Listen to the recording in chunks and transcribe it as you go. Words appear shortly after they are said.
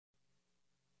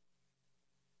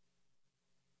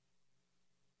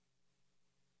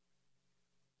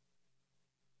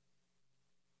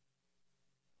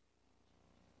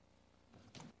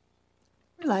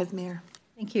We're live, Mayor.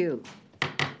 Thank you.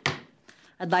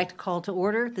 I'd like to call to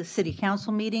order the City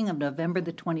Council meeting of November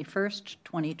the 21st,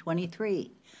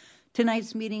 2023.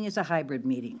 Tonight's meeting is a hybrid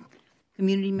meeting.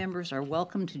 Community members are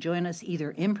welcome to join us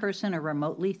either in person or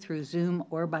remotely through Zoom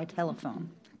or by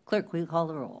telephone. Clerk, will you call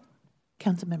the roll?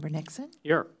 Councilmember Nixon.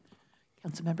 Here.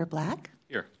 Councilmember Black.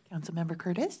 Here. Councilmember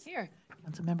Curtis. Here.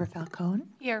 Councilmember Falcone.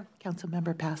 Here.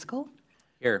 Councilmember Pascal.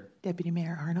 Here. Deputy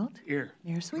Mayor Arnold. Here.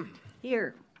 Mayor Sweet.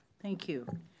 Here. Thank you.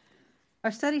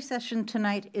 Our study session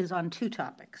tonight is on two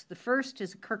topics. The first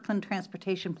is a Kirkland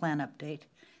Transportation Plan update.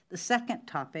 The second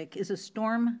topic is a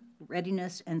storm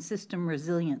readiness and system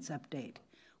resilience update.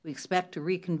 We expect to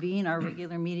reconvene our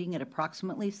regular meeting at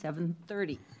approximately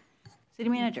 7:30. City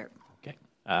Manager. Okay.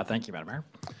 Thank you, Madam Mayor.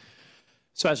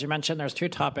 So as you mentioned, there's two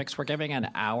topics. We're giving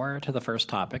an hour to the first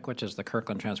topic, which is the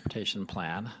Kirkland Transportation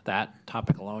Plan. That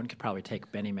topic alone could probably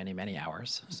take many, many, many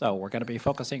hours. So we're going to be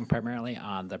focusing primarily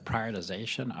on the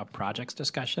prioritization of projects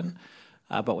discussion,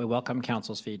 but we welcome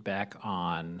Council's feedback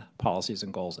on policies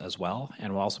and goals as well.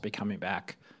 And we'll also be coming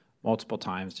back multiple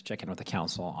times to check in with the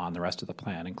Council on the rest of the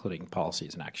plan, including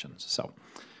policies and actions. So,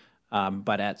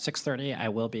 but at 6:30, I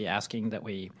will be asking that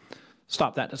we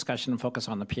stop that discussion and focus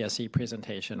on the PSC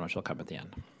presentation, which will come at the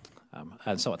end.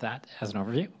 And so with that, as an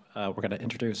overview, we're going to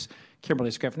introduce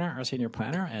Kimberly Scrivener, our Senior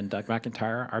Planner, and Doug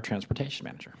McIntyre, our Transportation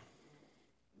Manager.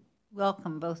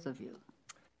 Welcome, both of you.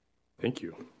 Thank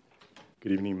you.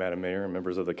 Good evening, Madam Mayor and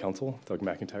members of the Council. Doug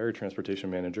McIntyre, Transportation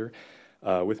Manager.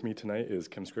 With me tonight is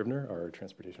Kim Scrivener, our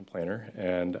Transportation Planner.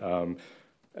 And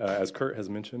as Kurt has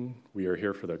mentioned, we are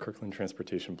here for the Kirkland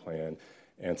Transportation Plan.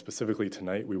 And specifically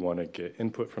tonight, we want to get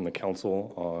input from the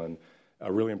Council on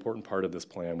a really important part of this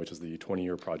plan, which is the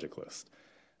 20-year project list.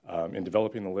 In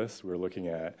developing the list, we're looking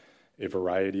at a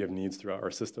variety of needs throughout our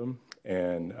system.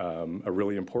 And a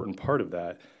really important part of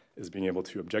that is being able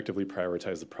to objectively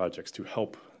prioritize the projects to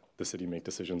help the city make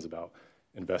decisions about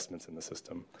investments in the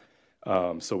system.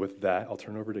 So with that, I'll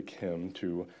turn over to Kim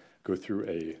to go through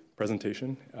a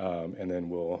presentation, and then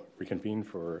we'll reconvene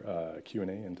for Q&A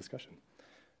and discussion.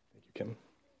 Thank you, Kim.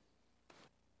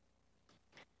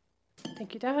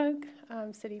 Thank you, Doug.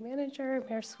 City Manager,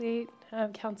 Mayor Sweet,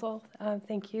 Council,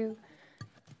 thank you.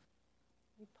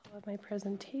 Let me pull up my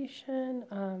presentation.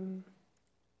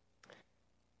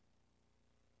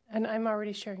 And I'm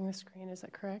already sharing the screen, is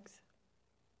that correct?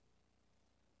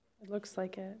 It looks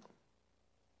like it.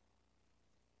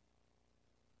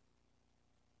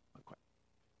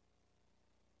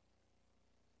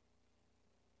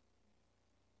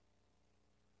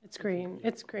 It's green.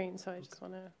 It's green, so I just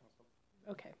want to,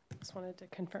 okay, just wanted to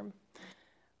confirm.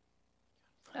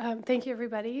 Thank you,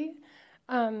 everybody.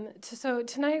 So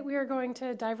tonight we are going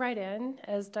to dive right in,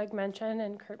 as Doug mentioned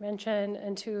and Kurt mentioned,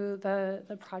 into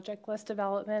the project list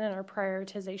development and our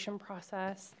prioritization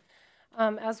process.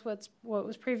 As what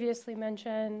was previously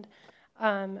mentioned,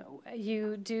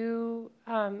 you do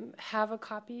have a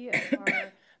copy of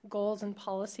our goals and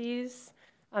policies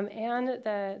and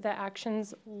the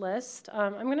actions list.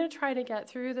 I'm going to try to get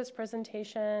through this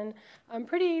presentation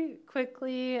pretty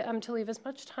quickly to leave as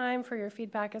much time for your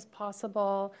feedback as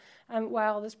possible.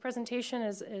 While this presentation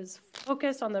is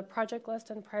focused on the project list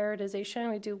and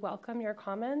prioritization, we do welcome your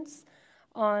comments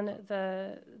on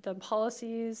the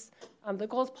policies, the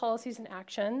goals, policies, and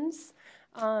actions.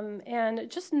 And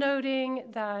just noting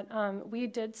that we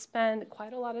did spend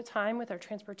quite a lot of time with our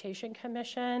Transportation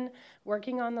Commission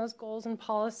working on those goals and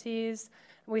policies.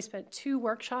 We spent 2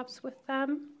 workshops with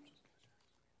them.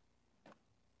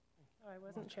 Oh, I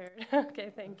wasn't shared.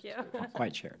 Okay, thank you. Not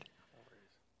quite shared.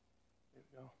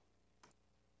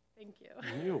 Thank you.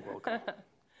 You're welcome. You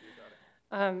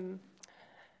got it.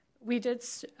 We did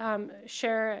spend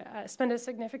a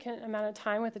significant amount of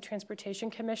time with the Transportation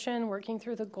Commission working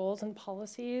through the goals and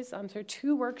policies through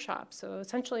 2 workshops, so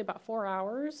essentially about 4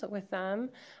 hours with them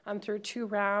through 2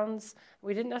 rounds.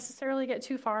 We didn't necessarily get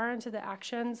too far into the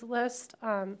actions list,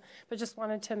 but just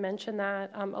wanted to mention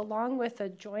that along with a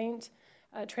joint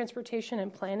Transportation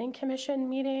and Planning Commission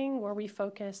meeting where we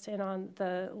focused in on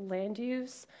the land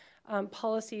use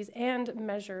policies and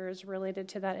measures related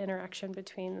to that interaction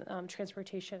between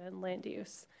transportation and land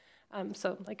use.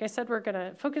 So like I said, we're going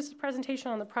to focus the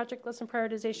presentation on the project list and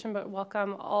prioritization, but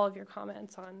welcome all of your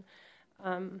comments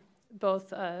on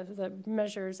both the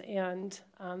measures and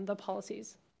the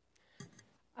policies.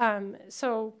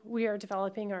 So we are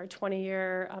developing our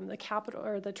 20-year,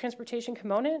 the transportation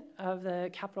component of the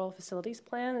capital facilities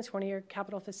plan, the 20-year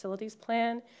capital facilities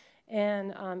plan.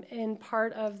 And in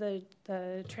part of the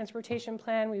transportation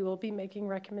plan, we will be making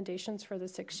recommendations for the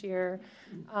 6-year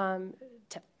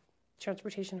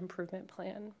transportation improvement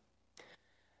plan.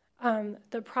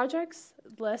 The projects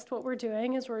list, what we're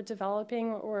doing is we're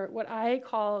developing what I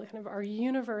call kind of our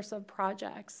universe of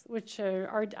projects, which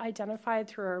are identified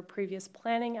through our previous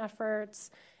planning efforts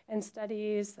and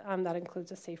studies. That includes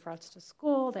the Safe Routes to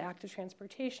School, the Active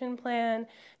Transportation Plan,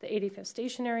 the 85th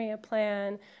Station Area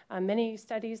Plan, many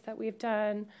studies that we've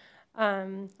done,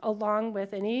 along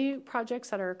with any projects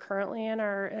that are currently in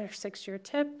our 6-year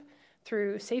TIP,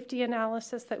 through safety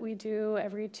analysis that we do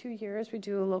every 2 years. We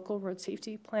do a local road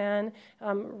safety plan,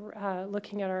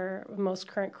 looking at our most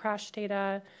current crash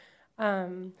data.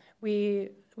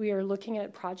 We are looking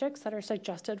at projects that are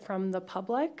suggested from the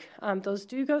public. Those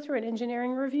do go through an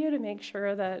engineering review to make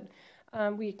sure that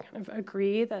we kind of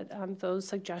agree that those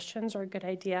suggestions are a good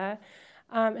idea.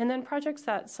 And then projects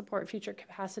that support future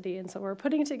capacity. And so we're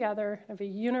putting together kind of a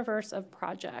universe of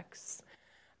projects.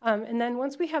 And then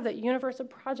once we have that universe of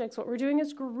projects, what we're doing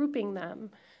is grouping them.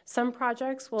 Some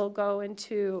projects will go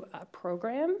into a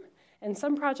program, and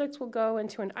some projects will go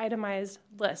into an itemized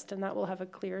list, and that will have a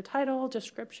clear title,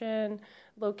 description,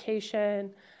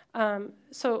 location.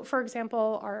 So for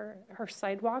example, our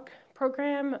sidewalk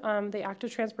program, the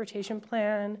Active Transportation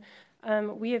Plan,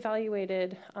 we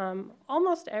evaluated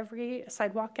almost every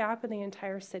sidewalk gap in the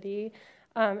entire city,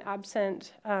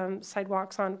 absent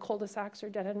sidewalks on cul-de-sacs or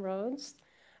dead-end roads.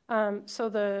 So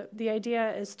the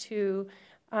idea is to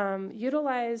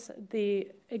utilize the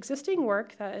existing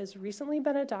work that has recently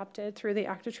been adopted through the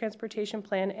Active Transportation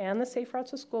Plan and the Safe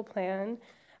Routes to School Plan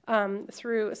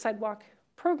through a sidewalk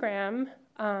program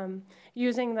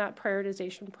using that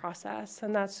prioritization process.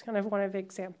 And that's kind of one of the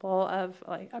example of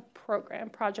like a program,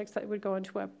 projects that would go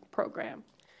into a program.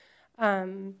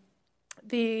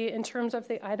 In terms of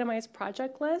the itemized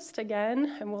project list,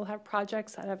 again, and we'll have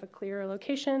projects that have a clear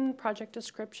location, project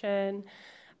description,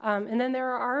 and then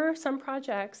there are some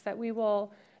projects that we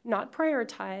will not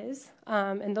prioritize,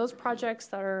 and those projects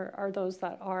that are those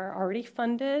that are already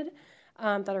funded,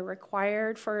 that are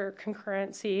required for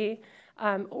concurrency,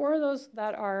 or those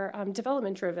that are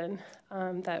development driven,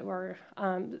 that were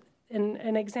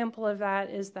an example of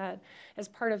that is that as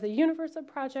part of the universe of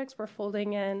projects, we're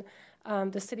folding in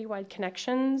the citywide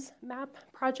connections map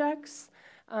projects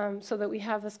so that we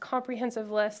have this comprehensive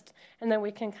list, and then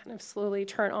we can kind of slowly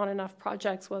turn on enough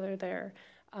projects, whether they're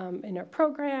in our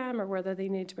program or whether they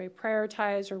need to be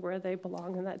prioritized or where they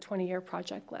belong in that 20-year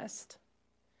project list.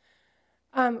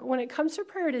 When it comes to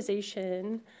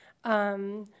prioritization,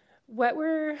 what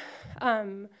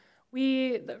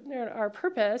our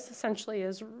purpose essentially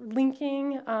is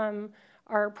linking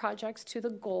our projects to the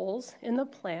goals in the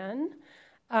plan.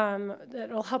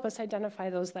 That'll help us identify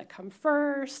those that come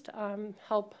first,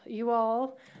 help you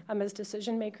all as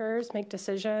decision makers make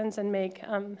decisions,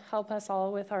 and help us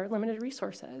all with our limited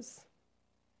resources.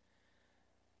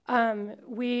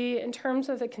 In terms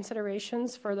of the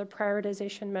considerations for the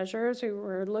prioritization measures, we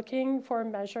were looking for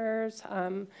measures.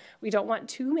 We don't want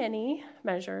too many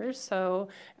measures, so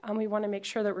we want to make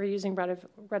sure that we're using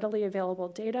readily available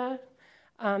data,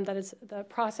 that the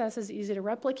process is easy to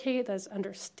replicate, that's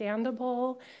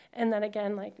understandable, and then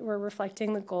again, like we're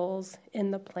reflecting the goals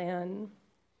in the plan.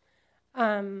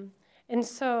 And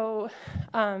so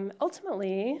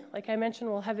ultimately, like I mentioned,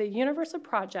 we'll have a universe of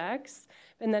projects,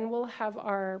 and then we'll have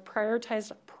our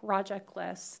prioritized project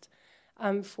list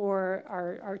for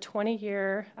our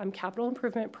 20-year capital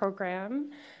improvement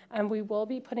program. We will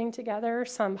be putting together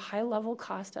some high-level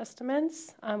cost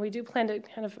estimates. We do plan to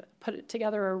kind of put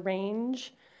together a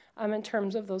range in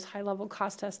terms of those high-level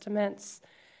cost estimates.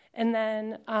 And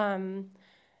then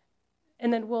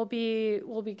we'll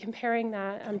be comparing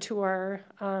that to our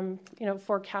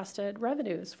forecasted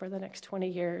revenues for the next 20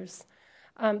 years.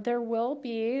 There will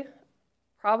be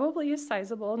probably a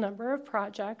sizable number of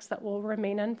projects that will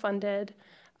remain unfunded.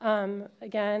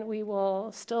 Again, we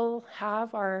will still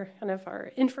have our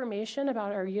information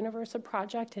about our universe of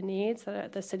project and needs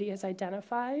that the city has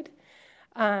identified.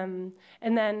 And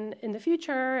then in the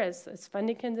future, as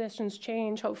funding conditions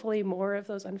change, hopefully more of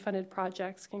those unfunded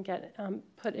projects can get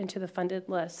put into the funded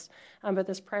list. But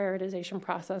this prioritization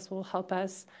process will help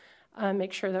us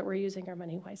make sure that we're using our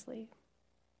money wisely.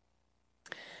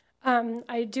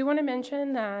 I do want to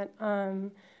mention that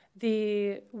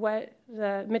the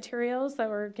materials that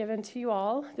were given to you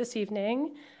all this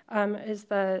evening is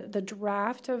the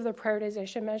draft of the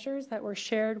prioritization measures that were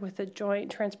shared with the Joint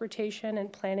Transportation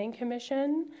and Planning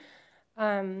Commission.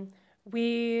 There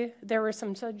were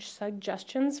some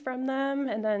suggestions from them,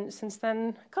 and then since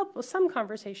then, some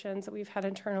conversations that we've had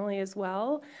internally as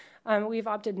well. We've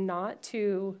opted not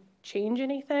to change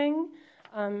anything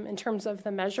in terms of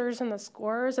the measures and the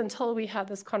scores until we had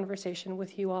this conversation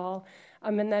with you all.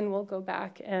 And then we'll go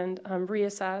back and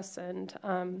reassess and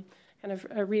kind of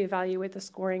reevaluate the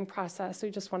scoring process.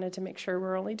 We just wanted to make sure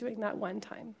we're only doing that one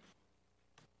time.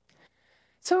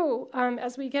 So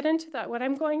as we get into that, what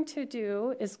I'm going to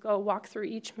do is go walk through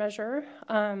each measure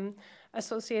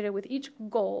associated with each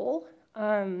goal.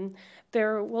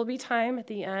 There will be time at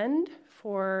the end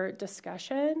for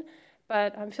discussion,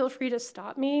 but feel free to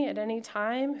stop me at any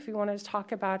time if you want to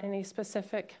talk about any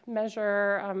specific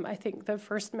measure. I think the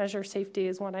first measure, safety,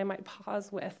 is one I might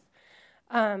pause with.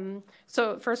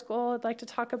 So first goal I'd like to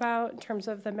talk about in terms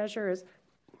of the measure is,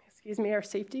 our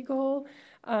safety goal,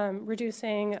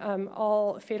 reducing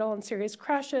all fatal and serious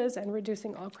crashes and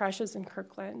reducing all crashes in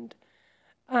Kirkland.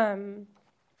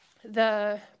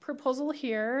 The proposal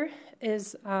here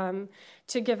is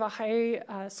to give a high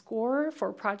score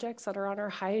for projects that are on our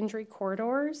high injury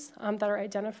corridors that are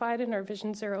identified in our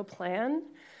Vision Zero plan.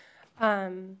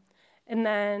 And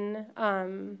then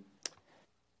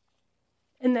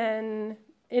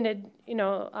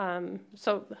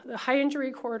so the high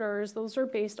injury corridors, those are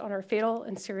based on our fatal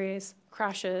and serious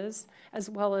crashes, as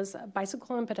well as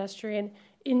bicycle and pedestrian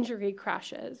injury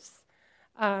crashes.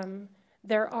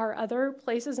 There are other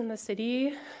places in the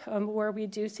city where we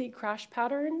do see crash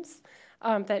patterns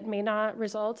that may not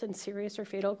result in serious or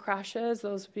fatal crashes.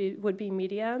 Those would be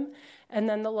medium. And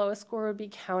then the lowest score would be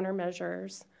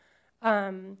countermeasures.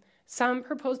 Some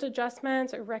proposed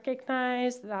adjustments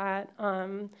recognize that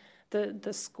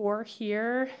the score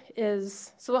here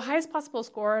is, so the highest possible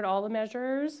score at all the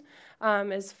measures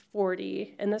is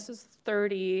 40, and this is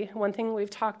 30. One thing we've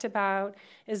talked about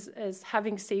is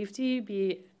having safety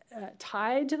be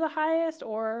tied to the highest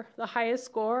or the highest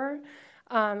score.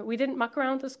 We didn't muck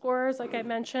around with the scores, like I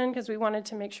mentioned, because we wanted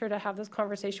to make sure to have this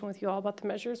conversation with you all about the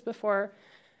measures before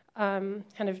kind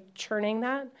of churning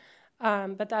that.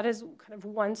 But that is kind of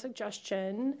one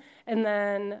suggestion. And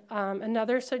then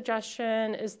another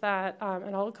suggestion is that,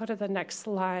 and I'll go to the next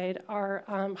slide, our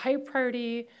high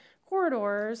priority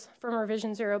corridors from our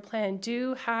Vision Zero plan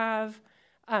do have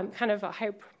kind of a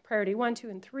high priority 1, 2,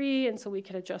 and 3, and so we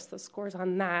could adjust the scores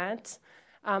on that.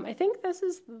 I think this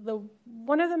is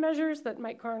one of the measures that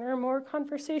might garner more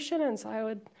conversation, and so I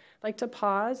would like to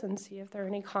pause and see if there are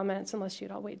any comments, unless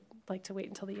you'd all like to wait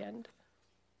until the end.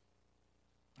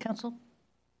 Councilmember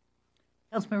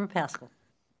Pascal.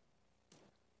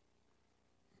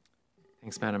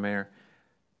 Thanks, Madam Mayor.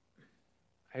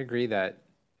 I agree that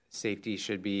safety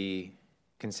should be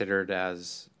considered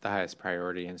as the highest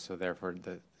priority, and so therefore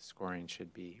the scoring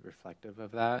should be reflective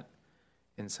of that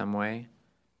in some way.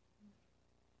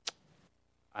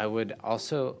 I would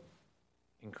also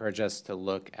encourage us to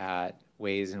look at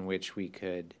ways in which we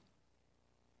could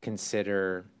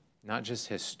consider not just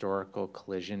historical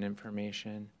collision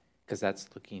information, because that's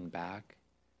looking back,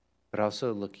 but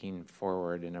also looking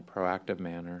forward in a proactive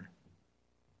manner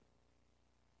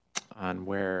on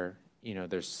where,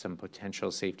 there's some potential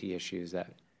safety issues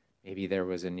that maybe there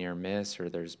was a near miss or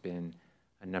there's been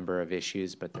a number of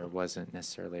issues, but there wasn't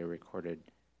necessarily a recorded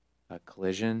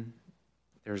collision.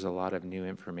 There's a lot of new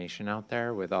information out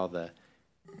there with all the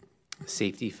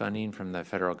safety funding from the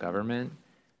federal government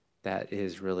that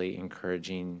is really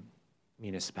encouraging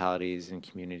municipalities and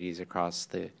communities across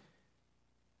the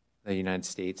United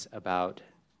States about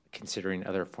considering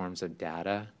other forms of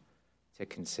data to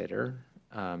consider.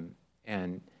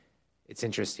 And it's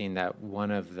interesting that one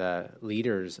of the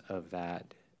leaders of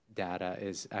that data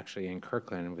is actually in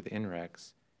Kirkland with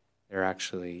INREX. They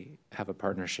actually have a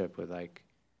partnership with like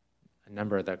a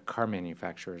number of the car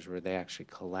manufacturers where they actually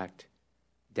collect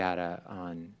data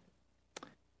on,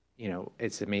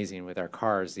 it's amazing with our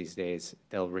cars these days.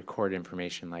 They'll record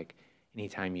information like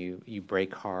anytime you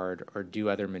brake hard or do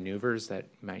other maneuvers that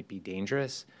might be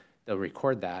dangerous, they'll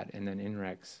record that, and then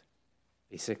INREX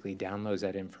basically downloads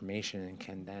that information and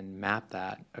can then map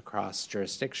that across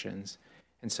jurisdictions.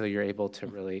 And so you're able to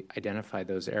really identify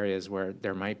those areas where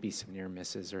there might be some near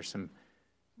misses or some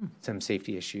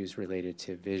safety issues related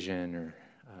to vision or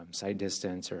sight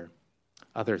distance or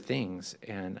other things.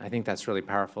 And I think that's really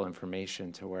powerful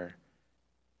information to where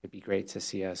it'd be great to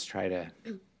see us try to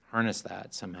harness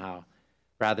that somehow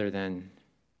rather than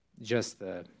just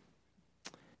I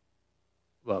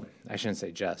shouldn't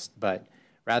say just, but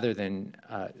rather than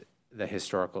the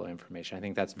historical information. I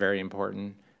think that's very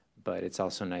important, but it's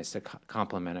also nice to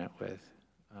complement it with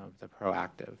the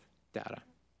proactive data.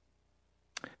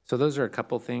 So those are a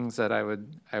couple things that I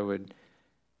would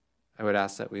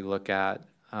ask that we look at.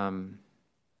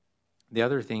 The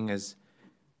other thing is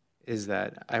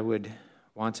that I would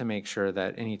want to make sure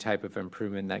that any type of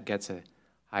improvement that gets a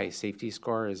high safety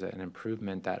score is an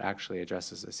improvement that actually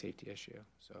addresses a safety issue.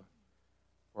 So,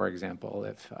 for example,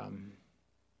 if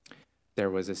there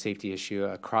was a safety issue,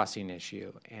 a crossing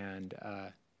issue, and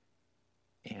a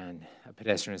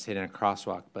pedestrian is hitting a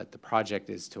crosswalk, but the project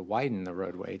is to widen the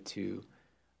roadway to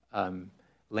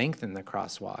lengthen the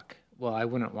crosswalk, well, I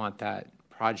wouldn't want that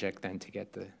project then to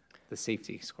get the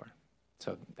safety score.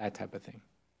 So that type of thing.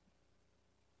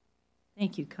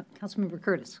 Thank you. Councilmember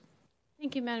Curtis.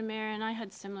 Thank you, Madam Mayor, and I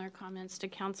had similar comments to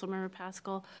Councilmember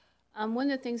Pascal. One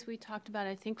of the things we talked about,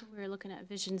 I think when we were looking at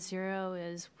Vision Zero,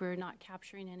 is we're not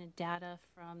capturing any data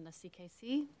from the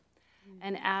CKC.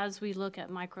 And as we look at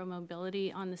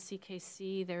micromobility on the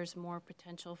CKC, there's more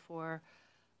potential for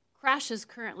crashes.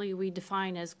 Currently, we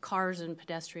define as cars and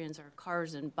pedestrians or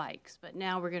cars and bikes, but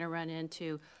now we're going to run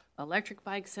into electric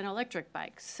bikes and electric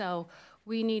bikes. So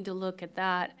we need to look at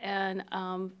that. And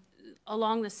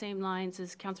along the same lines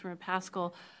as Councilmember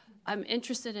Pascal, I'm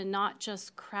interested in not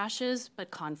just crashes, but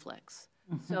conflicts.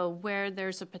 So where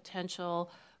there's a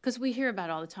potential, because we hear about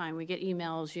it all the time. We get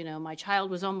emails, you know, my child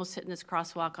was almost hitting this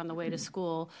crosswalk on the way to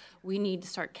school. We need to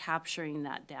start capturing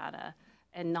that data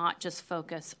and not just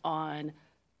focus on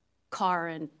car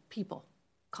and people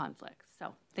conflicts.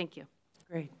 So thank you.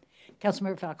 Great.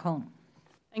 Councilmember Falcone.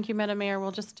 Thank you, Madam Mayor.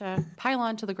 We'll just pile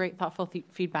on to the great, thoughtful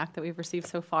feedback that we've received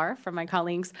so far from my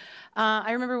colleagues.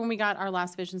 I remember when we got our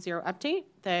last Vision Zero update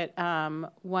that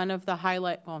one of the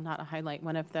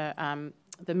one of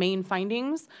the main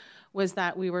findings was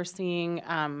that we were seeing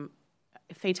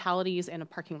fatalities in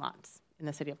parking lots in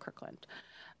the city of Kirkland.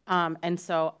 And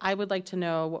so I would like to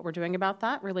know what we're doing about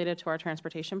that related to our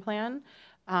transportation plan.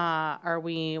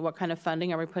 What kind of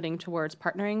funding are we putting towards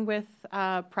partnering with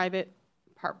private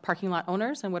parking lot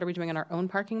owners, and what are we doing in our own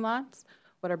parking lots?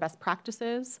 What are best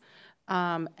practices?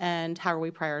 And how are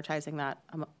we prioritizing that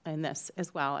in this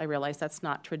as well? I realize that's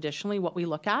not traditionally what we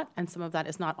look at, and some of that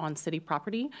is not on city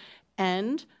property,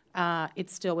 and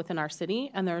it's still within our city,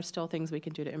 and there are still things we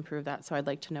can do to improve that. So I'd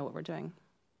like to know what we're doing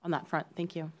on that front.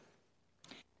 Thank you.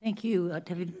 Thank you.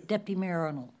 Deputy Mayor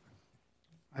Arnold.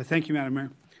 Thank you, Madam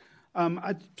Mayor.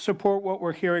 I support what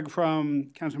we're hearing from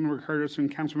Councilmember Curtis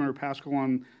and Councilmember Pascal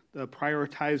on the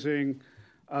prioritizing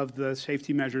of the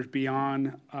safety measures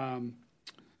beyond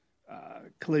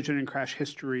collision and crash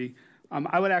history.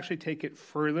 I would actually take it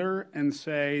further and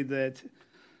say that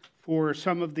for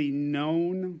some of the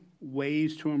known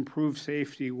ways to improve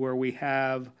safety where we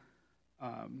have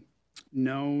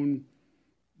known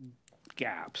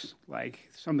gaps, like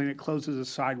something that closes a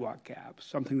sidewalk gap,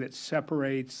 something that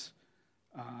separates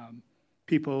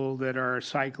people that are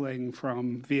cycling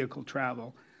from vehicle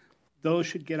travel, those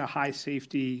should get a high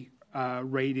safety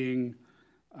rating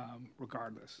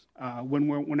regardless.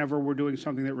 Whenever we're doing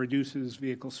something that reduces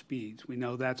vehicle speeds, we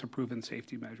know that's a proven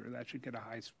safety measure. That should get a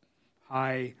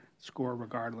high score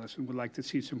regardless, and would like to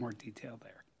see some more detail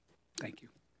there. Thank you.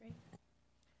 Great.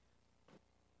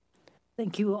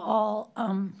 Thank you all.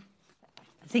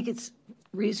 I think it's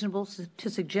reasonable to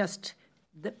suggest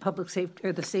that public safety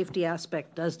or the safety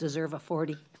aspect does deserve a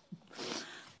 40.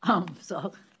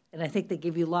 And I think they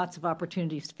give you lots of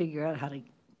opportunities to figure out how to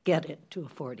get it to a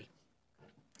 40.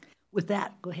 With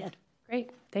that, go ahead.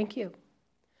 Great, thank you.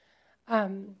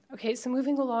 Okay, so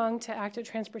moving along to active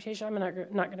transportation, I'm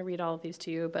not going to read all of these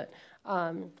to you, but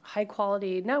high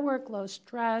quality network, low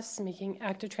stress, making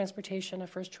active transportation a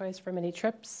first choice for many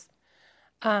trips.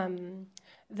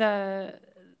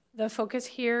 The focus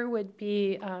here would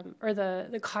be, or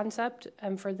the concept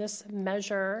for this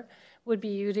measure would be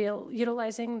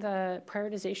utilizing the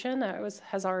prioritization that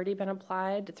has already been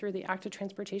applied through the active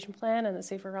transportation plan and the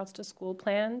safer routes to school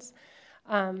plans.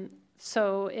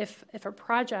 So if a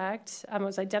project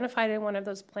was identified in one of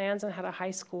those plans and had a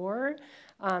high score,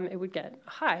 it would get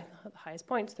high, the highest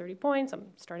points, 30 points. I'm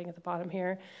starting at the bottom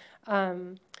here.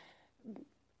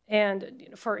 And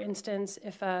for instance,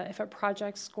 if a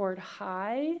project scored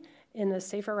high in the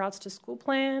Safer Routes to School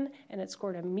plan and it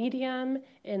scored a medium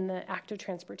in the active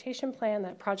transportation plan,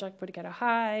 that project would get a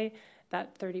high,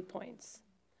 that 30 points.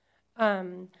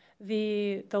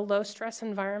 The low stress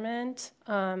environment,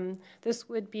 this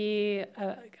would be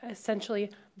essentially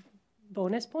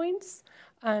bonus points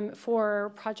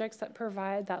for projects that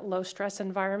provide that low stress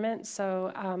environment.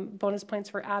 So bonus points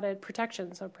for added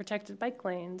protection, so protected bike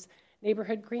lanes,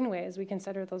 neighborhood greenways, we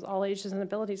consider those all ages and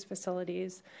abilities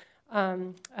facilities,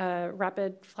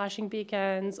 rapid flashing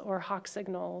beacons or hawk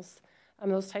signals,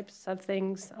 those types of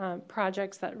things,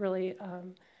 projects that really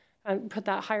put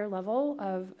that higher level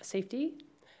of safety.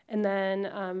 And then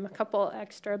a couple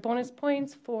extra bonus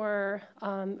points for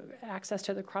access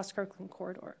to the Cross Kirkland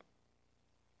corridor.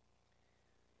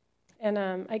 And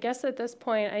I guess at this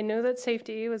point, I knew that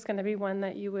safety was going to be one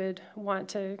that you would want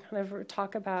to kind of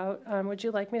talk about. Would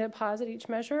you like me to pause at each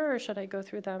measure, or should I go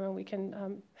through them and we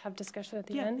can have discussion at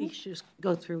the Yeah, end? you should just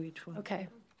go through each one. Okay.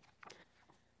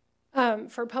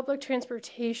 For public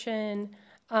transportation,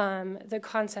 the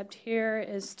concept here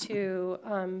is to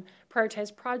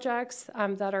prioritize projects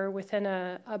that are within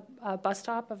a bus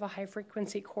stop of a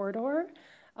high-frequency corridor.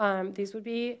 These would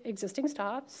be existing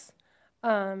stops.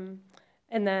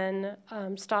 And then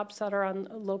stops that are on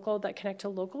local, that connect to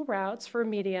local routes for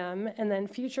medium, and then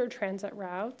future transit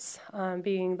routes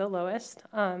being the lowest.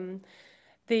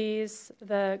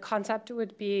 The concept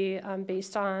would be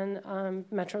based on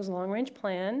Metro's long-range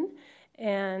plan,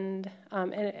 and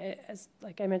as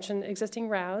like I mentioned, existing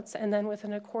routes, and then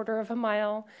within a quarter of a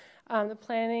mile. The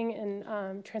Planning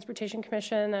and Transportation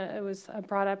Commission, it was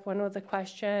brought up, one of the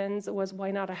questions was,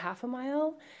 why not a half a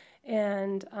mile?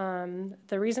 And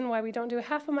the reason why we don't do a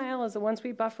half a mile is that once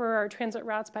we buffer our transit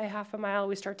routes by half a mile,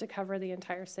 we start to cover the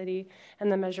entire city,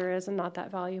 and the measure is not that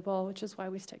valuable, which is why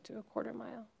we stick to a quarter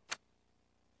mile.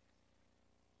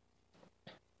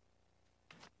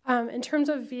 In terms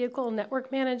of vehicle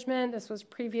network management, this was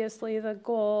previously the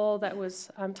goal that was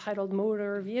titled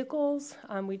motor vehicles.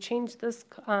 We changed this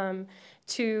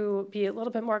to be a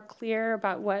little bit more clear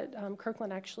about what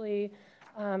Kirkland actually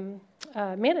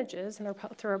manages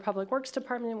through our Public Works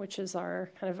Department, which is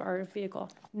our kind of our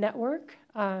vehicle network.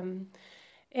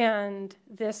 And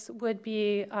this would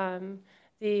be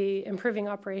the improving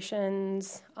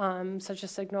operations, such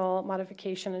as signal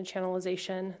modification and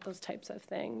channelization, those types of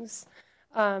things.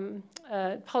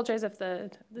 Apologize if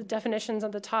the definitions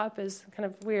at the top is kind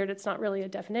of weird. It's not really a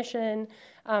definition.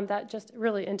 That just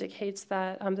really indicates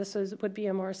that this would be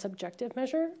a more subjective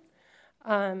measure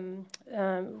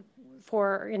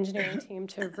for our engineering team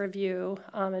to review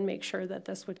and make sure that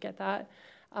this would get that,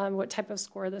 what type of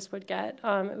score this would get.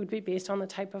 It would be based on the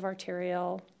type of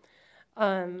arterial.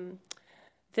 I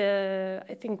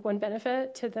think one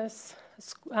benefit to this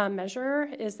measure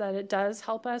is that it does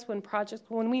help us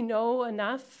when we know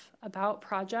enough about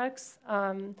projects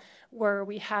where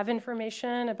we have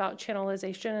information about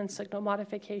channelization and signal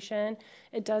modification.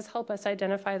 It does help us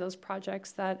identify those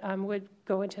projects that would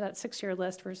go into that 6-year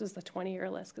list versus the 20-year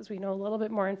list, because we know a little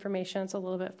bit more information. It's a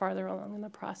little bit farther along in the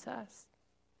process.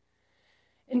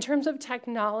 In terms of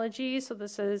technology, so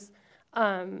this is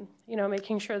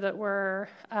making sure that we're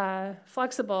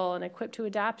flexible and equipped to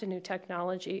adapt to new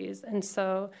technologies. And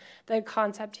so the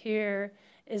concept here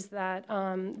is that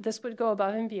this would go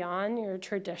above and beyond your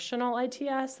traditional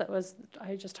ITS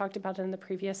I just talked about in the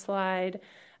previous slide.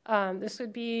 This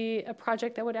would be a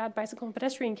project that would add bicycle and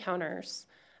pedestrian counters,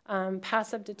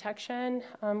 passive detection,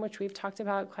 which we've talked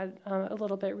about quite a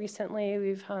little bit recently.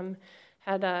 We've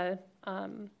had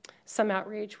some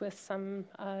outreach with some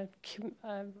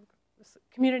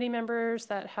community members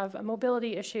that have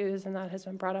mobility issues, and that has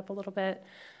been brought up a little bit.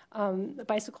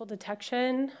 Bicycle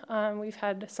detection, we've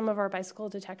had some of our bicycle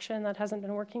detection that hasn't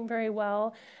been working very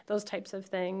well, those types of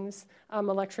things.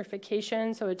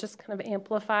 Electrification, so it just kind of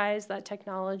amplifies that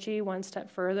technology one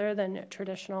step further than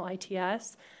traditional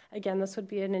ITS. Again, this would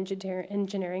be an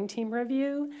engineering team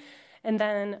review. And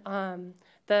then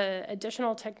the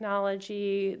additional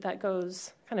technology that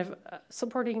goes kind of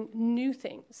supporting new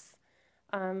things.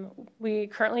 We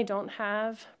currently don't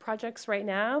have projects right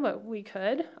now, but we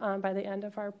could by the end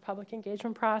of our public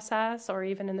engagement process, or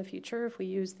even in the future if we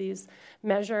use these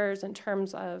measures in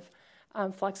terms of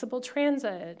flexible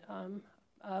transit,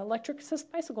 electric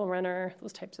assist bicycle runner,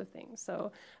 those types of things.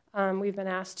 So we've been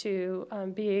asked to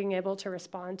being able to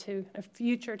respond to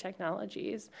future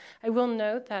technologies. I will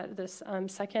note that this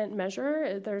second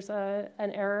measure, there's an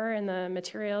error in the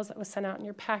materials that was sent out in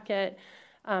your packet.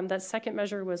 That second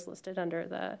measure was listed under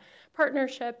the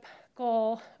partnership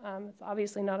goal. It's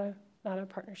obviously not a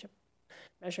partnership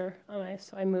measure,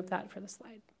 so I moved that for the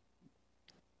slide.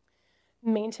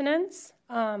 Maintenance,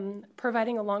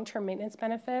 providing a long-term maintenance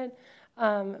benefit.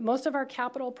 Most of our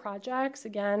capital projects,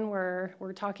 again,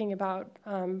 we're talking about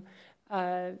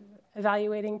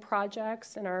evaluating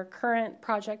projects in our current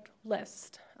project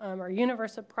list, our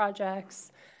universe of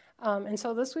projects. And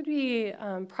so this would be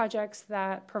projects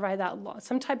that provide that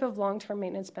some type of long-term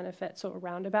maintenance benefit, so a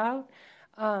roundabout.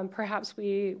 Perhaps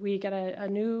we get a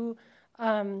new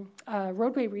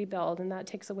roadway rebuild, and that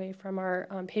takes away from our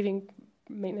paving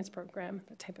maintenance program,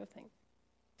 that type of thing.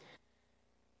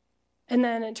 And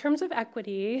then in terms of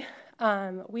equity,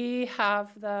 we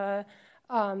have the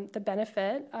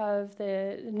benefit of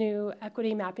the new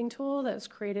equity mapping tool that was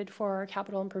created for our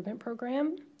capital improvement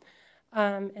program.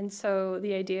 And so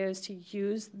the idea is to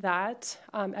use that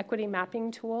equity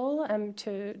mapping tool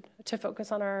to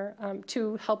focus on our,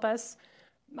 to help us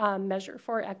measure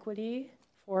for equity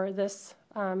for this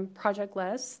project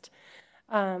list,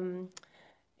 and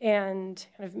kind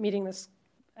of meeting this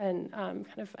and kind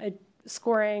of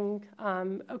scoring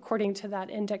according to that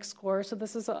index score. So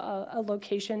this is a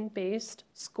location-based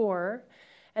score.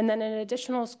 And then an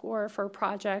additional score for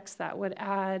projects that would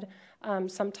add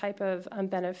some type of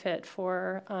benefit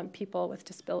for people with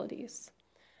disabilities.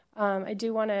 I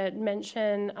do want to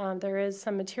mention there is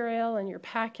some material in your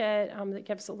packet that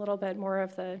gives a little bit more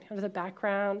of the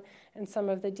background and some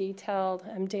of the detailed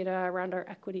data around our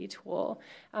equity tool,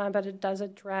 but it does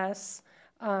address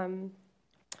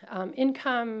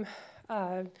income,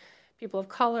 people of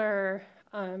color,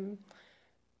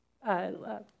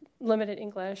 limited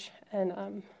English,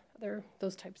 and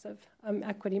those types of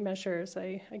equity measures.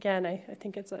 I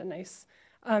think it's a nice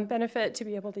benefit to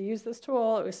be able to use this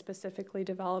tool. It was specifically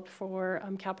developed for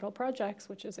capital projects,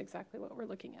 which is exactly what we're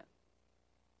looking at.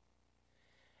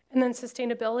 And then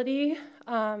sustainability,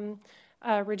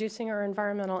 reducing our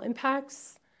environmental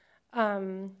impacts.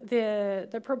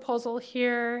 The proposal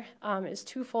here is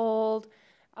twofold.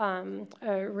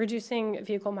 Reducing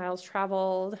vehicle miles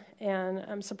traveled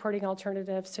and supporting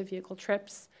alternatives to vehicle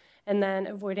trips, and then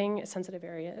avoiding sensitive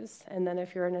areas. And then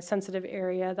if you're in a sensitive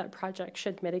area, that project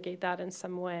should mitigate that in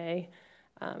some way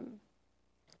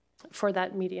for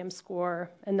that medium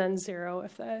score, and then 0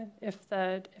 if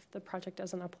the project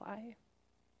doesn't apply.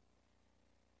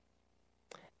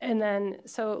 And then,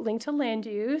 so linked to land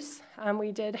use,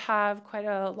 we did have quite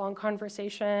a long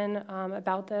conversation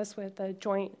about this with the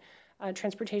joint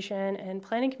Transportation and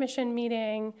Planning Commission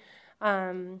meeting.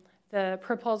 The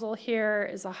proposal here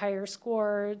is a higher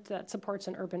score that supports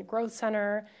an urban growth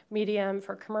center, medium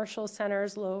for commercial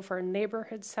centers, low for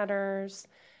neighborhood centers,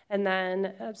 and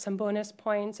then some bonus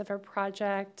points if a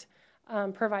project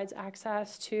provides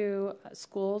access to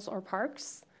schools or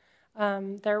parks.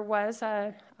 There was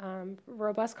a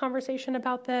robust conversation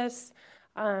about this.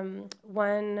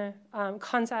 One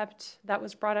concept that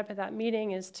was brought up at that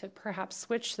meeting is to perhaps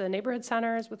switch the neighborhood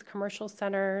centers with commercial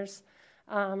centers,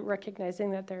 recognizing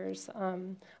that there's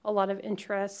a lot of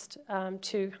interest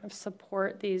to kind of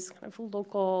support these kind of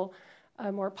local,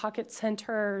 more pocket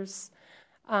centers,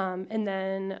 and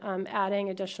then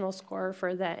adding additional score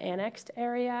for the annexed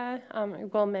area. I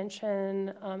will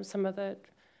mention some of the,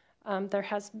 there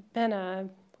has been a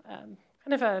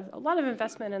lot of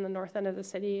investment in the north end of the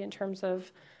city in terms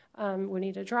of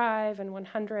Juanita Drive and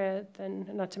 100th, and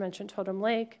not to mention Totem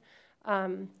Lake.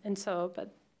 And so,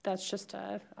 but that's just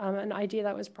an idea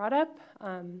that was brought up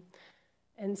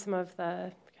in some of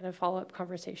the kind of follow-up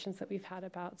conversations that we've had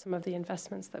about some of the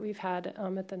investments that we've had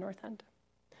at the north end.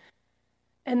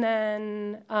 And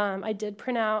then I did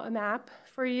print out a map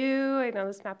for you. I know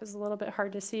this map is a little bit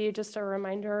hard to see, just a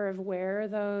reminder of where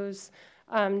those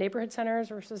neighborhood centers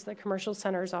versus the commercial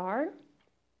centers are.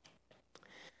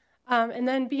 And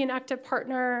then be an active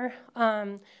partner.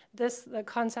 The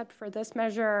concept for this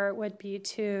measure would be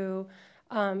to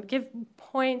give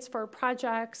points for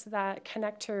projects that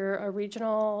connect to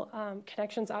regional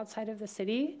connections outside of the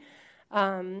city,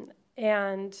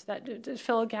 and that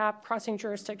fill a gap crossing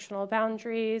jurisdictional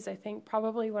boundaries. I think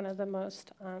probably one of the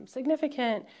most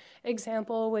significant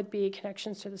example would be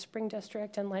connections to the Spring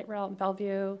District and Light Rail in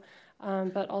Bellevue,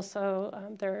 but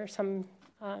also there are some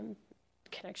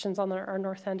connections on our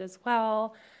north end as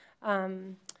well.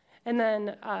 And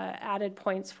then added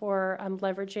points for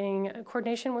leveraging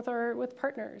coordination with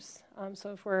partners.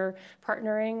 So if we're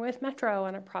partnering with Metro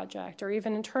on a project, or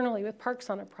even internally with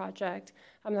Parks on a project,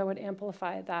 that would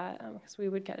amplify that because we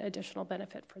would get additional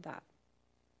benefit for that.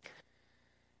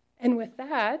 And with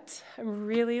that, I'm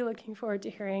really looking forward to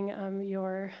hearing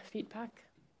your feedback.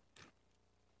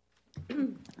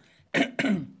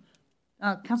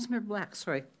 Councilmember Black,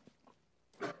 sorry.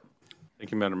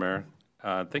 Thank you, Madam Mayor.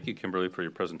 Thank you, Kimberly, for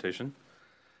your presentation.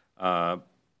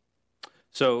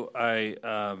 So I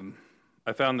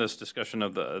found this discussion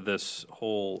of this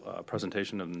whole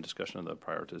presentation and discussion of the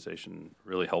prioritization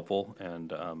really helpful,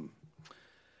 and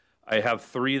I have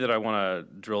 3 that I want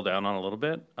to drill down on a little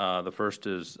bit. The first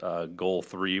is Goal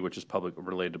 3, which is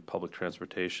related to public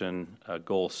transportation.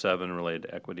 Goal 7 related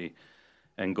to equity,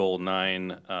 and Goal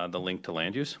 9, the link to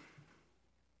land use.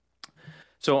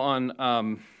 So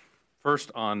on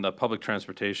first, on the public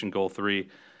transportation, Goal 3,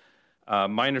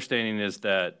 my understanding is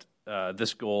that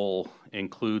this goal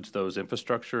includes those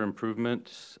infrastructure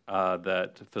improvements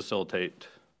that facilitate,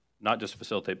 not just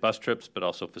facilitate bus trips, but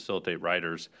also facilitate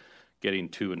riders getting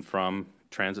to and from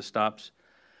transit stops.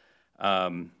 I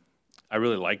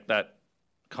really like that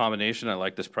combination. I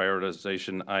like this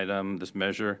prioritization item, this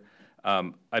measure.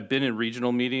 I've been in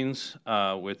regional meetings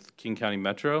with King County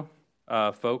Metro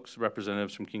folks,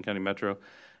 representatives from King County Metro,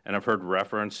 and I've heard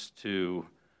reference to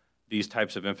these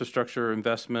types of infrastructure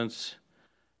investments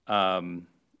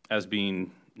as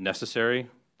being necessary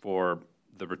for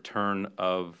the return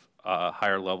of a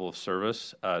higher level of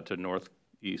service to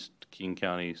northeast King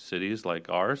County cities like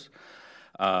ours.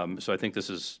 So I think this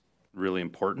is really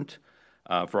important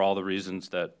for all the reasons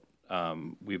that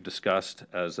we've discussed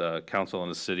as a council in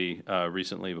the city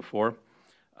recently before.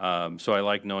 So I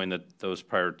like knowing that those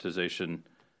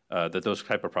that those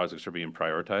type of projects are being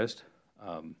prioritized.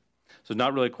 So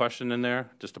not really a question in there,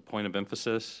 just a point of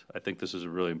emphasis. I think this is a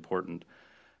really important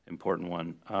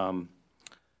one.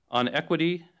 On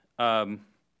equity,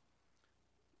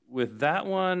 with that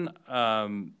one,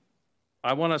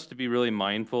 I want us to be really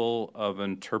mindful of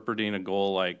interpreting a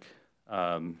goal like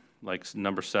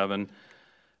number 7,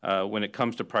 when it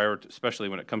comes to especially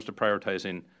when it comes to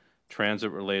prioritizing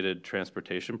transit-related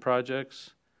transportation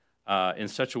projects in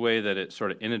such a way that it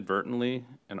sort of inadvertently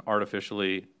and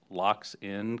artificially locks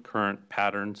in current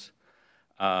patterns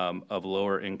of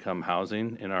lower income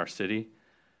housing in our city.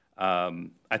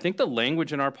 I think the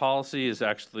language in our policy is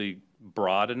actually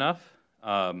broad enough.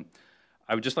 I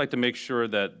would just like to make sure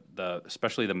that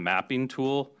especially the mapping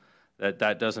tool,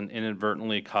 that doesn't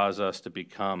inadvertently cause us to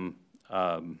become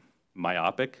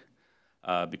myopic,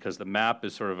 because the map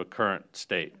is sort of a current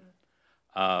state.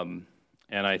 And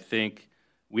I think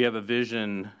we have a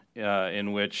vision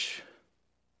in which,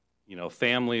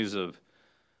 families of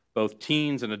both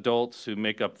teens and adults who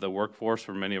make up the workforce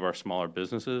for many of our smaller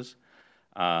businesses,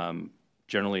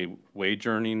 generally wage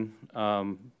earning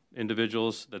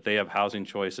individuals, that they have housing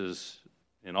choices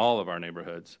in all of our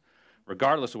neighborhoods,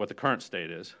 regardless of what the current state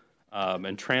is.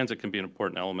 And transit can be an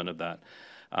important element of that.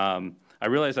 I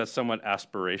realize that's somewhat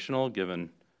aspirational given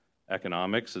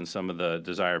economics and some of the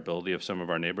desirability of some of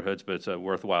our neighborhoods, but it's a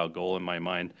worthwhile goal in my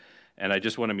mind. And I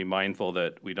just want to be mindful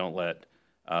that we don't let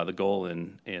the goal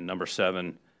in number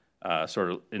 7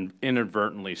 sort of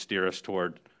inadvertently steer us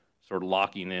toward sort of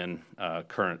locking in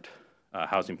current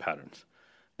housing patterns.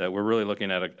 That we're really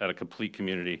looking at a complete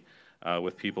community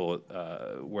with people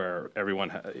where everyone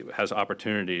has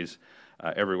opportunities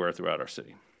everywhere throughout our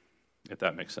city, if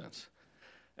that makes sense.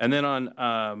 And then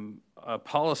on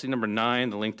policy number 9,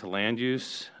 the link to land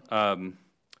use.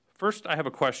 First, I have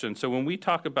a question. So when we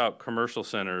talk about commercial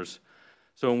centers,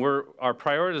 so when our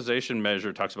prioritization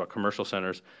measure talks about commercial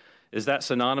centers, is that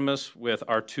synonymous with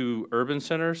our 2 urban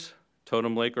centers,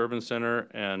 Totem Lake Urban Center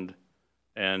and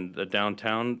the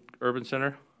downtown urban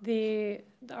center?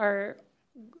 Our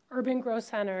urban growth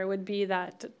center would be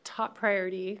that top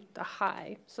priority, the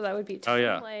high. So that would be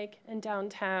Totem Lake and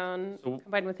downtown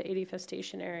combined with the 85th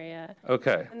Station area.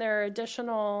 Okay. And there are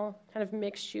additional kind of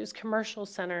mixed-use commercial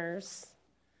centers.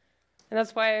 And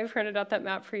that's why I printed out that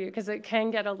map for you, because it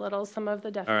can get some of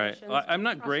the definitions. All right. I'm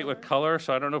not great with color,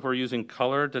 so I don't know if we're using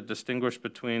color to distinguish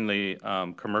between the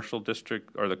commercial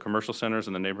district or the commercial centers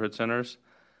and the neighborhood centers.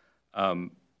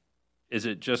 Is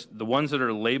it just the ones that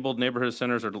are labeled neighborhood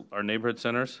centers are neighborhood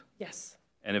centers? Yes.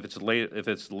 And if it's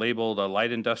labeled a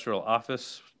light industrial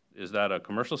office, is that a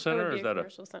commercial center? It would be or is that a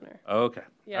commercial center. Oh, okay.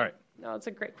 Yeah. All right. No, it's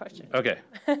a great question. Okay.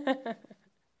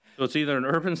 So it's either an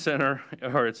urban center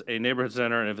or it's a neighborhood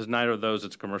center, and if it's neither of those,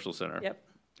 it's a commercial center. Yep.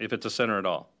 If it's a center at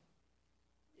all.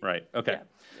 Right. Okay.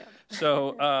 Yeah.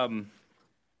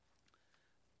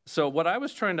 So what I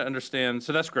was trying to understand,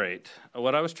 so that's great.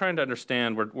 What I was trying to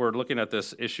understand, we're looking at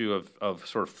this issue of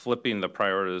sort of flipping the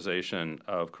prioritization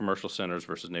of commercial centers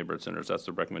versus neighborhood centers. That's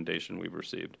the recommendation we've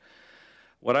received.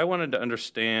 What I wanted to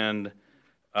understand,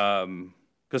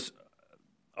 because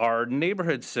our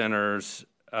neighborhood centers,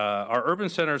 our urban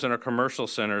centers and our commercial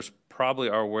centers probably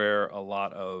are where a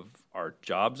lot of our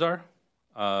jobs are.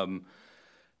 Our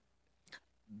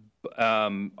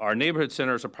neighborhood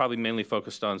centers are probably mainly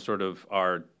focused on sort of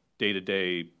our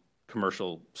day-to-day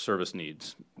commercial service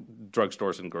needs,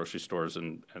 drugstores and grocery stores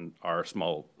and our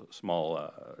small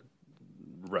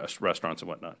restaurants and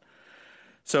whatnot.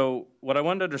 So what I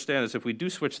wanted to understand is if we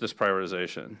do switch this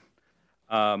prioritization,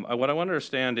 what I want to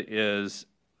understand is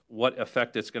what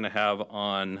effect it's going to have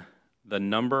on the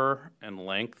number and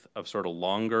length of sort of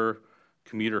longer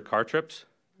commuter car trips.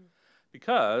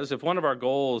 Because if one of our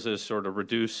goals is sort of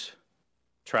reduce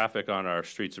traffic on our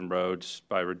streets and roads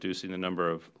by reducing the number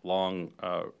of long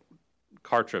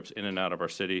car trips in and out of our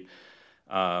city,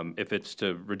 if it's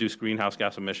to reduce greenhouse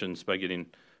gas emissions by getting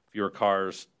fewer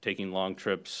cars taking long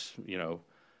trips,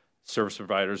 service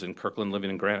providers in Kirkland living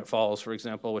in Granite Falls, for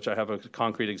example, which I have a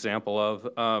concrete example of,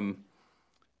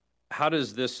 how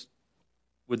does this,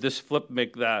 would this flip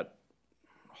make that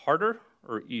harder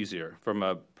or easier from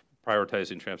a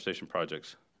prioritizing transportation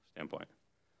projects standpoint?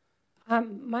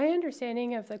 My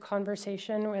understanding of the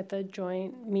conversation at the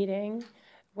joint meeting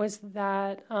was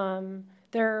that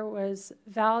there was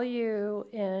value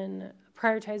in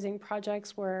prioritizing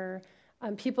projects where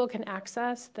people can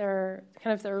access their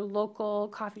their local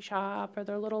coffee shop or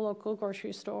their little local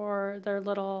grocery store, their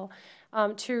little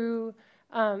to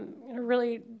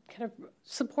really kind of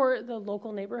support the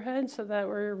local neighborhood so that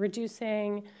we're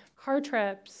reducing car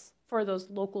trips for those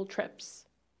local trips.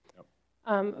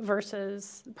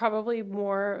 Versus probably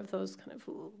more of those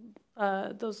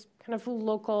kind of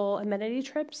local amenity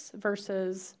trips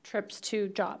versus trips to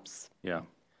jobs. Yeah.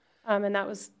 And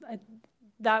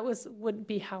would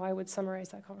be how I would summarize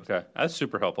that conversation. Okay, that's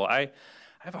super helpful. I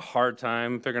have a hard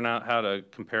time figuring out how to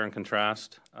compare and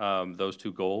contrast those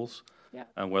two goals. Yeah.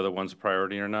 And whether one's a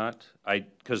priority or not.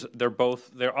 Because they're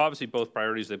obviously both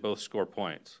priorities. They both score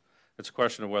points. It's a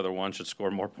question of whether one should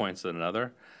score more points than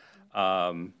another.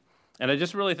 And I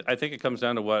just really, I think it comes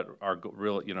down to what our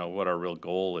real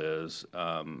goal is.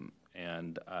 And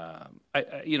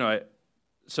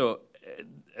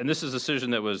this is a decision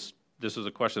this was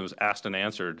a question that was asked and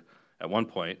answered at one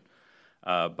point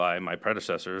by my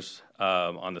predecessors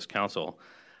on this council.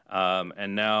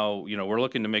 And now, we're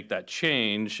looking to make that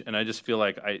change, and I just feel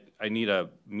like I need a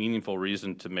meaningful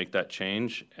reason to make that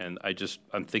change. And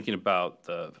I'm thinking about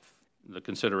the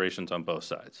considerations on both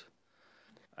sides.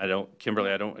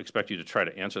 Kimberly, I don't expect you to try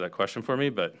to answer that question for me,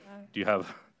 but do you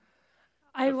have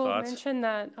I will thoughts? mention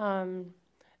that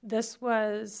this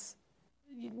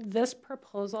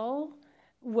proposal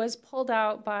was pulled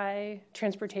out by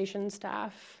transportation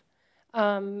staff. We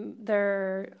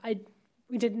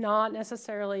did not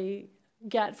necessarily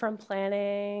get from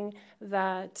planning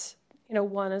that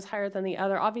one is higher than the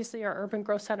other. Obviously, our urban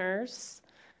growth centers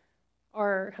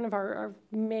are kind of our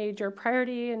major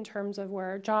priority in terms of where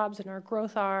our jobs and our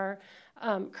growth are.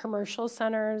 Commercial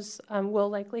centers will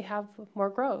likely have more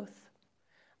growth.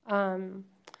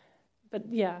 But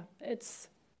yeah, this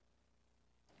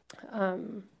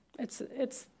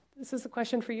is a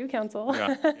question for you, Council.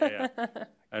 Yeah.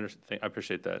 I understand. I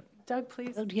appreciate that. Doug,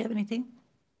 please. Do you have anything?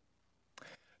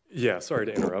 Yeah, sorry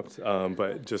to interrupt,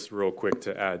 but just real quick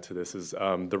to add to this is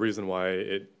the reason why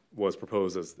it was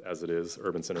proposed as it is,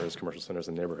 urban centers, commercial centers,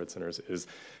 and neighborhood centers, is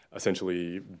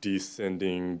essentially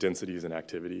descending densities and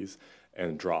activities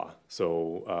and draw.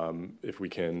 So if we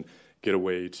can get a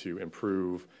way to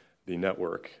improve the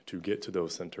network to get to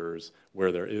those centers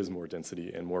where there is more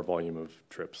density and more volume of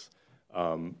trips,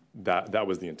 that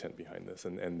was the intent behind this,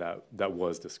 and that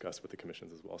was discussed with the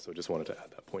commissions as well. So just wanted to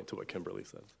add that point to what Kimberly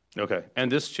said. Okay, and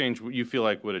this change you feel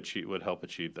like would help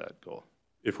achieve that goal?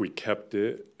 If we kept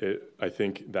it, I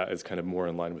think that is kind of more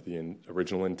in line with the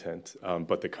original intent.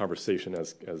 But the conversation,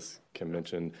 as Kim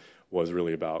mentioned, was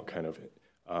really about kind of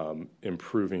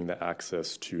improving the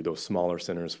access to those smaller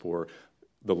centers for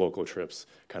the local trips,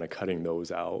 kind of cutting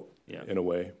those out in a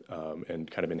way, and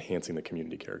kind of enhancing the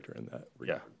community character in that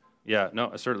regard. Yeah,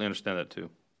 no, I certainly understand that too.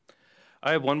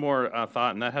 I have one more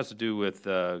thought, and that has to do with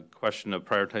the question of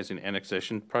prioritizing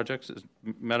annexation projects.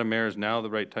 Madam Mayor, is now the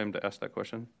right time to ask that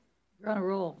question? You're on a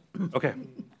roll. Okay.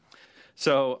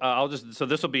 So so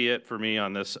this will be it for me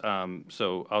on this.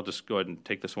 So I'll just go ahead and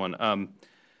take this one.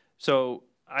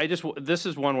 This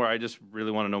is one where I just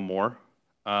really want to know more.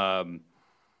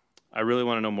 I really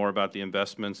want to know more about the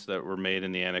investments that were made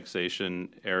in the annexation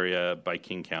area by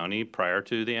King County prior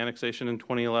to the annexation in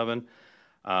 2011,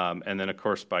 and then, of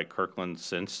course, by Kirkland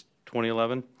since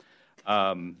 2011.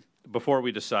 Before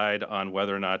we decide on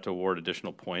whether or not to award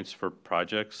additional points for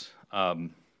projects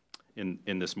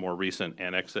in this more recent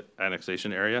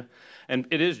annexation area. And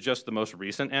it is just the most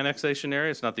recent annexation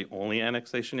area. It's not the only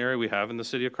annexation area we have in the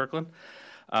city of Kirkland.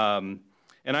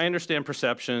 And I understand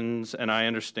perceptions, and I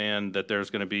understand that there's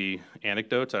going to be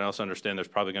anecdotes. I also understand there's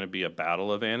probably going to be a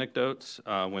battle of anecdotes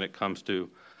when it comes to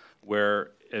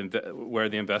where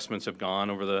the investments have gone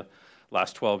over the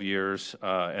last 12 years,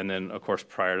 and then, of course,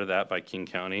 prior to that by King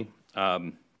County.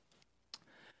 But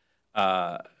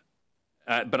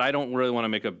I don't really want to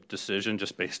make a decision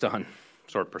just based on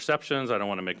sort of perceptions. I don't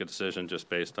want to make a decision just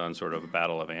based on sort of a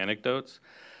battle of anecdotes.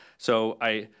 So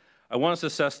I want us to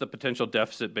assess the potential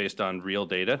deficit based on real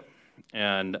data,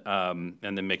 and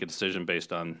then make a decision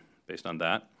based on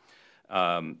that.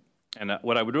 And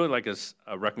what I would really like is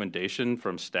a recommendation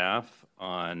from staff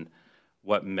on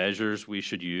what measures we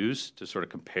should use to sort of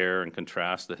compare and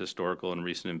contrast the historical and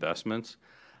recent investments,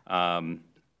 and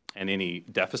any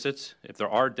deficits. If there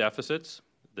are deficits,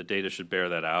 the data should bear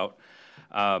that out.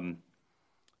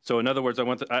 So in other words,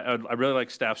 I really like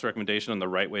staff's recommendation on the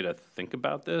right way to think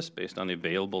about this based on the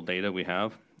available data we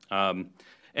have.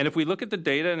 And if we look at the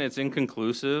data and it's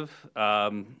inconclusive,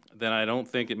 then I don't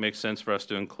think it makes sense for us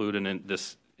to include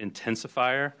this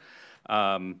intensifier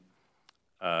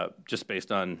just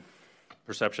based on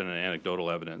perception and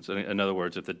anecdotal evidence. In other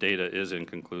words, if the data is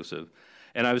inconclusive.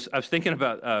 And I was thinking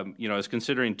about, I was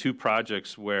considering two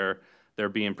projects where they're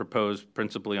being proposed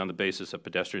principally on the basis of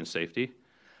pedestrian safety.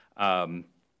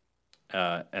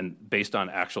 And based on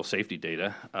actual safety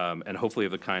data, and hopefully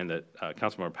of the kind that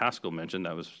Councilmember Pascal mentioned.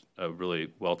 That was a really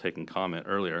well-taken comment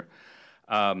earlier.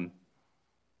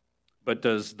 But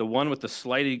does the one with the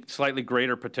slightly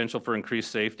greater potential for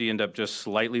increased safety end up just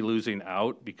slightly losing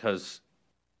out because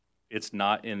it's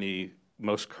not in the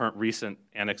most recent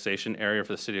annexation area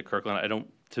for the city of Kirkland?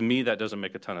 To me, that doesn't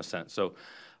make a ton of sense. So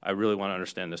I really want to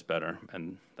understand this better,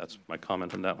 and that's my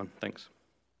comment on that one. Thanks.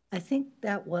 I think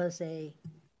that was a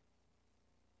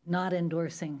not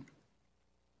endorsing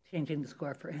changing the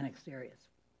score for annexed areas.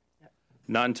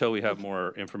 Not until we have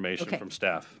more information from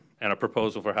staff and a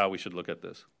proposal for how we should look at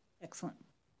this. Excellent.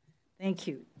 Thank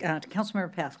you. To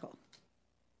Councilmember Pascal.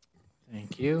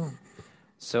 Thank you.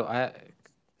 So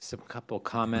some couple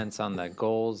comments on the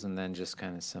goals and then just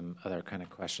kind of some other kind of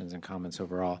questions and comments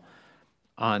overall.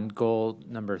 On goal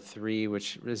number 3,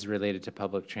 which is related to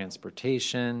public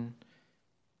transportation,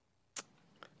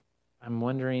 I'm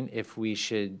wondering if we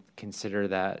should consider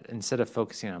that instead of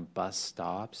focusing on bus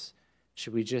stops,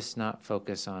 should we just not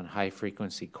focus on high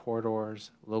frequency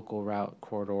corridors, local route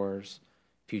corridors,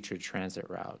 future transit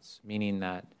routes? Meaning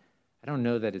that I don't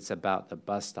know that it's about the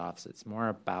bus stops. It's more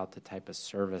about the type of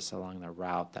service along the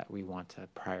route that we want to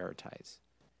prioritize.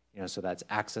 So that's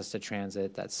access to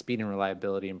transit, that's speed and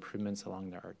reliability improvements along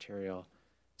the arterial.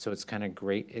 So it's kind of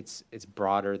great. It's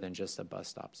broader than just the bus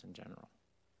stops in general.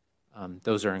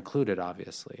 Those are included,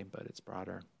 obviously, but it's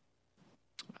broader.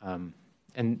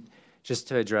 And just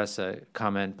to address a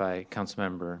comment by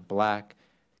Councilmember Black,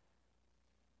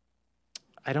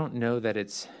 I don't know that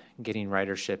it's getting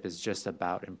ridership is just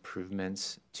about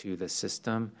improvements to the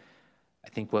system. I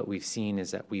think what we've seen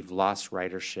is that we've lost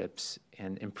riderships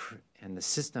and the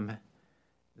system,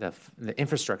 the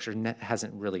infrastructure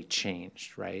hasn't really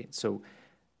changed, right? So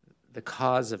the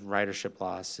cause of ridership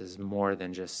loss is more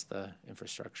than just the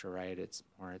infrastructure, right? It's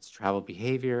travel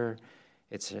behavior,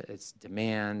 it's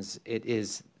demands, it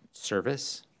is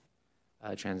service,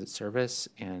 transit service,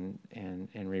 and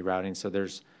rerouting. So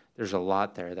there's a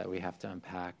lot there that we have to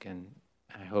unpack, and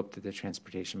I hope that the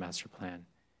Transportation Master Plan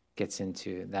gets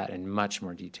into that in much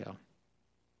more detail.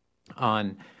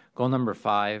 On goal number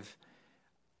 5,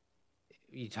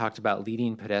 you talked about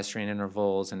leading pedestrian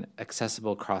intervals and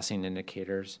accessible crossing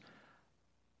indicators.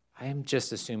 I am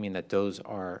just assuming that those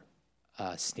are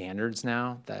standards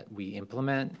now that we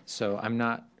implement. So I'm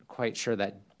not quite sure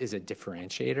that is a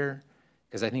differentiator,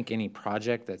 because I think any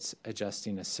project that's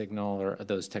adjusting a signal or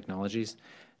those technologies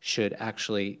should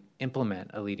actually implement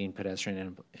a leading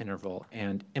pedestrian interval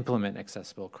and implement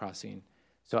accessible crossing.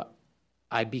 So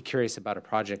I'd be curious about a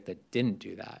project that didn't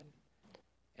do that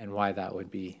and why that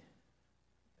would be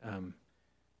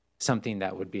something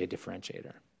that would be a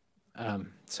differentiator.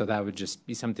 So that would just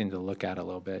be something to look at a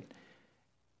little bit.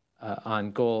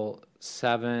 On goal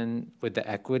 7 with the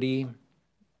equity,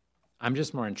 I'm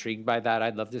just more intrigued by that.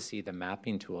 I'd love to see the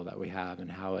mapping tool that we have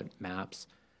and how it maps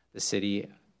the city.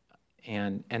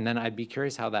 And then I'd be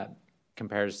curious how that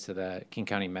compares to the King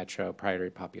County Metro priority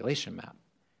population map.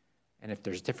 And if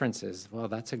there's differences, well,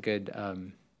 that's a good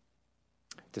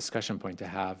discussion point to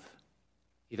have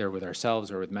either with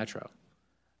ourselves or with Metro.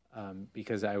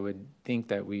 Because I would think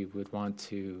that we would want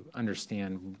to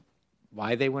understand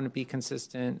why they wouldn't be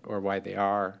consistent or why they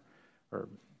are, or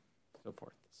so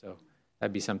forth. So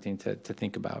that'd be something to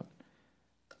think about.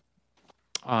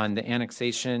 On the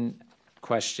annexation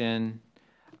question,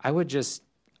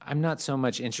 I'm not so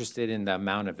much interested in the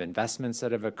amount of investments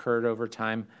that have occurred over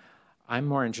time. I'm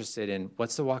more interested in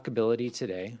what's the walkability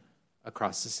today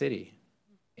across the city?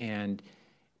 And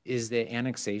is the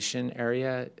annexation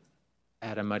area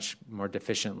at a much more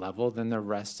deficient level than the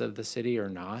rest of the city or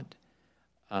not?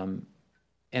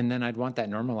 And then I'd want that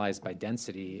normalized by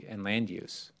density and land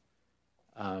use.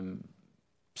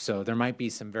 So there might be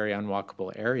some very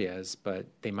unwalkable areas, but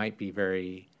they might be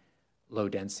very low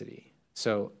density.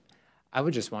 So I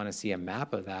would just want to see a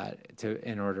map of that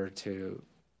in order to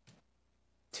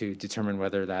determine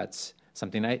whether that's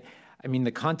something. I mean,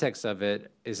 the context of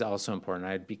it is also important.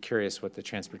 I'd be curious what the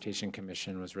Transportation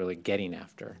Commission was really getting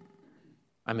after.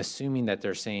 I'm assuming that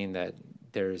they're saying that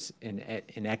there's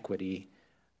inequity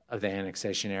of the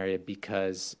annexation area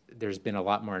because there's been a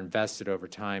lot more invested over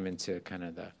time into kind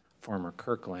of the former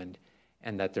Kirkland,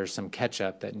 and that there's some catch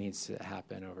up that needs to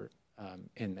happen over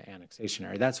in the annexation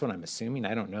area. That's what I'm assuming.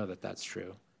 I don't know that that's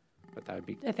true, but that would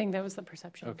be I think that was the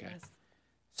perception. okay. Yes.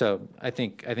 So I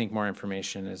think more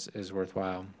information is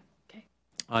worthwhile. Okay.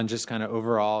 On just kind of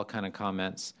overall kind of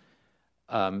comments,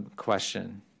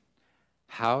 question: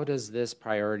 how does this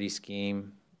priority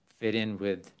scheme fit in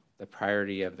with the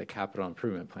priority of the capital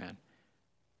improvement plan?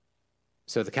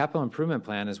 So the capital improvement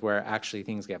plan is where actually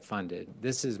things get funded.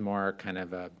 This is more kind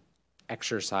of a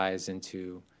exercise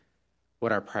into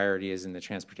what our priority is in the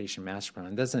transportation master plan.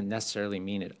 It doesn't necessarily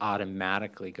mean it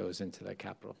automatically goes into the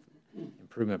capital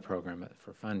improvement program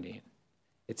for funding.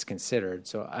 It's considered.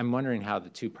 So I'm wondering how the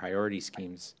two priority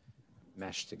schemes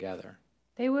mesh together.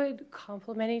 They would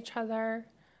complement each other.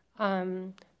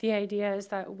 The idea is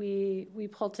that we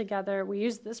pull together, we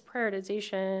use this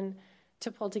prioritization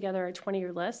to pull together a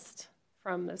 20-year list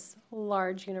from this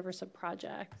large universe of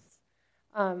projects.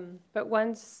 But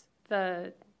once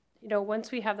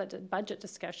we have that budget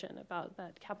discussion about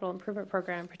that capital improvement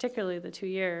program, particularly the 2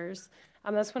 years,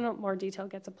 that's when more detail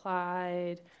gets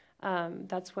applied.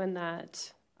 That's when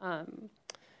that,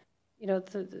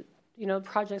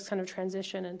 projects kind of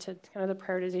transition into kind of the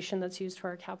prioritization that's used for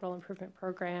our capital improvement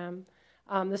program.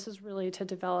 This is really to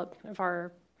develop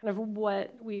kind of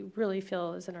what we really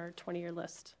feel is in our 20-year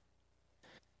list.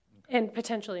 And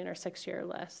potentially in our 6-year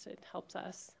list, it helps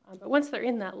us. But once they're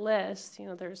in that list,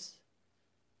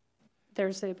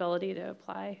 there's the ability to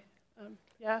apply.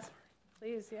 Yeah,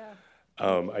 please, yeah.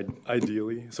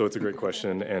 Ideally, so it's a great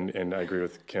question, and I agree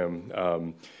with Kim.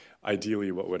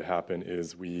 Ideally, what would happen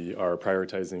is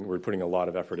we're putting a lot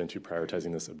of effort into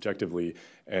prioritizing this objectively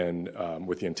and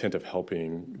with the intent of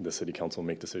helping the city council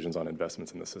make decisions on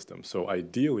investments in the system. So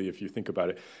ideally, if you think about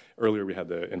it, earlier we had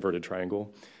the inverted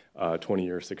triangle,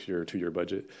 20-year, 6-year, 2-year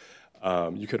budget.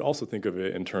 You could also think of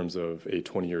it in terms of a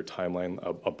 20-year timeline,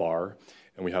 a bar,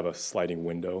 and we have a sliding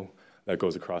window that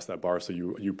goes across that bar. So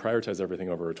you prioritize everything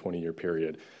over a 20-year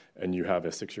period, and you have a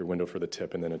 6-year window for the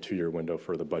tip and then a 2-year window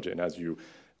for the budget. And as you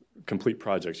complete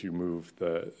projects, you move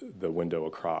the window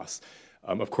across.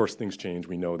 Of course, things change.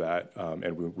 We know that,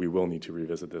 and we will need to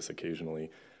revisit this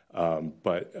occasionally.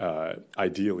 But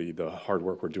ideally, the hard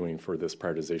work we're doing for this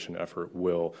prioritization effort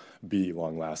will be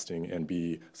long-lasting and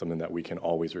be something that we can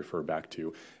always refer back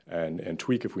to and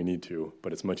tweak if we need to,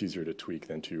 but it's much easier to tweak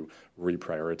than to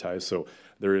reprioritize. So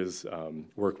there is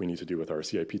work we need to do with our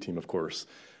CIP team, of course,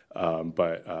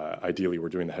 but ideally, we're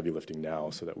doing the heavy lifting now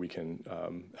so that we can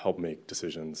help make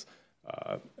decisions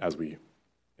as we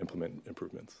implement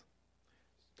improvements.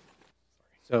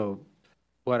 So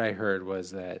what I heard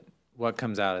was that what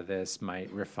comes out of this might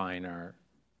refine our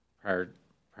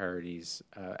priorities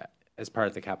as part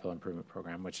of the capital improvement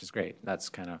program, which is great. That's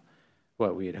kind of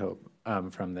what we'd hope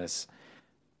from this.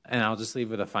 And I'll just leave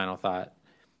with a final thought.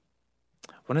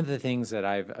 One of the things that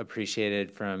I've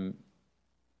appreciated from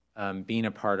being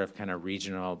a part of kind of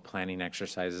regional planning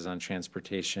exercises on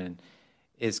transportation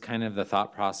is kind of the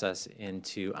thought process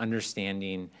into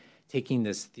understanding, taking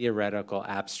this theoretical,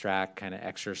 abstract kind of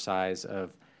exercise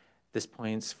of this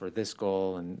points for this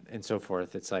goal and so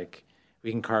forth. It's like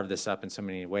we can carve this up in so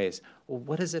many ways. Well,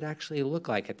 what does it actually look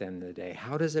like at the end of the day?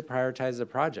 How does it prioritize the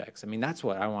projects? I mean, that's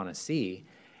what I want to see.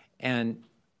 And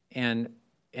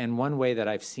one way that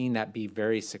I've seen that be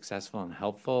very successful and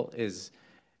helpful is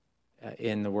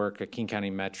in the work of King County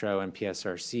Metro and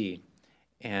PSRC.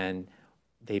 And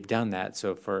they've done that.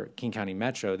 So for King County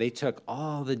Metro, they took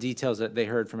all the details that they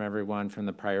heard from everyone, from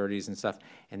the priorities and stuff,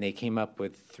 and they came up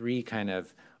with 3 kind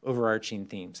of overarching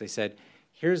themes. They said,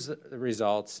 here's the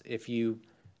results if you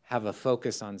have a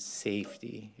focus on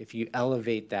safety, if you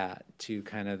elevate that to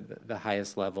kind of the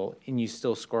highest level and you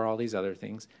still score all these other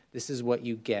things, this is what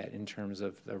you get in terms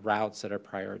of the routes that are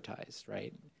prioritized,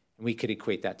 right? And we could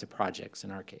equate that to projects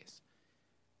in our case.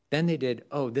 Then they did,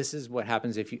 this is what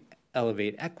happens if you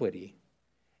elevate equity.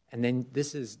 And then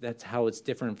that's how it's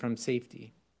different from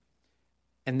safety.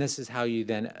 And this is how you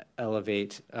then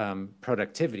elevate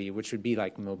productivity, which would be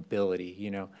like mobility.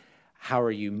 How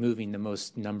are you moving the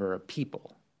most number of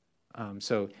people?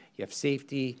 So you have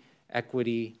safety,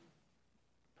 equity,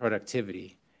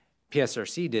 productivity.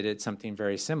 PSRC did something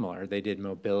very similar. They did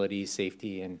mobility,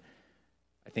 safety, and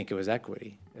I think it was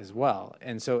equity as well.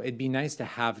 And so it'd be nice to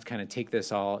have kind of take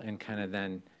this all and kind of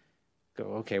then go,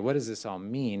 okay, what does this all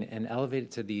mean? And elevate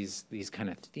it to these kind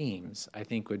of themes, I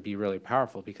think would be really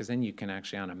powerful, because then you can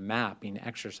actually, on a mapping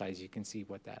exercise, you can see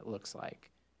what that looks like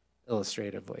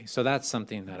illustratively. So that's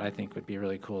something that I think would be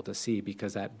really cool to see,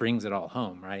 because that brings it all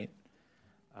home, right?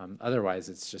 Otherwise,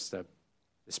 it's just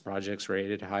this project's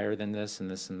rated higher than this and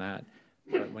this and that.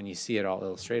 But when you see it all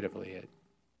illustratively,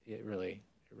 it really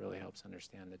helps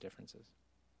understand the differences.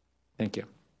 Thank you.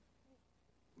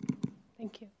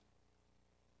 Thank you.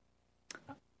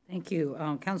 Thank you.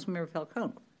 Councilmember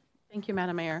Falcone. Thank you,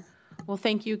 Madam Mayor. Well,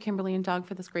 thank you, Kimberly and Doug,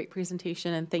 for this great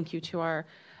presentation, and thank you to our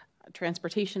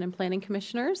Transportation and Planning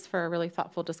Commissioners for a really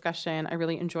thoughtful discussion. I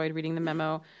really enjoyed reading the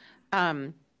memo.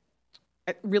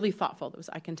 Really thoughtful.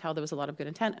 I can tell there was a lot of good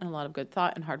intent and a lot of good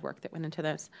thought and hard work that went into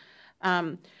this.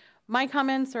 My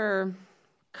comments are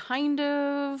kind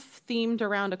of themed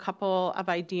around a couple of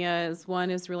ideas. One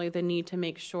is really the need to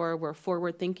make sure we're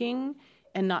forward thinking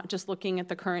and not just looking at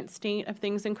the current state of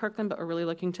things in Kirkland, but we're really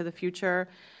looking to the future.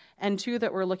 And two,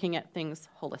 that we're looking at things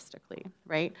holistically,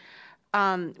 right?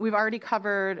 We've already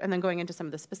covered, and then going into some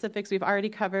of the specifics, we've already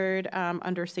covered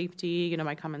under safety,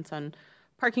 my comments on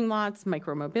parking lots,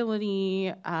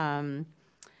 micromobility,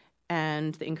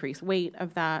 and the increased weight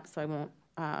of that, so I won't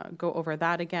go over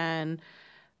that again.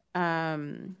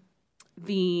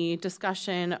 The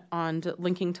discussion on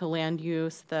linking to land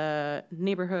use, the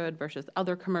neighborhood versus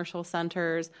other commercial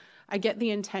centers. I get the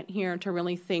intent here to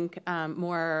really think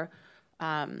more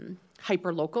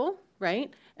hyper-local,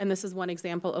 right? And this is one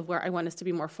example of where I want us to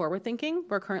be more forward-thinking.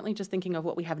 We're currently just thinking of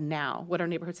what we have now, what our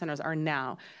neighborhood centers are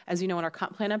now. As you know, in our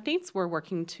comp plan updates, we're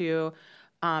working to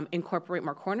incorporate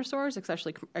more corner stores,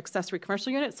 especially accessory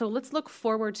commercial units. So let's look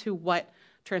forward to what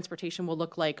transportation will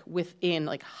look like within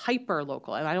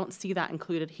hyper-local. And I don't see that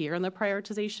included here in the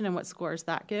prioritization and what scores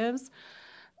that gives.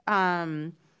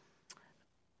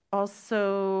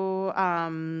 Also,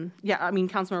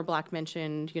 Councilmember Black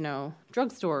mentioned,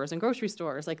 drugstores and grocery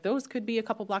stores. Those could be a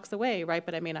couple blocks away, right?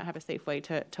 But I may not have a safe way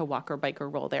to walk or bike or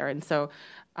roll there. And so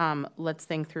let's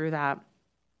think through that.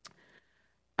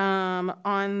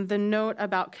 On the note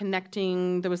about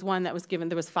connecting, there was one that was given,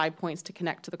 there was 5 points to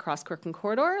connect to the Cross-Kirkland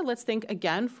corridor. Let's think,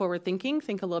 again, forward thinking,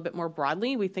 think a little bit more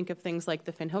broadly. We think of things like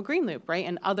the Finn Hill Green Loop, right?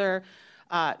 And other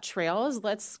trails.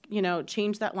 Let's,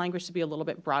 change that language to be a little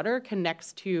bit broader,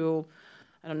 connects to,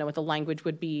 I don't know what the language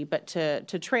would be, but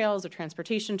to trails or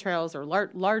transportation trails or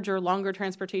larger, longer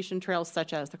transportation trails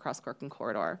such as the Cross-Kirkland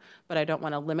corridor. But I don't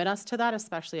want to limit us to that,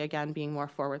 especially, again, being more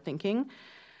forward thinking.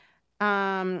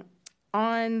 I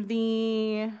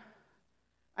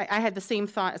had the same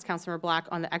thought as Councilmember Black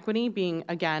on the equity being,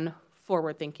 again,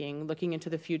 forward thinking, looking into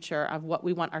the future of what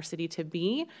we want our city to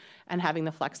be and having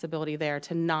the flexibility there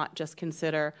to not just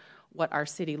consider what our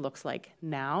city looks like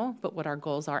now, but what our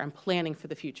goals are and planning for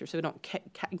the future. So we don't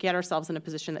get ourselves in a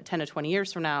position that 10 to 20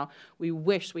 years from now, we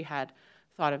wish we had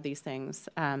thought of these things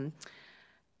back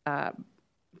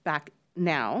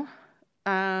now.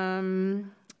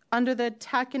 Under the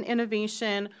tech and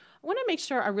innovation, I want to make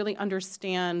sure I really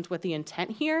understand what the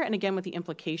intent here and again what the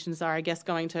implications are. I guess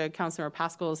going to Councilmember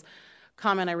Pascal's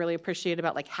comment I really appreciate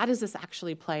about how does this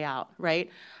actually play out,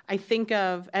 right? I think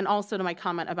of, and also to my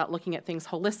comment about looking at things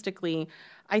holistically,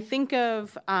 I think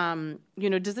of,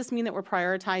 does this mean that we're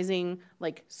prioritizing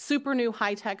super new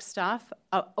high-tech stuff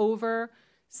over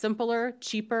simpler,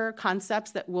 cheaper concepts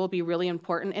that will be really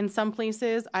important in some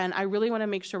places? And I really want to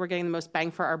make sure we're getting the most bang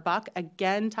for our buck.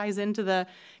 Again, ties into the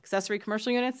accessory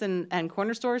commercial units and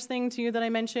corner stores thing to you that I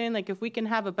mentioned. If we can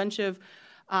have a bunch of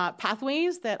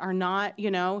pathways that are not,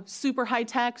 super high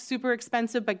tech, super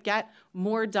expensive, but get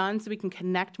more done so we can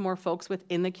connect more folks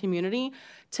within the community.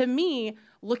 To me,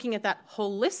 looking at that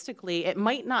holistically,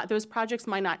 those projects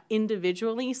might not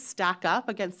individually stack up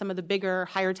against some of the bigger,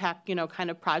 higher tech, kind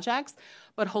of projects,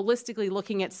 but holistically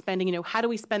looking at spending, how do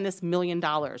we spend this $1 million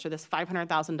or this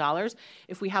 $500,000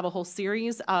 if we have a whole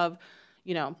series of,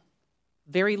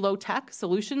 very low-tech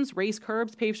solutions, raised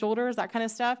curbs, paved shoulders, that kind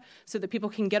of stuff, so that people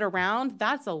can get around.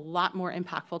 That's a lot more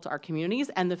impactful to our communities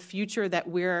and the future that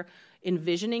we're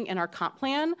envisioning in our comp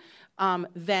plan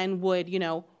than would,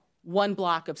 one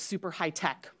block of super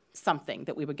high-tech something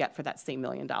that we would get for that same $1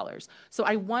 million. So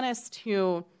I want us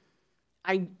to,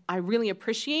 I really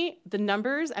appreciate the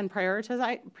numbers and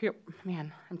prioritize.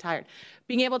 Man, I'm tired.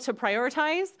 Being able to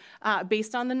prioritize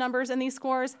based on the numbers and these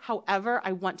scores. However,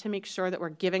 I want to make sure that we're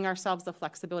giving ourselves the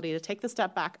flexibility to take the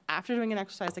step back after doing an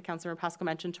exercise that Councilmember Pascal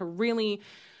mentioned to really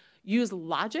use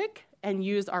logic and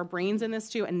use our brains in this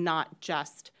too, and not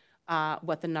just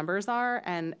what the numbers are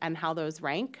and how those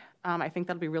rank. I think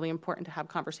that'll be really important to have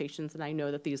conversations, and I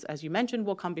know that these, as you mentioned,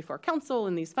 will come before council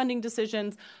in these funding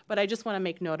decisions, but I just want to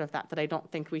make note of that I don't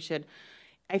think we should.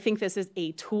 I think this is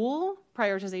a tool.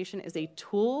 Prioritization is a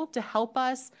tool to help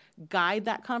us guide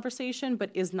that conversation, but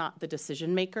is not the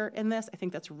decision maker in this. I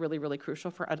think that's really, really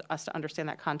crucial for us to understand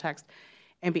that context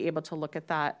and be able to look at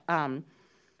that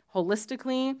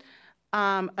holistically.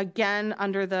 Again,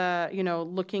 under the,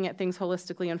 looking at things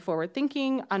holistically and forward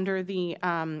thinking, under the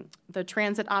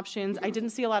transit options, I didn't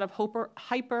see a lot of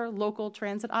hyper local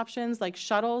transit options like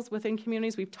shuttles within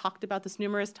communities. We've talked about this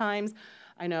numerous times.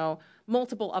 I know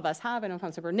multiple of us have. I know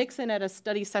Councilmember Nixon at a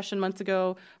study session months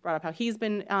ago brought up how he's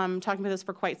been talking about this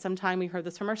for quite some time. We heard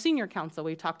this from our senior council.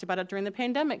 We talked about it during the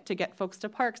pandemic to get folks to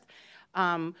parks.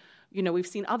 We've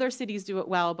seen other cities do it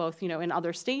well, both, in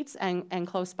other states and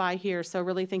close by here. So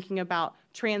really thinking about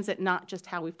transit, not just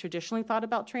how we've traditionally thought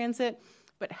about transit,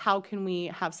 but how can we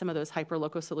have some of those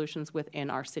hyper-local solutions within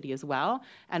our city as well,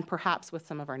 and perhaps with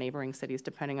some of our neighboring cities,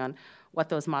 depending on what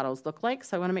those models look like.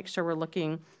 So I want to make sure we're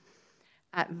looking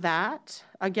at that.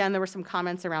 Again, there were some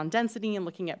comments around density and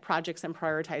looking at projects and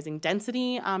prioritizing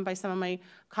density by some of my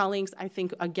colleagues. I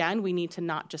think, again, we need to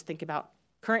not just think about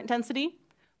current density,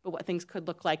 but what things could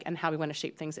look like and how we want to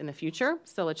shape things in the future.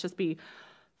 So let's just be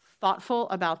thoughtful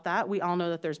about that. We all know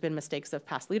that there's been mistakes of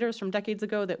past leaders from decades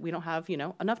ago that we don't have,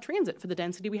 enough transit for the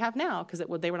density we have now because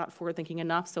they were not forward thinking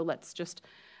enough. So let's just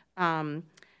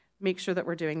make sure that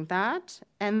we're doing that.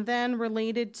 And then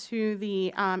related to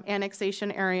the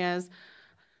annexation areas,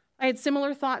 I had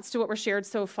similar thoughts to what were shared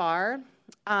so far.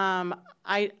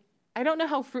 I don't know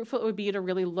how fruitful it would be to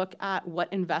really look at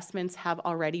what investments have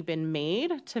already been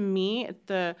made. To me,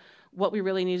 what we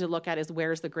really need to look at is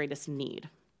where's the greatest need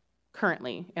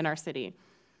currently in our city.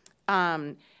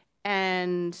 And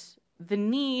the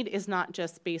need is not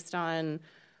just based on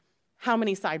how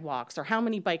many sidewalks or how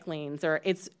many bike lanes, or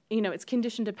it's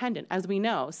condition dependent. As we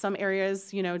know, some areas,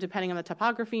 depending on the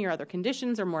topography or other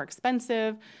conditions, are more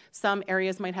expensive. Some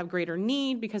areas might have greater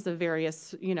need because of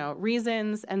various,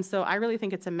 reasons. And so I really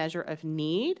think it's a measure of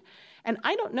need. And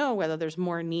I don't know whether there's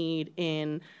more need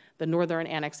in the northern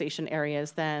annexation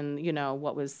areas than,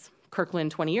 what was Kirkland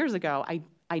 20 years ago.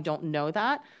 I don't know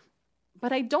that.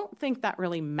 But I don't think that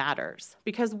really matters,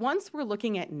 because once we're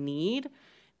looking at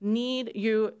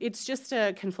it's just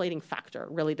a conflating factor,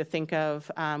 really, to think of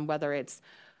whether it's,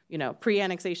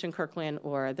 pre-annexation Kirkland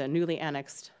or the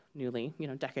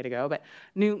decade ago, but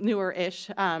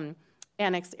newer-ish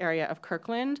annexed area of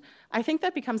Kirkland. I think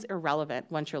that becomes irrelevant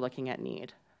once you're looking at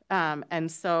need.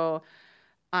 And so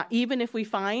even if we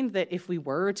find that if we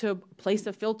were to place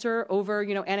a filter over,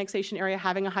 annexation area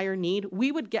having a higher need,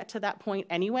 we would get to that point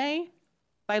anyway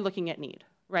by looking at need.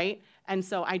 Right? And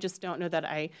so I just don't know that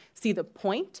I see the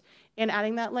point in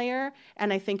adding that layer.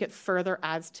 And I think it further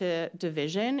adds to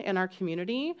division in our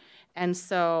community. And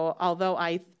so although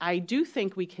I do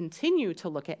think we continue to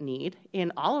look at need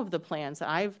in all of the plans that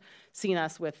I've seen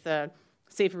us with the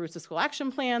Safer Routes to School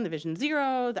Action Plan, the Vision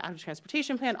Zero, the Active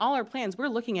Transportation Plan, all our plans, we're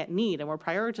looking at need and we're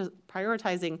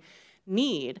prioritizing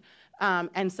need.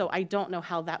 And so I don't know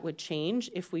how that would change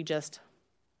if we just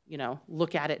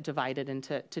look at it divided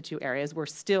into two areas. We're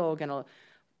still going to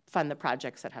fund the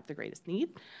projects that have the greatest need.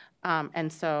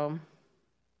 And so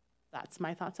that's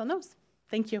my thoughts on those.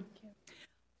 Thank you.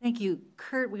 Thank you.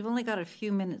 Kurt, we've only got a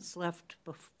few minutes left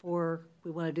before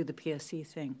we want to do the PSC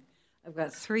thing. I've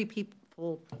got 3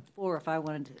 people, 4 if I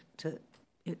wanted to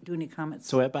do any comments.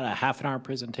 So we have about a half an hour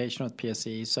presentation with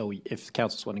PSC. So if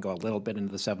councils want to go a little bit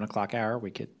into the 7 o'clock hour,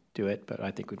 we could do it. But I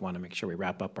think we'd want to make sure we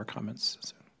wrap up our comments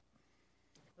soon.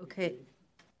 Okay,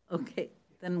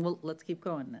 then let's keep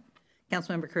going then.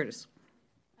 Councilmember Curtis.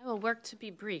 I will work to be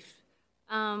brief.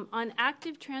 On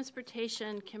active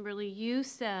transportation, Kimberly, you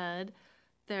said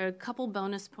there are a couple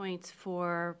bonus points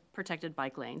for protected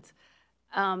bike lanes.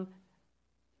 Can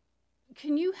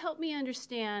you help me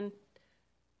understand?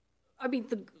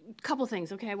 The couple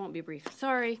things. Okay, I won't be brief.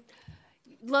 Sorry.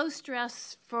 Low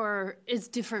stress is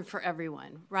different for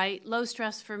everyone, right? Low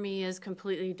stress for me is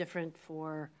completely different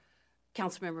for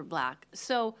Councilmember Black.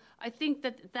 So I think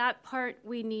that part,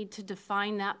 we need to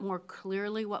define that more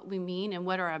clearly, what we mean and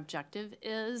what our objective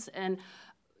is. And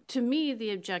to me,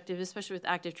 the objective, especially with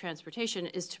active transportation,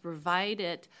 is to provide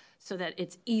it so that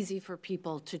it's easy for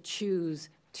people to choose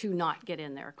to not get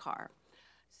in their car.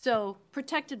 So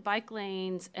protected bike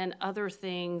lanes and other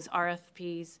things,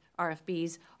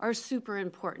 RFBs are super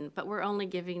important, but we're only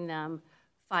giving them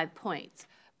 5 points.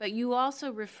 But you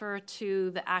also refer to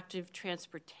the active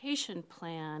transportation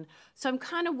plan. So I'm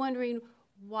kind of wondering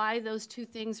why those two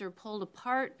things are pulled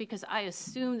apart, because I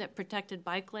assume that protected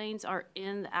bike lanes are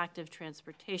in the active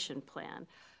transportation plan.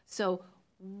 So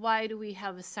why do we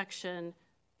have a section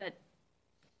that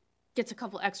gets a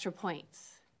couple extra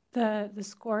points? The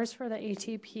scores for the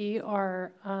ATP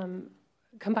are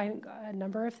combine a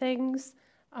number of things.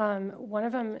 One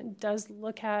of them does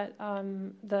look at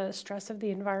the stress of the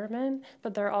environment,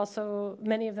 but they're also,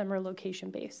 many of them are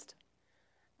location-based.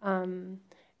 And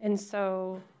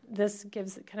so this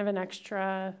gives kind of an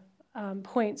extra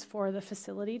points for the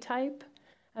facility type,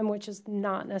 which is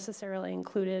not necessarily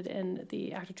included in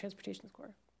the active transportation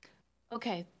score.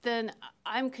 Okay, then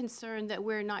I'm concerned that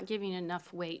we're not giving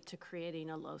enough weight to creating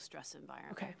a low-stress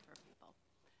environment Okay. for people.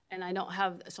 And I don't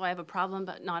have, so I have a problem,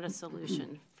 but not a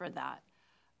solution for that.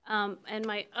 And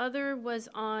my other was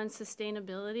on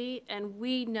sustainability, and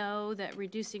we know that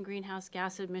reducing greenhouse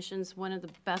gas emissions, one of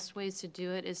the best ways to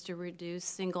do it is to reduce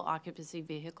single occupancy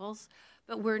vehicles,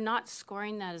 but we're not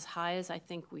scoring that as high as I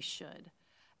think we should.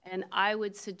 And I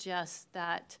would suggest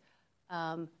that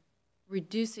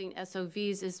reducing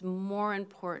SOVs is more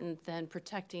important than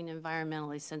protecting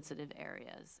environmentally sensitive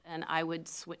areas, and I would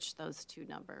switch those two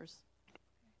numbers.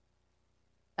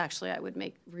 Actually, I would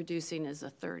make reducing as a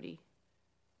 30.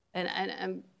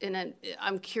 And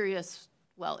I'm curious,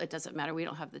 well, it doesn't matter, we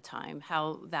don't have the time,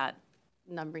 how that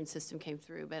numbering system came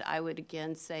through, but I would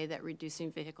again say that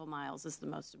reducing vehicle miles is the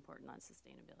most important on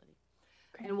sustainability.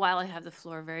 Okay. And while I have the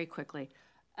floor, very quickly,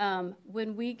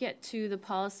 when we get to the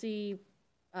policy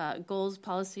goals,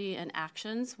 policy, and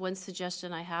actions, one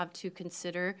suggestion I have to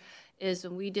consider is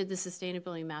when we did the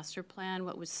Sustainability Master Plan,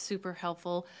 what was super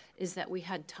helpful is that we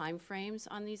had time frames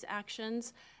on these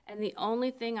actions. And the only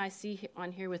thing I see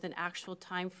on here with an actual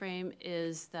time frame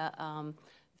is the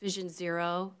Vision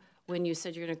Zero, when you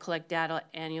said you're going to collect data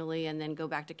annually and then go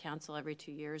back to council every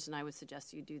 2 years, and I would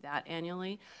suggest you do that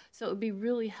annually. So it would be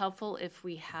really helpful if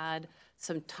we had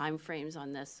some time frames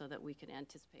on this so that we can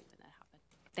anticipate when that happens.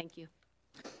 Thank you.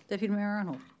 Deputy Mayor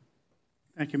Arnold.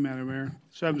 Thank you, Madam Mayor.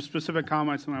 So I have specific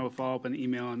comments, and I will follow up in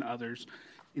email on others.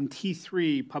 In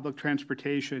T3, public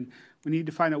transportation, we need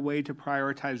to find a way to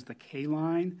prioritize the K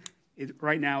line. It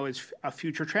right now is a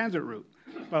future transit route.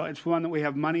 Well, it's one that we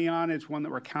have money on. It's one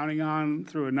that we're counting on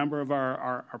through a number of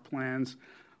our plans.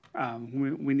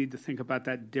 We need to think about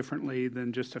that differently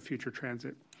than just a future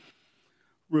transit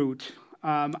route.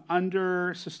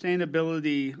 Under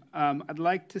sustainability, I'd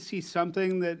like to see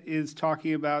something that is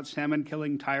talking about salmon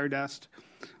killing tire dust.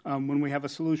 When we have a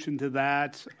solution to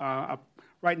that,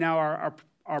 right now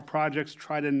our projects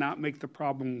try to not make the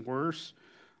problem worse.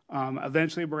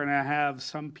 Eventually, we're going to have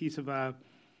some piece of a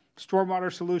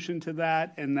stormwater solution to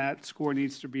that, and that score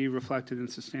needs to be reflected in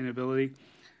sustainability.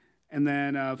 And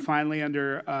then finally,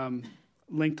 under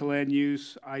link to land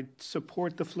use, I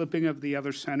support the flipping of the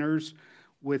other centers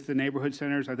with the neighborhood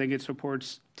centers. I think it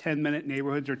supports 10-minute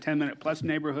neighborhoods or 10-minute plus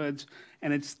neighborhoods,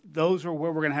 and those are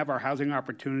where we're going to have our housing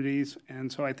opportunities,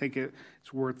 and so I think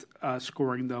it's worth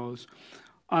scoring those.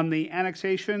 On the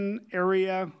annexation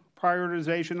area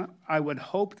prioritization, I would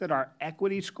hope that our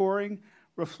equity scoring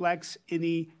reflects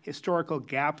any historical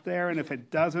gap there, and if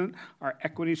it doesn't, our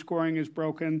equity scoring is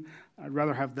broken. I'd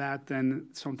rather have that than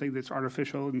something that's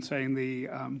artificial and saying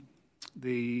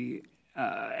the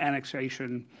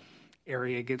annexation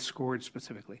area gets scored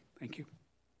specifically. Thank you.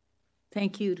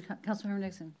 Thank you. Councilmember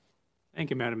Nixon. Thank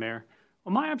you, Madam Mayor.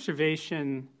 Well, my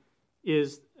observation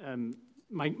is,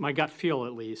 my gut feel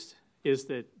at least, is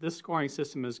that this scoring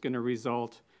system is going to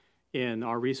result in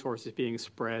our resources being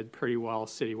spread pretty well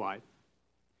citywide.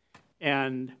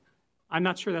 And I'm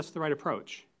not sure that's the right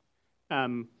approach.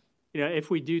 If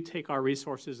we do take our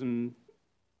resources and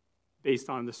based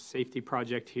on the safety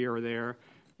project here or there,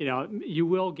 you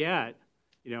will get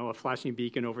a flashing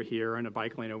beacon over here and a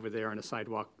bike lane over there and a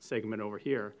sidewalk segment over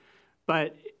here.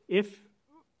 But if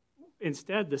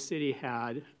instead the city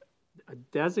had a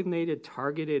designated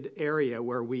targeted area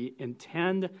where we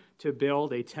intend to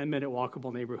build a 10-minute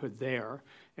walkable neighborhood there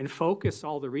and focus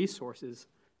all the resources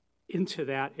into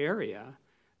that area,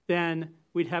 then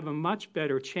we'd have a much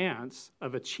better chance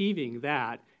of achieving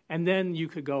that. And then you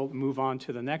could go move on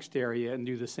to the next area and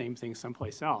do the same thing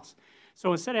someplace else.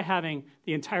 So instead of having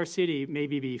the entire city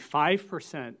maybe be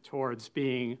 5% towards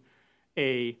being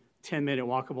a 10-minute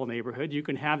walkable neighborhood, you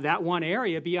can have that one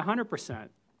area be 100%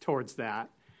 towards that.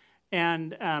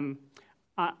 And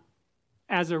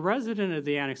as a resident of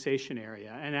the annexation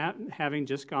area, and having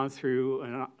just gone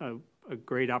through a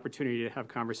great opportunity to have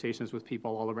conversations with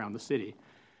people all around the city,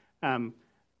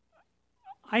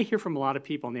 I hear from a lot of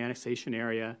people in the annexation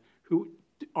area who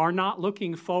are not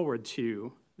looking forward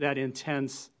to that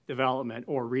intense development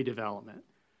or redevelopment.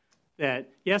 That,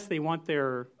 yes, they want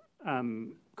their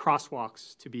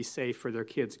crosswalks to be safe for their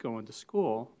kids going to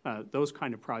school, those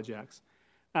kind of projects.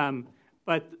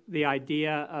 But the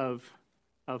idea of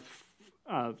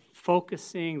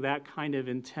focusing that kind of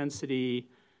intensity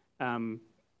in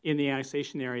the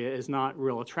annexation area is not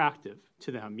real attractive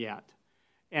to them yet.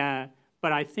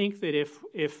 But I think that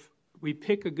if we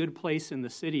pick a good place in the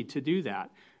city to do that,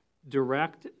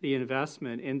 direct the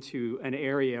investment into an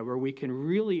area where we can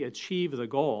really achieve the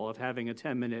goal of having a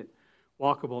 10-minute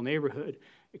walkable neighborhood,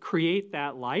 create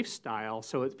that lifestyle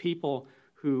so that people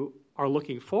who are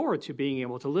looking forward to being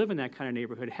able to live in that kind of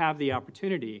neighborhood have the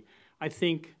opportunity, I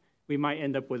think we might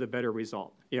end up with a better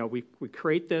result. You know, we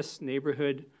create this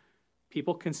neighborhood,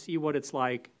 people can see what it's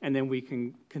like, and then we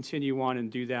can continue on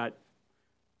and do that,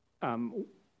 100%,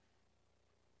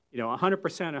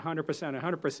 100%,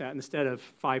 100%, instead of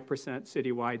 5%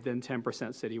 citywide, then 10%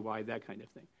 citywide, that kind of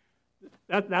thing.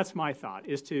 That's my thought,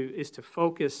 is to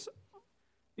focus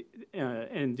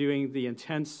and doing the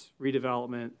intense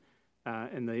redevelopment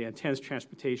and the intense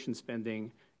transportation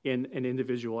spending in an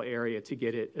individual area to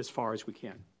get it as far as we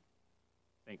can.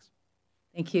 Thanks.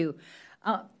 Thank you.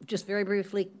 Just very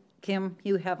briefly, Kim,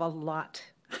 you have a lot.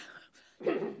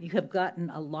 You have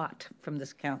gotten a lot from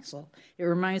this council. It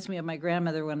reminds me of my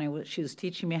grandmother when she was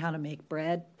teaching me how to make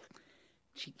bread.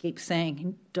 She keeps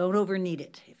saying, don't overknead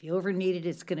it. If you overknead it,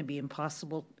 it's going to be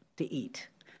impossible to eat.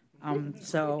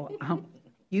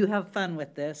 You have fun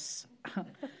with this.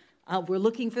 We're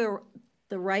looking for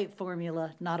the right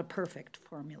formula, not a perfect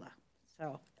formula.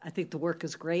 So I think the work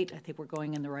is great. I think we're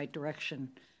going in the right direction.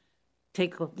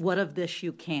 Take what of this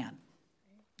you can.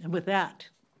 And with that,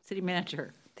 City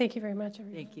Manager. Thank you very much,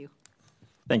 everyone. Thank you.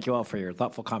 Thank you all for your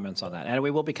thoughtful comments on that. And we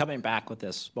will be coming back with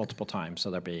this multiple times, so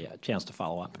there'll be a chance to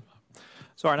follow up.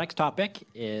 So our next topic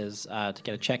is to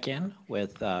get a check-in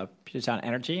with Puget Sound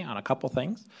Energy on a couple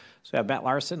things. So we have Matt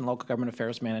Larson, Local Government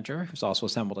Affairs Manager, who's also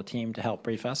assembled a team to help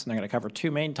brief us. And they're going to cover two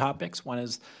main topics. One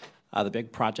is the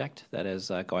big project that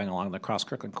is going along the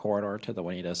Cross-Kirkland corridor to the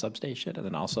Juanita substation, and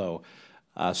then also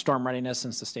storm readiness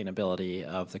and sustainability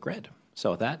of the grid.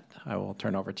 So with that, I will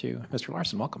turn over to Mr.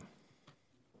 Larson. Welcome.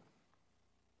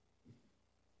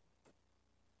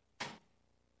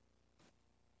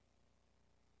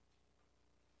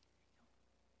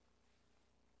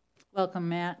 Welcome,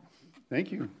 Matt.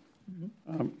 Thank you.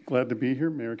 I'm glad to be here,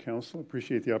 Mayor, Council.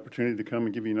 Appreciate the opportunity to come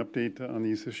and give you an update on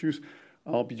these issues.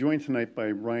 I'll be joined tonight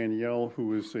by Ryan Yell,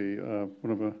 who is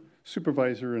one of a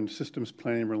supervisor in systems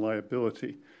planning and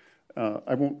reliability.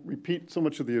 I won't repeat so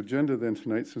much of the agenda then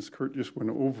tonight since Kurt just went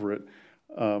over it.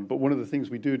 But one of the things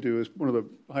we do is one of the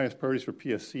highest priorities for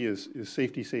PSC is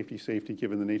safety, safety, safety,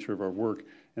 given the nature of our work.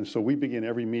 And so we begin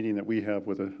every meeting that we have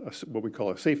with what we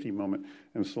call a safety moment.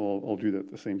 And so I'll do that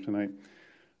the same tonight.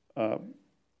 So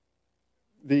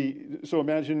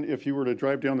imagine if you were to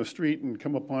drive down the street and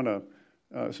come upon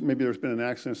maybe there's been an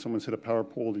accident, someone's hit a power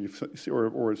pole,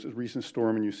 or it's a recent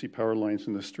storm and you see power lines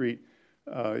in the street.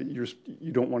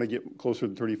 You don't want to get closer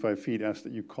than 35 feet, ask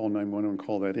that you call 911 and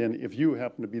call that in. If you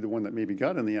happen to be the one that maybe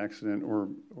got in the accident or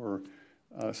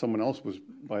someone else was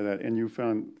by that and you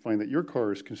find that your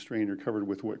car is constrained or covered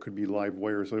with what could be live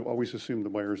wires, I always assume the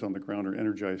wires on the ground are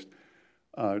energized.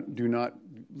 Do not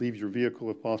leave your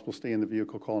vehicle if possible. Stay in the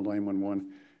vehicle, call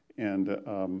 911,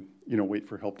 and wait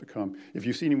for help to come. If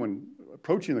you see anyone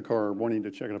approaching the car or wanting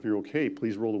to check it if you're okay,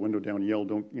 please roll the window down, yell,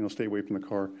 don't stay away from the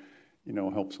car.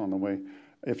 Help's on the way.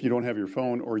 If you don't have your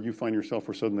phone or you find yourself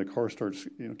where suddenly the car starts,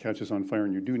 catches on fire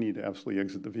and you do need to absolutely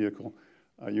exit the vehicle,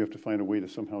 you have to find a way to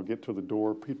somehow get to the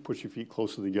door, push your feet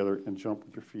closer together and jump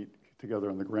with your feet together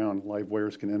on the ground. Live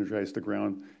wires can energize the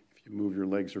ground. If you move your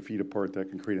legs or feet apart, that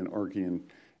can create an arcing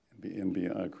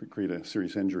and create a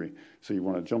serious injury. So you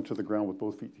want to jump to the ground with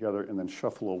both feet together and then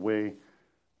shuffle away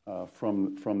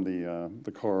from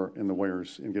the car and the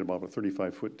wires and get about a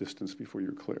 35-foot distance before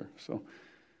you're clear. So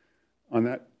on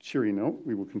that cheery note,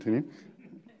 we will continue.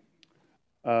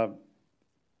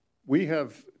 We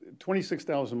have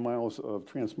 26,000 miles of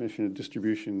transmission and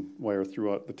distribution wire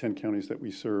throughout the 10 counties that we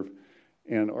serve.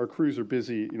 And our crews are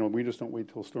busy. We just don't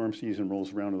wait till storm season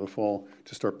rolls around in the fall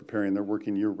to start preparing. They're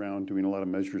working year-round, doing a lot of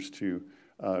measures to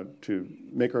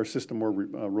make our system more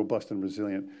robust and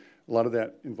resilient. A lot of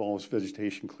that involves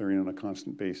vegetation clearing on a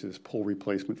constant basis, pole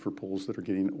replacement for poles that are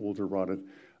getting old or rotted.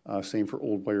 Same for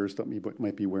old wires that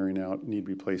might be wearing out, need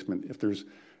replacement. If there's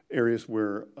areas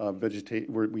where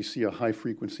where we see a high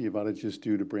frequency of outages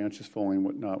due to branches falling and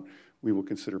whatnot, we will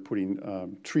consider putting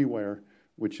tree wire,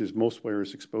 which is most wire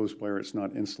is exposed wire. It's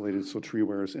not insulated, so tree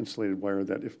wire is insulated wire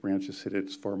that if branches hit it,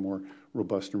 it's far more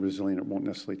robust and resilient. It won't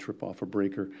necessarily trip off a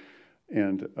breaker,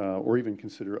 and or even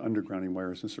consider undergrounding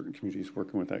wires in certain communities,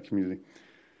 working with that community.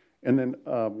 And then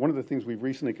one of the things we've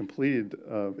recently completed,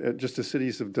 just as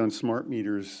cities have done smart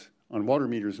meters on water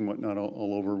meters and whatnot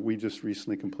all over, we just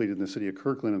recently completed in the city of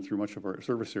Kirkland and through much of our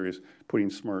service areas, putting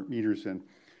smart meters in.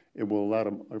 It will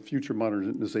allow a future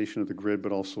modernization of the grid,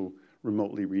 but also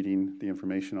remotely reading the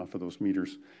information off of those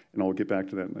meters. And I'll get back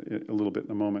to that a little bit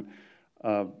in a moment.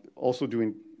 Also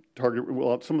doing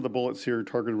some of the bullets here,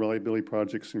 targeted reliability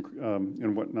projects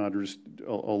and whatnot,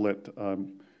 I'll let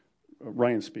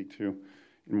Ryan speak to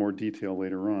in more detail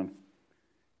later on.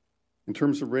 In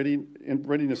terms of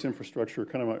readiness infrastructure,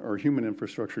 kind of our human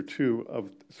infrastructure too,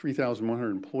 of 3,100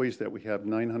 employees that we have,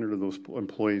 900 of those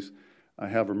employees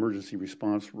have emergency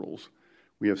response roles.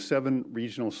 We have 7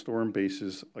 regional storm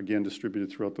bases, again,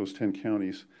 distributed throughout those 10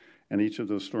 counties, and each of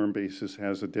those storm bases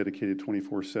has a dedicated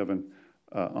 24/7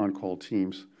 on-call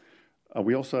teams.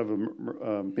 We also have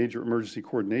a major emergency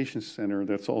coordination center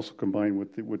that's also combined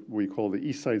with what we call the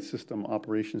Eastside System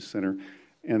Operations Center,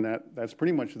 and that's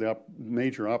pretty much the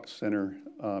major ops center.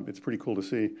 It's pretty cool to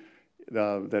see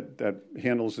that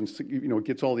handles and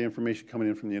gets all the information coming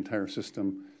in from the entire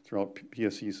system throughout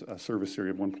PSC's service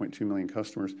area of 1.2 million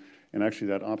customers. And actually,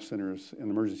 that ops center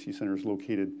and emergency center is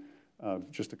located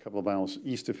just a couple of miles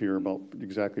east of here, about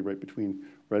exactly right between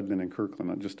Redmond and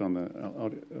Kirkland, just on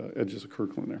the edges of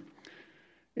Kirkland there.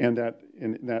 And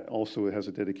that also has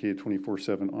a dedicated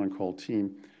 24/7 on-call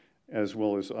team, as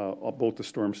well as both the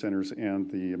storm centers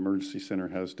and the emergency center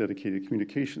has dedicated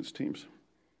communications teams.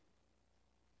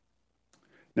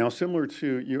 Now, similar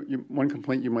to one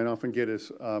complaint you might often get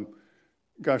is,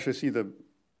 gosh, I see the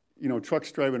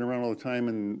trucks driving around all the time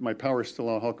and my power's still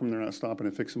out. How come they're not stopping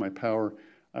and fixing my power?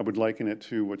 I would liken it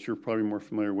to what you're probably more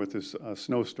familiar with is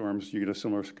snowstorms. You get a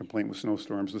similar complaint with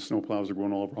snowstorms. The snow plows are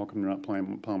going all over. How come they're not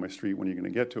plowing my street? When are you going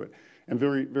to get to it? And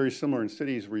very, very similar in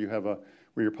cities where you have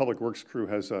where your public works crew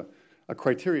has a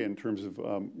criteria in terms of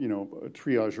a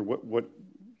triage or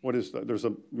what is there's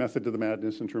a method to the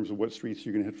madness in terms of what streets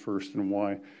you're going to hit first and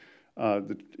why.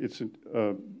 It's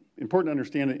important to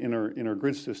understand that in our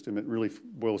grid system, it really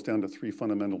boils down to 3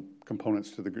 fundamental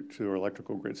components to our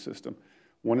electrical grid system.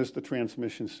 One is the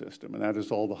transmission system, and that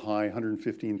is all the high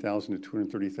 115,000 to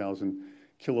 230,000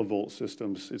 kilovolt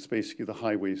systems. It's basically the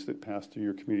highways that pass through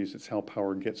your communities. It's how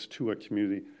power gets to a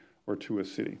community or to a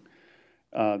city.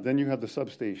 Then you have the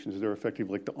substations. They're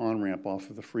effectively like the on-ramp off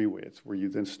of the freeway. It's where you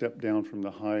then step down from the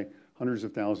high hundreds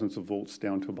of thousands of volts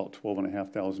down to about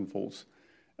 12,500 volts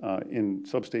in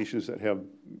substations that have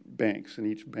banks, and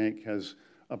each bank has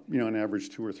an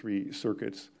average 2 or 3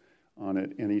 circuits on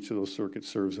it, and each of those circuits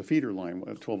serves a feeder line,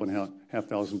 a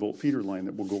 12,500 volt feeder line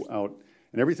that will go out.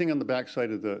 And everything on the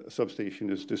backside of the substation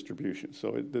is distribution.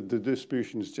 So the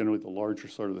distribution is generally the larger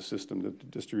side of the system. The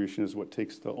distribution is what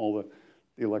takes all the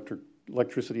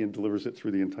electricity and delivers it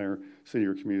through the entire city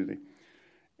or community.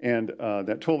 And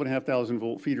that 12,500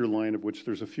 volt feeder line, of which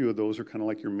there's a few of those, are kind of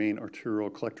like your main arterial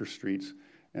collector streets.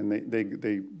 And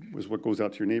they was what goes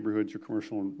out to your neighborhoods, your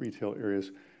commercial and retail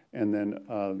areas. And then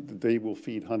they will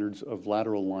feed hundreds of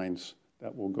lateral lines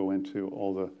that will go into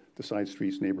all the side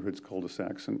streets, neighborhoods,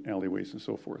 cul-de-sacs, and alleyways, and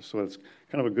so forth. So that's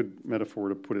kind of a good metaphor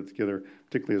to put it together,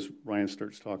 particularly as Ryan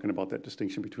starts talking about that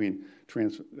distinction between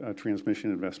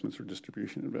transmission investments or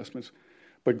distribution investments.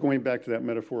 But going back to that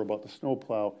metaphor about the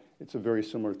snowplow, it's a very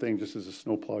similar thing. Just as a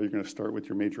snowplow, you're going to start with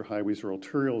your major highways or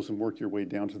arterials and work your way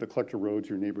down to the collector roads,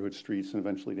 your neighborhood streets, and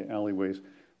eventually to alleyways.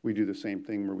 We do the same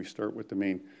thing where we start with the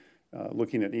main,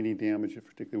 looking at any damage,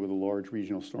 particularly with a large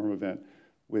regional storm event,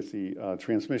 with the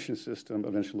transmission system,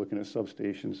 eventually looking at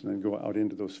substations, and then go out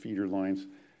into those feeder lines.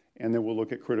 And then we'll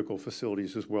look at critical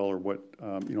facilities as well, or what,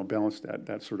 balance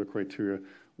that sort of criteria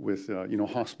with,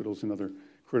 hospitals and other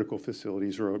critical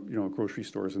facilities, or, grocery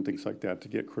stores and things like that, to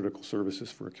get critical services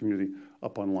for a community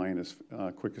up online as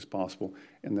quick as possible.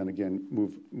 And then again,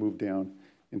 move down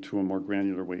into a more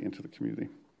granular way into the community.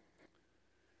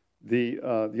 The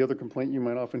other complaint you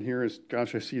might often hear is,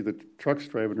 gosh, I see the trucks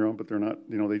driving around, but they're not,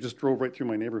 they just drove right through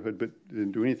my neighborhood, but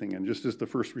didn't do anything. And just as the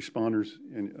first responders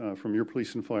from your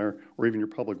police and fire, or even your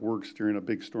public works during a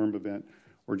big storm event,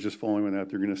 or just following that,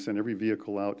 they're going to send every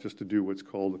vehicle out just to do what's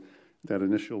called that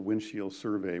initial windshield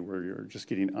survey, where you're just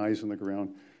getting eyes on the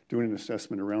ground, doing an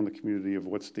assessment around the community of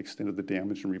what's the extent of the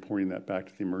damage and reporting that back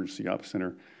to the emergency ops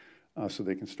center so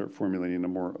they can start formulating a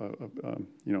more,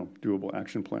 doable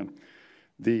action plan.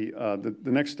 The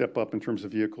next step up in terms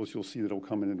of vehicles you'll see that will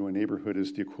come into a neighborhood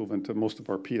is the equivalent to most of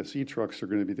our PSE trucks are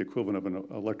going to be the equivalent of an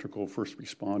electrical first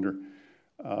responder,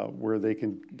 where they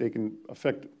can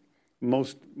affect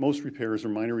most repairs or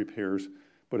minor repairs.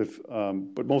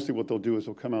 But mostly what they'll do is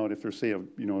they'll come out if there's, say,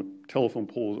 telephone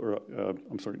poles or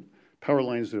power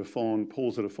lines that have fallen,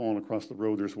 poles that have fallen across the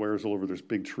road. There's wires all over. There's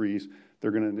big trees.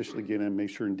 They're going to initially get in, make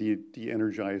sure and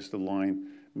de-energize the line,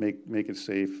 make it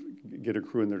safe, get a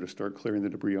crew in there to start clearing the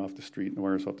debris off the street and the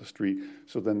wires off the street.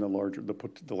 So then the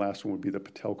last one would be the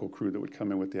Patelco crew that would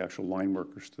come in with the actual line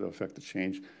workers to affect the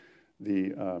change.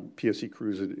 The PSE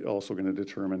crews are also going to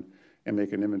determine and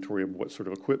make an inventory of what sort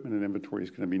of equipment and inventory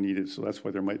is going to be needed. So that's why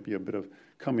there might be a bit of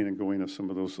coming and going of some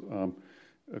of those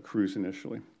crews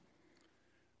initially.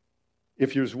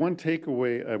 If there's one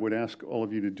takeaway I would ask all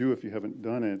of you to do if you haven't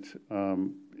done it,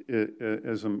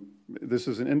 this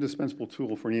is an indispensable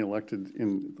tool for any elected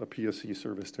in a PSC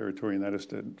service territory, and that is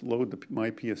to load the My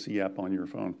PSC app on your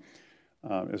phone.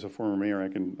 As a former mayor, I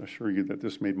can assure you that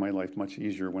this made my life much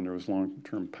easier when there was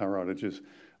long-term power outages.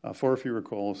 Far fewer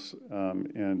calls,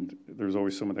 and there's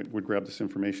always someone that would grab this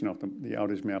information off the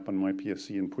outage map on My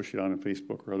PSC and push it out on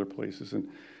Facebook or other places and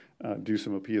do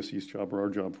some of PSC's job or our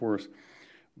job for us.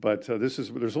 But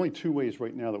there's only two ways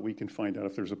right now that we can find out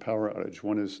if there's a power outage.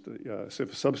 One is so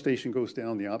if a substation goes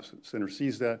down, the ops center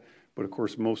sees that. But of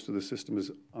course, most of the system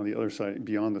is on the other side,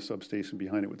 beyond the substation,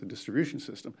 behind it with the distribution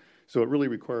system. So it really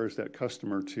requires that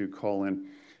customer to call in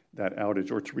that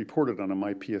outage or to report it on a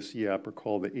My PSC app or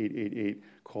call the 888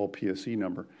 call PSC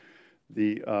number.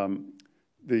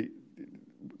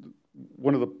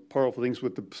 One of the powerful things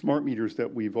with the smart meters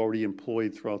that we've already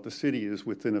employed throughout the city is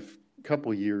within a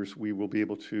couple of years, we will be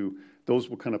able to, those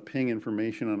will kind of ping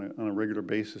information on a regular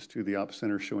basis to the ops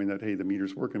center showing that, hey, the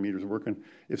meter's working.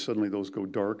 If suddenly those go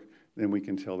dark, then we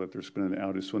can tell that there's been an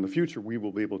outage. So in the future, we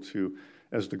will be able to,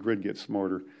 as the grid gets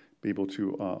smarter, be able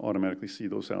to automatically see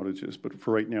those outages. But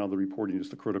for right now, the reporting is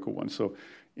the critical one. So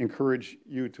encourage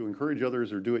you to encourage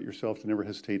others or do it yourself to never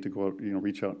hesitate to go out,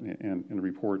 reach out and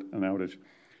report an outage.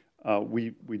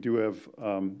 We do have,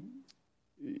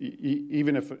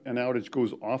 even if an outage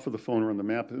goes off of the phone or on the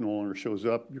map, it no longer shows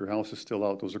up, your house is still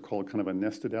out. Those are called kind of a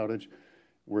nested outage,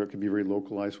 where it can be very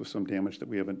localized with some damage that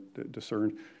we haven't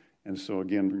discerned. And so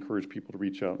again, encourage people to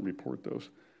reach out and report those.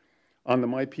 On the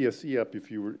My PSC app, if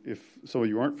some of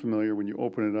you aren't familiar, when you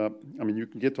open it up, I mean, you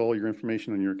can get to all your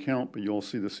information on your account, but you'll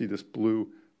see this blue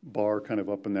bar kind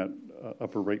of up in that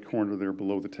upper right corner there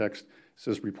below the text. It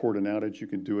says report an outage. You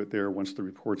can do it there. Once the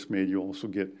report's made, you'll also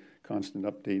get constant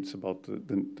updates about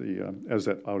as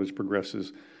that outage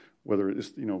progresses, whether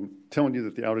it's telling you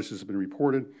that the outage has been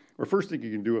reported, or first thing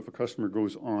you can do if a customer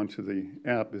goes on to the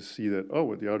app is see that,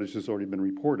 oh, the outage has already been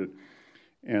reported.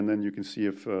 And then you can see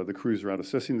if the crews are out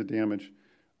assessing the damage,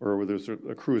 or whether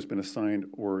a crew has been assigned,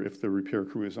 or if the repair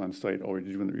crew is on site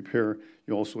already doing the repair.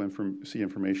 You also see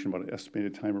information about an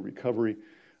estimated time of recovery.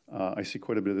 I see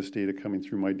quite a bit of this data coming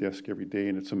through my desk every day,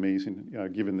 and it's amazing,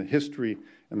 given the history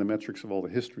and the metrics of all the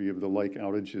history of the like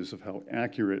outages, of how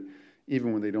accurate,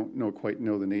 even when they don't quite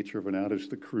know the nature of an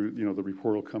outage, the crew, the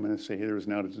report will come in and say, hey, there's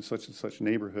an outage in such and such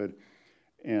neighborhood.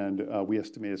 And we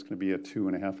estimate it's going to be a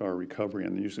 2.5 hour recovery,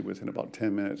 and usually within about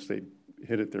 10 minutes they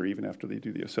hit it there even after they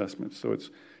do the assessment. So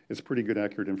it's pretty good,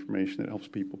 accurate information that helps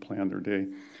people plan their day.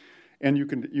 And you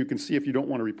can see if you don't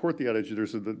want to report the outage,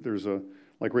 there's a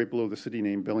like right below the city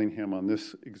name Bellingham on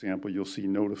this example, you'll see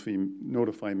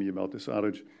notify me about this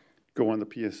outage. Go on the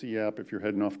PSC app if you're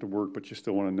heading off to work, but you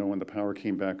still want to know when the power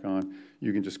came back on.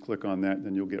 You can just click on that, and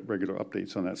then you'll get regular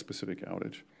updates on that specific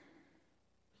outage.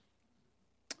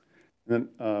 And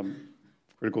then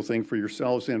critical thing for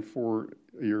yourselves and for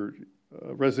your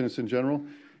residents in general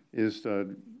is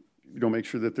make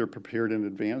sure that they're prepared in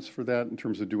advance for that in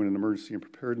terms of doing an emergency and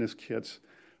preparedness kits.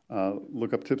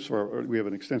 Look up tips. We have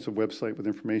an extensive website with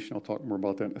information. I'll talk more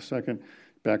about that in a second.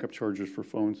 Backup chargers for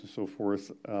phones and so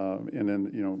forth. And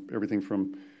then, everything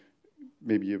from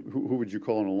maybe who would you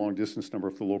call on a long distance number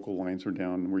if the local lines are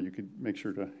down, where you could make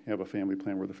sure to have a family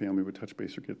plan where the family would touch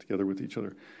base or get together with each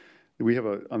other. We have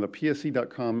on the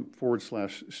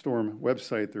psc.com/storm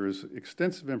website, there is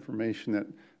extensive information that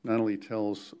not only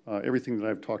tells everything that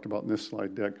I've talked about in this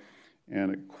slide deck,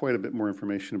 and quite a bit more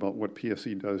information about what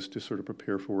PSC does to sort of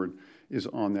prepare for it is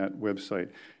on that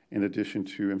website, in addition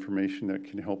to information that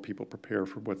can help people prepare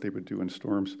for what they would do in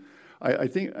storms. I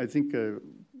think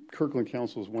Kirkland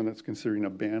Council is one that's considering a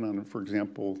ban on, for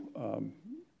example,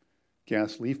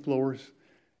 gas leaf blowers.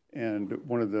 And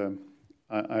one of the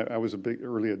I was a big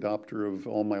early adopter of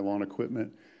all my lawn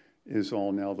equipment is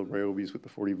all now the Ryobis with the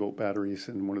 40-volt batteries.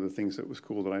 And one of the things that was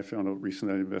cool that I found out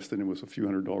recently I invested in was a few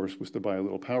 $100s was to buy a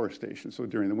little power station. So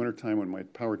during the wintertime when my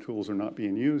power tools are not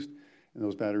being used and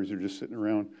those batteries are just sitting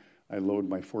around, I load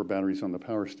my 4 batteries on the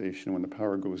power station. When the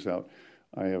power goes out,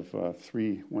 I have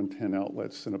 3 110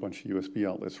 outlets and a bunch of USB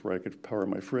outlets where I could power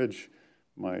my fridge,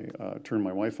 turn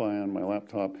my Wi-Fi on, my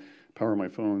laptop, power my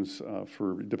phones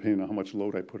for depending on how much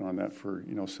load I put on that for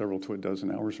several to a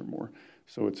dozen hours or more.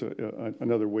 So it's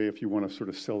another way if you want to sort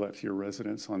of sell that to your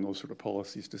residents on those sort of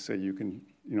policies to say you can,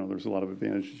 there's a lot of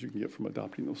advantages you can get from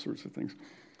adopting those sorts of things.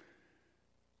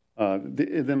 And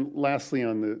then lastly,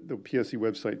 on the PSC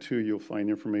website too, you'll find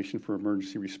information for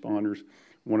emergency responders.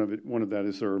 One of that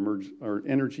is our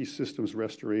energy systems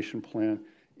restoration plan.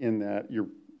 In that your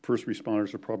first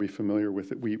responders are probably familiar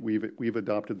with it. We've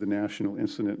adopted the National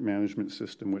Incident Management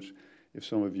System, which, if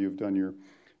some of you have done your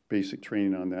basic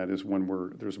training on that, is one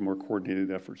where there's more coordinated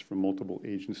efforts from multiple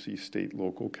agencies, state,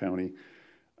 local, county,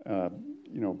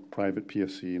 private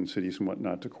PSC and cities and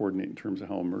whatnot to coordinate in terms of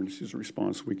how emergencies are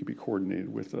responded, so we could be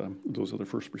coordinated with those other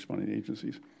first responding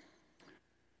agencies.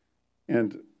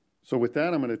 And so with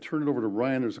that, I'm going to turn it over to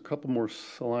Ryan. There's a couple more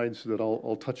slides that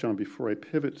I'll touch on before I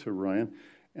pivot to Ryan,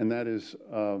 and that is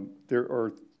there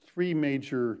are three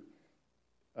major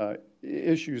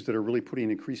issues that are really putting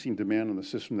increasing demand on the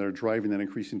system, that are driving that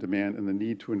increasing demand, and the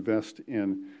need to invest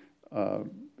in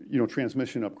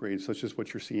transmission upgrades, such as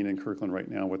what you're seeing in Kirkland right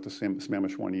now with the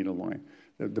Sammamish-Juanita line,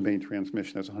 the main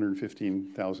transmission. That's a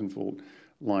 115,000 volt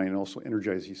line, and also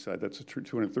Energize East Side. That's a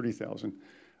 230,000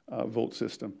 volt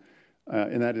system.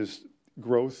 And that is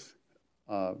growth,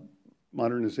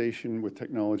 modernization with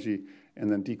technology,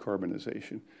 and then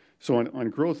decarbonization. So on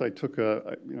growth, I took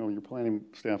your planning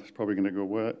staff is probably going to go,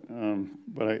 what?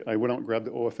 But I went out and grabbed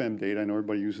the OFM data. I know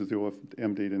everybody uses the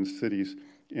OFM data in cities.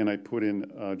 And I put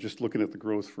in, just looking at the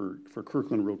growth for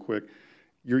Kirkland real quick.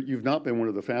 You've not been one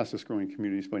of the fastest growing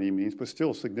communities by any means, but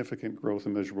still significant growth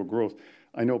and measurable growth.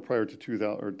 I know prior to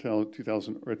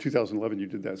 2011, you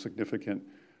did that significant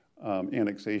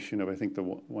annexation of, I think, the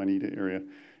Juanita area.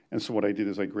 And so what I did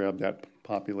is I grabbed that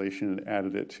population and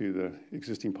added it to the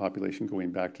existing population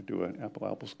going back to do an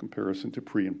apples comparison to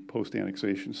pre and post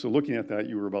annexation. So looking at that,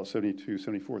 you were about 72,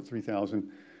 74, 3,000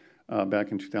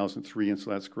 back in 2003. And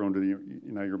so that's grown to,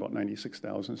 now you're about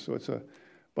 96,000. So it's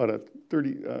about a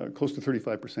close to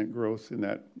 35% growth in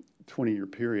that 20-year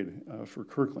period for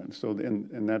Kirkland. So,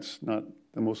 and that's not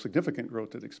the most significant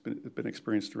growth that's been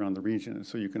experienced around the region. And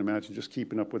so you can imagine just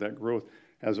keeping up with that growth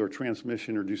as our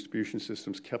transmission or distribution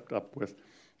systems kept up with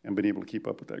and been able to keep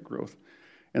up with that growth.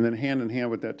 And then hand in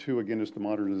hand with that too, again, is the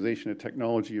modernization of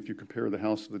technology. If you compare the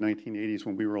house of the 1980s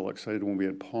when we were all excited when we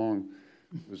had Pong,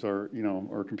 it was our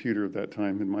computer at that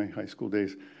time in my high school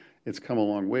days. It's come a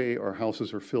long way. Our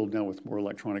houses are filled now with more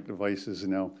electronic devices,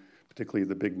 and now particularly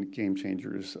the big game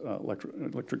changers,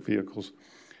 electric vehicles,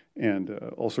 and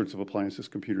all sorts of appliances,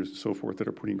 computers, and so forth that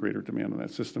are putting greater demand on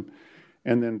that system.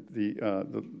 And then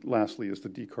lastly is the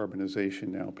decarbonization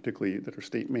now, particularly that are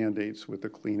state mandates with the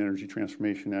Clean Energy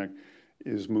Transformation Act,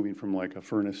 is moving from like a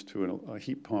furnace to a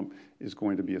heat pump is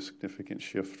going to be a significant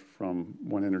shift from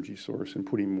one energy source and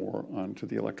putting more onto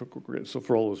the electrical grid. So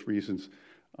for all those reasons,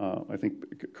 I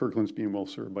think Kirkland's being well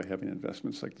served by having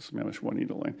investments like the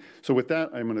Sammamish-Juanita line. So with that,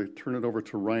 I'm going to turn it over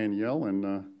to Ryan Yell,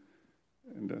 and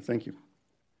thank you.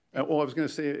 Well, I was going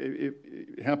to say,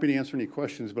 happy to answer any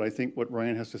questions, but I think what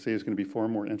Ryan has to say is going to be far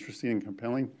more interesting and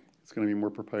compelling. It's going to be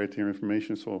more proprietary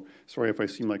information, so sorry if I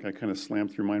seem like I kind of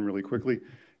slammed through mine really quickly.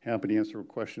 Happy to answer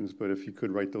questions, but if you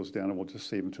could write those down, and we'll just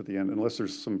save them to the end, unless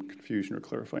there's some confusion or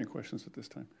clarifying questions at this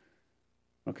time.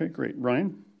 Okay, great.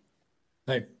 Ryan?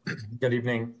 Hey, good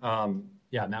evening.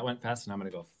 Yeah, Matt went fast, and I'm going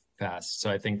to go fast.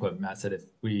 So I think what Matt said, if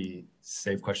we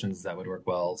save questions, that would work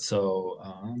well. So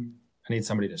I need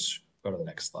somebody to go to the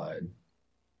next slide.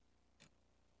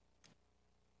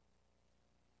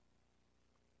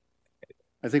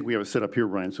 I think we have it set up here,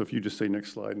 Ryan. So if you just say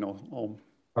next slide, and I'll...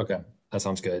 Okay, that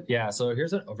sounds good. Yeah, so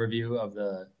here's an overview of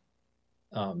the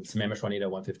Sammamish-Juanita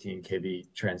 115 kV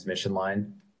transmission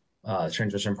line,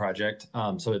 transmission project.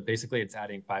 So basically it's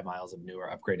adding 5 miles of new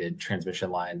or upgraded transmission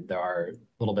line. There are a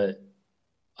little bit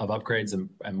of upgrades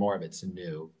and more of it's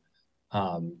new,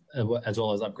 as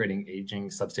well as upgrading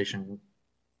aging substation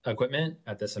equipment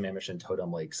at the Sammamish and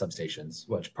Totem Lake substations,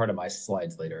 which part of my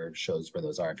slides later shows where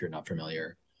those are if you're not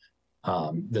familiar.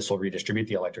 This will redistribute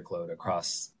the electric load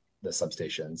across the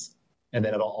substations. And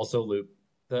then it'll also loop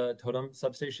the Totem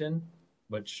substation,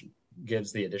 which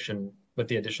gives the addition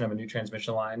of a new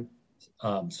transmission line.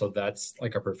 So that's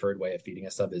like a preferred way of feeding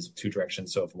a sub is 2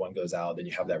 directions. So if one goes out, then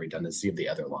you have that redundancy of the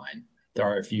other line. There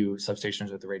are a few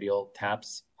substations with the radial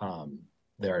taps.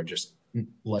 They are just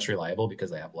less reliable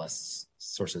because they have less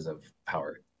sources of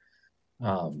power.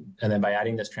 And then by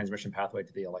adding this transmission pathway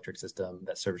to the electric system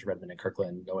that serves Redmond and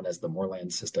Kirkland, known as the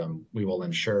Moorland system, we will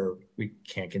ensure we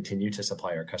can continue to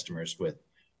supply our customers with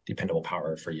dependable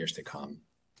power for years to come.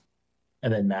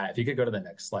 And then Matt, if you could go to the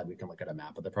next slide, we can look at a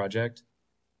map of the project.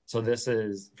 So this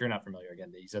is, if you're not familiar,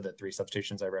 again, these are the 3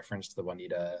 substations I referenced, the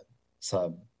Juanita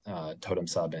sub, Totem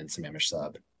sub, and Sammamish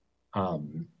sub.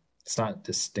 It's not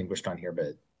distinguished on here,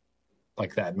 but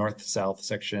like that north-south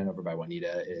section over by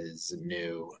Juanita is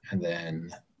new, and then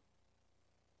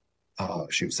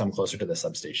some closer to the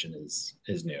substation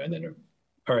is new, and then,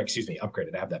 or excuse me,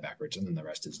 upgraded. I have that backwards, and then the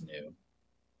rest is new.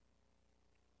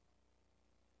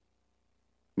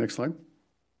 Next slide.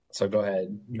 So go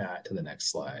ahead, Matt, to the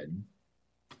next slide.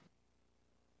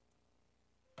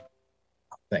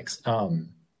 Thanks.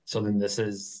 So then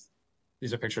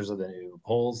these are pictures of the new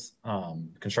poles.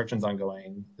 Construction's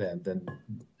ongoing. Then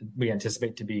we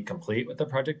anticipate to be complete with the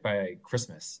project by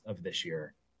Christmas of this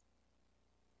year.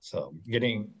 So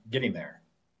getting there.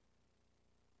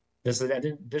 This is,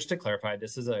 just to clarify,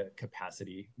 this is a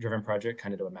capacity-driven project,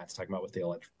 kind of to what Matt's talking about with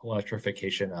the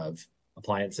electrification of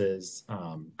appliances,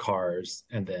 cars,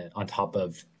 and then on top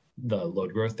of the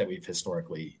load growth that we've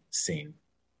historically seen.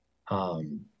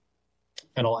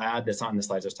 And I'll add this on the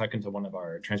slides. I was talking to one of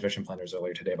our transmission planners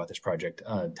earlier today about this project.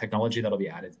 Technology that'll be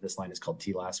added to this line is called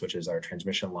TLAS, which is our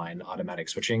transmission line automatic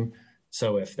switching.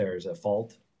 So if there's a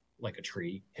fault, like a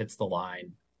tree hits the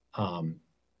line,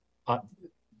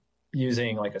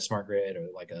 using like a smart grid or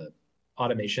like a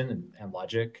automation and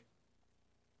logic,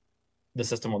 the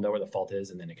system will know where the fault is,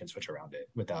 and then it can switch around it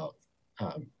without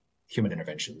human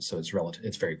intervention. So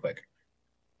it's very quick.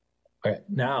 All right,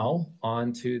 now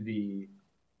on to the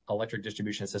electric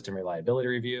distribution system reliability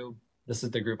review. This is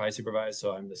the group I supervise,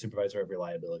 so I'm the supervisor of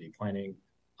reliability planning.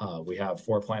 We have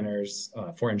 4 planners,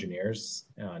 4 engineers,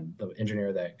 and the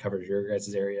engineer that covers your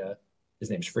guys' area, his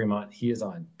name's Fremont. He is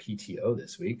on PTO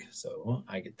this week, so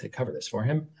I get to cover this for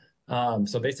him.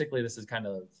 So basically, this is kind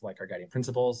of like our guiding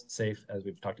principles: safe, as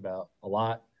we've talked about a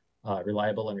lot,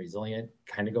 reliable and resilient,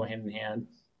 kind of go hand in hand.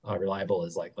 Reliable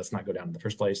is like, let's not go down in the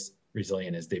first place.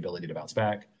 Resilient is the ability to bounce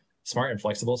back. Smart and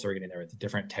flexible, so we're getting there with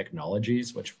different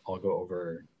technologies, which I'll go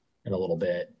over in a little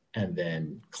bit. And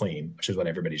then clean, which is what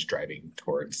everybody's driving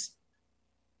towards.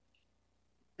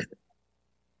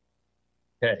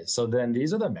 Okay, so then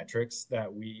these are the metrics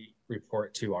that we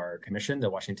report to our commission, the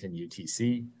Washington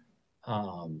UTC.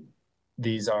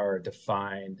 These are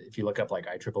defined, if you look up like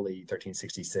IEEE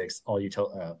 1366,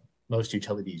 most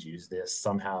utilities use this.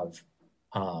 Some have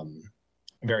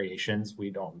variations. We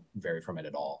don't vary from it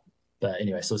at all. But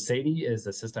anyway, so SAIDI is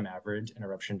the System Average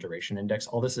Interruption Duration Index.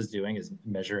 All this is doing is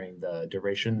measuring the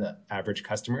duration the average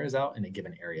customer is out in a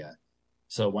given area.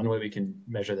 So one way we can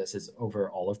measure this is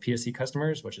over all of PSC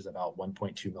customers, which is about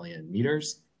 1.2 million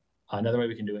meters. Another way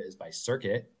we can do it is by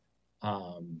circuit,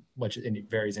 which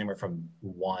varies anywhere from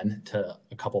 1 to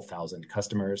a couple thousand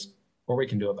customers. Or we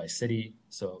can do it by city.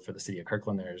 So for the city of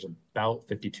Kirkland, there's about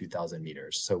 52,000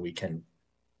 meters. So we can,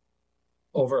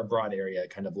 over a broad area,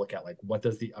 kind of look at like what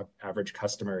does the average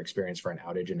customer experience for an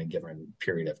outage in a given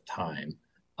period of time.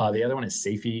 The other one is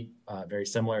SAIFI, very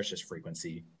similar, it's just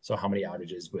frequency. So how many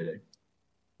outages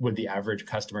would the average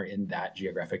customer in that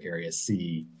geographic area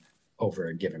see over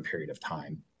a given period of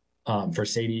time? For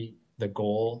SAIDI, the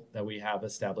goal that we have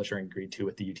established or agreed to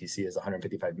with the UTC is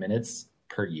 155 minutes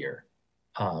per year.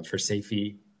 For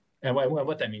SAIFI, and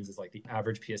what that means is like the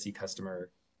average PSC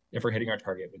customer, if we're hitting our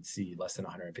target, would see less than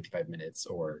 155 minutes,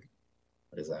 or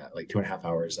what is that, like 2.5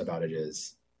 hours of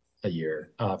outages a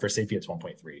year. For SAIFI, it's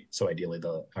 1.3. So ideally,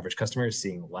 the average customer is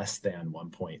seeing less than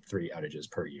 1.3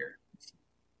 outages per year.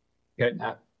 Okay.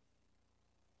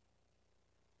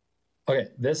 Okay,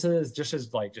 this is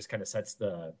just kind of sets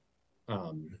the,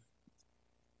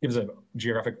 gives a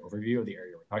geographic overview of the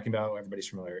area we're talking about.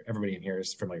 Everybody in here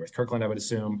is familiar with Kirkland, I would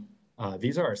assume.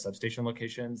 These are our substation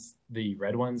locations. The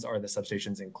red ones are the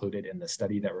substations included in the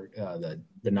study that we're,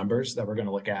 the numbers that we're going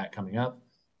to look at coming up.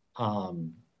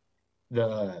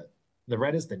 The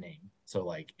red is the name, so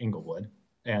like Inglewood.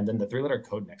 And then the 3-letter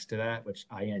code next to that, which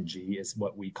ING is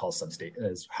what we call substation,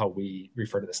 is how we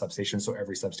refer to the substation. So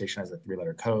every substation has a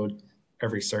 3-letter code.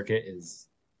 Every circuit is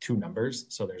 2 numbers.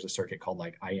 So there's a circuit called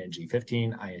like ING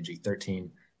 15, ING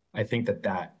 13. I think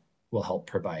that will help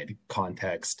provide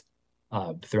context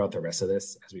throughout the rest of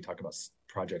this as we talk about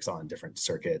projects on different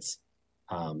circuits.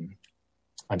 I'm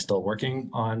still working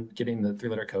on getting the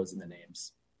 3-letter codes and the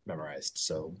names memorized,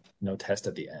 so no test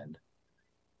at the end.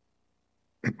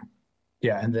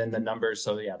 Yeah, and then the numbers,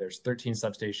 so yeah, there's 13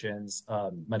 substations.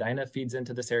 Medina feeds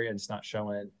into this area and it's not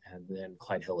showing, and then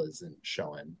Clyde Hill isn't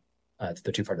showing. It's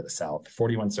the too far to the south.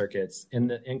 41 circuits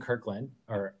in Kirkland,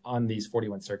 or on these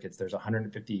 41 circuits, there's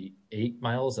 158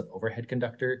 miles of overhead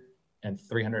conductor and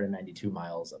 392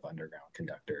 miles of underground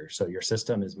conductor. So your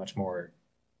system is much more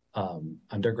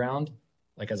underground,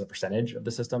 like as a percentage of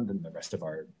the system, than the rest of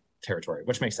our territory,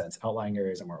 which makes sense. Outlying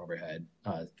areas are more overhead,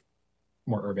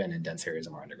 more urban, and dense areas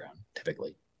are more underground,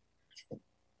 typically.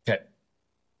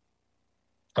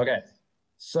 Okay.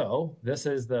 So this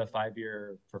is the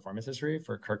 5-year performance history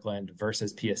for Kirkland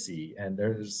versus PSC. And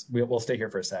we'll stay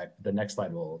here for a sec. The next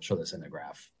slide will show this in a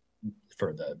graph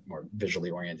for the more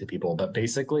visually oriented people. But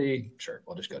basically, sure,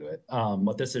 we'll just go to it.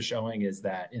 What this is showing is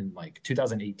that in like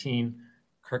 2018,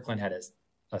 Kirkland had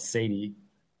a SAIDI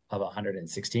of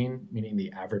 116, meaning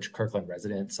the average Kirkland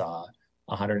resident saw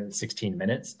 116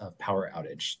 minutes of power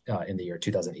outage in the year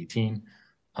 2018.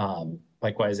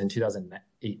 Likewise, in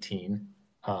 2018,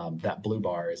 that blue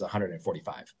bar is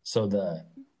 145. So the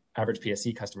average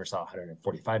PSE customer saw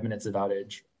 145 minutes of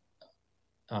outage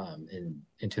in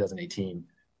 2018.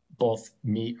 Both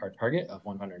meet our target of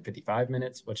 155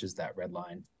 minutes, which is that red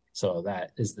line. So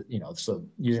that is so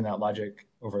using that logic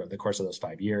over the course of those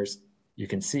 5 years, you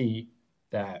can see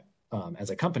that as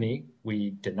a company, we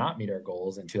did not meet our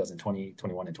goals in 2020,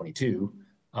 21, and 22.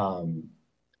 But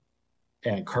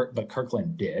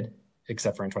Kirkland did,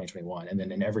 except for in 2021. And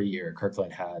then in every year,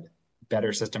 Kirkland had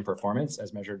better system performance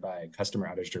as measured by customer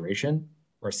outage duration,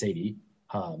 or SAIDI,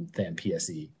 than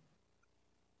PSE.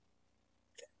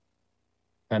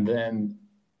 And then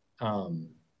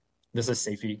this is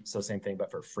SAIFI, so same thing, but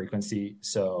for frequency.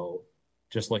 So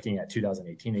just looking at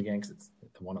 2018 again, because it's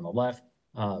the one on the left,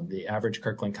 the average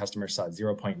Kirkland customer saw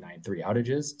 0.93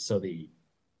 outages. So the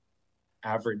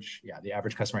average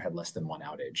customer had less than one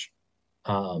outage.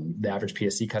 The average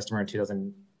PSE customer in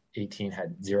 2018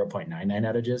 had 0.99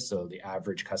 outages. So the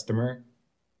average customer,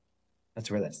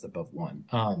 that's above one.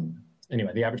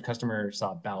 Anyway, the average customer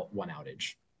saw about one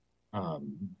outage.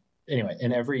 Anyway,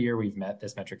 and every year we've met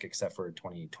this metric except for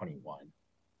 2021.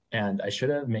 And I should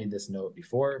have made this note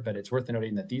before, but it's worth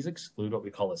noting that these exclude what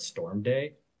we call a storm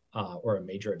day or a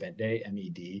major event day,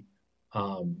 MED.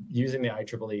 Using the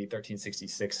IEEE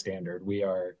 1366 standard, we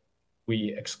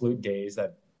exclude days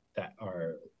that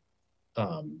are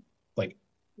like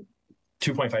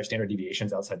 2.5 standard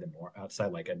deviations outside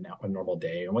like a normal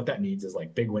day. And what that means is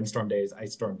like big windstorm days,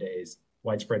 ice storm days,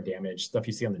 widespread damage, stuff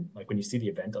you see when you see the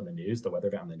event on the news, the weather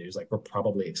event on the news, like we're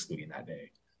probably excluding that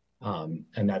day.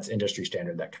 And that's industry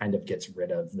standard that kind of gets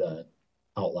rid of the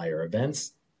outlier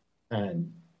events.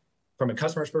 And from a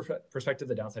customer's perspective,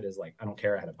 the downside is like, I don't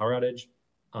care, I had a power outage.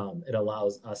 It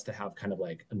allows us to have kind of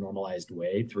like a normalized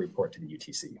way to report to the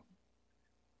UTC.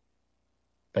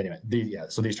 But anyway,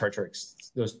 so these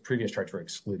charts those previous charts were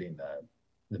excluding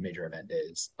the major event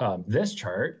days. This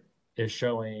chart is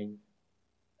showing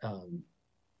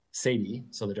SAIDI,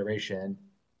 so the duration,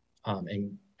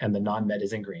 and the non-med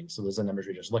is in green. So those are the numbers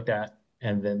we just looked at.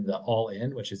 And then the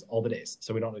all-in, which is all the days.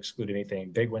 So we don't exclude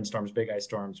anything. Big windstorms, big ice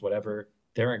storms, whatever,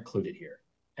 they're included here.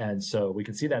 And so we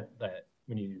can see that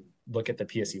when you look at the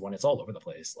PSE one, it's all over the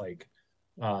place. Like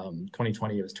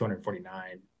 2020, it was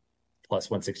 249 plus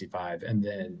 165. And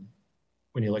then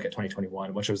when you look at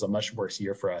 2021, which was a much worse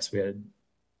year for us, we had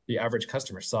the average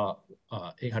customer saw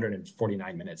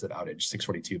 849 minutes of outage,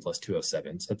 642 plus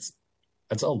 207. So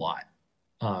that's a lot.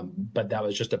 But that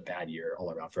was just a bad year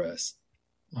all around for us.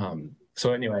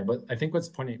 So anyway, but I think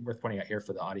what's worth pointing out here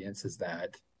for the audience is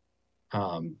that,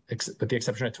 with the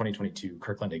exception of 2022,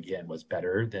 Kirkland again was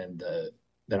better than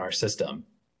our system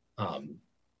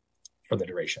for the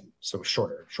duration. So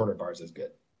shorter bars is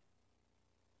good.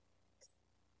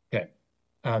 Okay,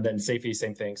 then SAIFI,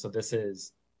 same thing. So this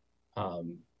is,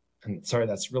 and sorry,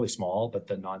 that's really small, but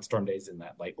the non-storm days in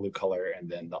that light blue color, and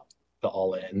then the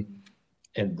all-in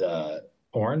in the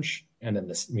orange, and then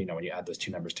this, when you add those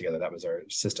two numbers together, that was our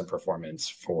system performance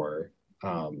for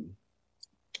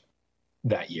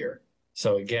that year.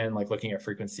 So again, like looking at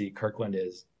frequency, Kirkland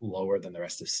is lower than the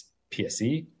rest of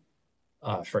PSE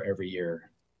for every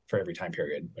year, for every time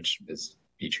period, which is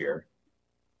each year.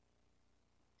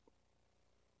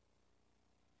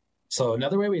 So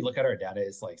another way we look at our data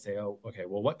is like say, oh, okay,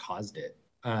 well, what caused it?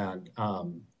 And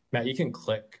Matt, you can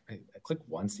click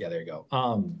once. Yeah, there you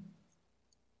go.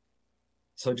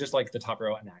 So just like the top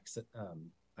row, actually,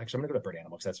 I'm gonna go to bird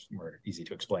animal because that's more easy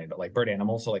to explain. But like bird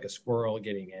animal, so like a squirrel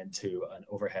getting into an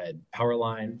overhead power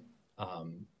line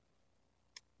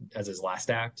as his last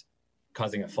act,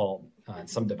 causing a fault, and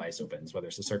some device opens, whether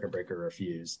it's a circuit breaker or a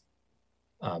fuse.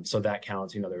 So that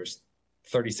counts. There's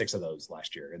 36 of those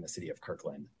last year in the city of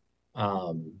Kirkland.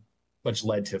 Which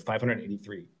led to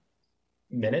 583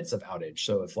 minutes of outage.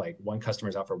 So if like one customer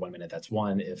is out for 1 minute, that's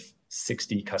one. If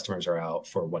 60 customers are out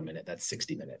for 1 minute, that's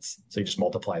 60 minutes. So you just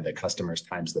multiply the customers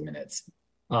times the minutes.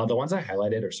 The ones I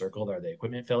highlighted or circled are the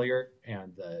equipment failure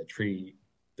and the tree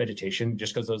vegetation,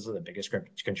 just because those are the biggest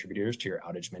contributors to your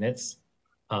outage minutes.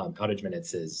 Outage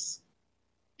minutes is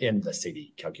in the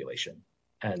SAIDI calculation.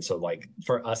 And so like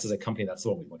for us as a company, that's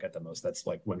the one we look at the most. That's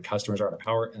like when customers are out of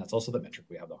power, and that's also the metric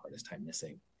we have the hardest time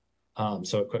missing.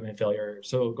 So equipment failure.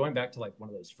 So going back to like one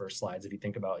of those first slides, if you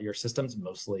think about your system's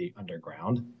mostly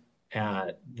underground.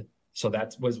 And so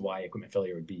that was why equipment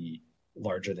failure would be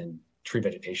larger than tree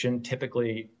vegetation.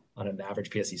 Typically on an average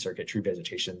PSE circuit, tree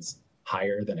vegetation's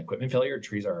higher than equipment failure.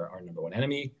 Trees are our number one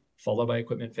enemy, followed by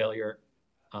equipment failure.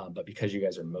 But because you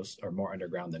guys are more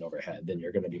underground than overhead, then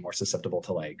you're going to be more susceptible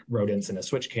to like rodents in a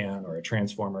switch can or a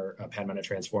transformer, a pad mounted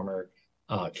transformer.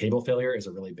 Cable failure is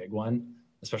a really big one,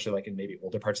 especially like in maybe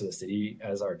older parts of the city.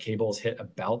 As our cables hit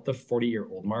about the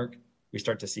 40-year-old mark, we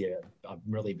start to see a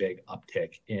really big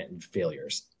uptick in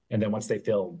failures. And then once they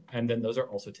fail, and then those are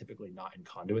also typically not in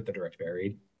conduit, they're direct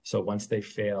buried. So once they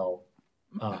fail,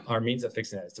 our means of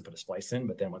fixing that is to put a splice in,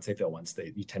 but then once they fail once,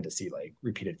 you tend to see like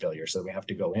repeated failures. So we have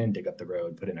to go in, dig up the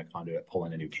road, put in a conduit, pull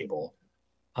in a new cable.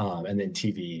 And then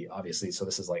TV, obviously. So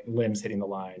this is like limbs hitting the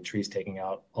line, trees taking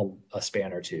out a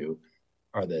span or two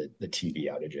are the TV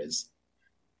outages.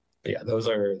 But yeah, those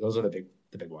are the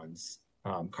big ones.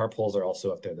 Car pulls are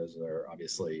also up there. Those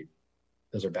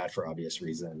are bad for obvious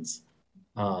reasons.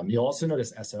 You'll also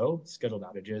notice SO, scheduled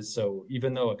outages. So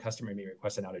even though a customer may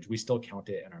request an outage, we still count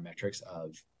it in our metrics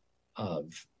of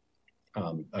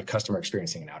a customer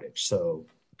experiencing an outage. So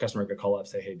a customer could call up,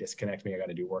 say, hey, disconnect me. I got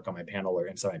to do work on my panel or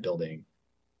inside my building.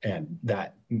 And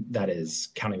that is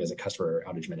counting as a customer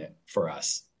outage minute for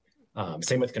us.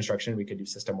 Same with construction. We could do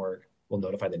system work. We'll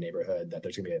notify the neighborhood that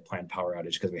there's going to be a planned power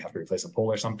outage because we have to replace a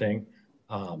pole or something.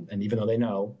 And even though they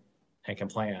know and can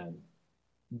plan,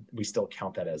 we still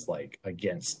count that as like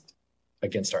against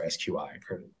our SQI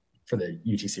for the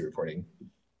UTC reporting.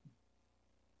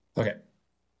 Okay.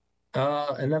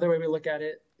 Another way we look at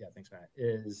it, yeah, thanks, Matt,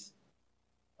 is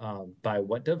by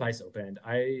what device opened.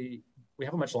 We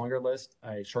have a much longer list.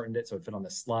 I shortened it so it fit on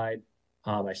this slide.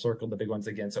 I circled the big ones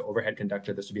again. So overhead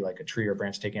conductor, this would be like a tree or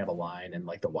branch taking out a line, and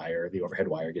like the overhead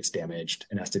wire gets damaged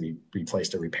and has to be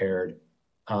replaced or repaired.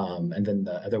 And then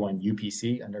the other one,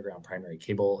 UPC, underground primary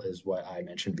cable, is what I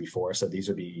mentioned before. So these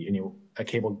would be a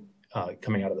cable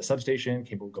coming out of the substation,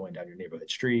 cable going down your neighborhood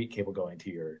street, cable going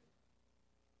to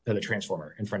the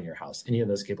transformer in front of your house. Any of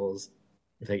those cables,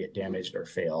 if they get damaged or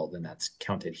fail, then that's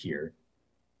counted here.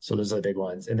 So those are the big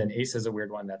ones. And then ACE is a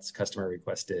weird one. That's customer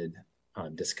requested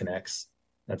disconnects.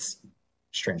 That's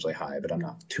strangely high, but I'm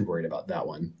not too worried about that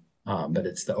one. But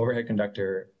it's the overhead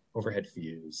conductor, overhead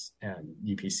fuse, and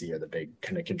UPC are the big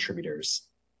kind of contributors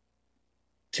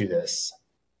to this.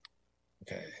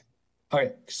 Okay. All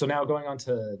right. So now going on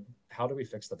to how do we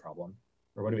fix the problem,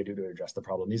 or what do we do to address the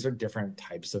problem? These are different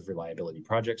types of reliability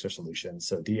projects or solutions.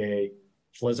 So DA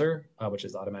FLISR, which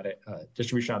is automatic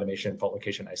distribution automation, fault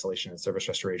location isolation, and service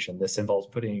restoration. This involves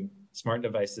putting smart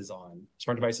devices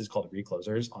called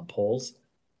reclosers on poles,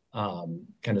 kind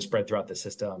of spread throughout the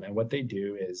system. And what they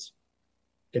do is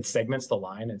it segments the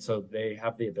line. And so they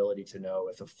have the ability to know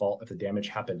if the damage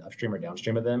happened upstream or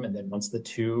downstream of them. And then once there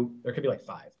could be like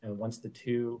 5. And once the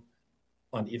 2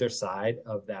 on either side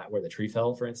of that, where the tree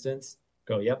fell, for instance,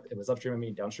 go, yep, it was upstream of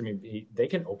me, downstream of me, they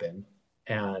can open.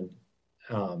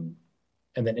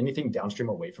 And then anything downstream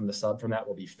away from the sub from that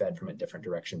will be fed from a different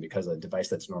direction, because a device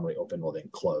that's normally open will then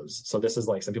close. So this is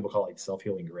like, some people call it like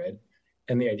self-healing grid.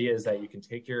 And the idea is that you can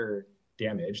take your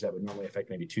damage that would normally affect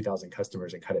maybe 2,000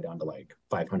 customers and cut it down to like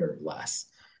 500 or less.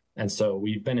 And so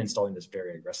we've been installing this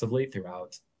very aggressively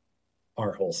throughout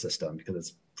our whole system, because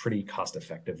it's a pretty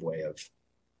cost-effective way of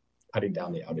cutting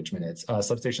down the outage minutes.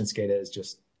 Substation SCADA is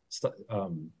just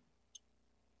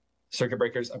circuit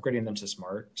breakers, upgrading them to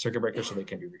smart circuit breakers so they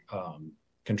can be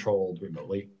controlled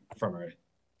remotely from our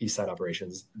east side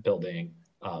operations building.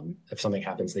 If something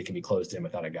happens, they can be closed in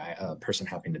without a person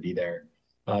having to be there.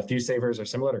 Fuse savers are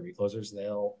similar to reclosers.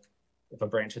 If a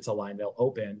branch hits a line, they'll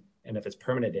open, and if it's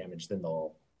permanent damage, then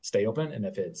they'll stay open. And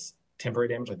if it's temporary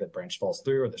damage, like the branch falls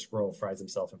through or the squirrel fries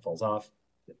himself and falls off,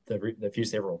 the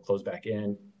fuse saver will close back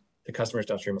in. The customers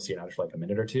downstream will see an outage for like a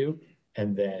minute or two,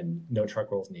 and then no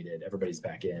truck rolls needed. Everybody's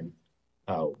back in.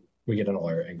 We get an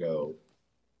alert and go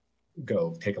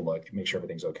take a look, make sure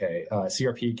everything's okay.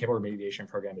 CRP, cable remediation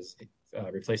program, is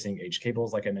replacing aged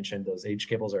cables. Like I mentioned, those aged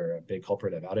cables are a big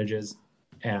culprit of outages.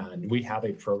 And we have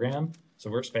a program. So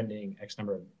we're spending X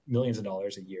number of millions of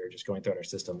dollars a year just going through our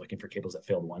system, looking for cables that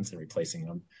failed once and replacing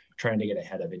them, trying to get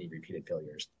ahead of any repeated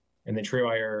failures. And then tree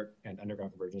wire and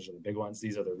underground conversions are the big ones.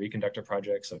 These are the reconductor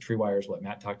projects. So tree wire is what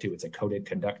Matt talked to. It's a coated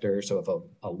conductor. So if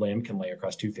a limb can lay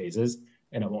across 2 phases,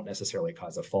 and it won't necessarily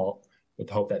cause a fault, with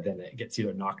the hope that then it gets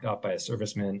either knocked off by a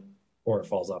serviceman or it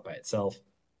falls off by itself.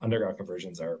 Underground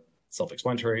conversions are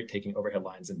self-explanatory, taking overhead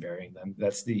lines and burying them.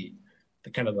 That's the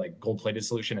kind of like gold-plated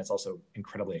solution. It's also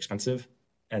incredibly expensive.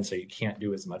 And so you can't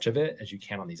do as much of it as you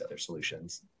can on these other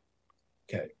solutions.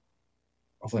 Okay.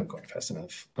 Hopefully I'm going fast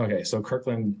enough. Okay, so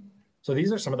Kirkland. So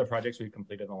these are some of the projects we've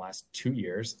completed in the last 2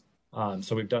 years.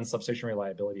 So we've done substation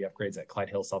reliability upgrades at Clyde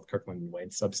Hill, South Kirkland, and Wayne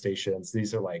substations.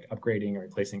 These are like upgrading or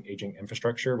replacing aging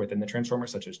infrastructure within the transformer,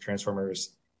 such as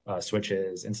transformers,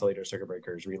 switches, insulators, circuit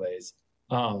breakers, relays.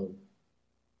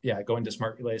 Going to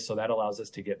smart relays. So that allows us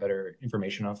to get better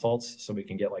information on faults. So we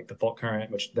can get like the fault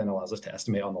current, which then allows us to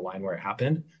estimate on the line where it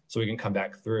happened. So we can come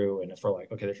back through, and if we're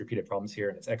like, okay, there's repeated problems here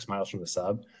and it's X miles from the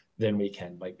sub, then we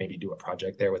can like maybe do a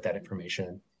project there with that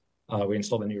information. We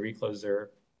installed a new recloser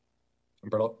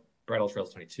Bridle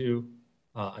Trails 22,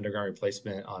 underground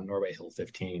replacement on Norway Hill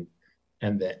 15,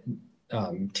 and then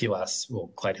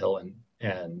TLAS, Clyde Hill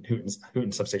and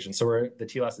Hooten substation. So the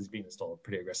TLAS is being installed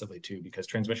pretty aggressively too, because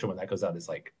transmission when that goes out is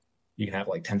like, you can have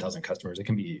like 10,000 customers. It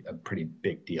can be a pretty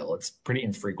big deal. It's pretty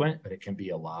infrequent, but it can be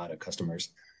a lot of customers.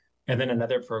 And then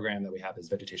another program that we have is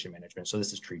vegetation management. So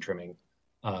this is tree trimming.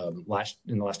 In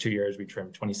the last 2 years, we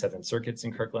trimmed 27 circuits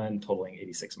in Kirkland, totaling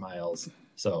 86 miles.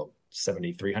 So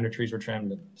 7,300 trees were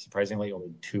trimmed. Surprisingly,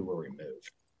 only 2 were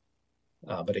removed.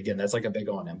 But again, that's like a big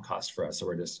O&M cost for us. So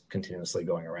we're just continuously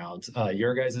going around.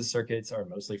 Your guys' circuits are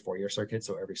mostly 4-year circuits.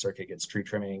 So every circuit gets tree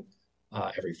trimming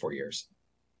every 4 years.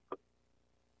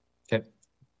 Okay.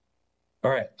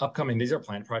 All right, upcoming, these are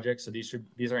planned projects. So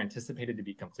these are anticipated to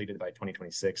be completed by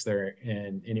 2026. They're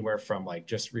in anywhere from like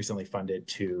just recently funded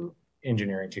to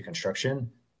engineering to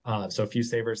construction. So a few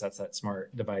savers, that's that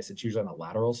smart device. It's usually on a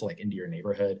lateral, so like into your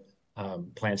neighborhood.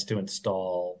 Plans to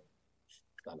install,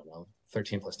 I don't know,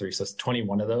 13 plus 3, so it's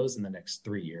 21 of those in the next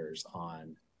 3 years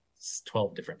on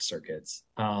 12 different circuits.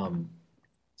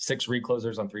 6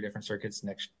 reclosers on 3 different circuits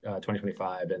next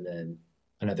 2025, and then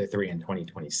another 3 in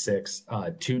 2026.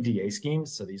 2 DA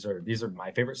schemes. So these are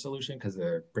my favorite solution because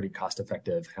they're pretty cost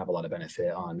effective, have a lot of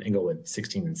benefit on Inglewood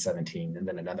 16 and 17, and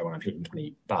then another one on Hooten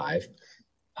 25.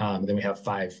 Then we have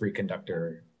 5 free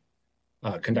conductor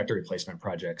replacement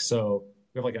projects. So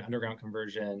we have like an underground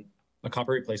conversion, a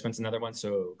copper replacement's another one.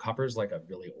 So copper is like a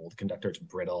really old conductor. It's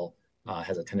brittle,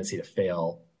 has a tendency to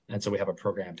fail. And so we have a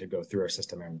program to go through our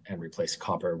system and replace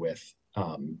copper with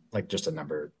like just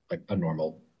a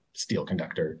normal steel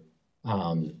conductor,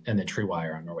 and then tree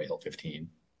wire on Norway Hill 15.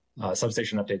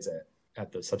 Substation updates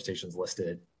at the substations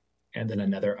listed, and then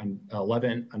another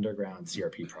 11 underground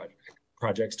CRP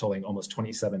projects totaling almost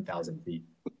 27,000 feet.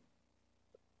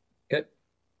 Good.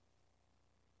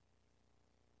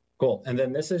 Cool. And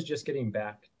then this is just getting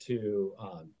back to,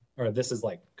 or this is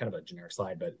like kind of a generic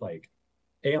slide, but like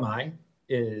AMI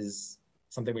is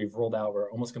something we've rolled out.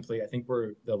 We're almost complete. I think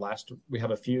we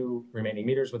have a few remaining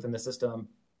meters within the system.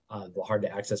 The hard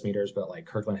to access meters, but like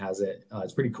Kirkland has it.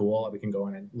 It's pretty cool. We can go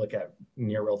in and look at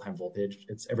near real-time voltage.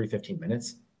 It's every 15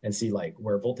 minutes and see like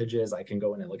where voltage is. I can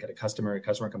go in and look at a customer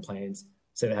complains,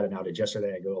 say they had an outage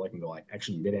yesterday. I go like,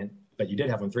 actually you didn't, but you did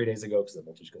have one 3 days ago because the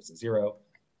voltage goes to 0.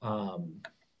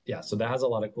 Yeah, so that has a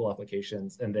lot of cool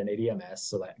applications. And then ADMS,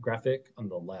 so that graphic on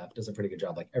the left does a pretty good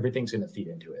job. Like everything's going to feed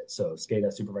into it. So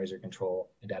SCADA, supervisor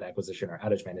control, and data acquisition or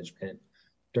outage management,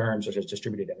 DERMS, which is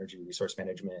distributed energy resource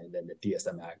management, and then the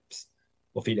DSM apps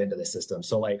will feed into the system.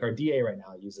 So like our DA right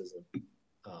now uses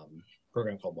a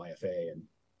program called YFA, and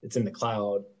it's in the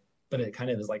cloud, but it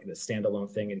kind of is like this standalone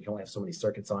thing, and you can only have so many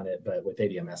circuits on it. But with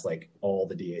ADMS, like all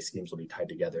the DA schemes will be tied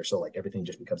together. So like everything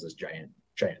just becomes this giant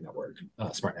network,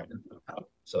 smart network.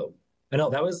 So I know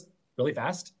that was really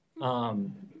fast. I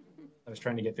was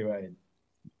trying to get through it.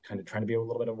 Kind of trying to be a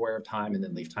little bit aware of time and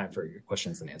then leave time for your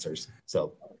questions and answers.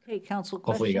 So Okay, council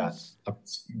hopefully questions? you got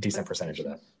a decent percentage of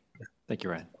that. Thank you,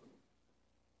 Ryan.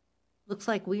 Looks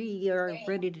like we are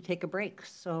ready to take a break.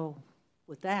 So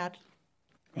with that,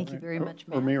 thank you very much,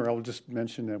 Matt. Mayor, I'll just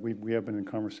mention that we have been in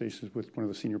conversations with one of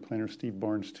the senior planners, Steve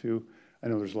Barnes, too. I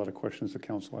know there's a lot of questions the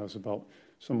council has about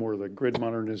some more of the grid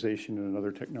modernization and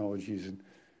other technologies, and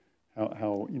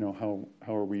how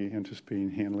are we anticipating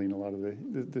handling a lot of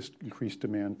this increased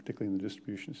demand, particularly in the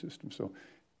distribution system. So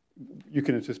you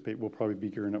can anticipate we'll probably be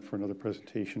gearing up for another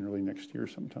presentation early next year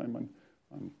sometime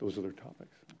on those other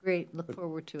topics. Great, look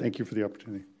forward to it. Thank you for the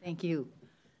opportunity. Thank you.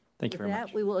 Thank you very much. With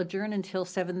that, we will adjourn until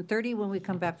 7:30 when we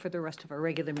come back for the rest of our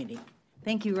regular meeting.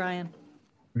 Thank you, Ryan.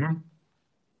 Mm-hmm.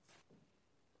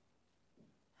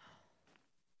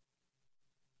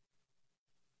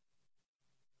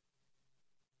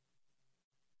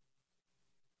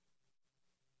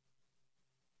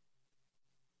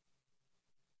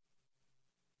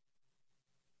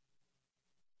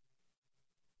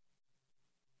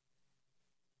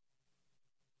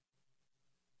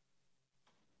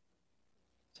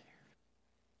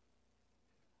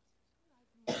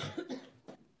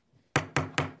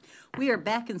 We are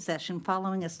back in session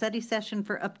following a study session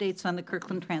for updates on the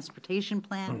Kirkland Transportation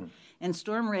Plan and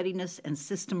storm readiness and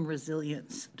system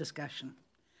resilience discussion.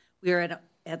 We are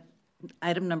at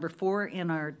item number 4 in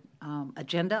our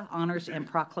agenda, honors and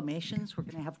proclamations. We're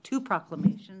going to have 2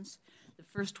 proclamations. The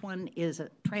first one is a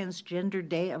Transgender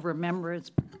Day of Remembrance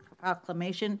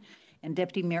proclamation, and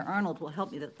Deputy Mayor Arnold will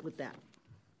help me with that.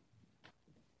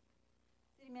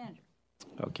 City Manager.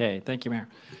 Okay, thank you, Mayor.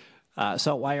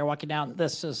 So while you're walking down,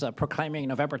 this is proclaiming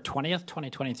November 20th,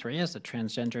 2023 as the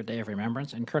Transgender Day of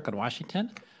Remembrance in Kirkland,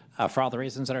 Washington. For all the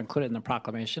reasons that are included in the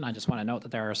proclamation, I just want to note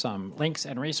that there are some links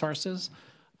and resources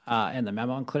in the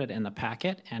memo included in the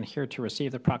packet. And here to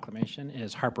receive the proclamation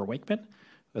is Harper Wakeman,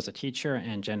 who is a teacher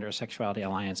and Gender Sexuality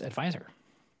Alliance advisor.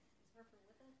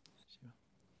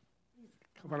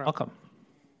 Welcome.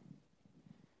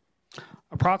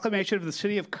 A proclamation of the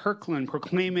City of Kirkland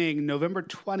proclaiming November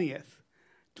 20th,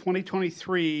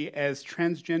 2023 as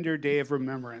Transgender Day of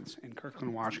Remembrance in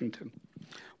Kirkland, Washington.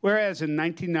 Whereas in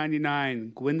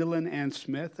 1999, Gwendolyn Ann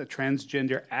Smith, a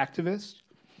transgender activist,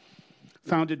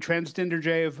 founded Transgender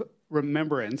Day of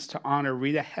Remembrance to honor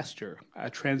Rita Hester, a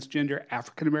transgender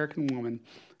African-American woman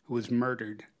who was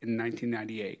murdered in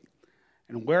 1998.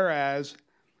 And whereas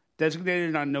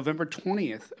designated on November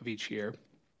 20th of each year,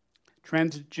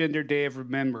 Transgender Day of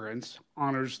Remembrance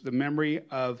honors the memory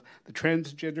of the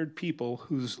transgendered people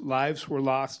whose lives were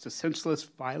lost to senseless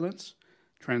violence,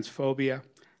 transphobia,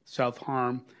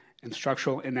 self-harm, and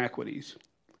structural inequities.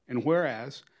 And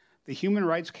whereas the Human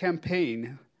Rights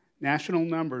Campaign national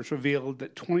numbers revealed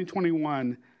that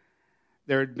 2021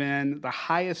 there had been the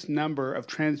highest number of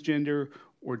transgender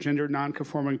or gender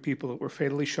nonconforming people that were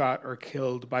fatally shot or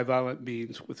killed by violent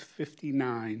means, with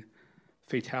 59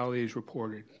 fatalities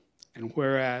reported. And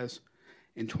whereas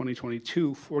in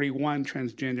 2022, 41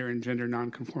 transgender and gender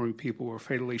nonconforming people were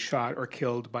fatally shot or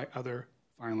killed by other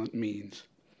violent means.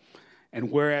 And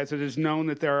whereas it is known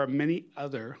that there are many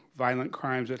other violent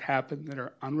crimes that happen that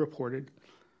are unreported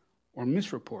or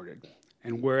misreported,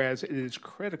 and whereas it is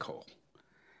critical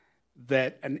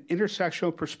that an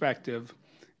intersectional perspective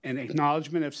and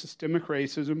acknowledgement of systemic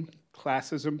racism,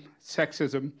 classism,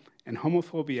 sexism, and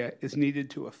homophobia is needed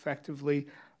to effectively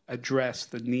address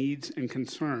the needs and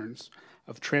concerns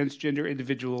of transgender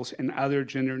individuals and other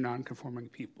gender nonconforming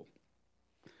people.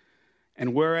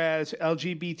 And whereas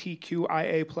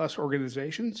LGBTQIA+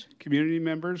 organizations, community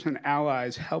members, and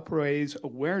allies help raise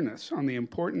awareness on the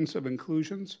importance of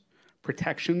inclusions,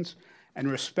 protections,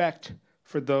 and respect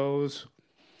for those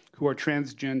who are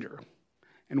transgender.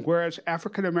 And whereas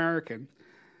African American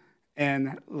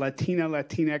and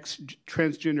Latinx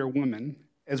transgender women,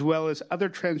 as well as other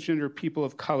transgender people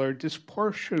of color,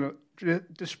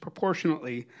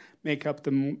 disproportionately make up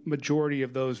the majority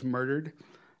of those murdered,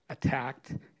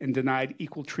 attacked, and denied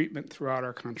equal treatment throughout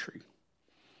our country.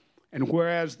 And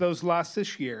whereas those lost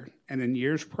this year and in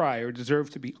years prior deserve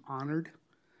to be honored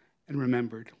and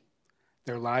remembered,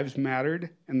 their lives mattered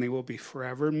and they will be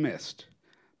forever missed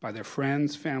by their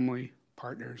friends, family,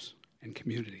 partners, and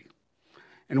community.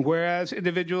 And whereas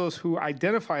individuals who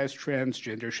identify as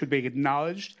transgender should be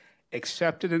acknowledged,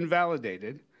 accepted, and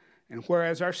validated, and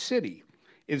whereas our city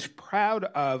is proud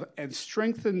of and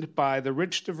strengthened by the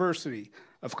rich diversity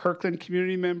of Kirkland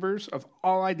community members of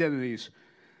all identities,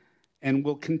 and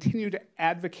will continue to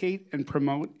advocate and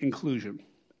promote inclusion.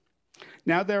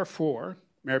 Now, therefore,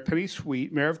 Mayor Penny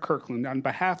Sweet, Mayor of Kirkland, on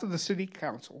behalf of the City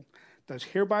Council, does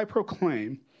hereby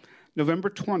proclaim November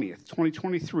 20th,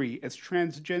 2023 as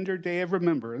Transgender Day of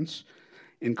Remembrance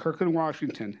in Kirkland,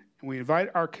 Washington, and we invite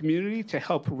our community to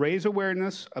help raise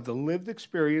awareness of the lived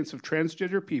experience of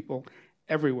transgender people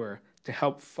everywhere to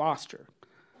help foster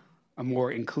a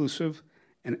more inclusive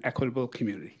and equitable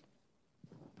community.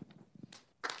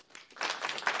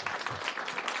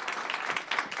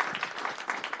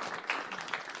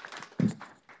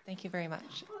 Thank you very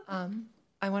much.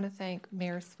 I want to thank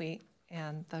Mayor Sweet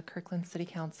and the Kirkland City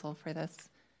Council for this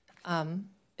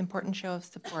important show of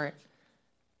support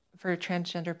for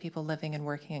transgender people living and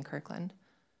working in Kirkland.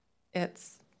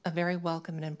 It's a very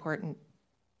welcome and important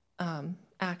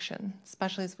action,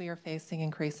 especially as we are facing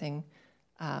increasing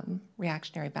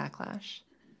reactionary backlash.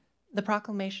 The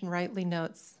proclamation rightly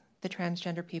notes the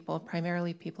transgender people,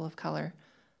 primarily people of color,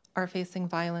 are facing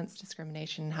violence,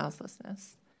 discrimination, and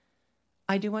houselessness.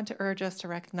 I do want to urge us to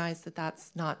recognize that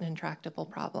that's not an intractable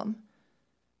problem.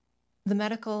 The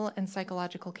medical and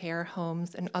psychological care,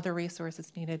 homes, and other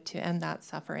resources needed to end that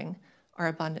suffering are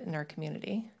abundant in our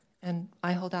community. And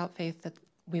I hold out faith that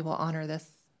we will honor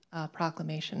this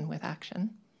proclamation with action.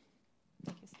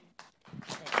 Thank you, Steve.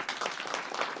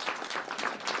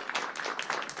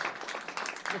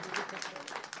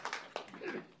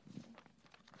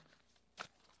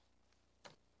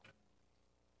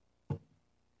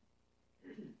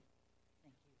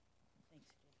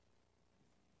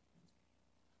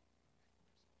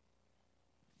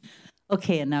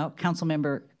 Okay, and now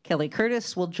Councilmember Kelly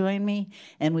Curtis will join me,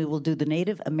 and we will do the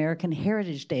Native American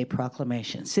Heritage Day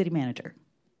proclamation. City Manager.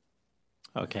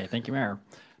 Okay, thank you, Mayor.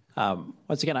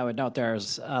 Once again, I would note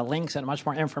there's links and much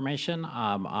more information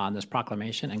on this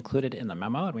proclamation included in the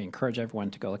memo, and we encourage everyone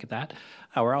to go look at that.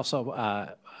 We're also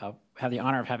have the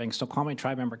honor of having Snoqualmie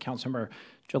Tribe member Councilmember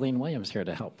Jolene Williams here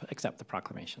to help accept the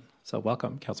proclamation. So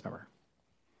welcome, Councilmember.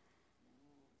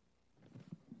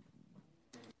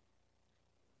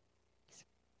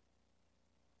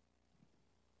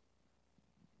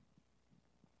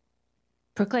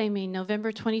 Proclaiming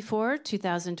November 24,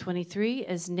 2023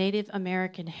 as Native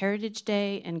American Heritage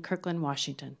Day in Kirkland,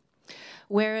 Washington.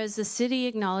 Whereas the city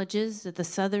acknowledges that the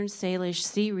Southern Salish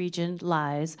Sea region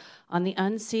lies on the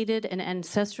unceded and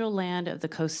ancestral land of the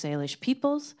Coast Salish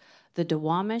peoples, the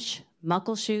Duwamish,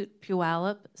 Muckleshoot,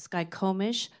 Puyallup,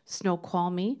 Skykomish,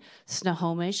 Snoqualmie,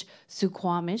 Snohomish,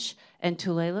 Suquamish, and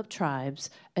Tulalip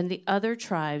tribes, and the other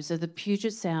tribes of the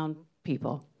Puget Sound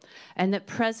people, and that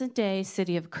present-day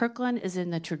city of Kirkland is in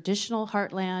the traditional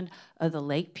heartland of the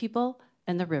Lake people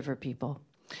and the River people.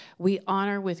 We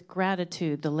honor with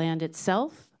gratitude the land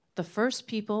itself, the first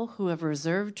people who have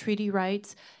reserved treaty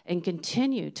rights and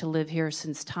continue to live here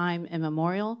since time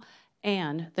immemorial,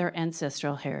 and their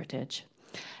ancestral heritage.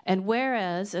 And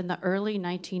whereas in the early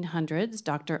 1900s,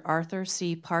 Dr. Arthur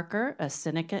C. Parker, a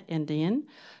Seneca Indian,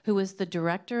 who was the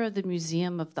director of the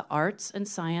Museum of the Arts and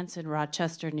Science in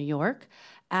Rochester, New York,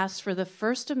 asked for the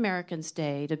first Americans'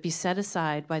 Day to be set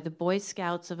aside by the Boy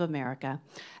Scouts of America,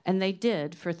 and they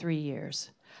did for 3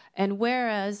 years. And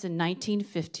whereas in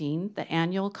 1915, the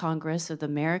annual Congress of the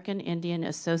American Indian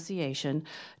Association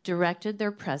directed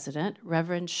their president,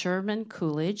 Reverend Sherman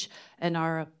Coolidge, and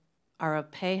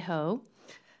Arapaho,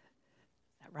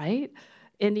 right,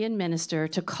 Indian minister,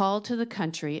 to call to the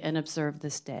country and observe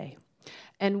this day.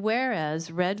 And whereas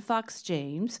Red Fox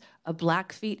James, a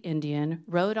Blackfeet Indian,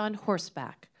 rode on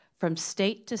horseback from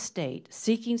state to state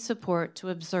seeking support to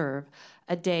observe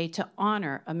a day to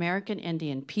honor American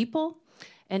Indian people,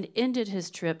 and ended his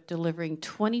trip delivering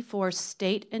 24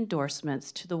 state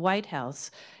endorsements to the White House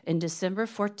in December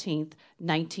 14th,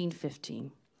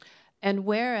 1915. And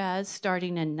whereas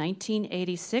starting in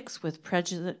 1986 with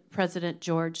President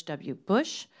George W.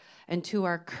 Bush and to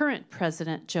our current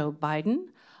President Joe Biden,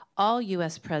 all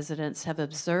U.S. presidents have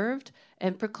observed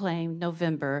and proclaimed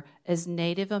November as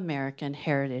Native American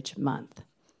Heritage Month.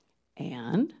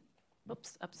 And,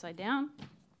 oops, upside down.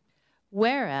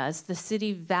 Whereas the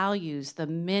city values the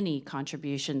many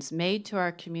contributions made to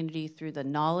our community through the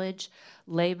knowledge,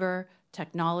 labor,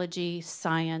 technology,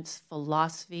 science,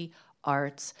 philosophy,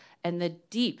 arts, and the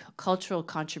deep cultural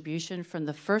contribution from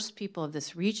the first people of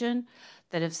this region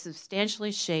that have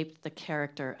substantially shaped the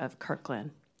character of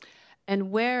Kirkland.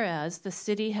 And whereas the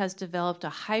city has developed a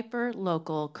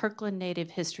hyper-local Kirkland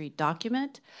Native history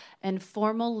document and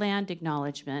formal land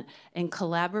acknowledgement in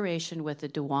collaboration with the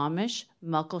Duwamish,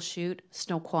 Muckleshoot,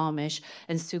 Snoqualmish,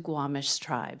 and Suquamish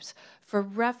tribes for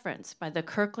reference by the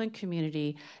Kirkland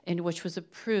community, in which was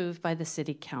approved by the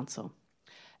City Council.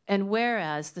 And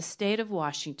whereas the state of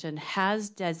Washington has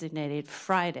designated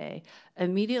Friday,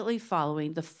 immediately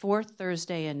following the fourth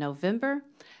Thursday in November,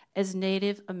 as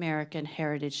Native American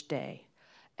Heritage Day.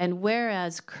 And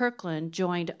whereas Kirkland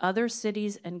joined other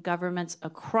cities and governments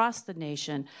across the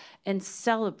nation in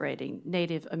celebrating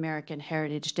Native American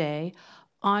Heritage Day,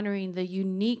 honoring the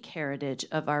unique heritage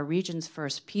of our region's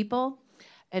first people,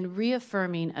 and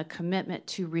reaffirming a commitment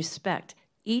to respect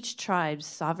each tribe's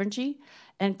sovereignty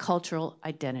and cultural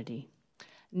identity.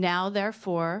 Now,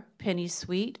 therefore, Penny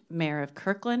Sweet, Mayor of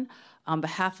Kirkland, on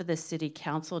behalf of the City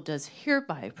Council, does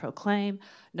hereby proclaim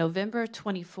November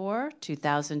 24,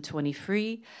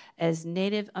 2023 as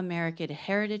Native American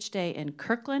Heritage Day in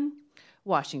Kirkland,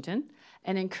 Washington,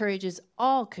 and encourages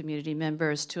all community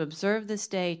members to observe this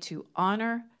day to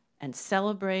honor and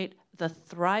celebrate the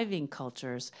thriving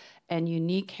cultures and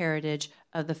unique heritage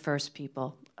of the first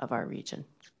people of our region.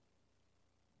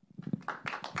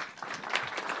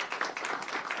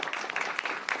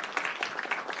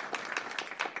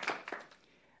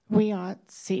 Wiat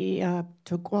si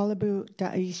Togwalabu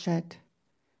Daishad,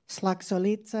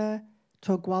 Slaxolitza,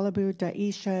 Togwalabu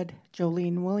Daishad,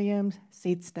 Jolene Williams,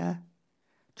 Sitsta,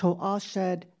 To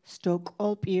Alshad, Stok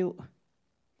Olpu.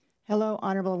 Hello,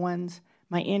 honorable ones.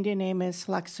 My Indian name is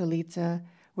Slaxolitza,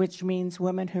 which means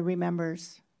woman who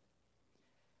remembers.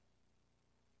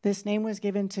 This name was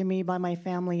given to me by my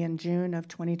family in June of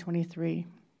 2023.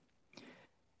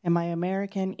 And my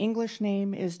American English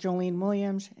name is Jolene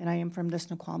Williams, and I am from the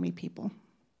Snoqualmie people.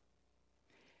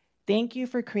 Thank you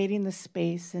for creating this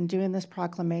space and doing this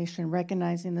proclamation,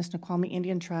 recognizing the Snoqualmie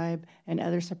Indian tribe and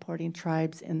other supporting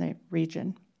tribes in the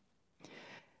region,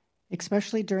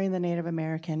 especially during the Native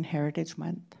American Heritage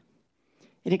Month.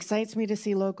 It excites me to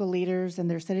see local leaders and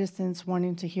their citizens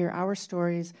wanting to hear our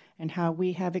stories and how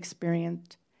we have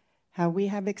experienced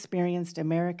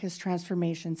America's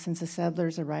transformation since the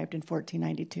settlers arrived in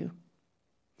 1492.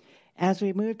 As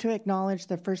we move to acknowledge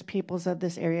the first peoples of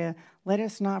this area, let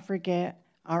us not forget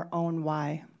our own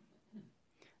why.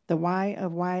 The why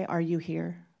of why are you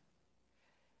here?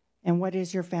 And what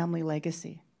is your family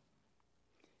legacy?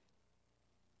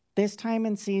 This time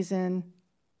and season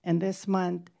and this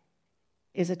month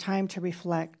is a time to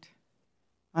reflect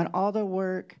on all the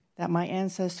work that my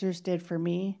ancestors did for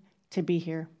me to be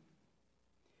here.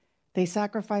 They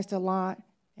sacrificed a lot,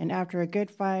 and after a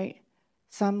good fight,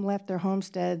 some left their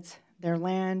homesteads, their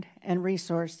land, and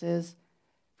resources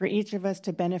for each of us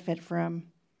to benefit from,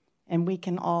 and we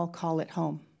can all call it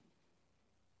home.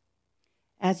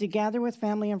 As you gather with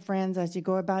family and friends, as you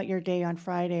go about your day on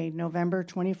Friday, November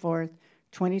 24th,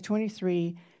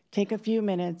 2023, take a few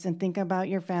minutes and think about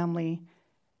your family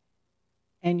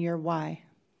and your why.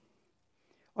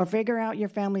 Or figure out your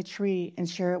family tree and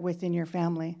share it within your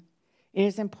family. It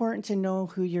is important to know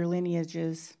who your lineage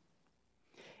is.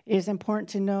 It is important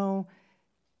to know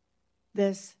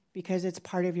this because it's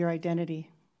part of your identity.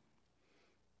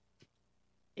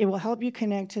 It will help you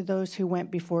connect to those who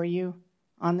went before you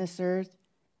on this earth.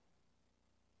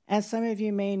 As some of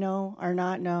you may know or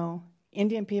not know,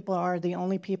 Indian people are the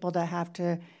only people that have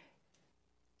to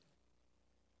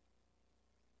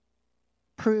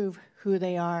prove who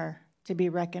they are to be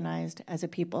recognized as a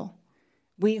people.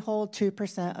 We hold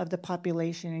 2% of the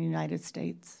population in the United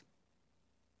States.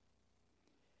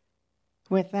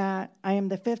 With that, I am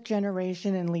the 5th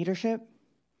generation in leadership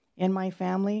in my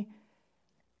family.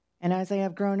 And as I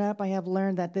have grown up, I have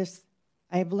learned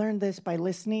this by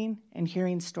listening and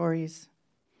hearing stories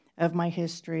of my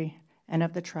history and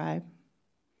of the tribe.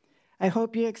 I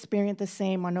hope you experience the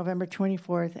same on November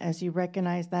 24th as you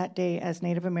recognize that day as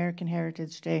Native American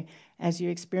Heritage Day, as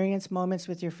you experience moments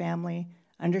with your family,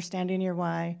 understanding your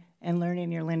why, and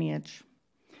learning your lineage.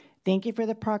 Thank you for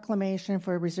the proclamation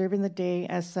for reserving the day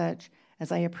as such,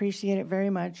 as I appreciate it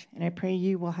very much, and I pray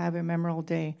you will have a memorable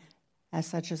day as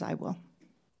such as I will.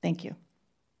 Thank you.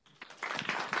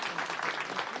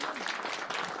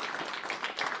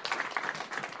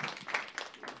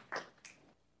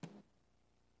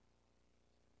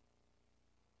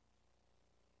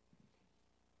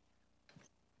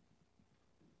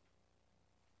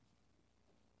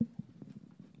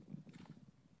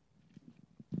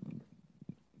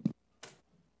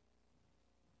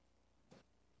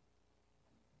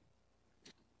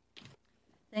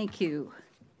 Thank you.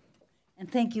 And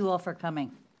thank you all for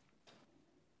coming.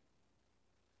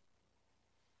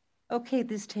 Okay,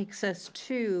 this takes us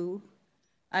to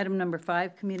item number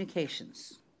 5,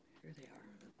 communications. Here they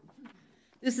are.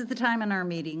 This is the time in our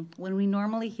meeting when we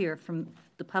normally hear from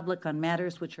the public on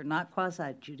matters which are not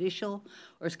quasi-judicial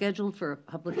or scheduled for a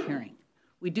public hearing.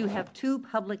 We do have 2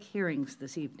 public hearings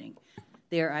this evening.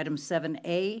 They are item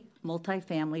 7A,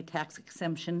 multifamily tax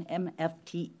exemption,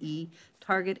 MFTE,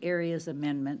 target areas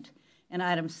amendment, and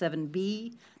item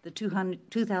 7B, the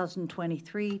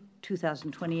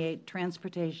 2023-2028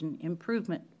 Transportation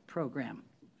Improvement Program.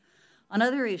 On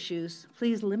other issues,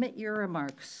 please limit your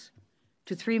remarks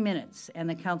to 3 minutes, and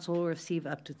the council will receive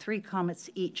up to 3 comments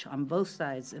each on both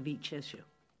sides of each issue.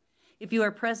 If you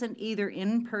are present either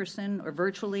in person or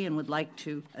virtually and would like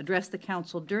to address the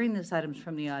council during this items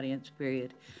from the audience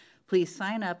period, please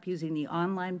sign up using the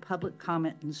online public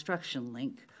comment instruction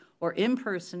link or in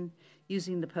person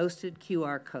using the posted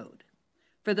QR code.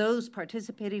 For those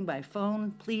participating by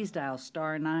phone, please dial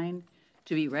 *9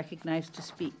 to be recognized to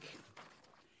speak.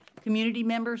 Community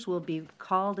members will be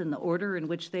called in the order in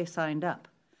which they signed up.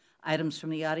 Items from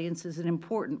the audience is an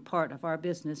important part of our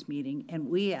business meeting, and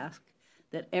we ask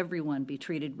that everyone be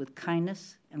treated with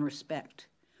kindness and respect.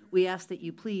 We ask that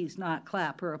you please not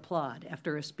clap or applaud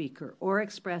after a speaker or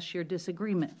express your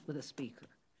disagreement with a speaker.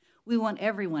 We want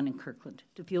everyone in Kirkland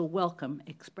to feel welcome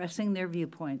expressing their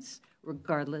viewpoints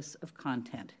regardless of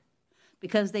content.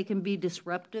 Because they can be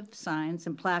disruptive, signs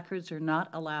and placards are not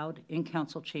allowed in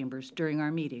council chambers during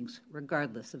our meetings,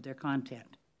 regardless of their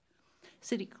content.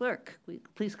 City Clerk,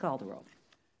 please call the roll.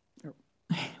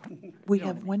 We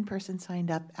have one person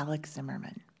signed up, Alex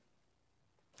Zimmerman.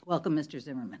 Welcome, Mr.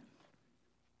 Zimmerman.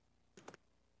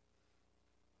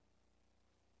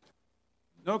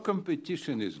 No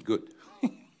competition is good.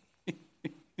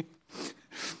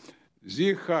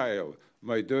 Sie Heil,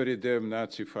 my dirty damn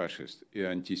Nazi fascist and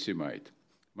anti-Semite.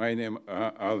 My name is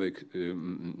Alex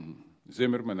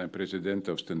Zimmerman. I'm president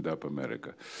of Stand Up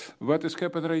America. What is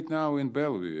happening right now in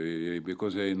Bellevue,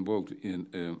 because I'm involved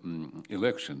in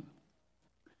election,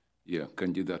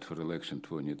 candidate for election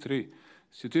 23,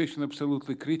 situation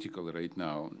absolutely critical right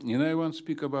now. And I want to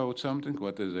speak about something,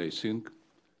 what is I think,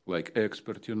 like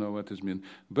expert, you know what it means.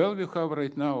 Bellevue have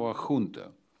right now a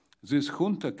junta. This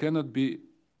junta cannot be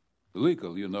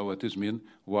legal, you know what it means.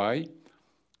 Why?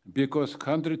 Because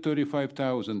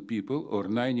 135,000 people, or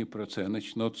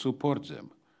 90%, not support them.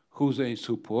 Who they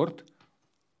support?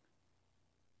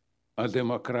 A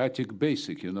democratic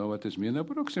basic, you know what it means.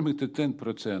 Approximately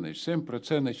 10%, same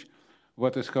percentage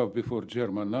what is have before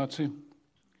German Nazi,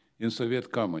 in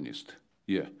Soviet communist.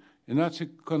 Yeah. In Nazi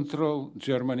control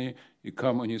Germany, a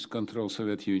communist control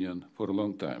Soviet Union for a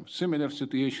long time. Similar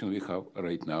situation we have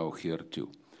right now here too.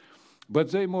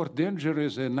 But they more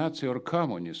dangerous than Nazi or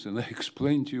communist, and I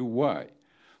explain to you why.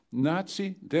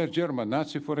 Nazi, they're German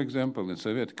Nazi, for example, and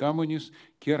Soviet communists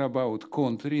care about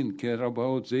country and care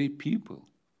about their people.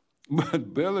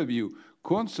 But Bellevue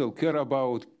consul care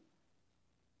about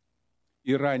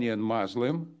Iranian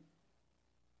Muslim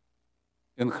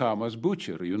and Hamas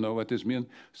butcher. You know what this means?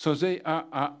 So they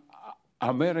are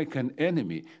American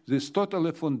enemy. This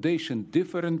totally foundation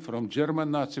different from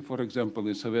German Nazi, for example,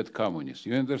 in Soviet communists.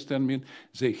 You understand me?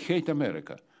 They hate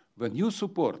America. When you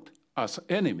support us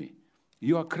enemy,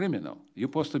 you are criminal. You're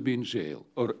supposed to be in jail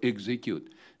or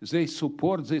execute. They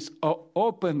support this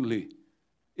openly,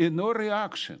 in no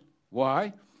reaction.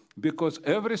 Why? Because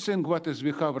everything what is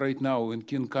we have right now in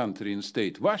king country and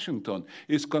state, Washington,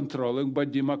 is controlled by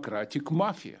democratic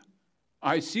mafia.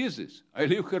 I see this. I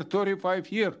live here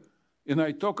 35 years, and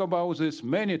I talk about this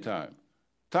many times,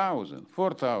 1,000,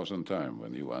 4,000 times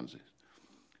when you want this.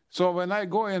 So when I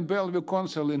go in Bellevue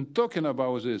Council and talking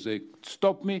about this, they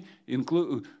stop me,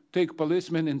 take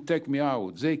policemen and take me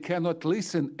out. They cannot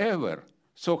listen ever.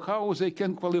 So how they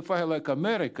can qualify like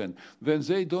American when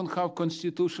they don't have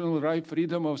constitutional right,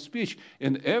 freedom of speech,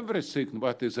 and everything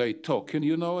what is I talking,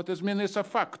 you know what this means? It's a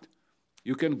fact.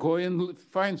 You can go and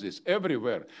find this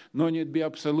everywhere. No need be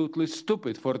absolutely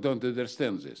stupid for don't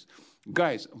understand this.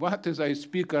 Guys, what is I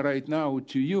speak right now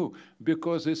to you?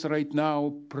 Because it's right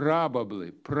now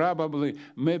probably,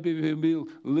 maybe we will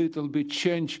little bit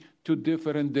change to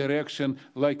different direction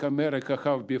like America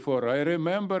have before. I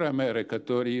remember America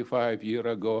 35 years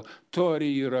ago, 30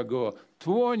 years ago,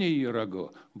 20 years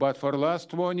ago. But for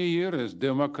last 20 years,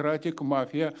 democratic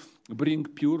mafia bring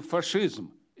pure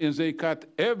fascism. And they cut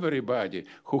everybody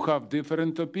who have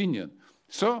different opinion.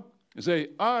 So they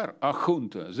are a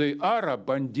junta, they are a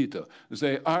bandito,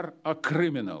 they are a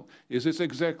criminal. This is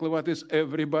exactly what is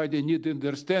everybody need to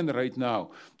understand right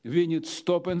now. We need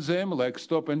stopping them like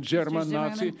stopping German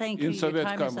Nazi in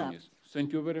Soviet communists.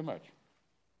 Thank you very much.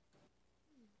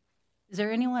 Is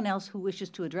there anyone else who wishes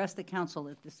to address the council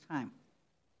at this time?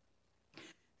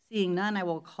 Seeing none, I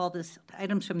will call this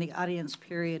items from the audience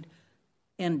period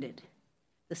ended.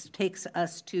 This takes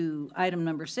us to item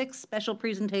number 6, special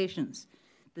presentations.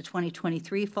 The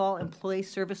 2023 Fall Employee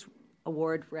Service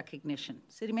Award recognition.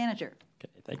 City Manager.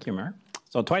 Okay, thank you, Mayor.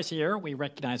 So twice a year, we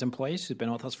recognize employees who've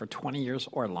been with us for 20 years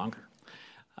or longer.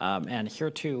 And here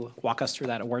to walk us through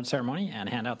that award ceremony and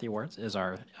hand out the awards is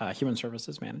our Human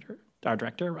Services Manager, our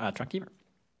Director, Chuck Deaver.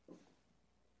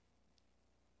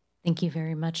 Thank you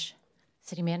very much,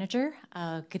 City Manager.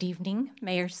 Good evening,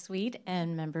 Mayor Sweet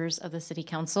and members of the City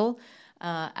Council.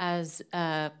 As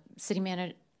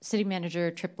City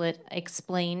Manager Triplett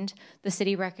explained, the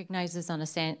city recognizes on a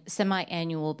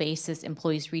semi-annual basis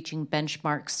employees reaching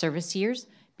benchmark service years,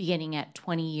 beginning at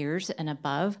 20 years and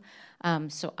above.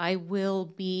 So I will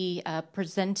be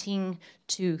presenting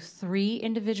to 3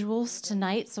 individuals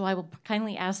tonight. So I will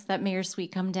kindly ask that Mayor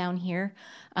Sweet come down here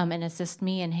and assist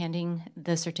me in handing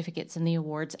the certificates and the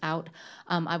awards out.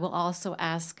 I will also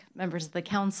ask members of the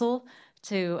council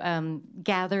to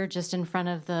gather just in front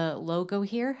of the logo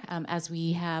here, as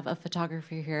we have a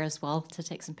photographer here as well to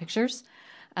take some pictures.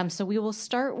 So we will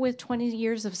start with 20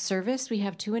 years of service. We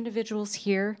have 2 individuals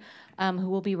here who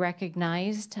will be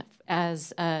recognized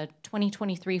as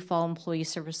 2023 Fall Employee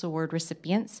Service Award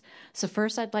recipients. So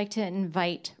first, I'd like to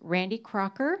invite Randy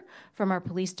Crocker from our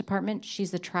police department. She's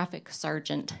the traffic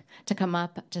sergeant, to come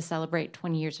up to celebrate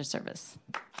 20 years of service.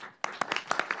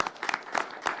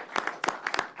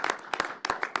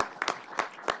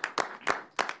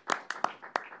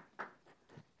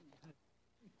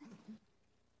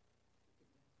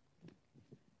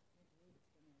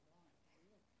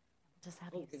 Just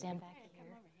have you stand back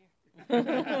here. And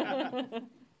we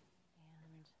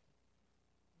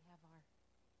have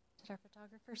our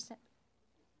photographer sit.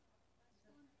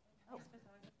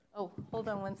 Oh, hold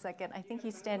on one second. I think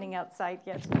he's standing outside.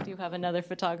 Yes, we do have another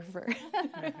photographer.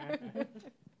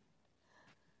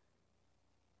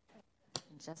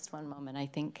 Just one moment. I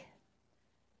think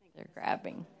they're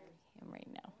grabbing him right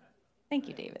now. Thank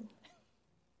you, David.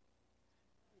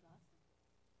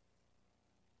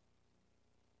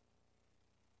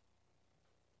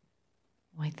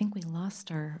 I think we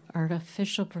lost our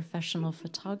official professional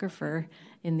photographer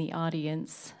in the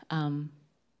audience.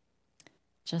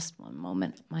 Just one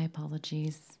moment. My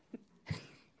apologies.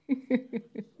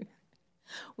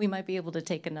 We might be able to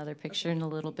take another picture in a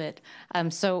little bit.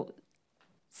 So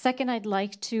second, I'd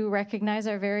like to recognize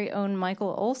our very own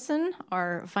Michael Olson,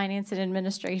 our Finance and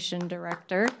Administration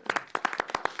Director.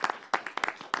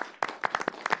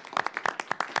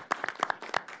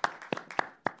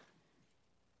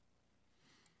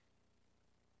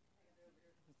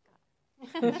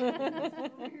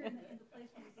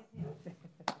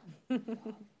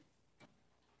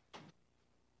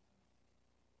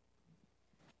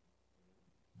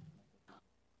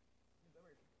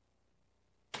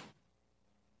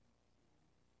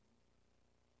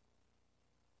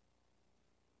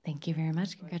 Thank you very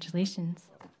much. Congratulations.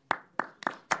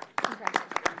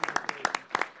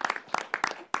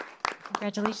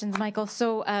 Congratulations, Michael.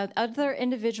 So other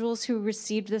individuals who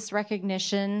received this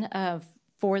recognition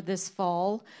for this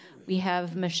fall, we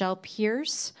have Michelle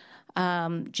Pierce,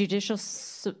 Judicial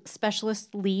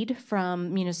Specialist Lead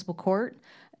from Municipal Court,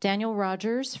 Daniel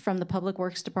Rogers from the Public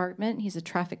Works Department. He's a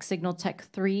Traffic Signal Tech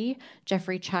 3.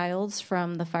 Jeffrey Childs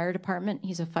from the Fire Department.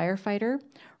 He's a firefighter.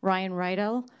 Ryan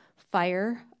Rydell,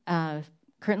 Fire,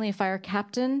 currently a fire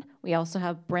captain. We also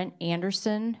have Brent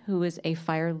Anderson, who is a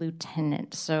fire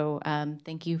lieutenant. So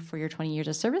thank you for your 20 years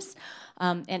of service.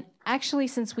 And actually,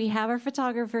 since we have our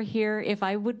photographer here, if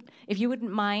you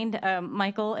wouldn't mind,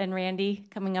 Michael and Randy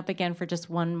coming up again for just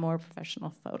one more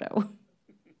professional photo.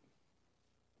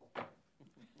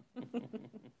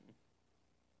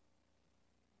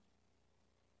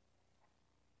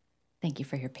 Thank you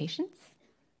for your patience.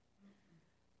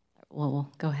 Well,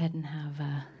 we'll go ahead and have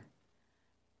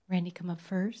Randy come up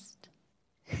first.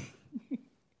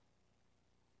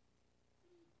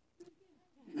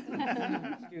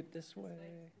 Scoot this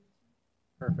way.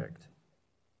 Perfect.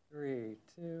 3,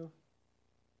 2.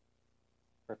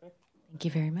 Perfect. Thank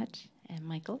you very much. And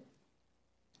Michael?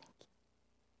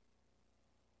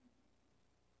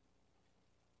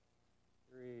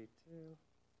 3, 2.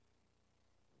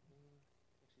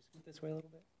 Actually, scoot this way a little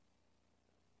bit.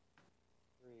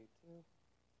 3, 2.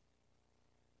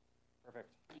 Perfect.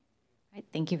 All right,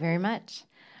 thank you very much.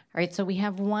 All right, so we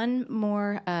have one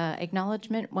more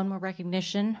acknowledgement, one more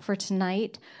recognition for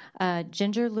tonight.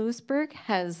 Ginger Lewisburg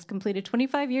has completed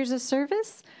 25 years of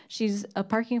service. She's a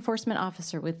parking enforcement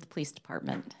officer with the police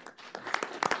department.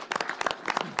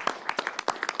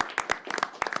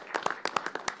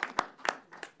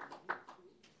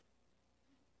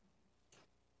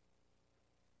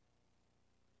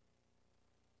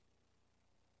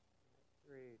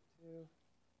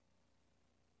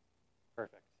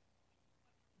 Perfect.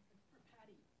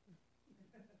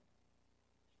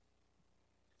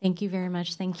 Thank you very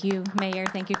much. Thank you, Mayor.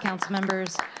 Thank you, council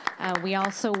members. We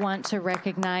also want to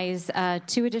recognize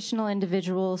 2 additional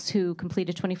individuals who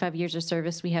completed 25 years of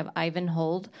service. We have Ivan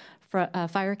Hold,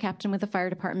 fire captain with the fire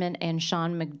department, and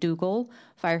Sean McDougall,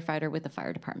 firefighter with the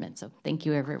fire department. So thank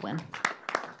you, everyone.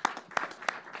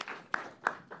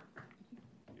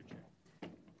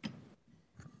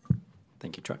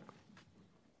 Thank you, Chuck.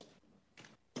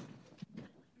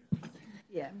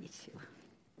 Yeah, me too,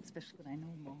 especially when I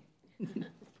know them all.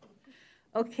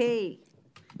 Okay.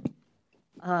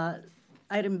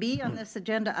 Item B on this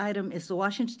agenda item is the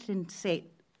Washington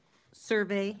State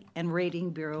Survey and Rating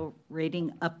Bureau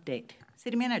rating update.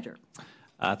 City Manager.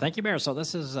 Thank you, Mayor. So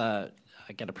this is,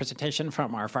 again, a presentation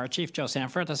from our Fire Chief, Joe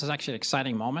Sanford. This is actually an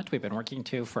exciting moment we've been working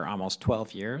to for almost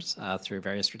 12 years through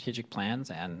various strategic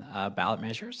plans and ballot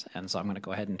measures. And so I'm going to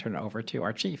go ahead and turn it over to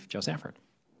our Chief, Joe Sanford.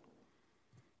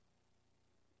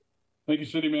 Thank you,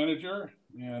 City Manager,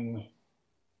 and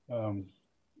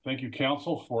thank you,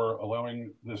 Council, for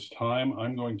allowing this time.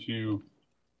 I'm going to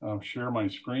share my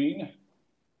screen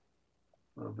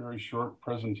for a very short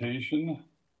presentation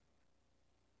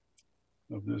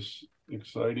of this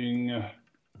exciting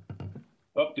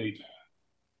update.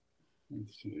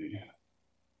 Let's see.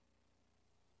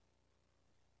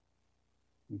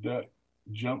 Did that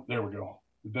jump? There we go.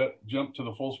 Did that jump to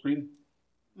the full screen?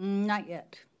 Not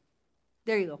yet.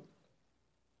 There you go.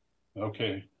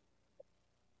 Okay.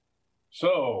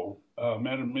 So,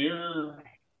 Madam Mayor,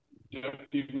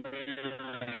 Deputy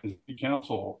Mayor, and City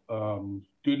Council,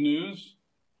 good news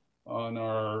on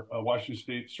our Washington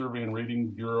State Survey and Rating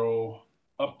Bureau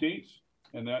update,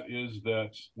 and that is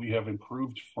that we have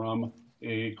improved from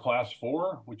a Class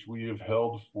 4, which we have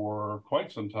held for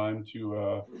quite some time,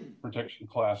 to Protection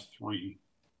Class 3.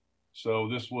 So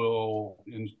this will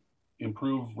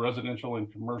improve residential and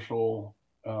commercial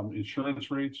insurance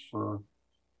rates for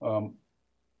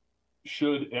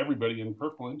should everybody in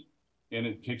Kirkland, and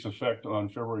it takes effect on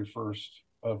February 1st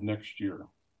of next year.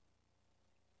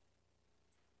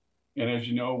 And as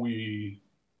you know,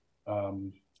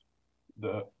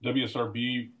 the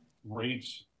WSRB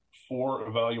rates 4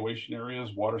 evaluation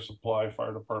areas: water supply,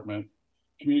 fire department,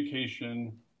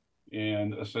 communication,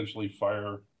 and essentially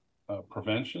fire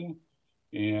prevention.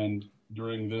 And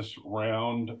during this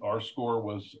round, our score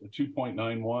was a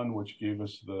 2.91, which gave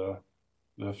us the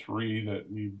 3 that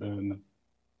we've been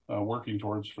working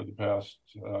towards for the past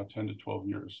 10 to 12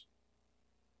 years.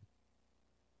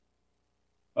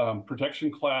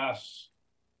 Protection class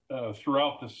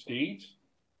throughout the state,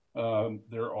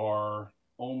 there are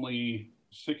only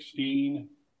 16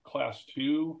 class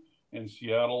 2, and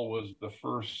Seattle was the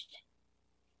first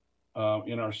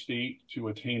in our state to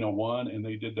attain a 1, and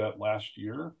they did that last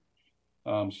year.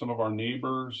 Some of our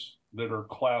neighbors that are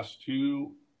class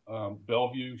 2,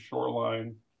 Bellevue,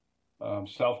 Shoreline,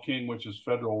 South King, which is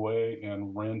Federal Way,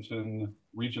 and Renton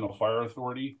Regional Fire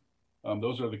Authority.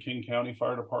 Those are the King County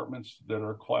Fire Departments that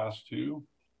are class 2.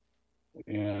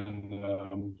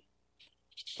 And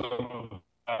some of the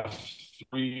class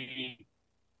 3,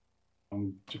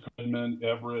 Tacoma,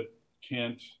 Everett,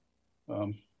 Kent,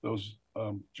 those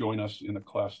join us in the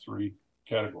class 3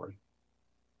 category.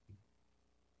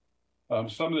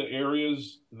 Some of the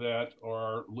areas that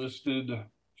are listed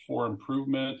for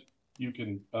improvement, you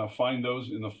can find those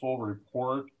in the full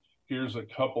report. Here's a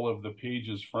couple of the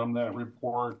pages from that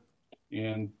report.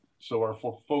 And so our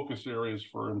focus areas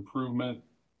for improvement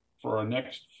for our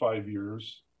next 5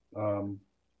 years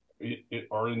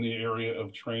are in the area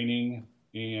of training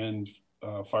and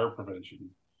fire prevention.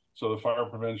 So the fire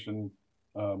prevention,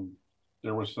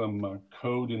 there were some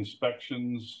code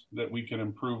inspections that we can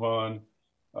improve on.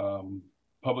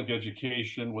 Public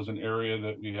education was an area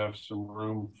that we have some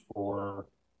room for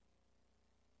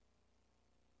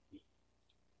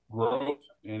growth.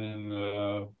 And in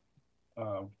the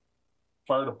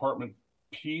fire department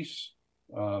piece,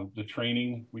 the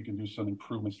training, we can do some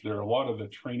improvements there. A lot of the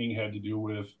training had to do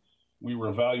with, we were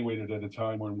evaluated at a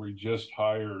time when we just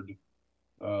hired,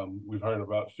 we've hired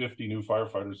about 50 new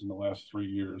firefighters in the last 3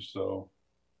 years. So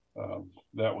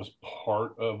that was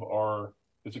part of our,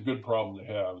 it's a good problem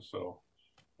to have. So,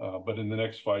 but in the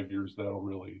next 5 years, that'll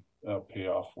really pay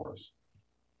off for us.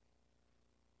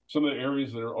 Some of the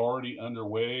areas that are already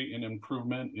underway in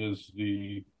improvement is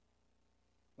the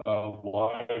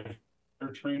live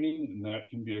training, and that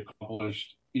can be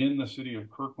accomplished in the city of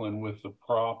Kirkland with the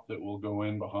prop that will go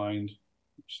in behind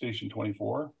Station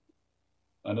 24.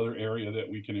 Another area that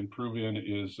we can improve in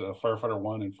is Firefighter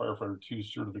 1 and Firefighter 2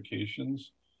 certifications.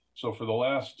 So for the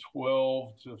last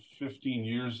 12 to 15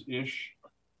 years-ish,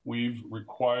 we've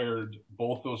required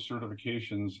both those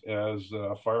certifications as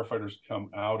firefighters come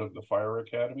out of the fire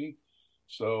academy.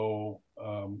 So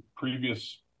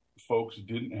previous folks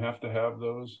didn't have to have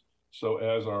those. So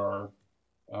as our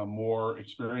more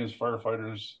experienced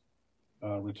firefighters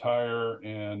retire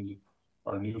and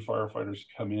our new firefighters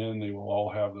come in, they will all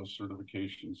have those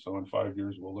certifications. So in 5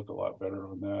 years, we'll look a lot better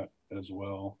on that as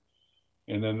well.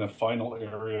 And then the final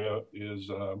area is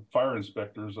fire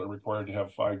inspectors are required to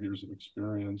have 5 years of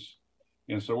experience.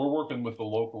 And so we're working with the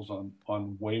locals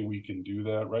on way we can do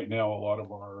that. Right now, a lot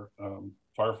of our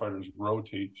firefighters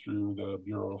rotate through the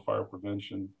Bureau of Fire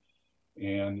Prevention,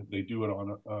 and they do it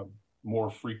on a more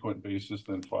frequent basis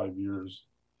than 5 years.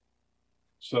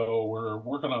 So we're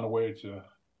working on a way to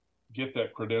get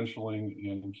that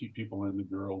credentialing and keep people in the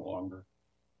Bureau longer.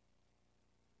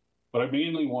 But I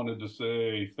mainly wanted to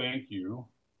say thank you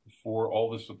for all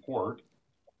the support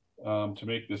to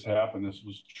make this happen. This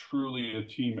was truly a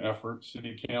team effort.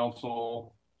 City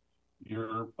Council,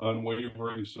 your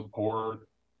unwavering support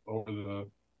over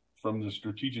from the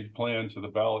strategic plan to the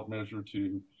ballot measure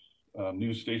to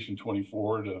new Station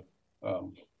 24 to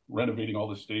renovating all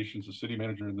the stations. The city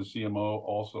manager and the CMO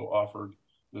also offered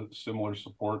the similar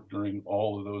support during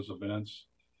all of those events.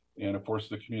 And of course,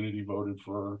 the community voted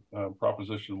for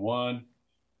Proposition 1.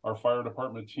 Our fire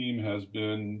department team has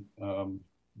been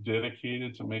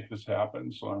dedicated to make this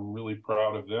happen. So I'm really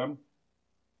proud of them.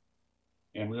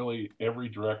 And really every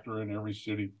director in every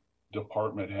city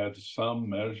department had some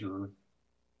measure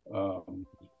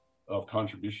of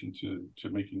contribution to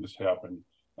making this happen.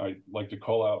 I'd like to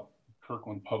call out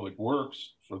Kirkland Public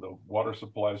Works for the water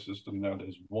supply system. That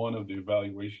is one of the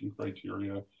evaluation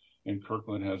criteria, and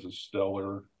Kirkland has a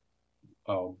stellar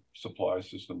supply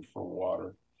system for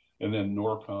water. And then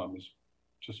NORCOM is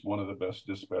just one of the best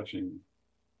dispatching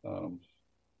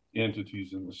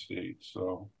entities in the state.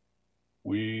 So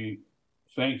we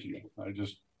thank you. I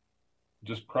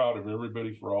just proud of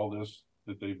everybody for all this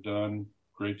that they've done.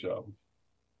 Great job.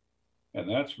 And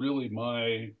that's really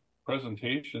my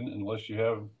presentation, unless you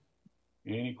have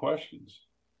any questions.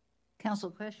 Council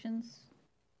questions?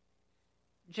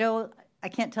 Joe, I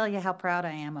can't tell you how proud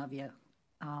I am of you.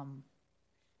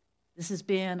 This has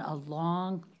been a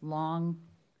long, long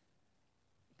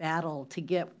battle to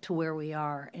get to where we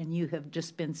are, and you have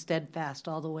just been steadfast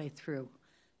all the way through.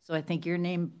 So I think your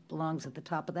name belongs at the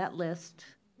top of that list,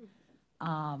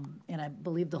 and I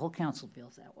believe the whole council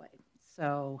feels that way.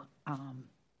 So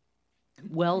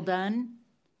well done.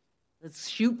 Let's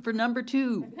shoot for number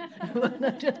 2.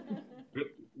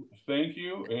 Thank thank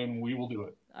you, and we will do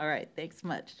it. All right, thanks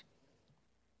much.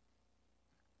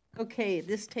 Okay,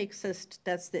 this takes us,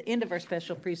 that's the end of our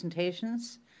special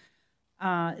presentations.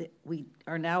 We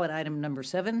are now at item number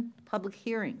 7, public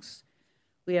hearings.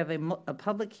 We have a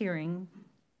public hearing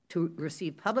to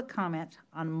receive public comment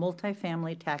on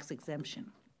multifamily tax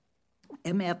exemption,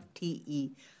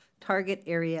 MFTE, target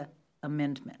area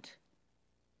amendment.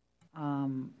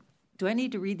 Do I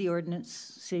need to read the ordinance,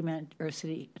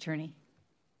 city attorney?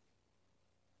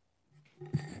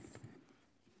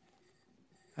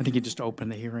 I think you just open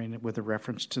the hearing with a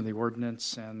reference to the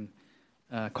ordinance and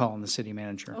call on the city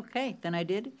manager. Okay, then I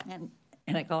did, and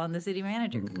I call on the city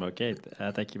manager. Okay,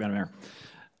 thank you, Madam Mayor.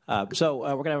 So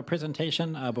we're going to have a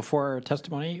presentation before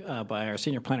testimony by our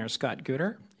senior planner, Scott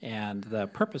Gooder. And the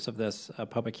purpose of this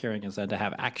public hearing is then to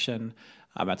have action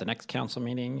at the next council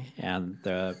meeting and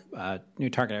the new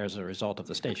target areas as a result of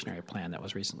the stationary plan that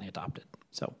was recently adopted.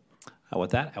 So with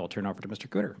that, I will turn over to Mr.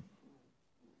 Gooder.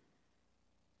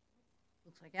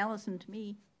 Looks like Allison to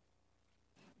me.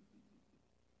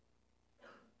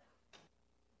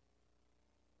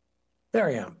 There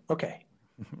I am. Okay.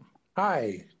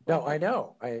 Hi. No, I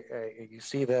know. You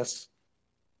see this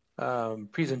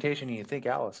presentation and you think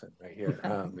Allison right here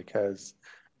because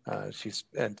she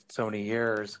spent so many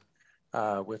years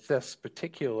with this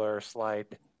particular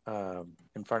slide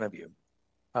in front of you.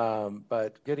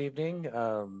 But good evening,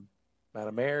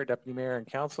 Madam Mayor, Deputy Mayor, and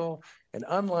Council. And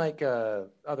unlike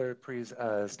other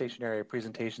stationary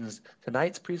presentations,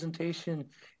 tonight's presentation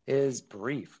is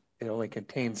brief. It only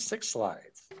contains 6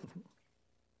 slides.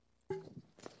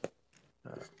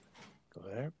 Go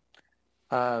there.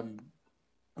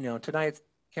 Tonight's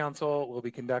council will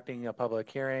be conducting a public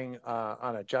hearing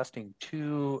on adjusting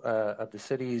 2 of the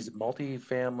city's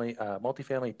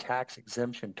multifamily tax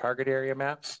exemption target area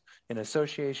maps in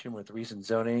association with recent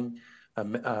zoning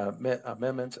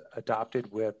amendments adopted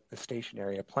with the station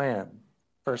area plan.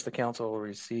 First, the council will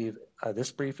receive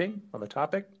this briefing on the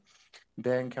topic.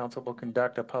 Then council will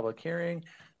conduct a public hearing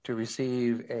to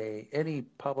receive any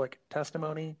public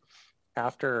testimony.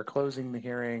 After closing the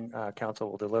hearing, council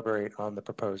will deliberate on the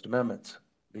proposed amendments.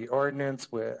 The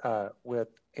ordinance with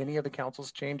any of the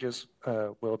council's changes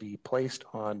will be placed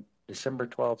on December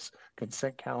 12th's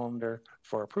consent calendar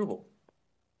for approval.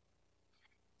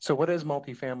 So what is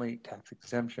multifamily tax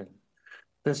exemption?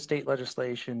 This state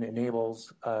legislation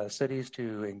enables cities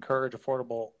to encourage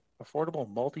affordable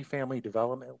multifamily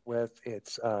development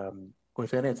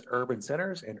within its urban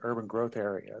centers and urban growth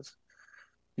areas.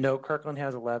 Note, Kirkland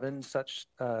has 11 such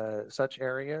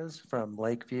areas from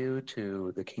Lakeview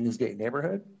to the Kingsgate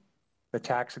neighborhood. The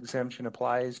tax exemption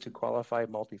applies to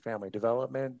qualified multifamily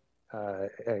development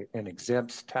and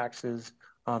exempts taxes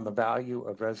on the value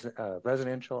of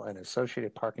residential and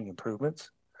associated parking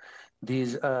improvements.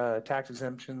 These tax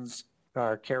exemptions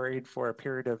are carried for a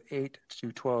period of 8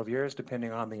 to 12 years,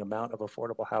 depending on the amount of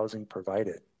affordable housing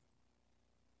provided.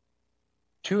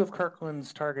 2 of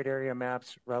Kirkland's target area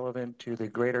maps relevant to the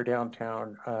greater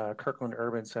downtown Kirkland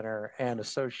Urban Center and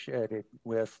associated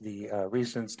with the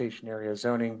recent station area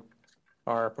zoning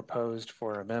are proposed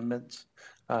for amendments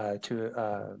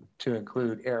to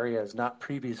include areas not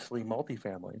previously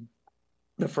multifamily.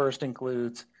 The first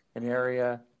includes an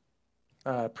area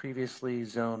previously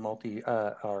zoned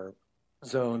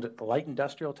zoned light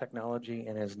industrial technology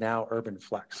and is now urban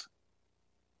flex.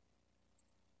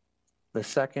 The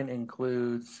second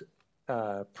includes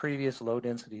previous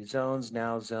low-density zones,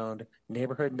 now zoned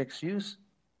neighborhood mixed use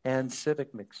and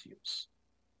civic mixed use.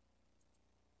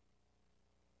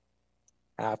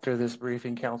 After this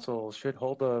briefing, council should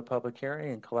hold a public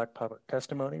hearing and collect public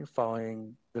testimony.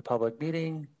 Following the public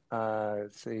meeting,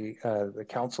 the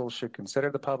council should consider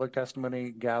the public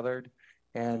testimony gathered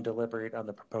and deliberate on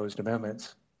the proposed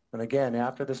amendments. And again,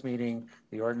 after this meeting,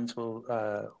 the ordinance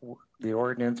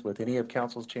with any of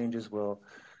council's changes will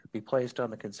be placed on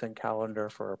the consent calendar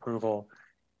for approval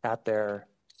at their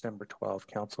December 12th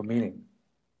council meeting.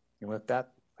 And with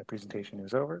that, my presentation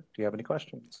is over. Do you have any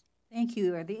questions? Thank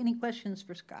you. Are there any questions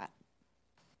for Scott?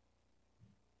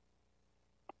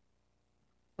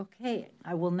 Okay,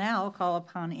 I will now call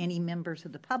upon any members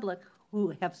of the public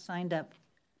who have signed up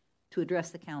to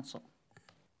address the council.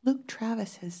 Luke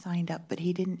Travis has signed up, but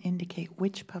he didn't indicate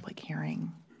which public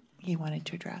hearing he wanted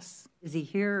to address. Is he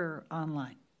here or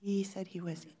online? He said he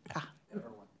was.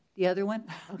 The other one?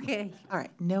 Okay. All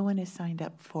right. No one has signed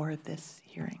up for this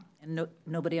hearing. And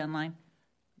nobody online?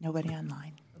 Nobody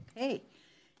online. Okay.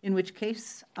 In which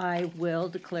case, I will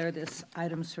declare this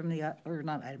items from the, or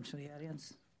not items from the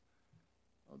audience.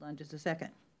 Hold on just a second.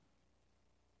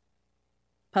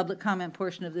 Public comment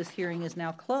portion of this hearing is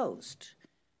now closed.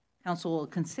 Council will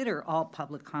consider all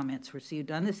public comments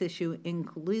received on this issue,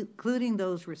 including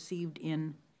those received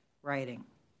in writing.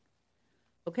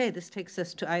 Okay, this takes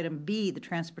us to item B, the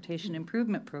Transportation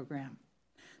Improvement Program.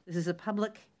 This is a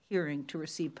public hearing to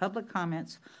receive public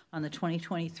comments on the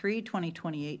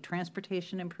 2023-2028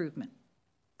 Transportation Improvement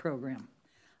Program.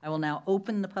 I will now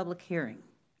open the public hearing.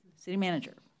 City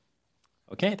Manager.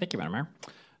 Okay, thank you, Madam Mayor.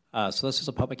 So this is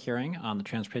a public hearing on the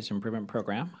Transportation Improvement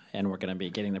Program, and we're going to be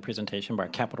getting the presentation by our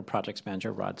Capital Projects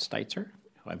Manager, Rod Steitzer,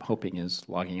 who I'm hoping is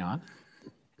logging on.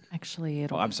 Actually,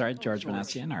 it'll I'm sorry, George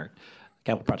Manassian, our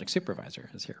Capital Project Supervisor,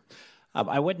 is here.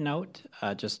 I would note,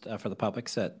 just for the public,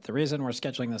 that the reason we're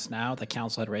scheduling this now, the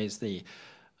council had raised the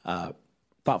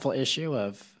thoughtful issue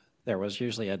of there was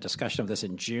usually a discussion of this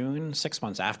in June, 6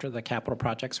 months after the capital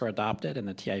projects were adopted, and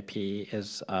the TIP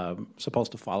is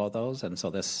supposed to follow those. And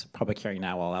so this public hearing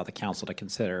now will allow the council to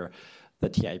consider the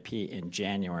TIP in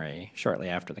January, shortly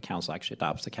after the council actually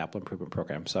adopts the capital improvement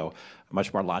program. So a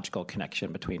much more logical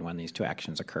connection between when these two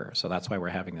actions occur. So that's why we're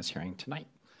having this hearing tonight.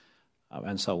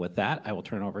 And so with that, I will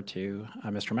turn it over to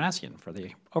Mr. Manassian for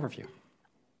the overview.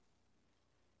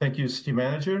 Thank you, City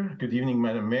Manager. Good evening,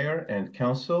 Madam Mayor and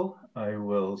Council. I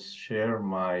will share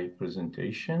my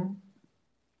presentation.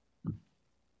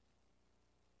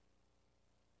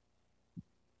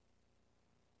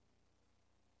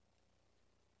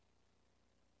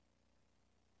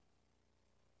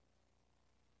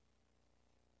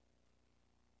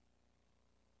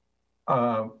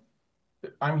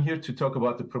 I'm here to talk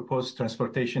about the proposed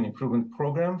Transportation Improvement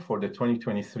Program for the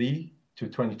 2023 to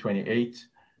 2028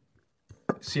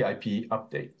 CIP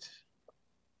update.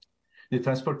 The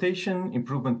Transportation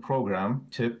Improvement Program,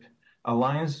 TIP,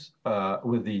 aligns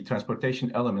with the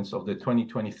transportation elements of the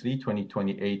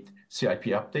 2023-2028 CIP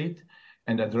update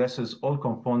and addresses all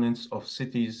components of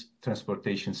cities'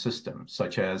 transportation system,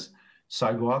 such as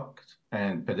sidewalks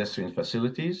and pedestrian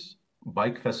facilities,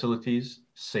 bike facilities,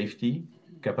 safety,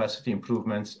 capacity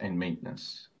improvements, and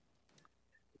maintenance.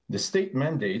 The state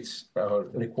mandates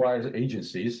requires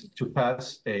agencies to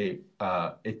pass a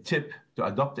TIP, to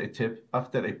adopt a TIP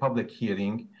after a public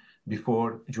hearing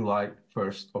before July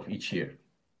 1st of each year.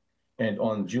 And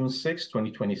on June 6,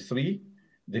 2023,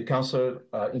 the council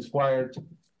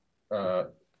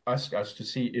asked us to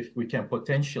see if we can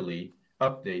potentially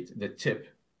update the TIP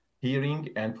hearing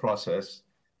and process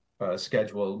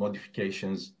schedule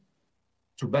modifications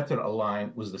to better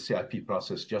align with the CIP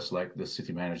process, just like the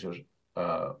city manager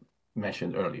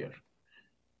mentioned earlier.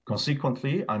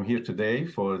 Consequently, I'm here today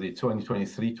for the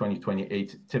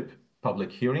 2023-2028 TIP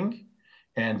public hearing,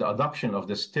 and the adoption of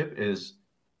this TIP is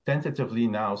tentatively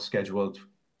now scheduled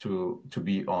to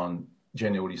be on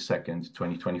January 2nd,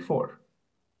 2024.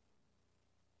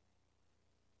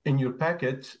 In your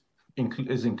packet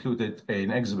is included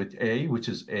an Exhibit A, which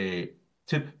is a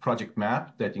TIP project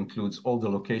map that includes all the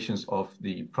locations of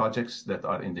the projects that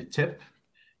are in the TIP,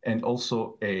 and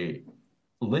also a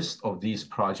list of these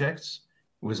projects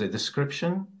with a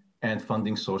description and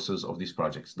funding sources of these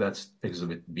projects. That's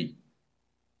Exhibit B.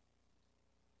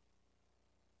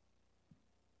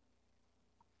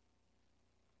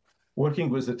 Working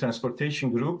with the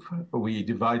transportation group, we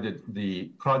divided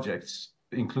the projects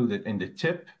included in the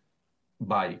TIP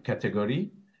by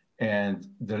category, and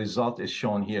the result is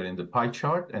shown here in the pie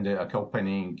chart and the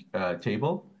accompanying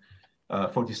table.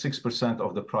 46%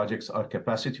 of the projects are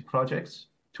capacity projects,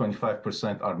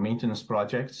 25% are maintenance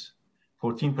projects,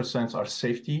 14% are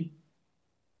safety,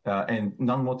 and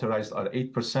non-motorized are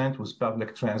 8%, with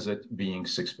public transit being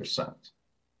 6%.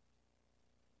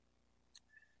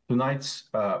 Tonight's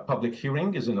public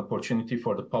hearing is an opportunity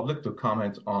for the public to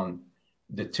comment on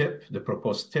the TIP, the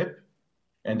proposed TIP,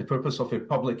 and the purpose of a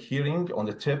public hearing on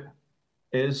the TIP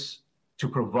is to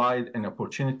provide an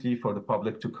opportunity for the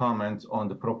public to comment on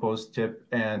the proposed TIP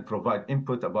and provide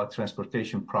input about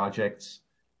transportation projects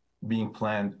being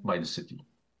planned by the city.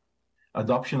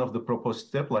 Adoption of the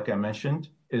proposed TIP, like I mentioned,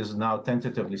 is now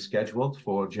tentatively scheduled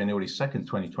for January 2nd,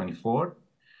 2024.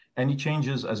 Any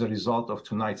changes as a result of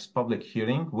tonight's public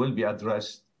hearing will be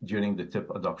addressed during the TIP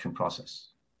adoption process.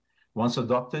 Once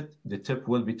adopted, the TIP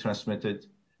will be transmitted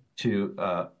to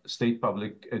State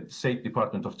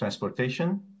Department of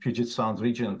Transportation, Puget Sound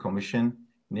Regional Commission,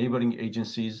 neighboring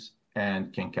agencies,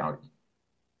 and King County.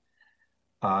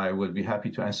 I will be happy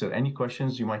to answer any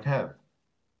questions you might have.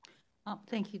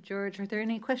 Thank you, George. Are there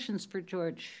any questions for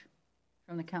George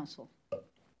from the council?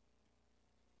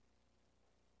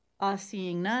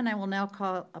 Seeing none, I will now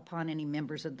call upon any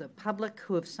members of the public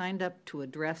who have signed up to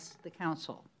address the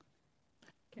council.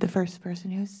 The first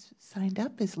person who's signed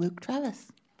up is Luke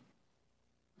Travis.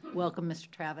 Welcome,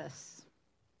 Mr. Travis.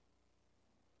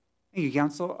 Thank you,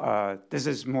 Council. This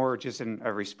is more just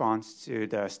a response to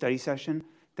the study session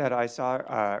that I saw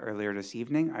earlier this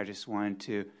evening. I just wanted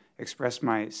to express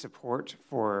my support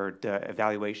for the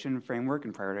evaluation framework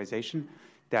and prioritization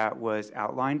that was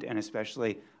outlined, and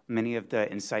especially many of the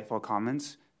insightful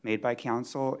comments made by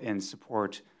Council in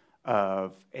support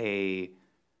of a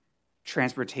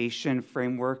transportation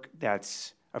framework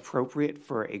that's appropriate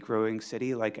for a growing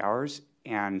city like ours,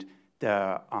 and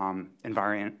the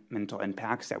environmental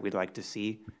impacts that we'd like to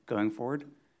see going forward.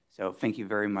 So thank you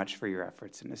very much for your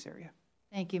efforts in this area.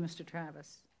 Thank you, Mr.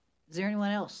 Travis. Is there anyone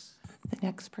else? The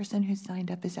next person who signed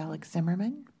up is Alex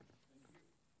Zimmerman.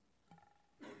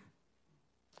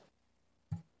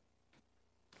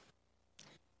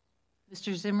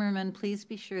 Mr. Zimmerman, please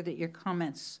be sure that your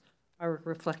comments are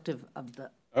reflective of the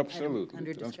Absolutely. item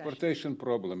under discussion. Transportation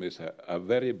problem is a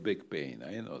very big pain.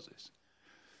 I know this.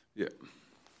 Yeah.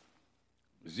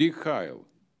 Sieg Heil.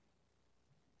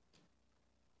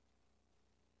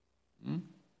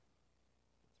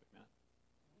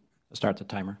 Start the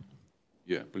timer.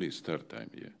 Yeah, please start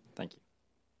time. Yeah. Thank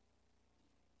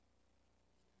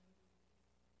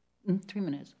you. 3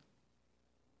 minutes.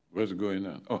 What's going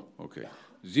on? Oh, okay.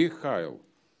 Sieg Heil.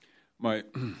 My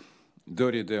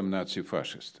dirty damn Nazi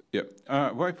fascist. Yeah.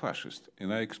 Why fascist?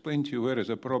 And I explained to you where is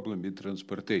a problem with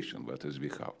transportation, what is we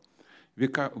have.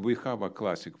 We have a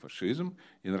classic fascism,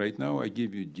 and right now I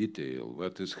give you detail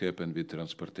what has happened with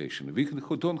transportation. We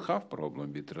don't have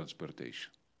problem with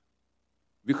transportation.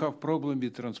 We have problem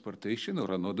with transportation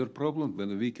or another problem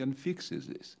when we can fix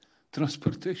this.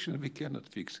 Transportation, we cannot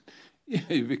fix it.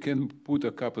 Yeah, we can put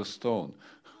a couple stone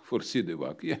for city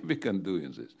walk. Yeah, we can do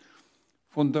this.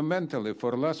 Fundamentally,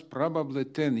 for last probably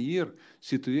 10 years,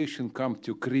 situation come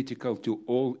to critical to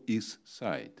all east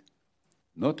side.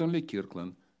 Not only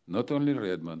Kirkland, not only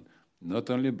Redmond, not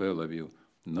only Bellevue,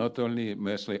 not only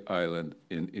Mesley Island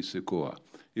in Issaquah.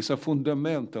 It's a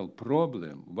fundamental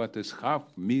problem. What is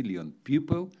 500,000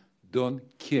 people don't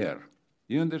care.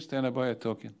 You understand about it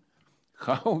talking?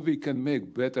 How we can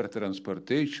make better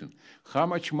transportation, how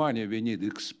much money we need to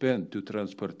expend to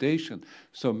transportation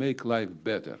so make life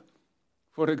better.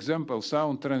 For example,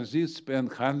 Sound Transit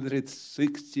spent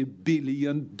 $160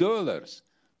 billion.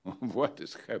 What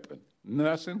has happened?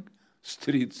 Nothing.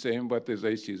 Street same what as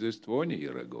I see this 20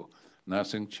 years ago.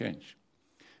 Nothing changed.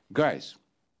 Guys,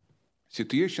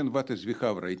 situation what is we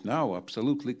have right now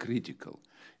absolutely critical.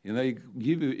 And I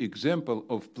give you example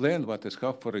of plan what is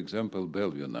have, for example,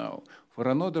 Bellevue now. For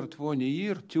another 20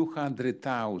 years,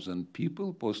 200,000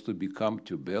 people supposed to become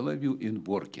to Bellevue in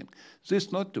working.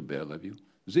 This not to Bellevue,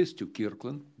 this to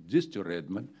Kirkland, this to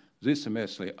Redmond, this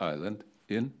Mesley Island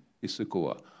in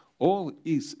Issaquah. All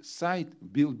east side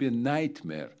will be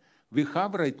nightmare. We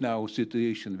have right now a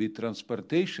situation with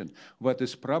transportation what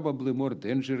is probably more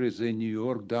dangerous than New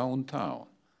York downtown.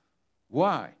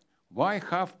 Why? Why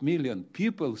 500,000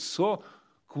 people so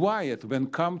quiet when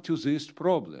come to this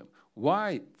problem?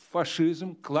 Why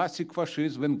fascism, classic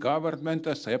fascism, when government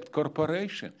accept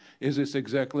corporation? Is this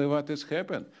exactly what has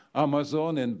happened?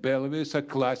 Amazon and Bellevue is a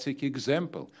classic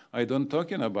example. I don't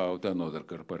talking about another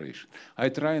corporation. I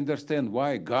try to understand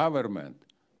why government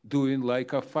doing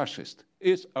like a fascist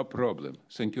is a problem.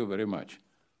 Thank you very much.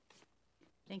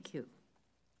 Thank you.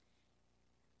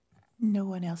 No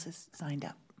one else has signed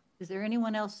up. Is there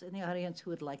anyone else in the audience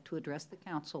who would like to address the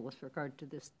council with regard to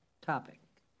this topic?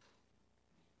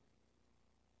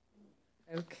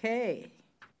 Okay.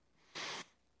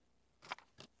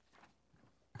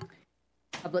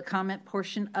 Public comment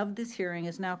portion of this hearing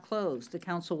is now closed. The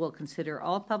council will consider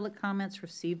all public comments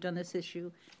received on this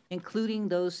issue, including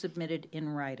those submitted in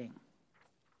writing.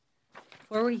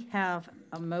 Before we have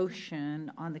a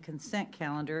motion on the consent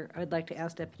calendar, I'd like to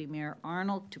ask Deputy Mayor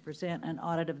Arnold to present an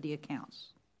audit of the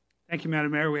accounts. Thank you,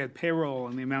 Madam Mayor. We had payroll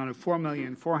in the amount of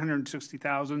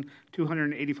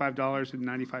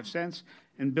 $4,460,285.95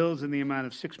 and bills in the amount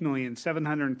of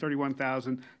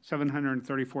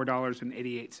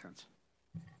 $6,731,734.88.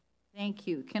 Thank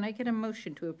you. Can I get a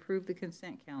motion to approve the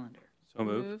consent calendar? So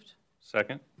moved.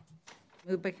 Second.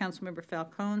 Moved by Councilmember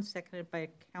Falcone, seconded by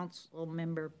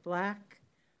Councilmember Black.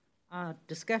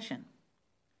 Discussion.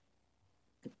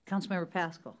 Councilmember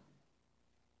Pascal.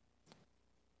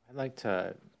 I'd like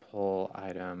to pull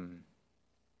item,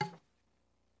 let's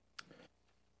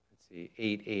see,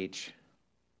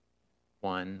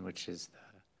 8H1, which is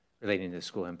relating to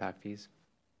school impact fees.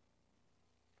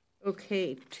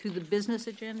 Okay, to the business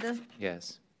agenda,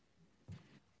 Yes.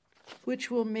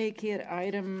 which will make it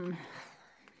item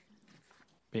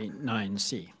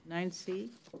 9C. 9C.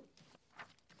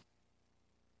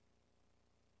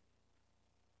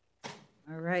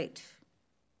 All right.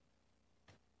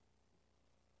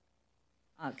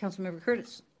 Councilmember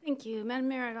Curtis. Thank you. Madam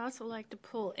Mayor, I'd also like to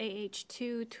pull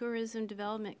AH2 Tourism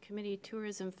Development Committee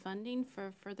Tourism Funding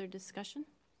for further discussion.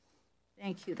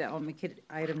 Thank you. That will make it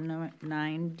item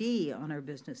 9D on our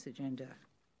business agenda.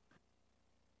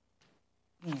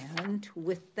 And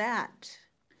with that,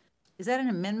 is that an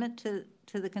amendment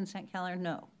to the consent calendar?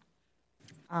 No.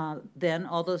 Then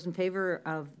all those in favor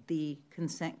of the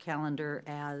consent calendar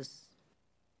as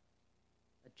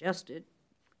adjusted,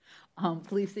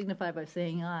 please signify by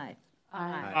saying aye.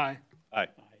 Aye. Aye.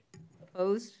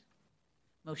 Opposed?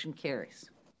 Motion carries.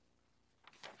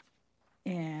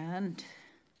 And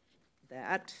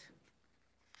that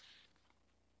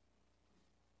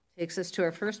takes us to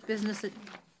our first business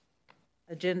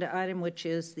agenda item, which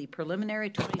is the preliminary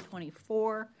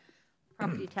 2024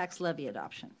 property tax levy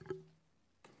adoption.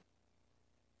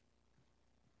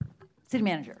 City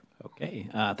Manager. Okay,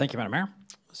 thank you, Madam Mayor.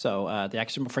 So the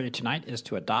action before you tonight is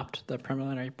to adopt the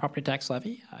preliminary property tax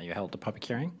levy. You held a public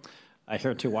hearing.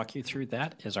 Here to walk you through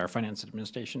that is our Finance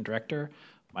Administration Director,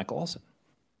 Michael Olson.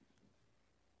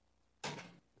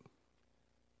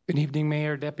 Good evening,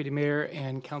 Mayor, Deputy Mayor,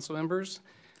 and council members.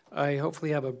 I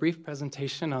hopefully have a brief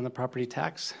presentation on the property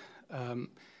tax.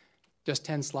 Just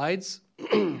 10 slides.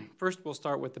 First, we'll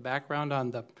start with the background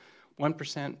on the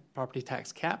 1% property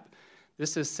tax cap.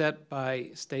 This is set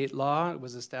by state law. It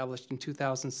was established in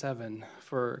 2007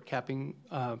 for capping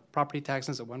property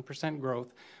taxes at 1%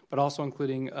 growth, but also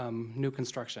including new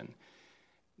construction.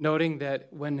 Noting that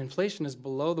when inflation is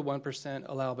below the 1%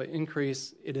 allowable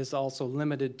increase, it is also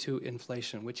limited to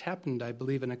inflation, which happened, I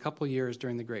believe, in a couple years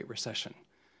during the Great Recession.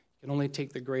 You can only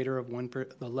take the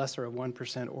lesser of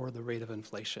 1% or the rate of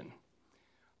inflation.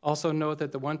 Also note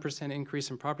that the 1% increase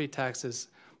in property taxes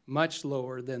much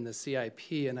lower than the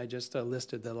CIP, and I just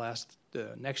listed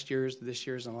this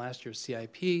year's, and last year's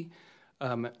CIP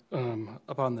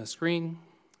up on the screen.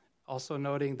 Also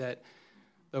noting that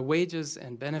the wages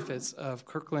and benefits of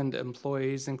Kirkland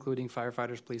employees, including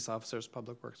firefighters, police officers,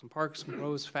 public works, and parks,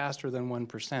 rose faster than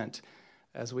 1%,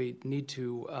 as we need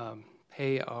to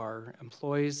pay our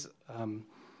employees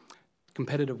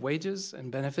competitive wages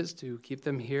and benefits to keep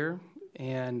them here.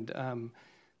 And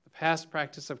past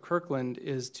practice of Kirkland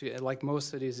is to, like most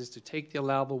cities, is to take the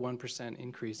allowable 1%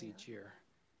 increase each year.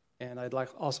 And I'd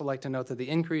also like to note that the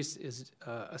increase is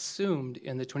assumed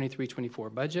in the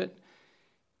 23-24 budget.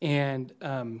 And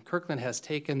Kirkland has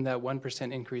taken that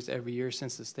 1% increase every year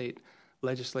since the state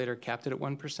legislator capped it at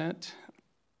 1%,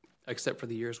 except for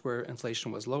the years where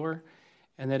inflation was lower.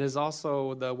 And that is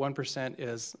also, the 1%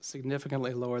 is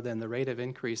significantly lower than the rate of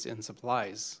increase in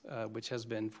supplies, which has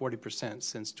been 40%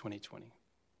 since 2020.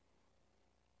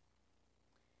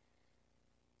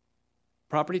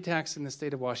 Property tax in the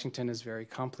state of Washington is very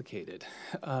complicated.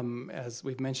 As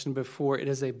we've mentioned before, it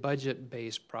is a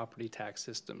budget-based property tax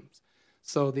system.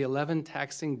 So the 11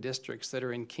 taxing districts that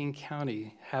are in King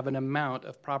County have an amount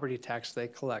of property tax they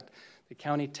collect. The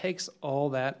county takes all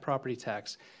that property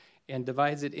tax and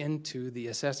divides it into the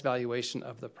assessed valuation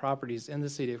of the properties in the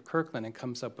city of Kirkland and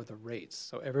comes up with the rates.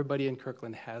 So everybody in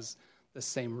Kirkland has the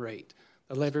same rate.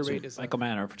 The levy rate is... Michael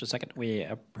Manor, for just a second, we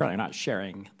are apparently not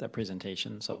sharing the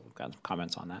presentation, so we've got some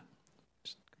comments on that.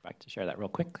 Just go back to share that real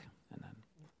quick, and then...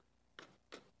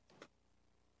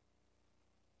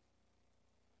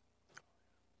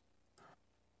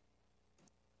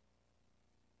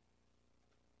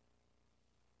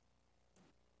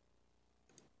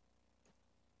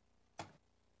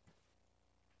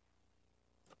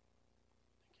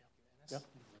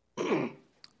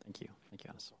 Thank you. Thank you,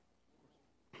 Hannes.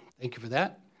 Thank you for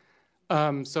that.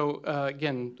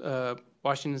 Again,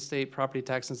 Washington State property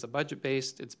tax is a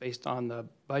budget-based. It's based on the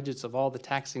budgets of all the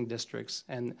taxing districts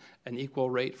and an equal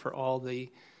rate for all the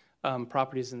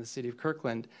properties in the city of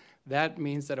Kirkland. That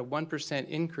means that a 1%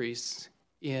 increase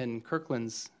in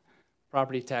Kirkland's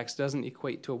property tax doesn't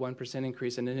equate to a 1%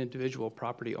 increase in an individual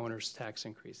property owner's tax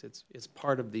increase. It's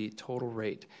part of the total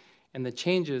rate. And the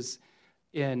changes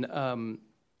in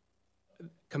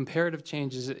comparative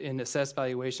changes in assessed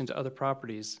valuation to other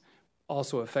properties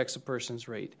also affects a person's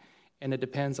rate. And it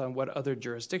depends on what other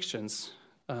jurisdictions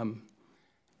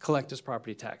collect as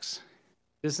property tax.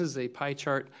 This is a pie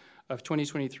chart of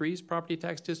 2023's property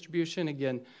tax distribution.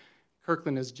 Again,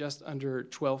 Kirkland is just under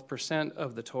 12%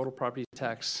 of the total property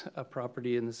tax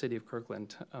property in the city of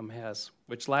Kirkland has,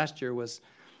 which last year was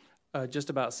just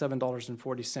about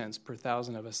 $7.40 per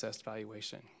thousand of assessed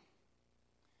valuation.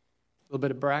 A little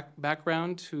bit of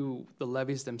background to the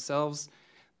levies themselves.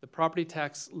 The property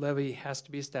tax levy has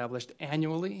to be established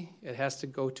annually. It has to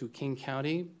go to King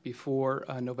County before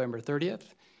November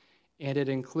 30th. And it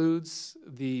includes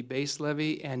the base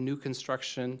levy and new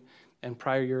construction and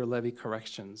prior year levy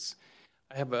corrections.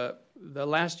 the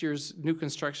last year's new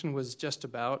construction was just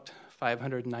about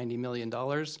 $590 million.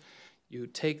 You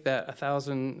take that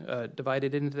 1,000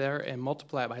 divided into there and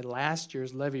multiply it by last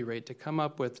year's levy rate to come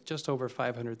up with just over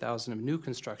 500,000 of new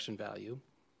construction value.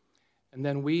 And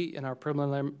then we, in our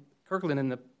Kirkland, in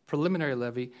the preliminary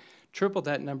levy, tripled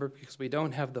that number because we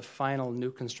don't have the final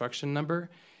new construction number.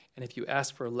 And if you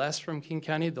ask for less from King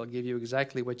County, they'll give you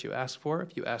exactly what you ask for.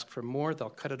 If you ask for more, they'll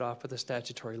cut it off with a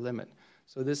statutory limit.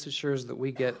 So this assures that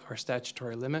we get our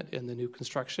statutory limit in the new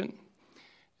construction.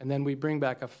 And then we bring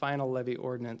back a final levy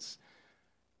ordinance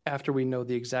after we know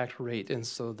the exact rate. And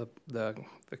so the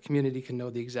community can know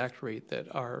the exact rate that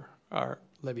our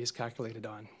levy is calculated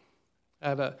on. I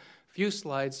have a few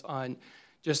slides on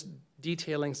just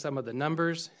detailing some of the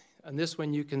numbers. On this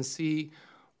one, you can see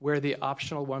where the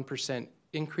optional 1%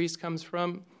 increase comes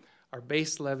from. Our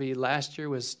base levy last year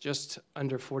was just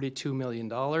under $42 million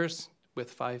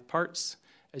with 5 parts,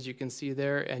 as you can see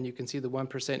there, and you can see the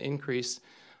 1% increase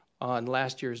on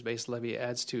last year's base levy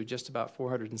adds to just about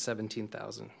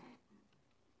 $417,000.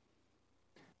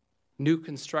 New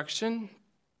construction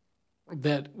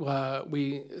that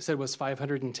we said was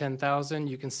 $510,000.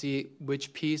 You can see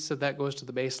which piece of that goes to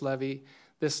the base levy.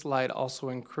 This slide also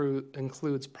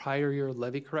includes prior year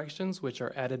levy corrections, which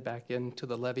are added back into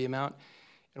the levy amount.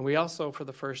 And we also, for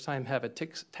the first time, have a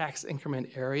tax increment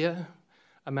area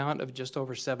amount of just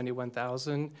over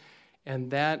 $71,000. And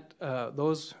that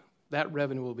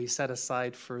revenue will be set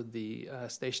aside for the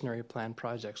stationary plan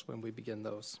projects when we begin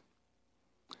those.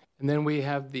 And then we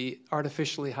have the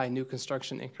artificially high new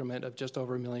construction increment of just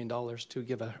over $1 million to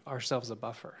give ourselves a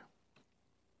buffer.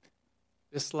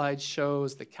 This slide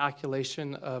shows the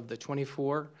calculation of the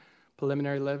 24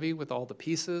 preliminary levy with all the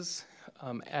pieces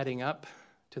adding up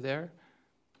to there.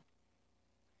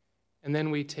 And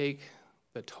then we take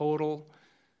the total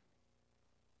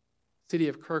City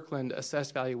of Kirkland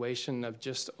assessed valuation of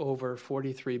just over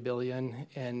 $43 billion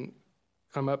and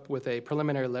come up with a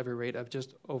preliminary levy rate of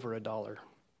just over $1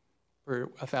 per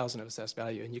 1,000 of assessed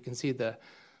value. And you can see the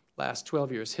last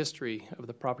 12 years history of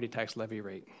the property tax levy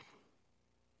rate.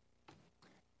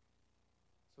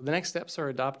 So the next steps are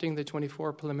adopting the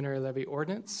 24 preliminary levy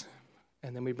ordinance,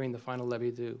 and then we bring the final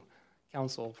levy to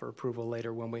council for approval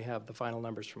later when we have the final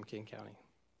numbers from King County.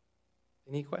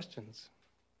 Any questions?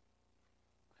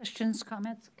 Questions,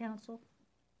 comments, council?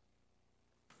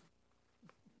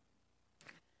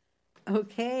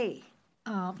 Okay,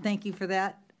 thank you for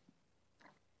that.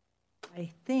 I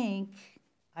think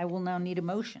I will now need a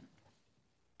motion.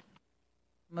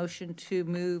 Motion to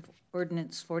move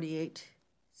ordinance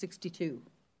 4862.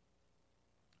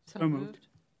 So moved.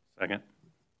 Second.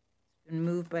 Been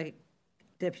moved by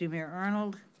Deputy Mayor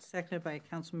Arnold, seconded by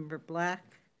Councilmember Black.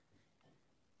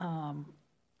 All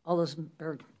those,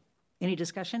 or any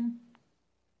discussion?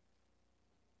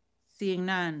 Seeing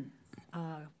none,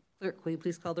 clerk, will you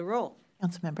please call the roll?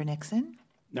 Councilmember Nixon?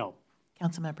 No.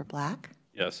 Councilmember Black?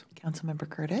 Yes. Councilmember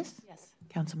Curtis? Yes.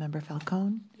 Councilmember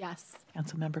Falcone? Yes.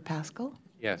 Councilmember Pascal?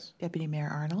 Yes. Deputy Mayor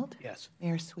Arnold? Yes.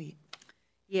 Mayor Sweet?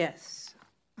 Yes.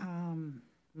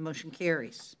 Motion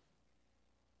carries.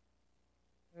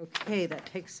 Okay, that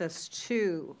takes us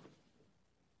to,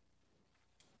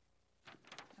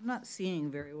 I'm not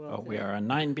seeing very well. Oh, we are on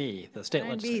 9B, the state 9B,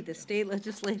 legislature. the state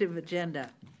legislative agenda.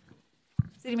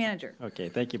 City Manager. Okay,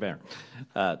 thank you, Mayor.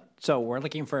 So we're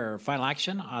looking for final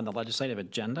action on the legislative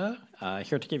agenda.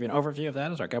 Here to give you an overview of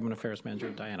that is our Government Affairs Manager,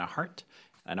 Diana Hart.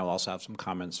 I know also have some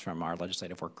comments from our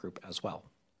legislative work group as well.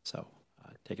 So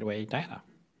take it away, Diana.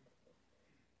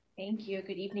 Thank you.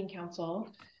 Good evening, Council.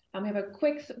 I have a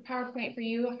quick PowerPoint for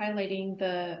you highlighting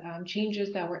the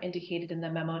changes that were indicated in the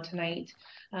memo tonight.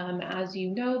 As you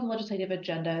know, the legislative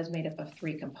agenda is made up of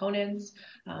 3 components.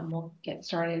 We'll get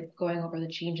started going over the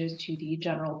changes to the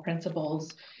general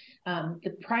principles.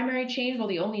 The primary change, well,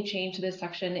 the only change to this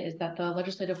section is that the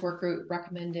legislative work group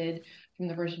recommended from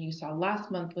the version you saw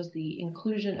last month was the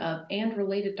inclusion of and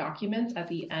related documents at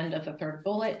the end of the 3rd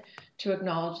bullet to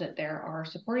acknowledge that there are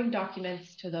supporting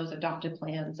documents to those adopted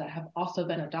plans that have also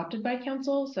been adopted by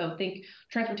council. So think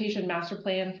transportation master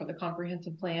plan for the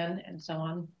comprehensive plan and so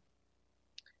on.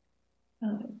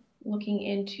 Looking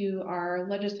into our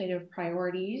legislative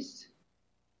priorities,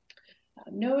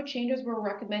 no changes were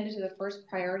recommended to the first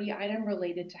priority item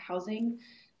related to housing.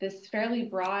 This fairly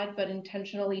broad but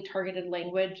intentionally targeted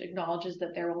language acknowledges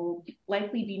that there will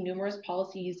likely be numerous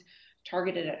policies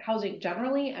targeted at housing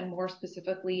generally and more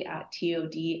specifically at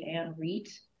TOD and REIT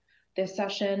this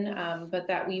session, but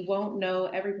that we won't know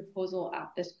every proposal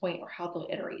at this point or how they'll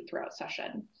iterate throughout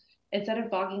session. Instead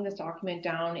of bogging this document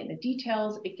down in the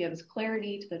details, it gives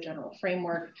clarity to the general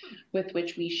framework with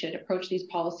which we should approach these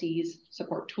policies,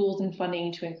 support tools and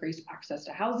funding to increase access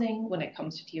to housing. When it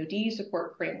comes to TOD,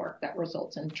 support framework that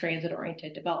results in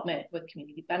transit-oriented development with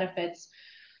community benefits,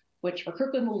 which for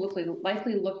Kirkland will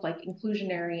likely look like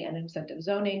inclusionary and incentive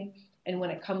zoning. And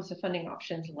when it comes to funding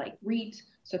options like REIT,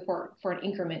 support for an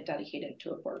increment dedicated to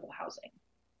affordable housing.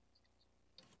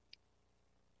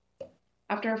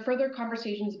 After further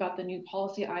conversations about the new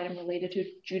policy item related to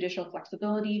judicial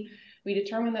flexibility, we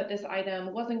determined that this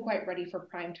item wasn't quite ready for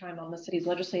prime time on the city's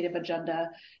legislative agenda.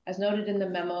 As noted in the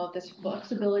memo, this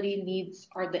flexibility needs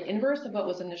are the inverse of what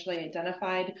was initially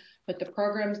identified, but the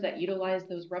programs that utilize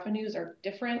those revenues are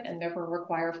different and therefore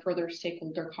require further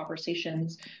stakeholder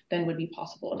conversations than would be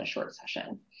possible in a short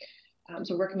session.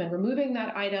 So we recommend removing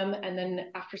that item. And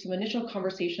then after some initial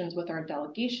conversations with our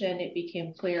delegation, it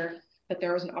became clear that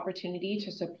there was an opportunity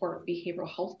to support behavioral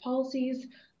health policies,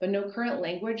 but no current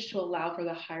language to allow for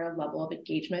the higher level of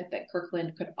engagement that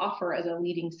Kirkland could offer as a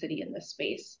leading city in this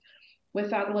space. With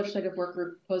that, the legislative work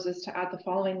group proposes to add the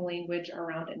following language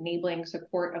around enabling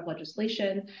support of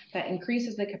legislation that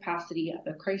increases the capacity of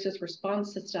the crisis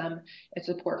response system and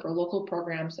support for local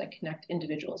programs that connect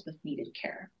individuals with needed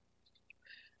care.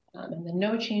 And then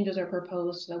no changes are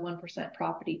proposed to the 1%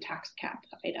 property tax cap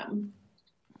item.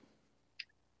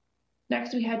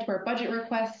 Next, we head to our budget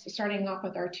requests, starting off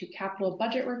with our 2 capital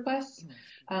budget requests.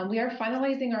 We are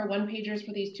finalizing our one-pagers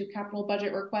for these 2 capital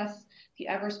budget requests. The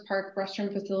Everest Park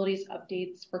restroom facilities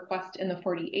updates request in the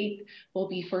 48th will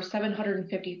be for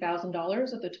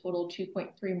 $750,000 of the total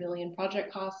 $2.3 million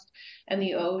project cost, and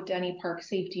the O Denny Park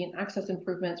safety and access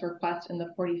improvements request in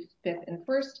the 45th and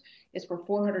 1st is for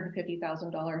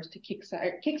 $450,000 to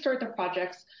kickstart the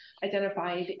projects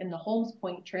identified in the Holmes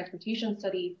Point transportation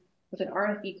study with an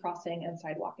RFE crossing and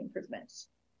sidewalk improvements.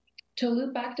 To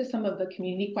loop back to some of the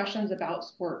community questions about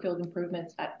sport field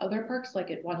improvements at other parks like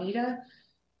at Juanita,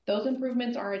 those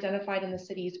improvements are identified in the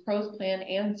city's PROS plan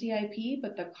and CIP,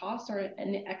 but the costs are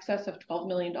in excess of $12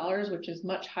 million, which is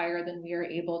much higher than we are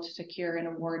able to secure in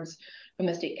awards from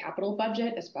the state capital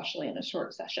budget, especially in a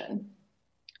short session.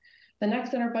 The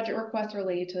next in our budget request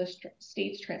related to the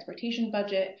state's transportation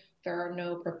budget. There are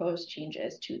no proposed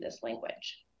changes to this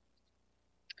language.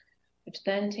 Which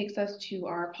then takes us to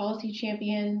our policy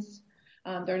champions.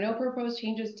 There are no proposed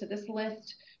changes to this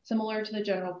list. Similar to the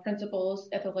general principles,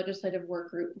 if the legislative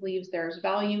work group believes there's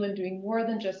value in doing more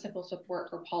than just simple support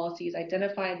for policies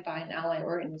identified by an ally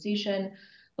organization,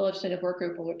 the legislative work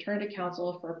group will return to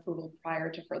council for approval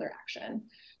prior to further action.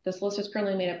 This list is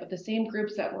currently made up of the same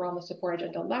groups that were on the support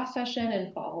agenda last session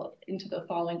and fall into the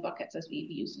following buckets as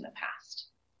we've used in the past.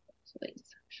 So these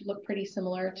should look pretty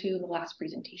similar to the last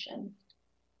presentation.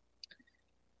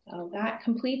 So that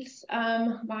completes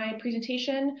my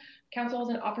presentation. Council has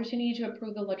an opportunity to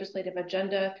approve the legislative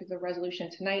agenda through the resolution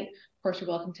tonight. Of course, you're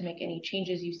welcome to make any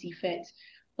changes you see fit.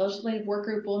 The legislative work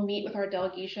group will meet with our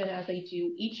delegation as they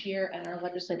do each year in our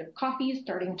legislative coffees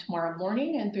starting tomorrow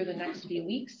morning and through the next few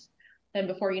weeks. Then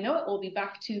before you know it, we'll be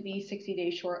back to the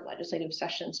 60-day short legislative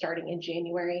session starting in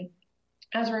January.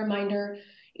 As a reminder,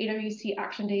 AWC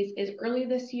Action Days is early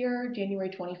this year, January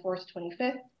 24th to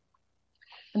 25th.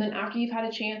 And then after you've had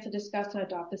a chance to discuss and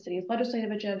adopt the city's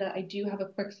legislative agenda, I do have a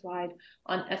quick slide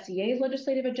on SEA's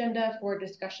legislative agenda for a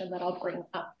discussion that I'll bring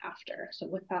up after. So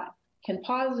with that, can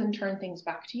pause and turn things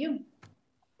back to you.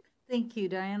 Thank you,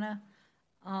 Diana.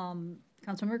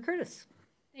 Councilmember Curtis.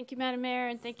 Thank you, Madam Mayor,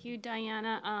 and thank you,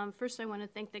 Diana. First, I want to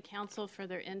thank the council for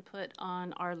their input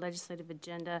on our legislative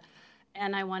agenda.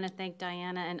 And I want to thank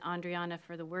Diana and Andriana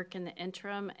for the work in the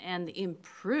interim and the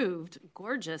improved,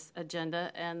 gorgeous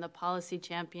agenda and the policy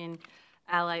champion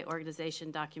ally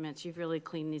organization documents. You've really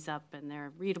cleaned these up and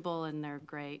they're readable and they're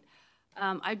great.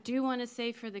 I do want to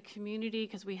say for the community,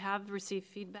 because we have received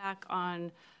feedback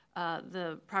on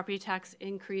the property tax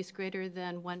increase greater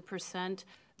than 1%.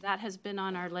 That has been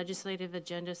on our legislative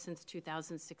agenda since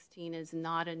 2016, is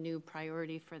not a new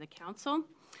priority for the council.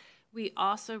 We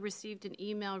also received an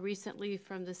email recently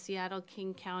from the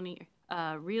Seattle-King County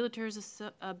Realtors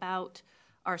about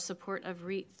our support of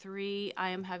REIT 3. I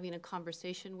am having a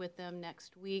conversation with them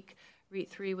next week. REIT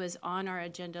 3 was on our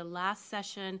agenda last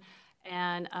session,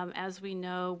 and as we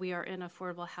know, we are in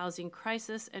affordable housing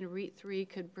crisis, and REIT 3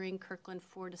 could bring Kirkland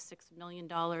 $4 to $6 million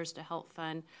to help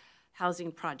fund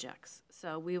housing projects.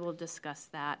 So we will discuss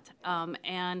that.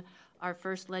 And our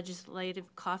first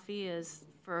legislative coffee is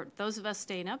for those of us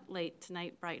staying up late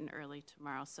tonight, bright and early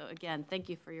tomorrow. So again, thank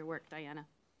you for your work, Diana.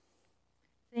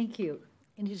 Thank you.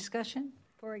 Any discussion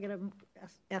before I get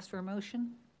ask for a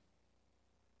motion?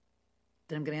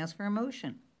 Then I'm going to ask for a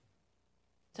motion.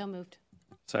 So moved.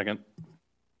 Second.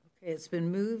 Okay, it's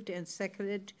been moved and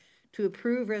seconded to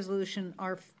approve Resolution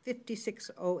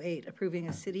R5608, approving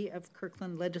a City of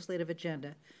Kirkland legislative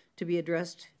agenda to be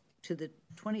addressed to the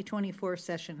 2024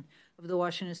 session of the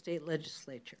Washington State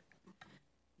Legislature.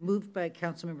 Moved by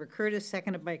Councilmember Curtis,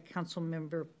 seconded by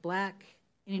Councilmember Black.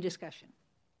 Any discussion?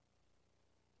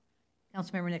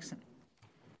 Councilmember Nixon.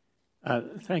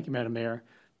 Thank you, Madam Mayor.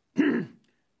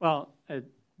 Well,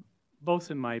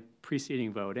 both in my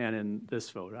preceding vote and in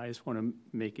this vote, I just want to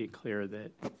make it clear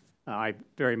that I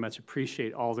very much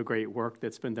appreciate all the great work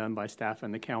that's been done by staff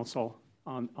and the council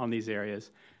on these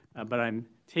areas. But I'm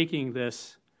taking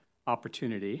this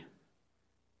opportunity,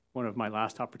 one of my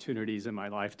last opportunities in my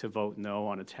life, to vote no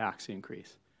on a tax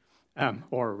increase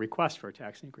or a request for a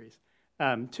tax increase,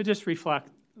 to just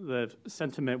reflect the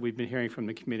sentiment we've been hearing from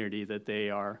the community that they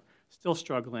are still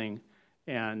struggling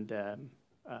and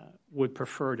would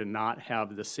prefer to not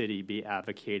have the city be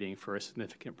advocating for a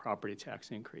significant property tax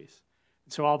increase.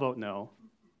 So I'll vote no,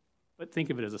 but think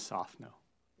of it as a soft no.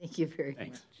 Thank you very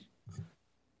Thanks. much.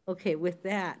 Okay, with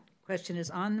that, question is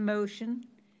on the motion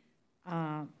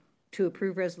to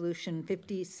approve Resolution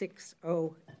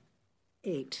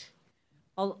 5608.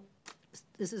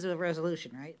 This is a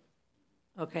resolution, right?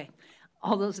 Okay.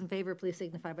 All those in favor, please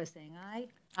signify by saying aye.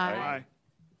 Aye. Aye.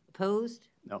 Opposed?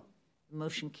 No.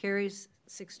 Motion carries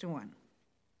 6-1.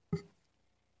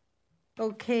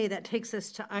 Okay, that takes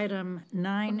us to item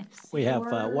 9. We have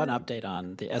one update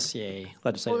on the SCA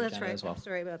legislative that's agenda right. as well.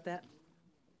 Sorry about that.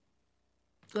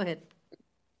 Go ahead.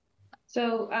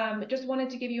 So just wanted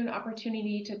to give you an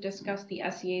opportunity to discuss the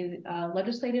SCA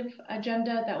legislative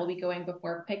agenda that will be going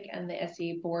before PIC and the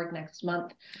SCA board next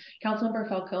month. Councilmember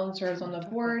Falcone serves on the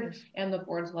board and the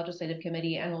board's legislative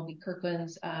committee and will be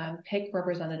Kirkland's PIC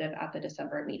representative at the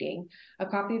December meeting. A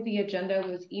copy of the agenda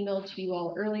was emailed to you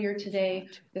all earlier today.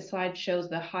 The slide shows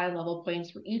the high-level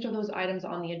points for each of those items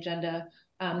on the agenda.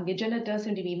 The agenda does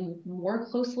seem to be more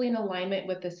closely in alignment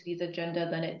with the city's agenda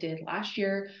than it did last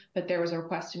year, but there was a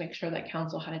request to make sure that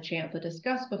council had a chance to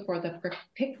discuss before the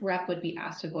PIC rep would be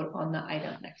asked to vote on the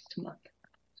item next month.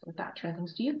 So with that, turn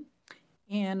things to you.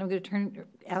 And I'm going to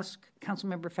ask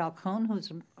Councilmember Falcone,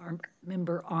 who's our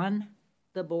member on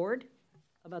the board,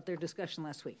 about their discussion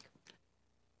last week.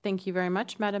 Thank you very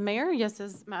much, Madam Mayor. Yes,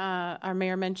 as our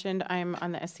mayor mentioned, I'm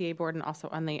on the SCA board and also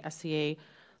on the SCA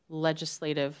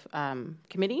legislative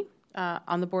committee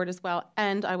on the board as well,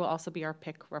 and I will also be our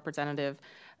PIC representative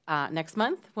next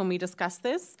month when we discuss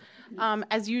this.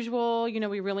 As usual,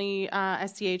 we really,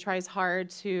 SCA tries hard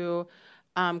to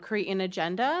create an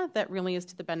agenda that really is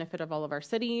to the benefit of all of our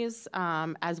cities.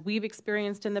 As we've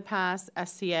experienced in the past,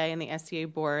 SCA and the SCA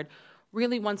board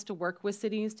really wants to work with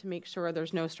cities to make sure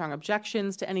there's no strong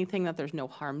objections to anything, that there's no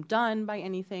harm done by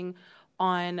anything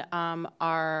on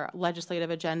our legislative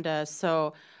agenda.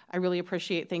 So I really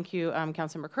appreciate, thank you,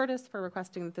 Councilmember Curtis, for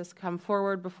requesting that this come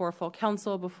forward before full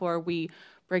council, before we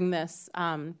bring this,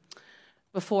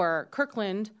 before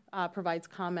Kirkland provides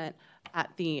comment at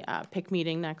the PIC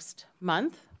meeting next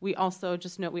month. We also,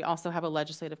 just note, we also have a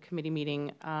legislative committee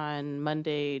meeting on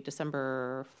Monday,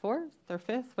 December 4th or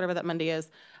 5th, whatever that Monday is,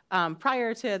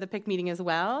 prior to the PIC meeting as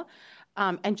well.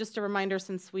 And just a reminder,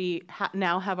 since we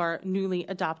now have our newly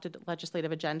adopted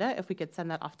legislative agenda, if we could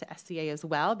send that off to SCA as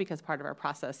well, because part of our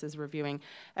process is reviewing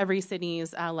every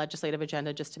city's legislative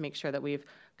agenda just to make sure that we've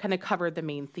kind of covered the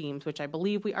main themes, which I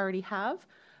believe we already have.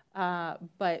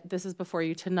 But this is before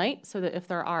you tonight, so that if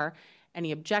there are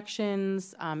any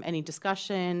objections, any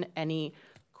discussion, any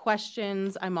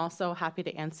questions, I'm also happy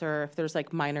to answer. If there's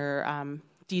like minor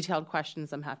detailed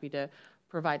questions, I'm happy to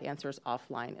provide answers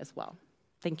offline as well.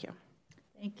 Thank you.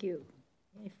 Thank you.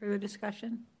 Any further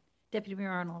discussion? Deputy Mayor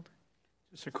Arnold.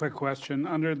 Just a quick question.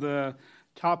 Under the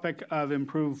topic of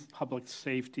improved public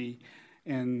safety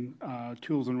and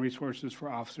tools and resources for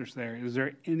officers there, is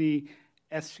there any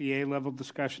SCA level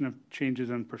discussion of changes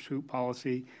in pursuit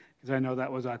policy? Because I know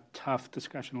that was a tough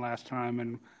discussion last time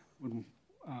and would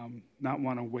not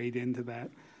want to wade into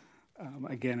that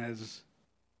again as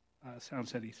Sound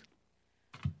Cities.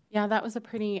 Yeah, that was a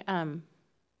pretty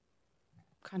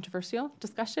controversial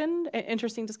discussion,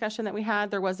 interesting discussion that we had.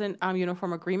 There wasn't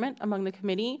uniform agreement among the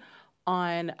committee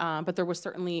on, but there was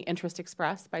certainly interest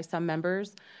expressed by some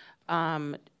members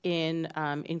in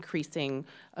increasing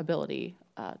ability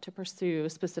to pursue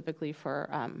specifically for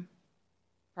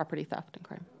property theft and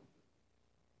crime.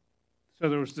 So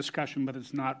there was discussion, but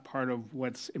it's not part of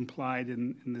what's implied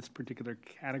in this particular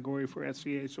category for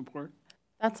SCA support?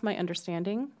 That's my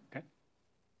understanding. Okay.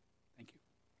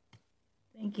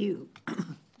 Thank you.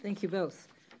 Thank you both.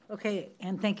 Okay,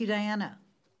 and thank you, Diana.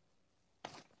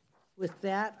 With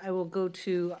that, I will go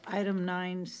to item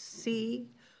 9C.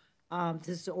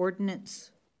 This is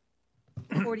ordinance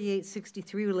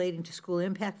 4863 relating to school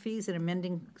impact fees and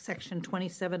amending section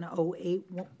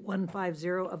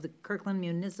 2708150 of the Kirkland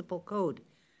Municipal Code.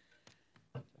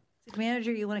 City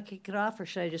Manager, you want to kick it off, or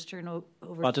should I just turn over?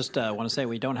 Well, I just want to say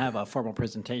we don't have a formal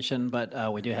presentation,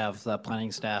 but we do have the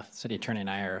planning staff, city attorney and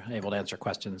I are able to answer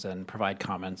questions and provide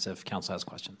comments if council has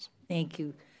questions. Thank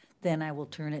you. Then I will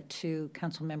turn it to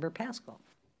Councilmember Pascal.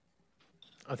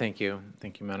 Oh, thank you.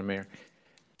 Thank you, Madam Mayor.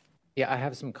 Yeah, I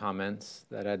have some comments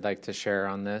that I'd like to share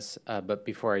on this, but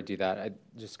before I do that, I'd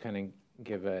just kind of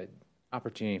give an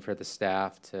opportunity for the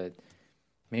staff to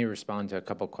maybe respond to a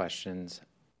couple questions.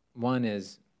 One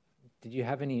is, did you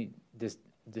have any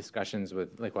discussions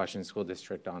with Lake Washington School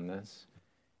District on this?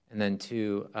 And then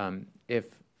two, if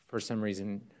for some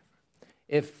reason,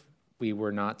 if we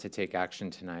were not to take action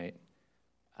tonight,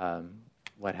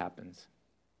 what happens?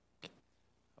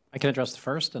 I can address the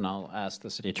first, and I'll ask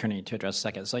the city attorney to address the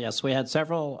second. So yes, we had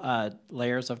several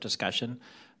layers of discussion.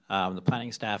 The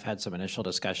planning staff had some initial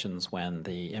discussions when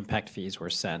the impact fees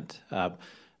were sent.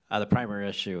 The primary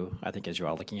issue, I think, as you're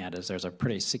all looking at, is there's a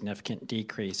pretty significant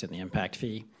decrease in the impact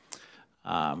fee.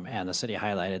 And the city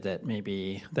highlighted that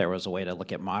maybe there was a way to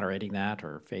look at moderating that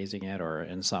or phasing it or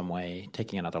in some way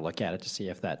taking another look at it to see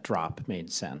if that drop made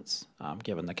sense,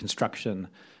 given the construction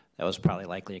that was probably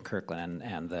likely in Kirkland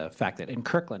and the fact that in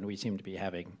Kirkland we seem to be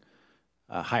having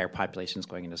higher populations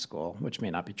going into school, which may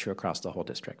not be true across the whole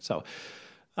district. So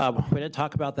we did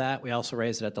talk about that. We also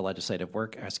raised it at the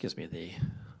the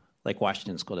Lake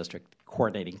Washington School District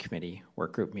Coordinating Committee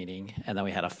work group meeting, and then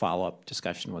we had a follow-up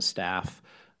discussion with staff.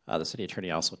 The city attorney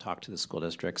also talked to the school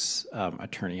district's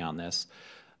attorney on this.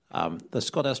 The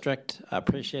school district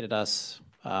appreciated us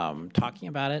talking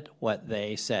about it. What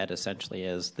they said essentially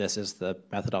is this is the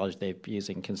methodology they've been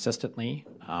using consistently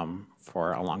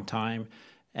for a long time,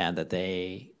 and that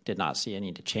they did not see any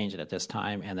need to change it at this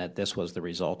time, and that this was the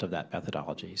result of that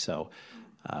methodology. So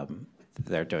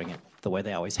they're doing it the way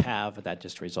they always have, but that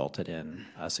just resulted in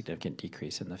a significant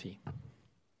decrease in the fee.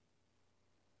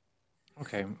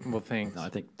 Okay, well, thanks. No, I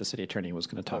think the city attorney was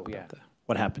going to talk about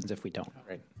what happens if we don't.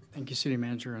 Right. Thank you, City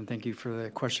Manager, and thank you for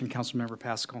the question, Councilmember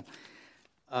Pascal.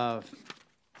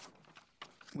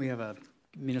 We have a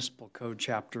municipal code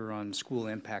chapter on school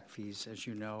impact fees, as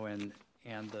you know,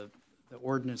 and the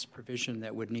ordinance provision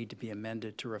that would need to be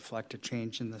amended to reflect a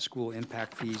change in the school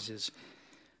impact fees is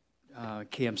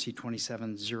KMC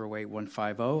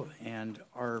 2708150, and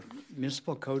our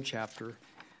municipal code chapter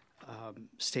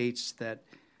states that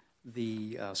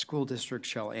the school district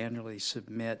shall annually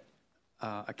submit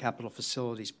a capital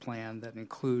facilities plan that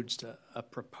includes a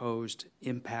proposed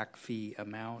impact fee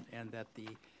amount, and that the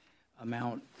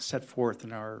amount set forth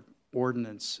in our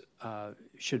ordinance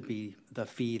should be the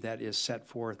fee that is set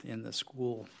forth in the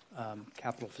school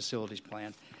capital facilities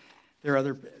plan. There are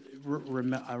other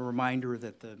a reminder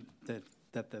that the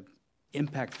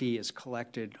impact fee is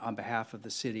collected on behalf of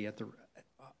the city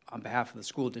on behalf of the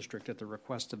school district at the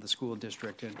request of the school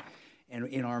district, and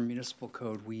in our municipal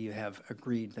code we have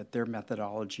agreed that their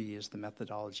methodology is the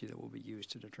methodology that will be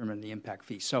used to determine the impact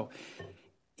fee. So,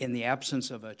 in the absence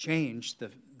of a change,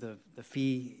 the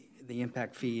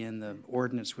impact fee in the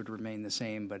ordinance would remain the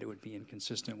same, but it would be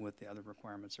inconsistent with the other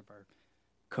requirements of our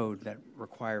code that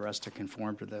require us to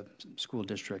conform to the school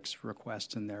district's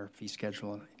request in their fee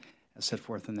schedule as set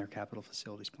forth in their capital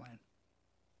facilities plan.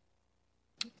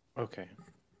 Okay.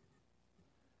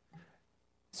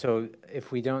 So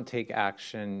if we don't take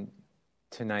action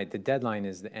tonight, the deadline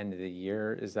is the end of the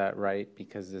year, is that right?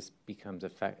 Because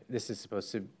this is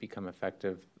supposed to become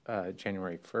effective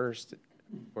January 1st,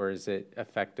 or is it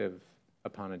effective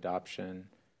upon adoption?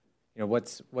 You know,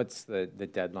 what's the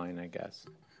deadline, I guess?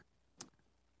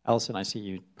 Allison, I see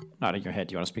you nodding your head.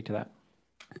 Do you want to speak to that?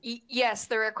 Yes,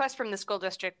 the request from the school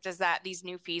district is that these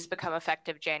new fees become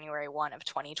effective January 1 of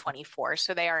 2024.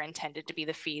 So they are intended to be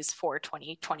the fees for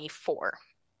 2024.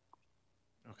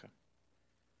 Okay.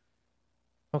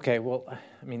 Okay, well,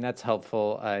 I mean, that's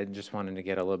helpful. I just wanted to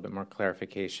get a little bit more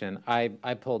clarification. I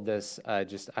pulled this, I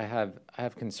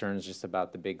have concerns just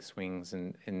about the big swings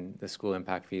in the school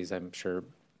impact fees. I'm sure,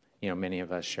 many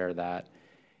of us share that.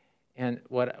 And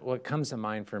what comes to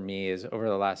mind for me is over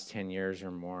the last 10 years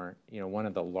or more, one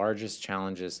of the largest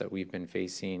challenges that we've been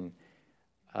facing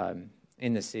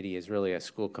in the city is really a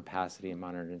school capacity and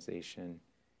modernization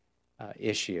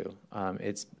issue.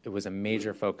 It was a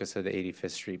major focus of the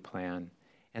 85th Street Plan.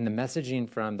 And the messaging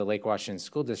from the Lake Washington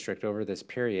School District over this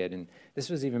period, and this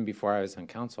was even before I was on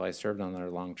council, I served on their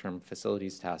long-term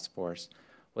facilities task force,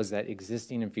 was that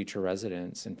existing and future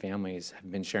residents and families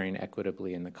have been sharing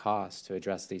equitably in the cost to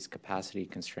address these capacity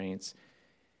constraints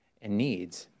and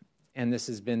needs. And this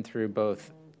has been through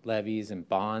both levies and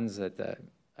bonds that the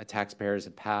taxpayers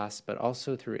have passed, but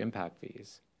also through impact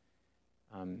fees.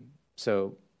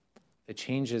 So the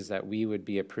changes that we would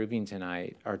be approving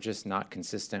tonight are just not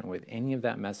consistent with any of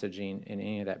that messaging and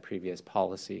any of that previous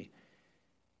policy.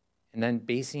 And then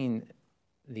basing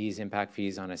these impact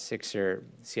fees on a 6-year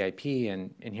CIP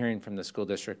and hearing from the school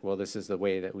district, well, this is the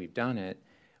way that we've done it,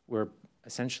 we're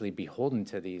essentially beholden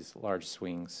to these large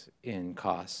swings in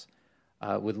costs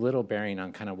with little bearing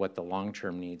on kind of what the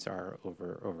long-term needs are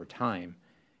over time,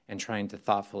 and trying to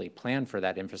thoughtfully plan for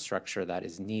that infrastructure that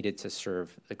is needed to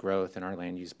serve the growth in our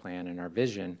land use plan and our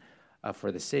vision for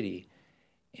the city.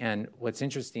 And what's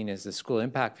interesting is the school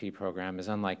impact fee program is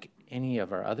unlike any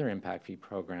of our other impact fee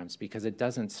programs because it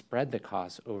doesn't spread the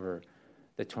costs over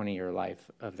the 20-year life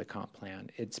of the comp plan.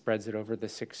 It spreads it over the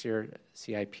 6-year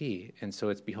CIP. And so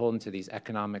it's beholden to these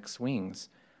economic swings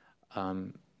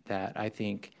that I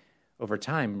think over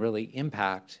time really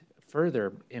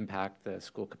further impact the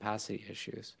school capacity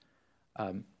issues.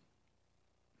 And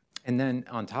then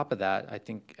on top of that, I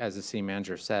think as the city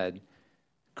manager said,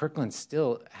 Kirkland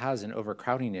still has an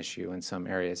overcrowding issue in some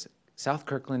areas. South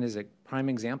Kirkland is a prime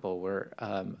example where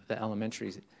the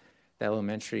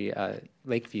elementary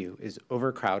Lakeview is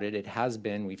overcrowded. It has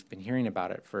been, we've been hearing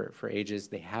about it for ages.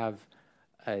 They have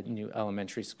a new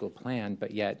elementary school plan,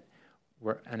 but yet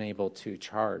we're unable to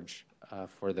charge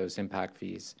for those impact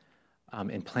fees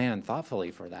and plan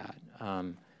thoughtfully for that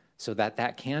so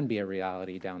that can be a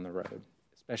reality down the road,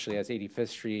 especially as 85th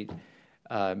Street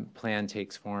plan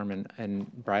takes form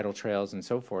and bridle trails and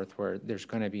so forth, where there's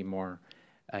going to be more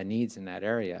needs in that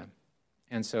area.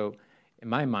 And so in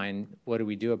my mind, what do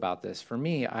we do about this? For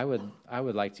me, I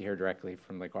would like to hear directly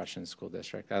from Lake Washington School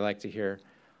District. I'd like to hear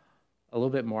a little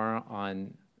bit more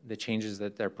on the changes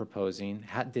that they're proposing.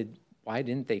 Why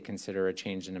didn't they consider a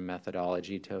change in a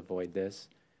methodology to avoid this?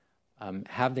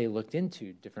 Have they looked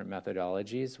into different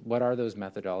methodologies? What are those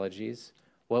methodologies?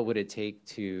 What would it take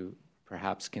to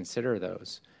perhaps consider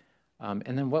those?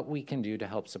 And then what we can do to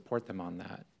help support them on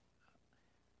that.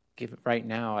 Right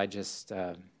now,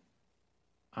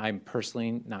 I'm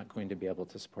personally not going to be able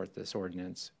to support this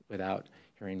ordinance without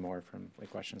hearing more from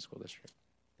Lake Washington School District.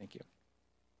 Thank you.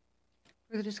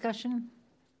 Further discussion?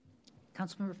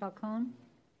 Councilmember Falcone?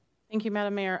 Thank you,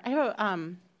 Madam Mayor.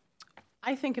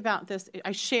 I think about this,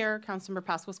 I share Councilmember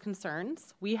Pascal's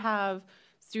concerns. We have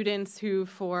students who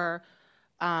for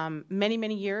many,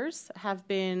 many years have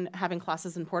been having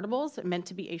classes in portables. Meant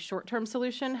to be a short-term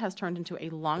solution has turned into a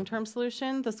long-term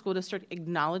solution. The school district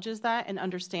acknowledges that and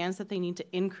understands that they need to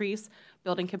increase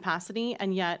building capacity,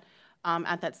 and yet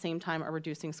at that same time are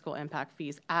reducing school impact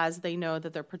fees as they know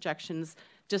that their projections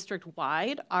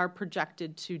district-wide are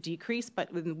projected to decrease,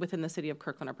 but within the city of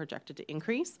Kirkland are projected to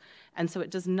increase. And so it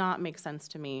does not make sense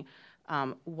to me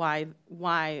why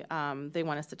they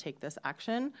want us to take this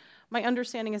action. My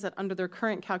understanding is that under their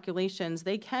current calculations,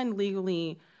 they can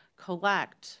legally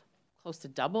collect close to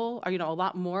double, or a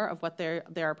lot more of what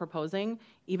they are proposing,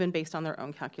 even based on their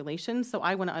own calculations. So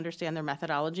I want to understand their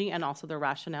methodology and also their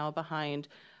rationale behind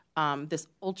this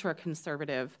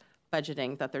ultra-conservative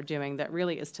budgeting that they're doing that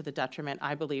really is to the detriment,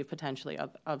 I believe, potentially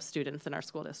of students in our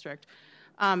school district.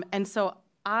 And so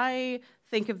I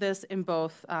think of this in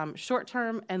both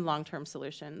short-term and long-term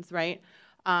solutions, right?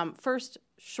 First,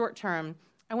 short-term,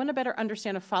 I want to better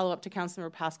understand a follow-up to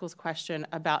Councilmember Pascal's question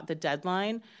about the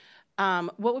deadline.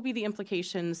 What would be the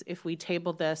implications if we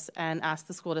tabled this and asked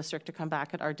the school district to come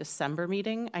back at our December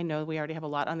meeting? I know we already have a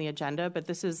lot on the agenda, but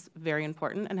this is very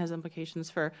important and has implications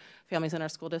for families in our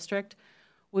school district.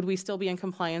 Would we still be in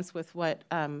compliance with what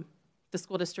the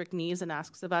school district needs and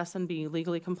asks of us and be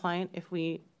legally compliant if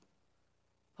we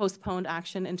postponed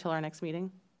action until our next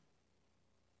meeting?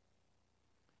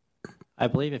 I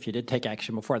believe if you did take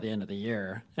action before the end of the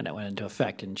year and it went into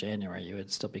effect in January, you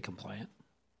would still be compliant.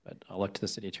 But I'll look to the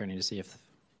city attorney to see if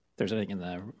there's anything in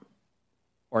the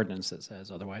ordinance that says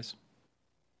otherwise.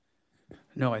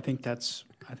 No, I think that's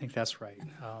right.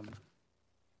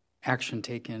 Action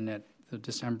taken at the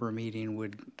December meeting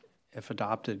would, if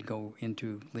adopted, go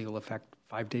into legal effect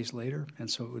 5 days later, and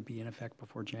so it would be in effect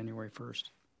before January 1st.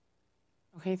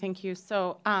 Okay, thank you.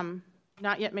 So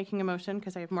not yet making a motion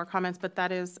because I have more comments, but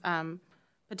that is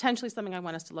potentially something I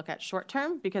want us to look at short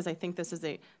term, because I think this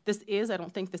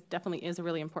definitely is a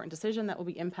really important decision that will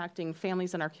be impacting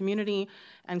families in our community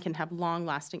and can have long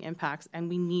lasting impacts, and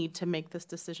we need to make this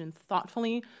decision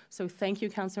thoughtfully. So thank you,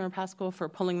 Councilmember Pascal, for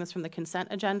pulling this from the consent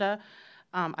agenda.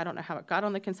 I don't know how it got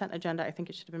on the consent agenda. I think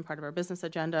it should have been part of our business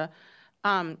agenda.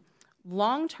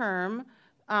 Long term,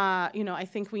 I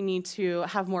think we need to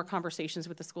have more conversations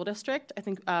with the school district. I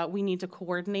think we need to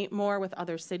coordinate more with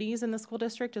other cities in the school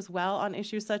district as well on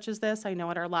issues such as this. I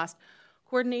know at our last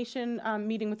coordination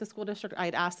meeting with the school district,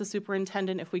 I'd asked the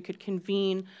superintendent if we could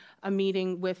convene a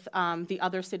meeting with the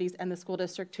other cities and the school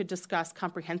district to discuss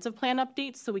comprehensive plan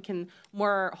updates so we can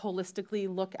more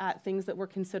holistically look at things that we're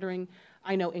considering,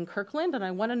 I know, in Kirkland, and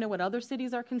I want to know what other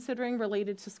cities are considering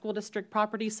related to school district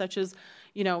property, such as,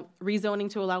 rezoning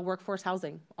to allow workforce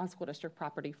housing on school district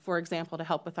property, for example, to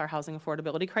help with our housing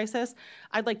affordability crisis.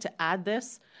 I'd like to add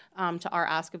this to our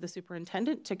ask of the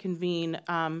superintendent to convene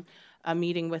a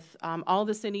meeting with all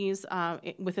the cities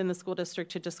within the school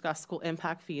district to discuss school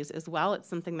impact fees as well. It's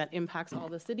something that impacts all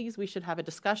the cities. We should have a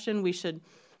discussion. We should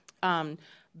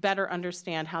better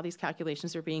understand how these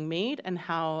calculations are being made and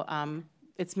how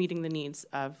it's meeting the needs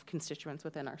of constituents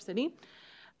within our city.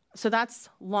 So that's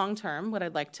long term, what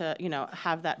I'd like to,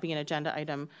 have that be an agenda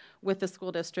item with the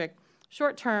school district.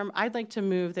 Short term, I'd like to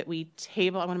move that we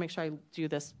table, I want to make sure I do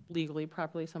this legally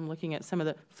properly, so I'm looking at some of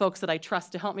the folks that I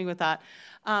trust to help me with that.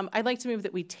 I'd like to move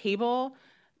that we table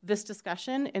this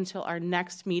discussion until our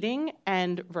next meeting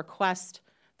and request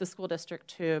the school district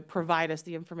to provide us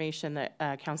the information that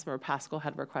Councilmember Pascal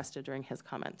had requested during his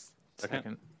comments.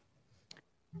 Second.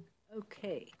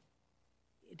 Okay.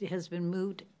 It has been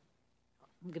moved.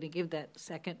 I'm going to give that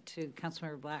second to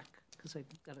Councilmember Black because I've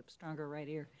got a stronger right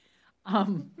ear.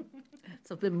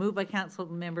 So been moved by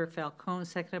Councilmember Falcone,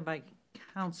 seconded by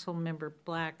Councilmember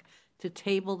Black to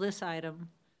table this item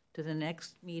to the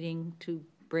next meeting to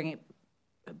bring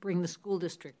the school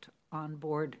district on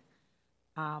board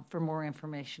for more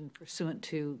information pursuant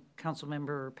to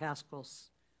Councilmember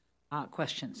Pascal's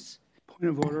questions. Point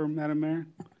of order, Madam Mayor.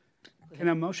 Can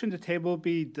a motion to table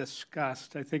be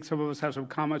discussed? I think some of us have some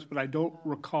comments, but I don't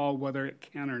recall whether it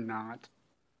can or not.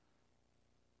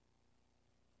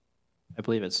 I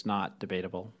believe it's not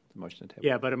debatable, the motion to table.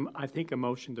 Yeah, but I think a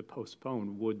motion to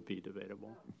postpone would be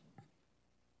debatable.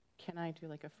 Can I do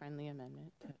like a friendly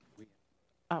amendment?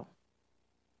 Oh.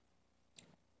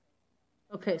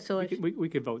 Okay, so we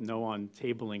could vote no on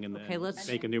tabling and then let's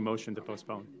make a new motion to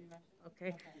postpone.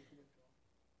 Okay.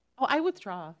 Oh, I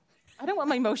withdraw. I don't want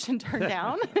my motion turned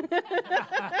down.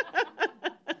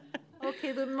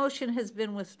 Okay, the motion has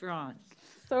been withdrawn.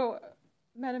 So,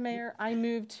 Madam Mayor, I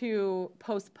move to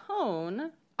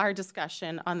postpone our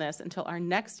discussion on this until our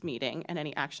next meeting and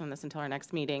any action on this until our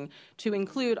next meeting, to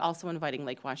include also inviting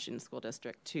Lake Washington School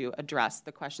District to address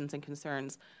the questions and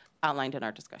concerns outlined in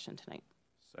our discussion tonight.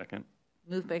 Second.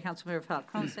 Moved by Councilmember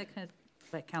Falcone, seconded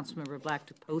by Councilmember Black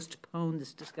to postpone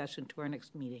this discussion to our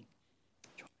next meeting.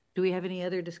 Do we have any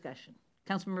other discussion?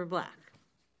 Councilmember Black.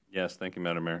 Yes, thank you,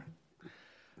 Madam Mayor.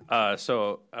 I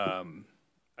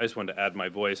just wanted to add my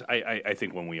voice. I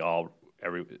think when we all,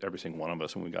 every single one of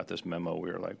us, when we got this memo,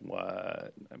 we were like,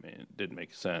 what? I mean, it didn't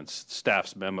make sense.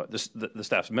 Staff's memo, the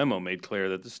staff's memo made clear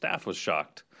that the staff was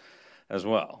shocked as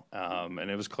well.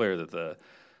 And it was clear that the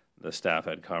staff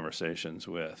had conversations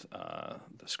with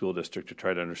the school district to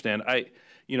try to understand. I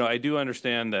do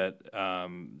understand that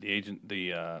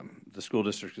the school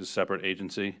district is a separate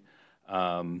agency,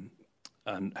 and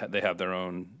they have their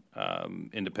own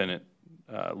independent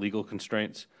legal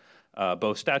constraints,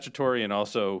 both statutory and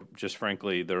also just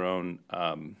frankly their own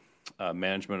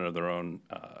management of their own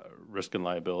risk and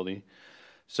liability.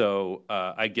 So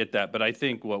I get that, but I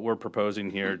think what we're proposing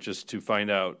here, just to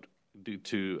find out,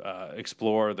 to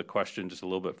explore the question just a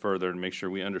little bit further and make sure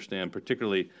we understand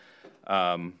particularly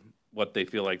what they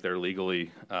feel like they're legally,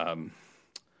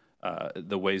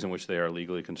 the ways in which they are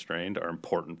legally constrained are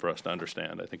important for us to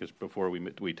understand. I think it's before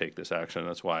we take this action.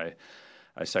 That's why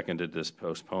I seconded this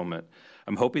postponement.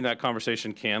 I'm hoping that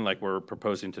conversation can, like we're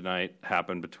proposing tonight,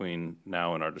 happen between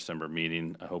now and our December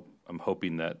meeting. I'm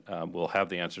hoping that we'll have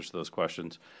the answers to those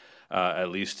questions, at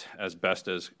least as best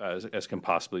as can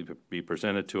possibly be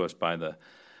presented to us by the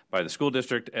school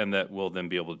district, and that we'll then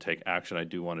be able to take action. I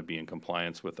do want to be in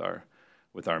compliance with our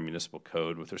municipal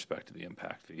code with respect to the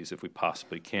impact fees if we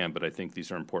possibly can, but I think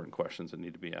these are important questions that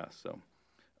need to be asked. So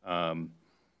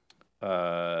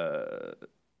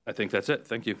I think that's it.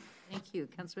 Thank you. Thank you.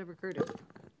 Councilmember Curtis.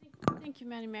 Thank you,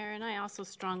 Madam Mayor, and I also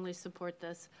strongly support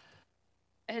this.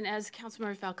 And as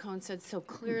Councilmember Falcone said so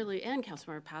clearly, and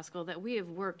Councilmember Pascal, that we have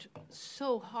worked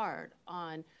so hard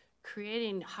on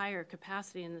creating higher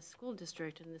capacity in the school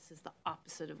district, and this is the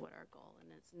opposite of what our goal, and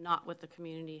it's not what the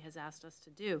community has asked us to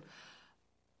do.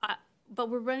 But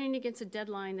we're running against a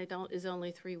deadline that is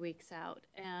only 3 weeks out,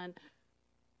 and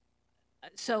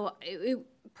so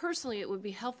personally, it would be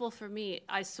helpful for me.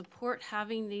 I support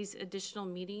having these additional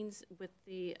meetings with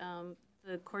the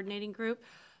coordinating group,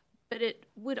 But it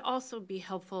would also be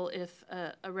helpful if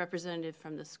a representative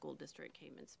from the school district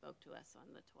came and spoke to us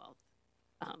on the 12th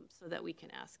so that we can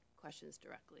ask questions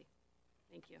directly.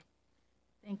 Thank you.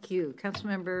 Thank you.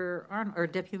 Councilmember Arnold, or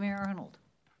Deputy Mayor Arnold.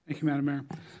 Thank you, Madam Mayor.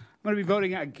 I'm going to be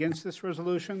voting against this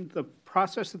resolution. The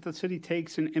process that the city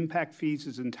takes in impact fees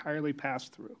is entirely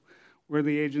passed through. We're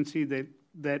the agency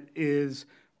that is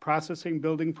processing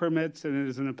building permits and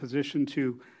is in a position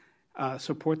to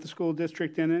support the school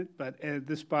district in it, but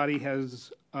this body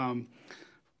has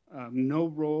no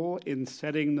role in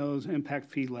setting those impact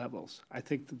fee levels. I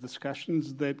think the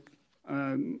discussions that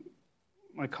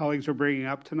my colleagues are bringing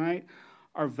up tonight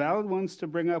are valid ones to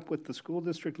bring up with the school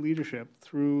district leadership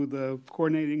through the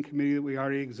coordinating committee that we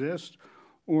already exist,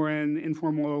 or in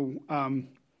informal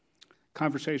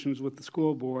conversations with the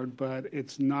school board, but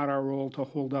it's not our role to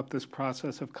hold up this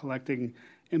process of collecting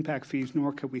impact fees,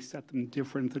 nor can we set them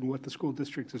different than what the school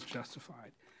district has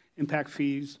justified. Impact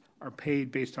fees are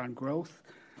paid based on growth,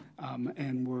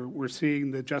 and we're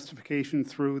seeing the justification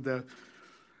through the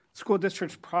school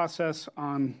district's process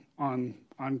on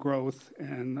growth,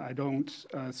 and I don't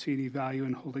see any value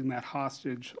in holding that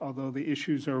hostage. Although the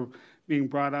issues are being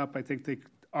brought up, I think they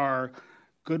are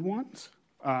good ones.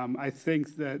 I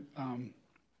think that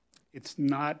it's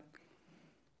not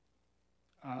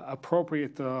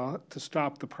appropriate to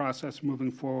stop the process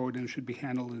moving forward, and should be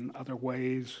handled in other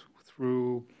ways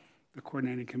through the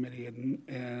coordinating committee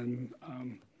and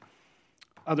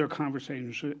other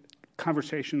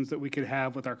conversations that we could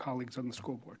have with our colleagues on the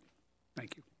school board.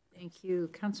 Thank you. Thank you.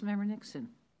 Councilmember Nixon.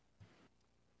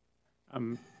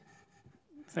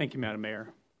 Thank you, Madam Mayor.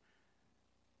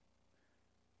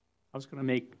 I was going to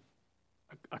make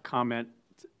a comment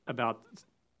about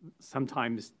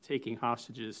sometimes taking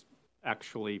hostages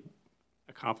actually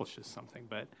accomplishes something,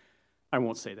 but I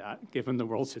won't say that given the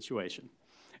world situation.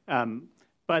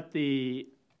 But the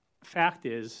fact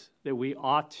is that we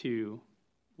ought to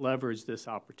leverage this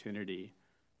opportunity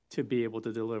to be able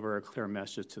to deliver a clear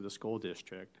message to the school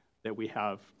district that we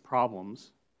have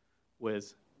problems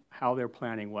with how they're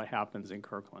planning what happens in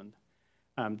Kirkland.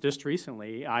 Just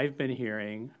recently, I've been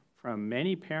hearing from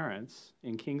many parents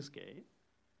in Kingsgate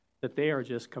that they are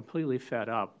just completely fed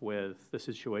up with the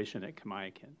situation at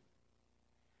Kamiakin.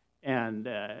 And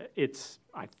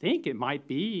I think it might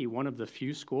be one of the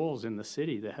few schools in the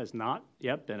city that has not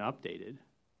yet been updated.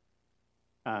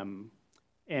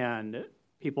 And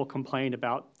people complain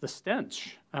about the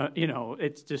stench.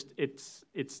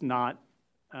 It's not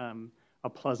a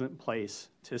pleasant place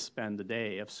to spend the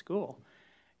day of school.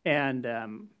 And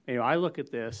I look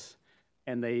at this,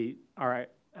 and they are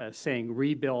saying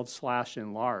rebuild /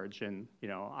 enlarge, and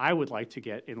I would like to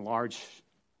get enlarge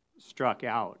struck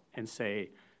out and say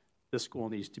the school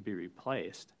needs to be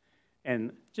replaced,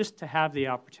 and just to have the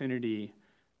opportunity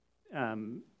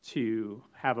to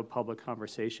have a public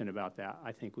conversation about that,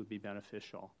 I think would be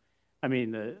beneficial. I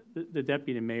mean, the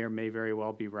deputy mayor may very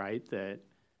well be right that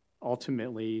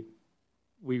ultimately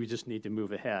we just need to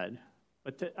move ahead,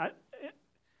 but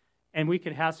and we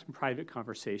could have some private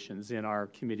conversations in our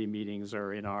committee meetings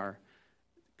or in our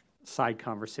side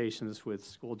conversations with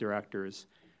school directors,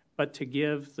 but to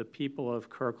give the people of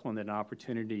Kirkland an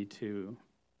opportunity to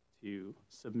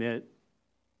submit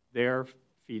their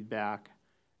feedback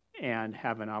and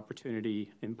have an opportunity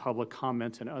in public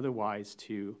comments and otherwise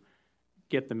to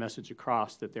get the message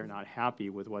across that they're not happy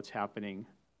with what's happening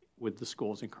with the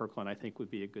schools in Kirkland, I think would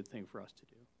be a good thing for us to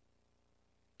do.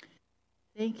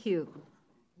 Thank you.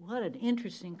 What an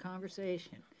interesting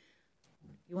conversation.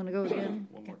 You want to go again?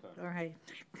 One more time. All right.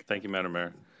 Thank you, Madam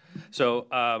Mayor. So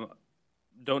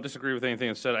don't disagree with anything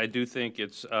that's said. I do think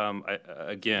it's,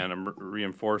 again, I'm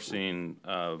reinforcing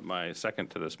my second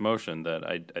to this motion that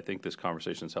I think this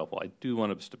conversation is helpful. I do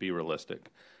want us to be realistic,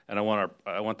 and I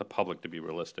want the public to be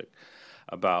realistic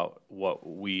about what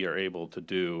we are able to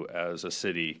do as a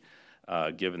city,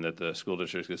 given that the school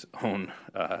district is own,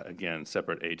 again,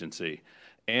 separate agency.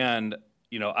 And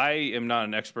I am not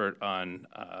an expert on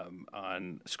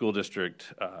school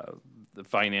district the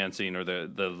financing or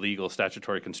the legal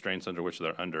statutory constraints under which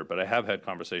they're under, but I have had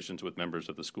conversations with members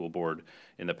of the school board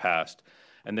in the past,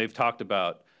 and they've talked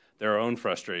about their own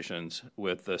frustrations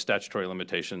with the statutory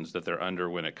limitations that they're under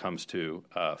when it comes to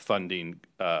funding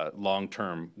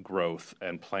long-term growth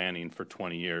and planning for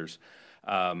 20 years.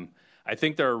 I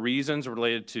think there are reasons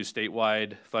related to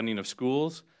statewide funding of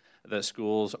schools that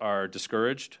schools are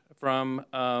discouraged from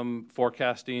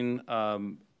forecasting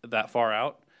that far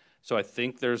out. So I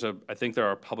think there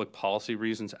are public policy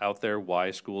reasons out there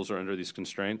why schools are under these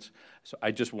constraints. So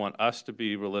I just want us to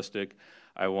be realistic.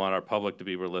 I want our public to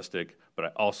be realistic, but I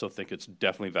also think it's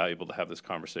definitely valuable to have this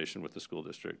conversation with the school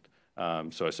district.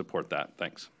 So I support that.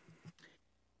 Thanks.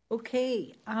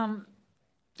 Okay. Councilmember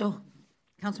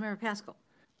Pascal.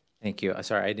 Thank you.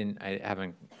 Sorry, I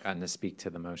haven't gotten to speak to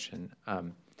the motion.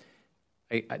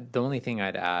 The only thing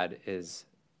I'd add is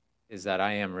that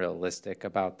I am realistic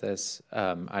about this.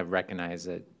 I recognize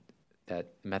that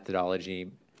methodology,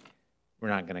 we're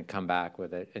not going to come back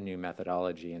with a new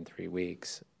methodology in 3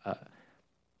 weeks.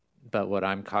 But what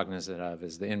I'm cognizant of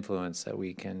is the influence that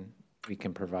we can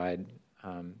provide.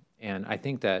 And I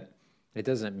think that it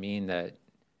doesn't mean that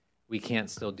we can't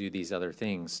still do these other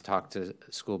things, talk to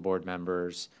school board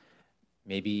members,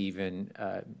 maybe even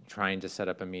trying to set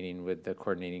up a meeting with the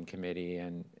coordinating committee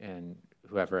and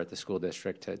whoever at the school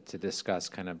district to discuss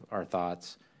kind of our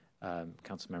thoughts,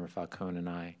 Councilmember Falcone and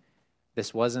I.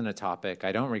 This wasn't a topic.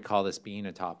 I don't recall this being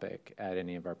a topic at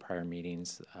any of our prior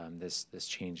meetings, this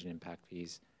change in impact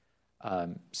fees.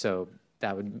 So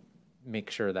that would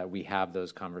make sure that we have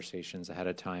those conversations ahead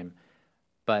of time.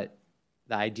 But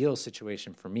the ideal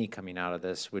situation for me coming out of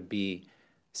this would be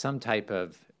some type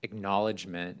of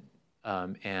acknowledgement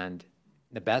and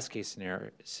the best case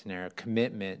scenario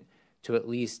commitment to at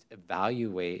least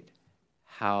evaluate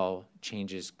how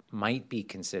changes might be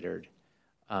considered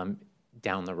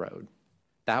down the road.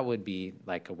 That would be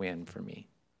like a win for me.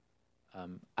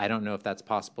 I don't know if that's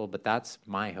possible, but that's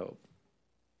my hope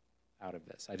out of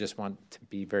this. I just want to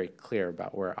be very clear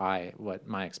about what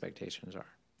my expectations are.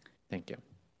 Thank you.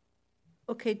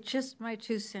 Okay, just my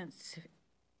 2 cents.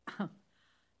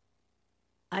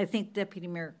 I think Deputy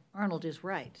Mayor Arnold is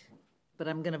right, but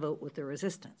I'm going to vote with the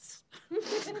resistance.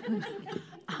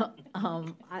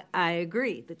 I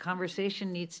agree. The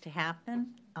conversation needs to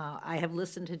happen. I have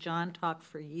listened to John talk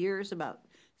for years about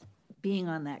being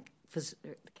on that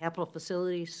Capitol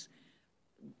Facilities,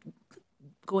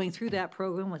 going through that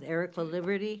program with Eric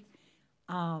LaLiberty.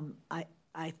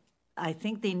 I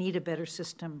think they need a better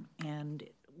system, and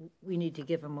we need to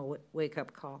give them a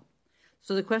wake-up call.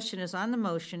 So the question is on the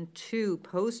motion to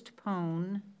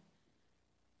postpone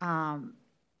the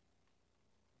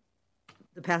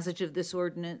passage of this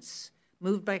ordinance,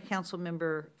 moved by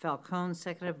Councilmember Falcone,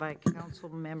 seconded by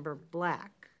Councilmember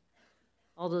Black.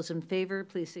 All those in favor,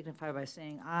 please signify by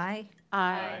saying aye.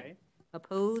 Aye.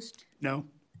 Opposed? No.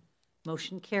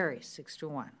 Motion carries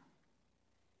 6-1.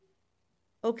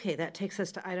 Okay, that takes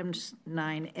us to item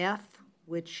 9F,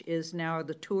 which is now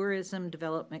the Tourism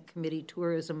Development Committee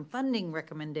tourism funding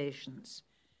recommendations.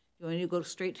 You want to go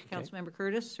straight to Councilmember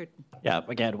Curtis? Or? Yeah,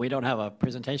 again, we don't have a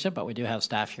presentation, but we do have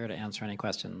staff here to answer any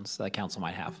questions that council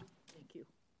might have. Thank you.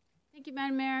 Thank you,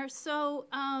 Madam Mayor. So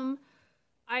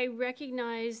I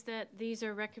recognize that these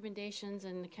are recommendations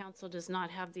and the council does not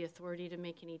have the authority to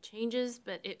make any changes,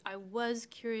 but I was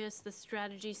curious, the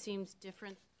strategy seems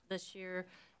different this year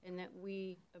in that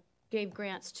we gave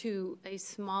grants to a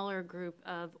smaller group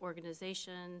of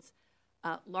organizations,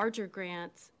 larger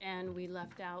grants, and we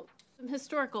left out some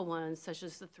historical ones, such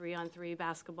as the 3-on-3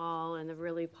 basketball and the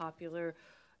really popular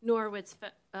Norwitz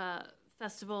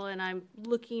Festival. And I'm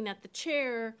looking at the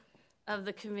chair of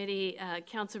the committee,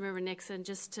 Councilmember Nixon,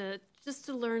 just to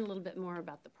learn a little bit more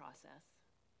about the process.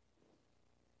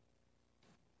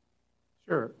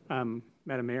 Sure.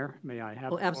 Madam Mayor, may I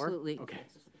have the floor? Absolutely. Okay.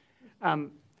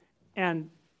 And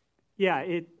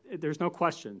yeah, there's no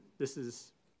question. This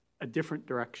is a different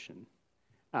direction.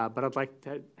 But I'd like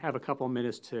to have a couple of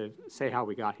minutes to say how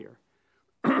we got here.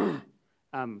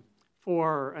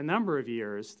 For a number of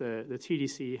years, the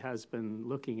TDC has been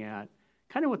looking at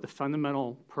kind of what the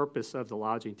fundamental purpose of the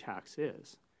lodging tax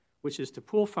is, which is to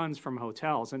pool funds from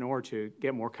hotels in order to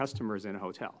get more customers in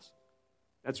hotels.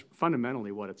 That's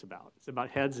fundamentally what it's about. It's about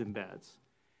heads and beds.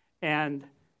 And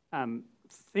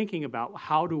thinking about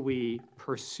how do we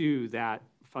pursue that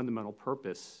fundamental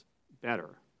purpose better.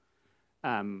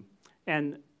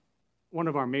 And one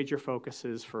of our major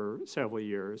focuses for several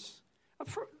years,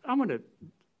 I'm going to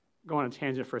go on a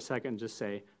tangent for a second and just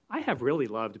say, I have really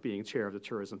loved being chair of the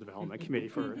Tourism Development Committee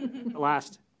for the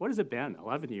last, what has it been,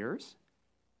 11 years?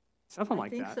 Something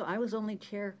like that. I think so. I was only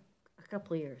chair a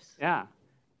couple of years. Yeah.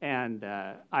 And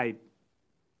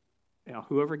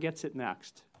whoever gets it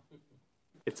next,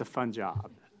 it's a fun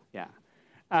job. Yeah.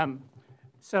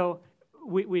 So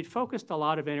we focused a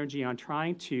lot of energy on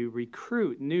trying to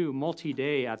recruit new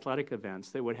multi-day athletic events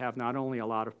that would have not only a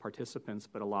lot of participants,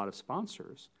 but a lot of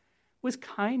sponsors, with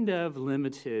kind of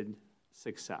limited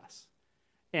success.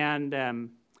 And,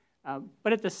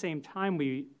 but at the same time,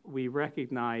 we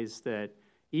recognize that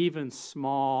even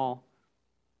small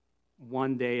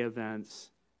one-day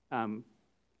events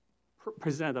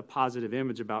present a positive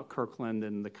image about Kirkland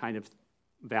and the kind of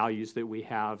values that we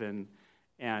have, and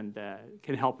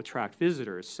can help attract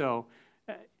visitors. So,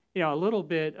 a little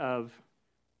bit of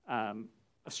a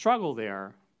struggle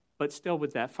there, but still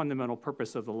with that fundamental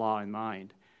purpose of the law in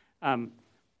mind.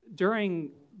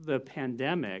 During the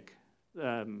pandemic,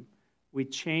 we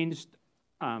changed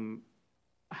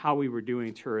how we were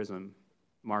doing tourism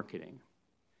marketing.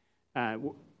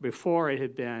 Before, it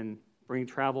had been bring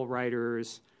travel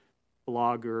writers,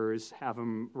 bloggers, have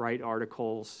them write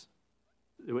articles.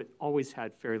 It always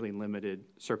had fairly limited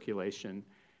circulation.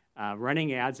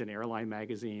 Running ads in airline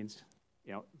magazines,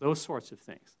 those sorts of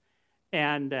things.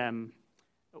 And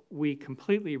we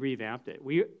completely revamped it.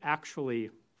 We actually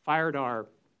fired our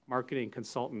marketing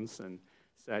consultants and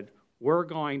said, we're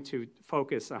going to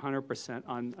focus 100%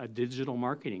 on a digital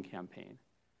marketing campaign.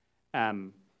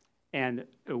 And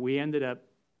we ended up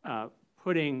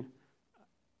putting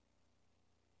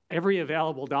every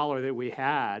available dollar that we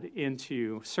had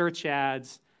into search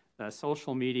ads,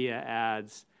 social media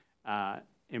ads,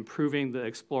 improving the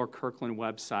Explore Kirkland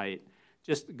website,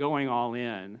 just going all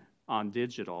in on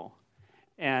digital.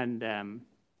 And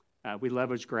we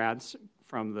leveraged grants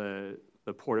from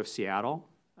the Port of Seattle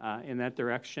in that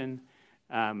direction.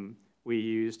 We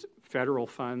used federal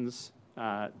funds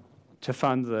to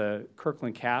fund the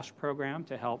Kirkland Cash program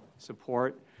to help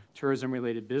support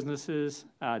tourism-related businesses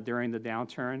during the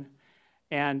downturn.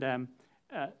 And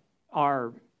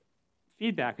our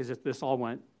feedback is that this all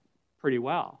went pretty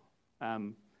well.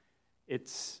 I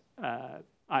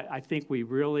think we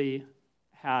really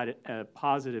had a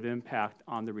positive impact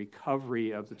on the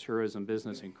recovery of the tourism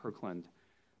business in Kirkland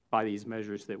by these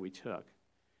measures that we took.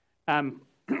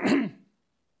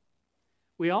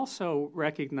 We also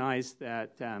recognized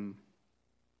that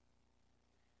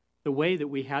the way that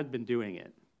we had been doing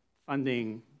it,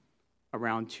 funding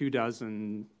around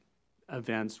 24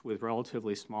 events with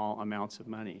relatively small amounts of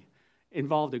money,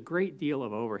 involved a great deal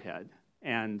of overhead.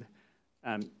 And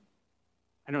I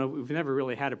don't know, we've never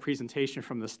really had a presentation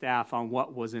from the staff on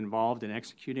what was involved in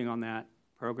executing on that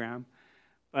program,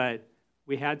 but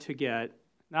we had to get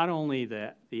not only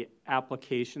the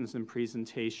applications and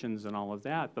presentations and all of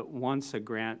that, but once a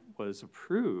grant was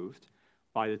approved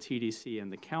by the TDC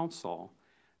and the council,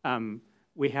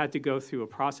 we had to go through a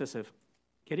process of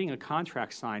getting a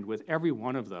contract signed with every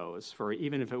one of those, for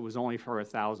even if it was only for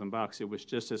 $1,000, it was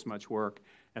just as much work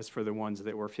as for the ones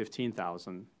that were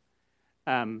 $15,000.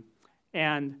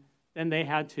 And then they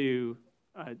had to,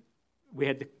 we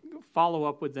had to follow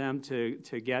up with them to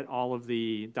get all of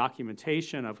the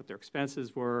documentation of what their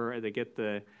expenses were, and to get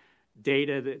the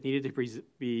data that needed to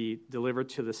be delivered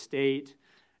to the state.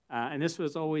 And this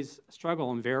was always a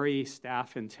struggle and very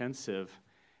staff intensive.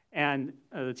 And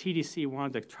the TDC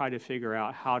wanted to try to figure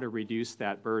out how to reduce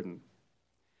that burden.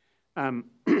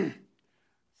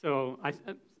 So I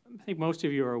think most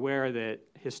of you are aware that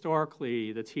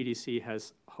historically the TDC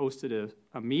has hosted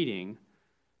a meeting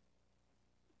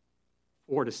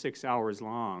 4 to 6 hours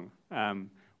long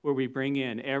where we bring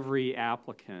in every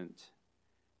applicant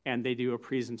and they do a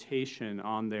presentation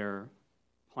on their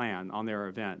plan, on their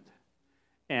event.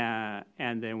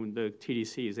 And then the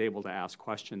TDC is able to ask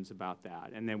questions about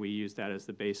that. And then we use that as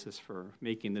the basis for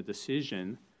making the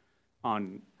decision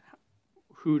on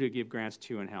who to give grants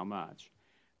to and how much.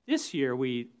 This year,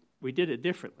 we did it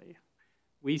differently.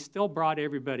 We still brought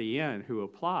everybody in who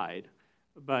applied,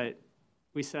 but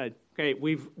we said, okay,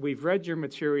 we've read your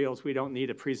materials. We don't need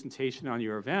a presentation on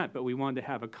your event, but we wanted to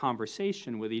have a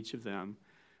conversation with each of them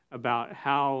about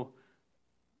how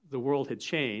the world had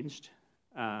changed,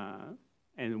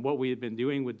 and what we had been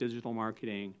doing with digital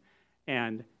marketing,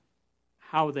 and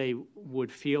how they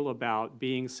would feel about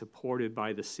being supported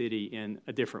by the city in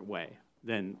a different way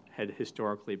than had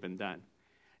historically been done.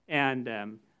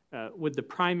 And with the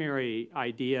primary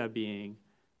idea being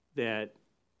that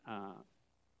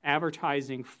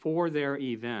advertising for their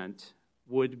event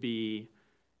would be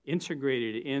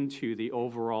integrated into the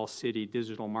overall city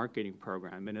digital marketing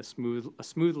program in a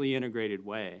smoothly integrated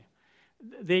way.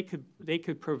 They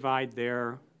could provide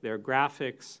their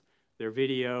graphics, their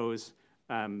videos,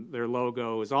 their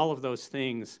logos, all of those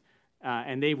things,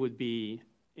 and they would be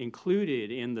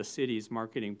included in the city's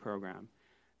marketing program.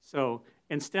 So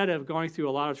instead of going through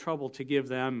a lot of trouble to give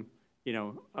them,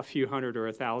 a few $100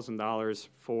 or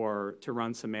 $1,000 to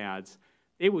run some ads,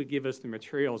 they would give us the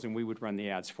materials and we would run the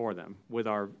ads for them with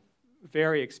our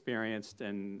very experienced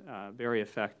and very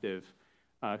effective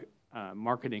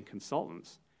marketing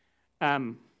consultants.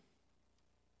 And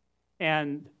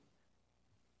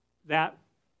that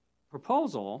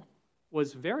proposal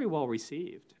was very well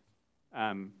received.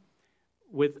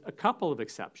 with a couple of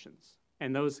exceptions.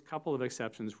 And those couple of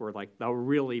exceptions were like the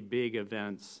really big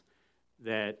events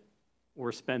that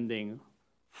were spending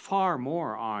far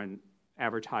more on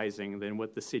advertising than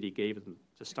what the city gave them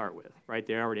to start with, right?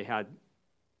 They already had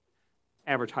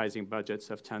advertising budgets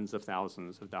of tens of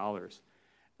thousands of dollars.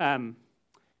 So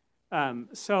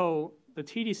the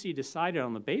TDC decided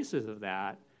on the basis of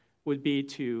that would be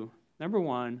to, number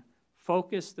one,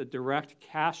 focus the direct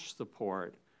cash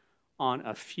support on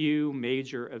a few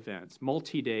major events,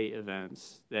 multi-day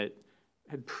events that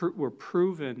were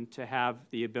proven to have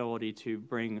the ability to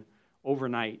bring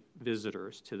overnight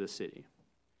visitors to the city.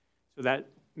 So that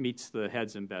meets the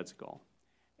heads and beds goal.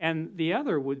 And the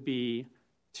other would be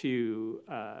to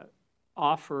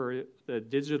offer the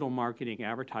digital marketing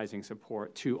advertising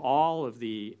support to all of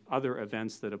the other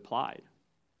events that applied.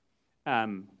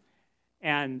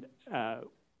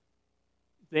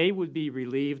 They would be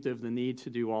relieved of the need to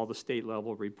do all the state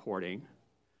level reporting.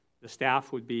 The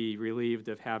staff would be relieved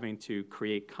of having to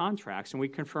create contracts. And we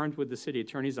confirmed with the city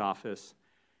attorney's office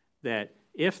that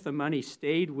if the money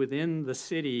stayed within the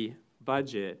city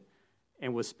budget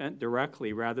and was spent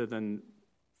directly rather than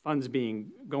funds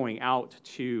going out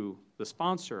to the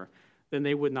sponsor, then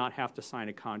they would not have to sign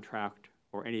a contract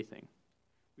or anything.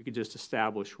 We could just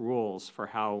establish rules for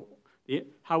how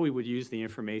we would use the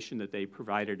information that they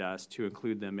provided us to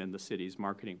include them in the city's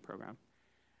marketing program.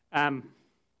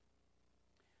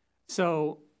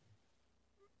 So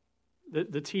the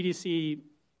TDC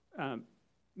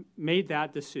made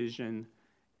that decision,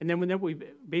 and then what we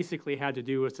basically had to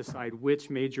do was decide which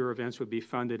major events would be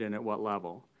funded and at what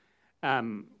level.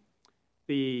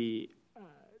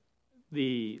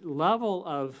 The level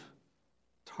of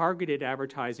targeted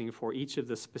advertising for each of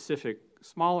the specific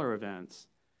smaller events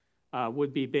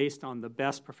would be based on the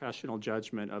best professional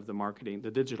judgment of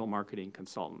the digital marketing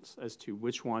consultants as to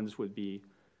which ones would be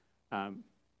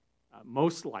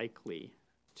most likely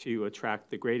to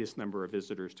attract the greatest number of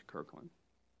visitors to Kirkland,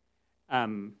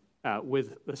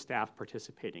 with the staff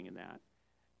participating in that.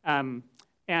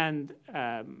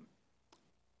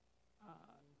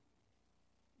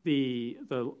 The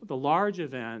large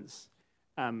events,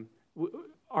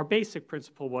 our basic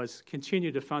principle was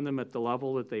continue to fund them at the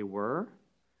level that they were,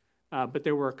 but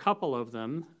there were a couple of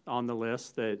them on the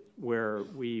list where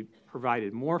we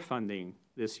provided more funding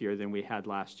this year than we had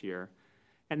last year,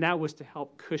 and that was to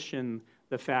help cushion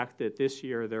the fact that this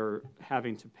year they're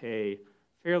having to pay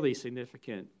fairly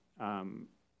significant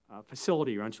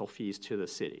facility rental fees to the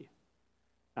city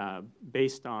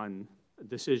based on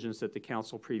decisions that the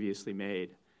council previously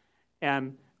made.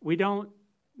 And we don't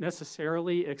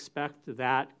necessarily expect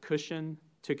that cushion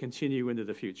to continue into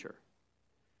the future.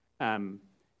 The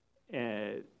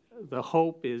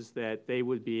hope is that they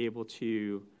would be able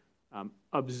to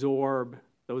absorb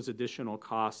those additional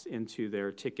costs into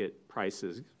their ticket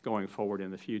prices going forward in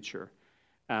the future.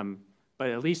 But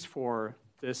at least for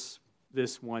this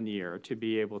 1 year, to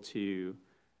be able to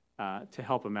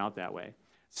help them out that way.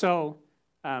 So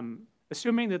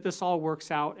assuming that this all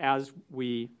works out as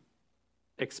we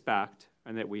expect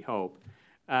and that we hope,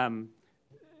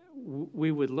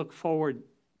 we would look forward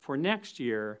for next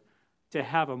year to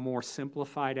have a more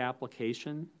simplified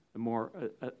application, a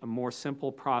more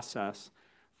simple process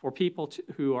for people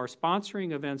who are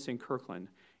sponsoring events in Kirkland,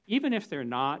 even if they're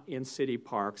not in city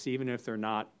parks, even if they're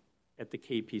not at the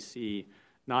KPC,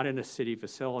 not in a city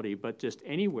facility, but just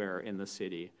anywhere in the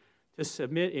city, to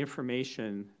submit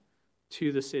information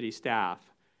to the city staff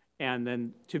and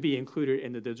then to be included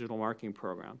in the digital marketing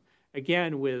program.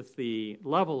 Again, with the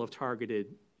level of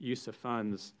targeted use of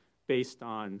funds based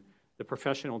on the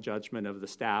professional judgment of the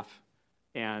staff,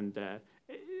 and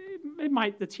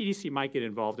the TDC might get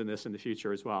involved in this in the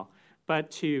future as well,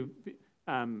 but to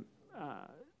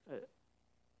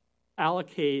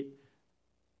allocate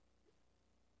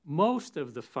most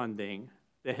of the funding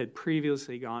that had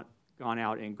previously gone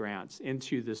out in grants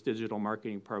into this digital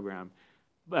marketing program,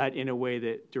 but in a way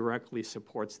that directly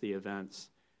supports the events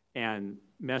and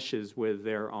meshes with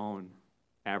their own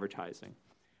advertising.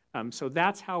 So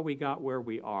that's how we got where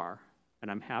we are, and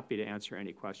I'm happy to answer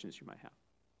any questions you might have.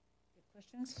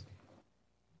 Questions?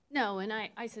 No, and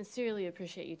I sincerely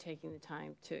appreciate you taking the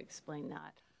time to explain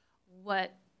that.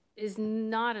 What is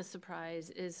not a surprise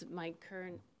is my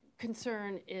current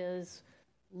concern is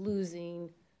losing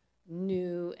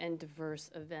new and diverse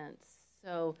events.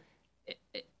 So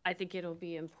I think it'll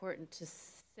be important to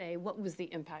say what was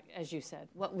the impact, as you said,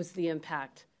 what was the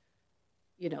impact,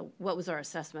 what was our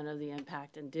assessment of the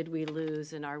impact, and did we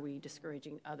lose, and are we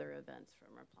discouraging other events from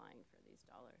applying for these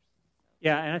dollars?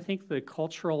 Yeah, and I think the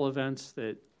cultural events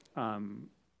that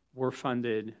were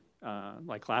funded,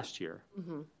 like last year,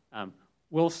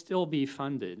 will still be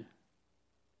funded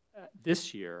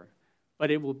this year,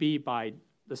 but it will be by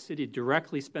the city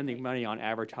directly spending money on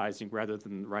advertising rather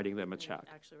than writing them a check.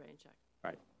 Actually writing a check.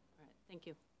 Right. All right, thank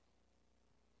you.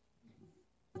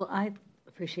 Well, I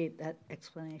appreciate that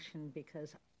explanation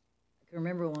because I can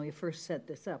remember when we first set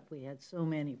this up, we had so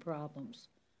many problems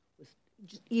with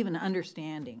just even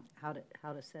understanding how to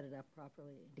set it up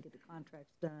properly and to get the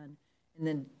contracts done, and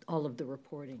then all of the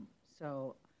reporting.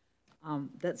 So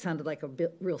that sounded like a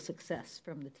real success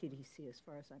from the TDC as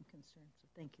far as I'm concerned. So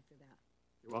thank you for that.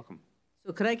 You're welcome.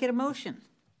 So could I get a motion?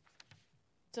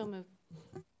 So moved.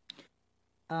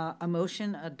 A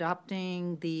motion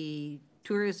adopting the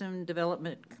Tourism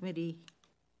Development Committee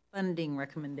funding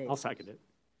recommendations. I'll second it.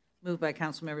 Moved by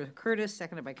Councilmember Curtis,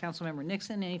 seconded by Councilmember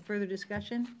Nixon. Any further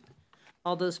discussion?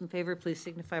 All those in favor, please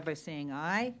signify by saying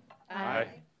aye. Aye.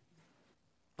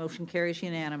 Motion carries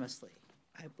unanimously.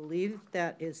 I believe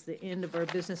that is the end of our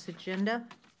business agenda.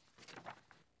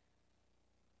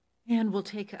 And we'll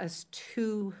take us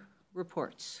to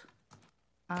reports.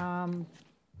 Councilmember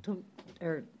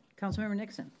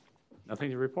Nixon.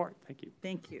 Nothing to report. Thank you.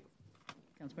 Thank you.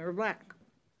 Councilmember Black.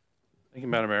 Thank you,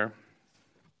 Madam Mayor.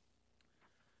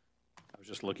 I was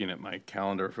just looking at my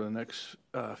calendar for the next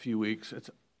few weeks.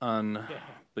 It's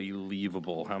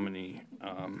unbelievable how many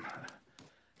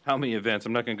events.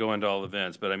 I'm not going to go into all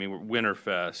events, but I mean,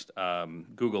 Winterfest,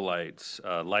 Google Lights,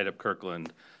 Light Up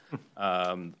Kirkland,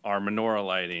 our menorah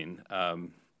lighting.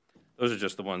 Those are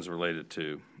just the ones related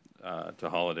to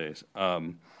holidays.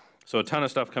 So a ton of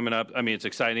stuff coming up. I mean, it's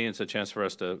exciting. It's a chance for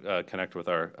us to connect with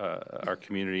our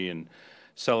community and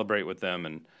celebrate with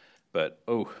them. But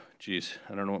oh, geez,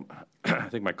 I don't know. I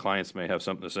think my clients may have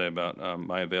something to say about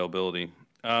my availability.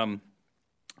 All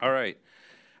right,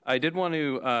 I did want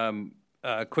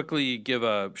to quickly give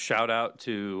a shout out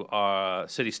to our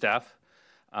city staff,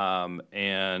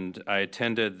 and I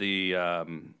attended the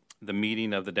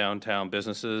meeting of the downtown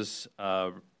businesses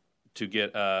to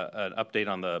get an update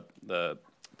on the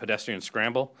pedestrian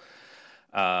scramble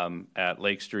at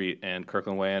Lake Street and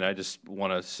Kirkland Way. And I just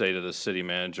want to say to the city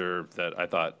manager that I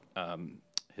thought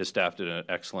his staff did an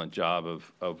excellent job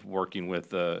of working with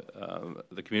the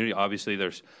community. Obviously,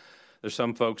 there's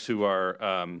some folks who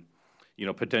are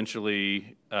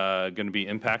potentially going to be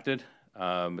impacted.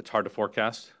 It's hard to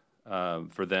forecast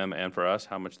for them and for us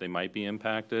how much they might be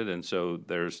impacted, and so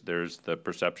there's the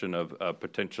perception of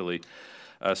potentially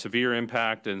severe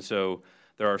impact, and so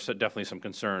there are definitely some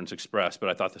concerns expressed. But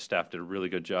I thought the staff did a really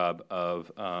good job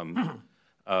of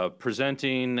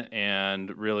presenting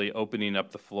and really opening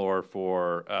up the floor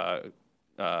for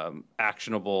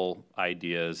actionable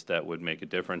ideas that would make a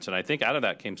difference. And I think out of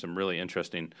that came some really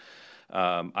interesting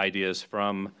ideas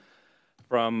from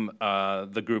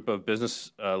the group of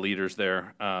business leaders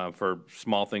there for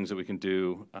small things that we can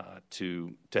do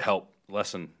to help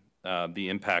lessen the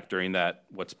impact during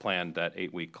what's planned, that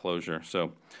 8-week closure.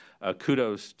 So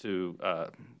kudos to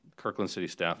Kirkland City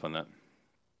staff on that.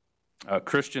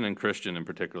 Christian in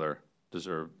particular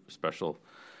deserve special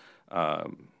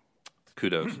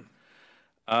kudos.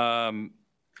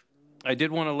 I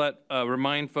did want to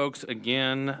remind folks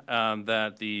again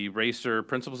that the Racer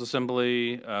Principals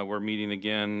Assembly, we're meeting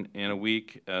again in a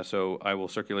week, so I will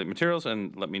circulate materials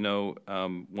and let me know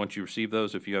once you receive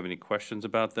those if you have any questions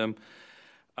about them.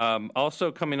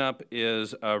 Also coming up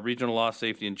is a Regional Law,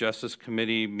 Safety, and Justice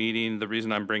Committee meeting. The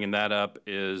reason I'm bringing that up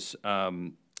is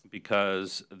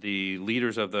because the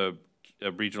leaders of the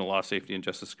Regional Law, Safety, and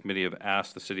Justice Committee have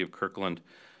asked the City of Kirkland,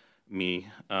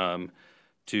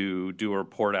 to do a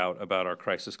report out about our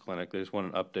crisis clinic. They just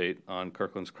want an update on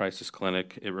Kirkland's crisis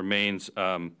clinic. It remains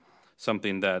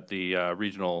something that the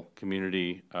regional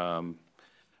community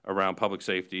around public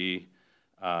safety,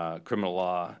 criminal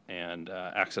law, and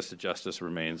access to justice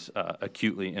remains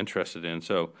acutely interested in.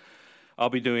 So I'll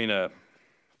be doing a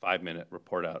 5-minute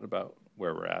report out about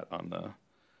where we're at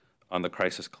on the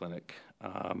crisis clinic.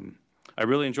 I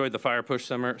really enjoyed the fire push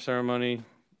ceremony.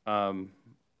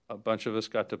 A bunch of us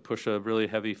got to push a really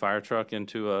heavy fire truck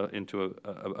into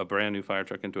a brand new fire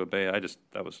truck into a bay. It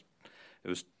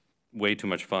was way too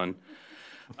much fun.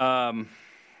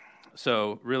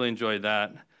 So really enjoyed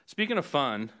that. Speaking of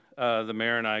fun, the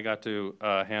mayor and I got to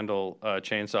handle a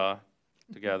chainsaw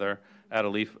together at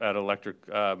electric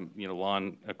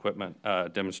lawn equipment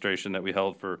demonstration that we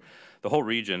held for the whole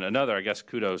region. Another, I guess,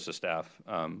 kudos to staff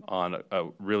on a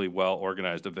really well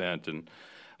organized event, and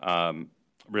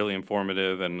really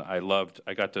informative, and I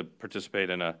got to participate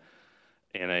in a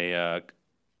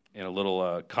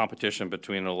little competition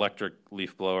between an electric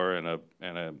leaf blower and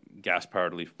a gas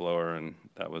powered leaf blower, and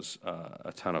that was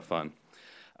a ton of fun.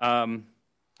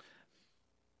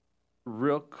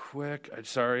 Real quick,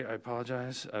 sorry, I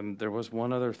apologize. There was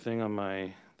one other thing on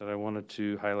that I wanted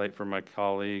to highlight for my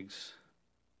colleagues.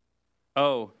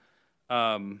 Oh,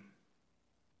 no,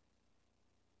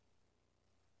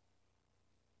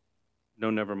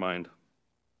 never mind.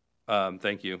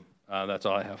 Thank you. That's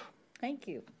all I have. Thank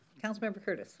you. Councilmember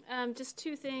Curtis. Just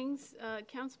two things.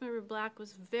 Councilmember Black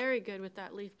was very good with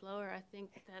that leaf blower. I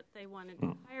think that they wanted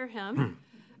to hire him.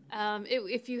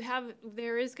 If you have,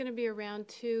 there is going to be a round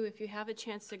 2. If you have a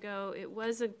chance to go, it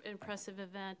was an impressive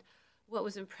event. What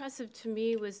was impressive to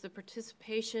me was the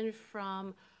participation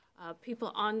from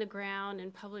people on the ground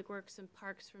in Public Works and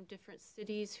Parks from different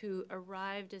cities who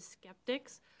arrived as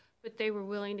skeptics, but they were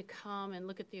willing to come and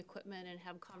look at the equipment and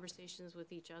have conversations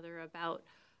with each other about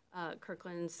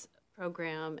Kirkland's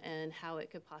program and how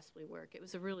it could possibly work. It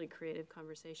was a really creative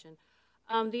conversation.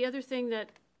 The other thing that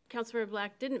Councilmember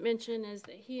Black didn't mention is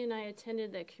that he and I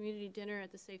attended that community dinner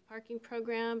at the Safe Parking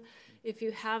Program. If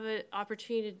you have an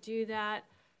opportunity to do that,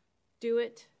 do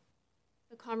it.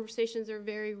 The conversations are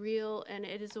very real, and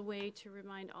it is a way to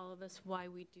remind all of us why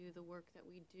we do the work that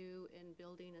we do in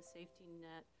building a safety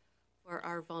net for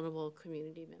our vulnerable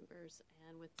community members.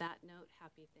 And with that note,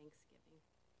 happy Thanksgiving.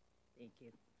 Thank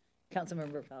you.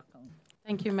 Councilmember Falcone.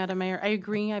 Thank you, Madam Mayor. I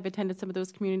agree. I've attended some of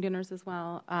those community dinners as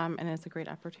well, and it's a great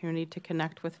opportunity to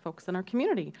connect with folks in our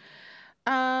community.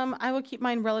 I will keep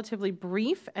mine relatively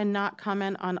brief and not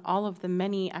comment on all of the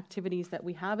many activities that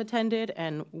we have attended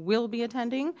and will be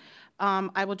attending.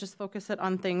 I will just focus it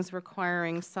on things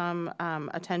requiring some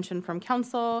attention from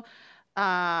council.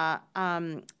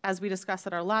 As we discussed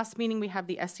at our last meeting, we have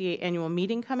the SCA annual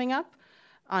meeting coming up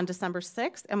on December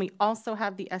 6th, and we also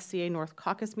have the SCA North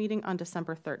Caucus meeting on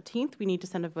December 13th. We need to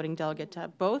send a voting delegate to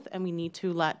both, and we need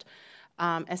to let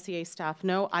SCA staff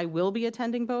know. I will be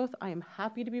attending both. I am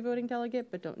happy to be voting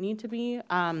delegate, but don't need to be.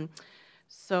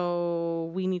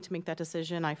 So we need to make that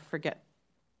decision. I forget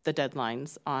the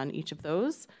deadlines on each of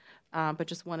those, but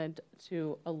just wanted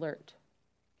to alert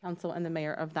council and the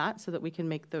mayor of that so that we can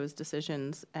make those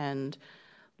decisions and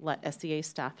let SCA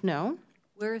staff know.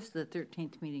 Where is the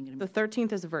 13th meeting going to be? The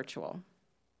 13th is virtual,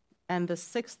 and the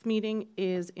 6th meeting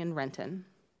is in Renton.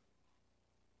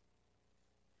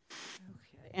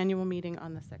 Okay. Annual meeting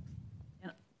on the 6th.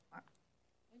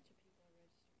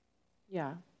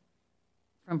 Yeah.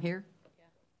 From here?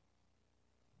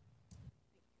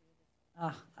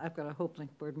 Yeah. I've got a Hope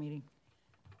Link board meeting,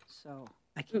 so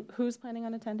I can't. Who's planning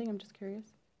on attending? I'm just curious.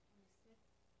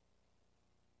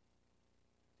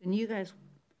 And you guys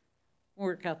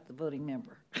work out the voting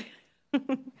member.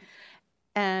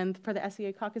 And for the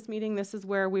SCA caucus meeting, this is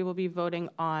where we will be voting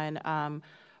on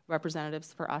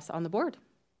representatives for us on the board.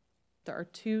 There are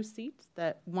 2 seats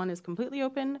that one is completely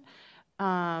open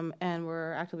and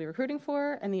we're actively recruiting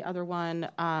for, and the other one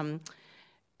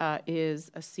is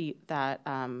a seat that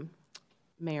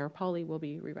Mayor Pauley will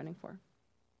be rerunning for.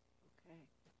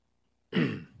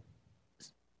 Okay.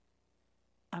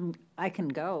 I can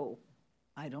go.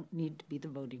 I don't need to be the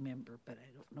voting member, but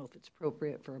I don't know if it's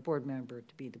appropriate for a board member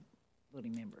to be the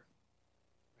voting member,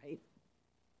 right?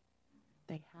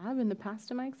 They have in the past,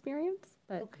 in my experience,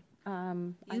 but okay.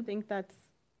 I think that's.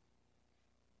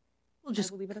 We'll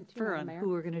just leave it up to you, on who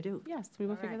we're going to do. Yes, we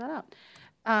will figure that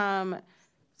out.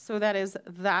 So that is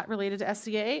that related to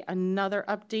SCA. Another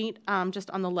update,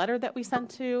 just on the letter that we sent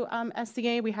to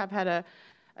SCA. We have had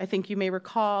I think you may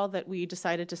recall that we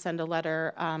decided to send a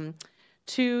letter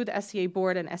to the SCA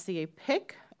board and SCA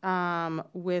PIC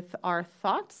with our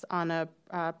thoughts on a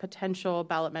potential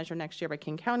ballot measure next year by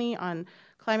King County on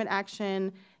climate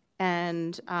action.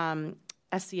 And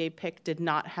SCA PIC did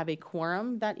not have a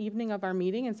quorum that evening of our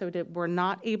meeting, and so we're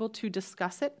not able to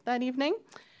discuss it that evening.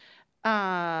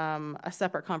 A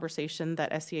separate conversation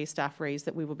that SCA staff raised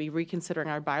that we will be reconsidering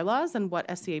our bylaws and what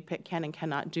SCA PIC can and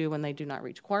cannot do when they do not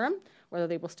reach quorum, whether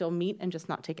they will still meet and just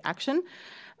not take action.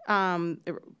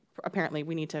 Apparently,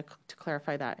 we need to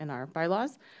clarify that in our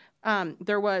bylaws.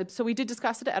 So we did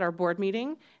discuss it at our board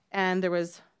meeting, and there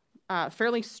was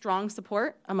fairly strong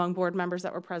support among board members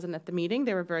that were present at the meeting.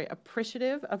 They were very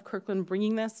appreciative of Kirkland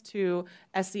bringing this to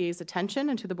SCA's attention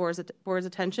and to the board's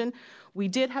attention. We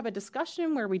did have a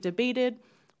discussion where we debated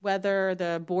whether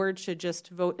the board should just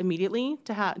vote immediately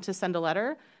to send a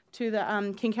letter to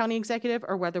the King County executive,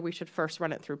 or whether we should first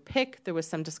run it through PIC. There was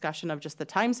some discussion of just the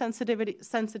time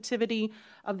sensitivity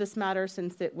of this matter,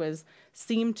 since it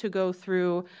seemed to go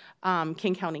through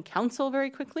King County Council very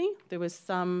quickly. There was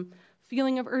some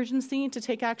feeling of urgency to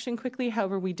take action quickly.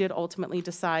 However, we did ultimately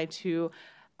decide to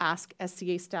ask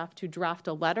SCA staff to draft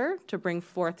a letter to bring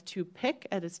forth to PIC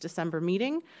at its December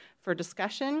meeting for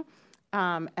discussion.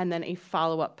 and then a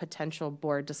follow-up potential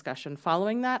board discussion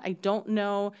following that. I don't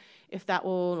know if that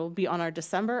will be on our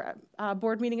December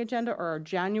board meeting agenda or our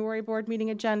January board meeting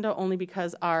agenda, only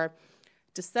because our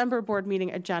December board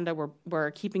meeting agenda,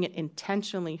 we're keeping it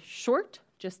intentionally short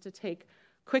just to take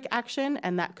quick action,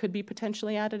 and that could be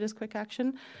potentially added as quick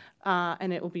action.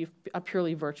 And it will be a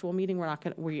purely virtual meeting.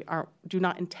 Do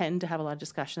not intend to have a lot of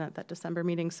discussion at that December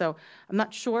meeting. So I'm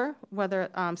not sure whether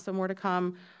some more to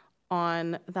come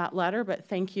on that letter, but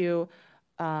thank you.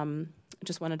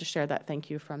 Just wanted to share that thank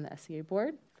you from the SEA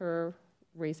board for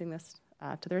raising this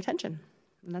to their attention.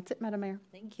 And that's it, Madam Mayor.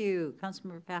 Thank you.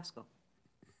 Councilmember Pascal.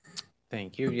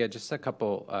 Thank you. Yeah, just a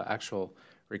couple actual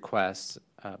requests.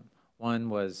 One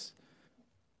was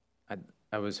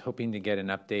I was hoping to get an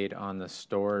update on the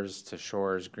Stores to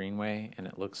Shores Greenway, and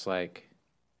it looks like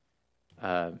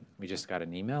we just got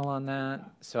an email on that.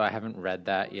 So I haven't read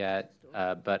that yet,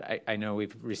 but I know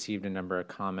we've received a number of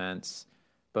comments,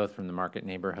 both from the Market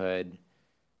neighborhood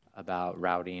about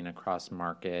routing across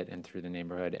Market and through the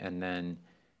neighborhood, and then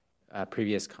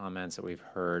previous comments that we've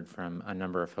heard from a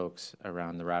number of folks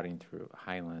around the routing through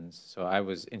Highlands. So I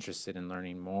was interested in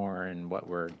learning more in what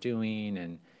we're doing,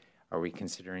 and are we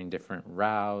considering different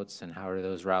routes, and how do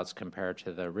those routes compare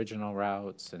to the original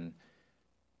routes? And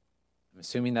I'm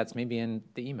assuming that's maybe in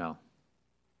the email.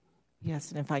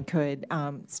 Yes, and if I could,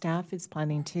 staff is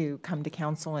planning to come to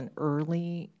council in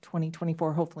early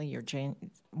 2024, hopefully your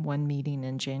one meeting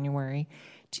in January,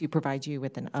 to provide you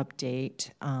with an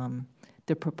update.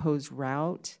 The proposed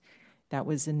route that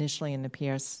was initially in the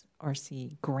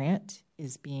PSRC grant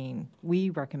we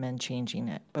recommend changing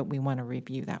it, but we want to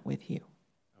review that with you.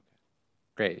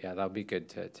 Great, yeah, that'll be good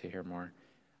to hear more.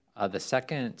 The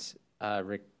second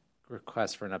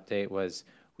request for an update was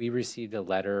we received a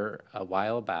letter a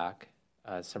while back,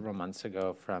 several months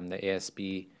ago, from the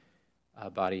ASB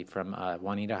body from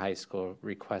Juanita High School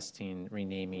requesting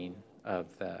renaming of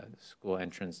the school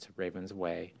entrance to Ravens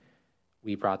Way.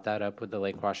 We brought that up with the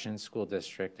Lake Washington School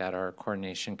District at our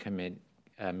coordination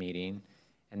meeting,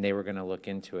 and they were going to look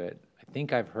into it. I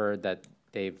think I've heard that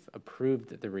they've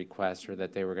approved the request, or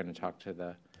that they were going to talk to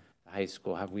the high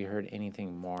school. Have we heard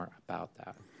anything more about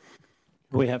that?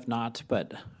 We have not,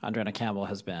 but Andrea Campbell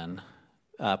has been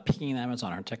picking them. It's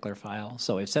on her tickler file.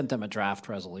 So we've sent them a draft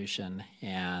resolution,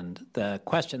 and the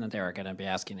question that they were going to be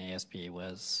asking ASB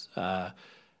was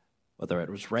whether it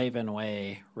was Raven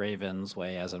Way, Ravens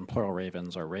Way, as in plural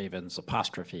ravens, or Ravens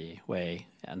apostrophe way.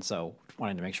 And so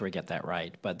wanting to make sure we get that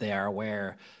right. But they are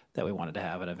aware that we wanted to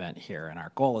have an event here, and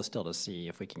our goal is still to see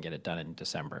if we can get it done in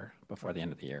December before the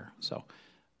end of the year. So,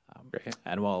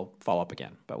 and we'll follow up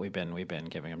again. But we've been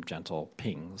giving them gentle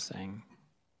pings saying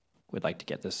we'd like to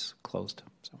get this closed.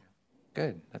 So,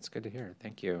 good. That's good to hear.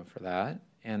 Thank you for that.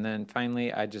 And then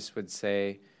finally, I just would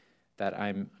say that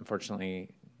I'm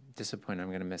unfortunately disappointed. I'm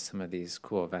going to miss some of these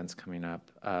cool events coming up.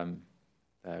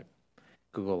 The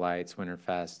Google Lights,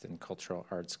 Winterfest, and Cultural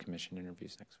Arts Commission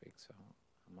interviews next week. So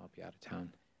I'll be out of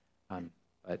town.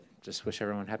 But just wish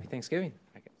everyone happy Thanksgiving,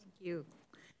 I guess. Thank you.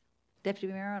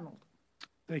 Deputy Mayor Arnold.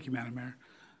 Thank you, Madam Mayor.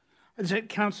 I sent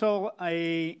Council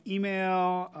an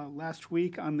email last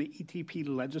week on the ETP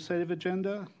legislative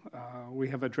agenda. We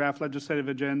have a draft legislative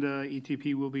agenda.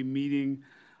 ETP will be meeting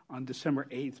on December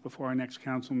 8th before our next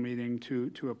council meeting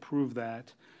to approve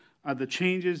that. The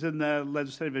changes in the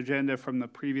legislative agenda from the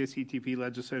previous ETP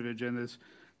legislative agendas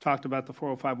talked about the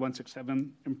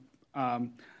 405-167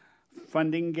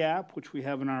 funding gap, which we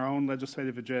have in our own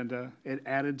legislative agenda. It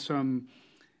added some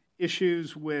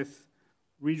issues with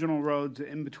regional roads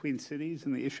in between cities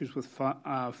and the issues with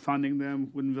funding them.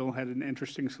 Woodinville had an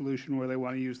interesting solution where they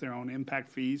want to use their own impact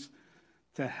fees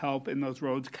to help in those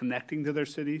roads connecting to their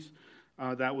cities.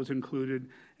 That was included.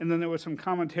 And then there was some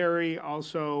commentary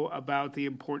also about the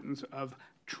importance of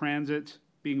transit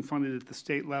being funded at the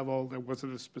state level. There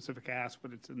wasn't a specific ask,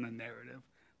 but it's in the narrative.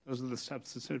 Those are the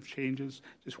substantive changes.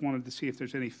 Just wanted to see if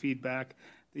there's any feedback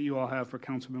that you all have for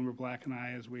Councilmember Black and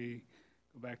I as we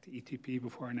go back to ETP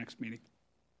before our next meeting.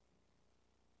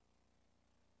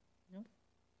 No.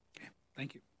 Okay,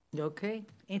 thank you. Okay.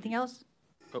 Anything else?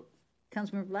 Oh.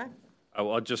 Councilmember Black?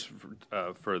 Well, just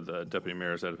for the Deputy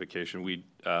Mayor's edification,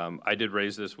 I did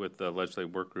raise this with the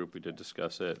legislative work group. We did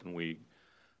discuss it, and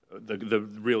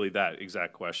really that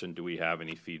exact question: do we have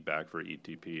any feedback for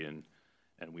ETP? And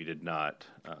we did not.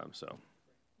 So,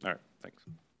 all right, thanks.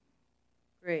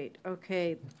 Great.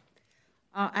 Okay.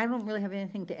 I don't really have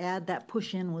anything to add. That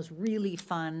push-in was really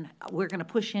fun. We're going to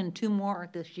push in 2 more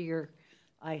this year.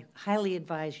 I highly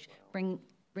advise bring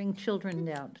children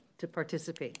down to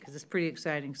participate because it's pretty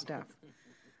exciting stuff.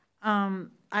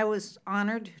 I was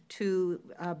honored to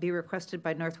be requested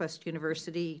by Northwest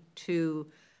University to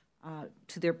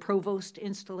their provost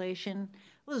installation.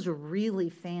 It was a really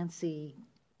fancy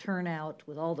turnout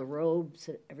with all the robes.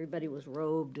 Everybody was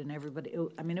robed, and everybody.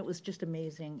 It was just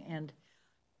amazing. And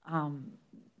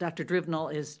Dr.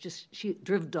 Drivdahl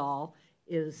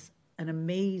is an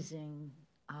amazing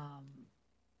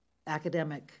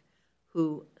academic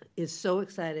who is so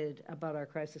excited about our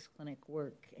crisis clinic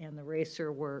work and the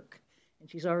RACER work, and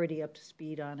she's already up to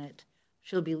speed on it.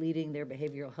 She'll be leading their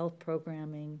behavioral health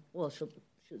programming. Well,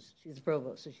 she's the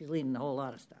provost, so she's leading a whole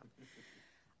lot of stuff.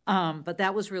 But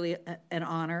that was really an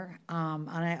honor. And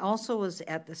I also was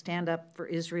at the Stand Up for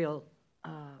Israel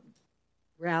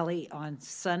rally on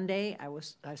Sunday.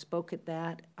 I spoke at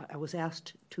that. I was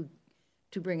asked to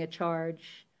bring a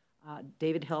charge.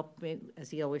 David helped me, as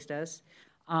he always does.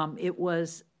 It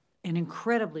was an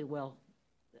incredibly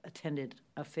well-attended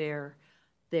affair.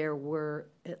 There were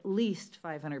at least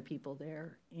 500 people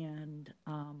there, and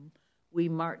we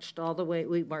marched all the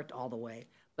way.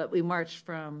 But we marched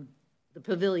from the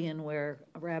pavilion where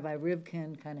Rabbi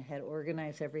Rivkin kind of had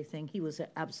organized everything. He was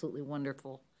absolutely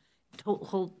wonderful.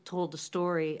 Told the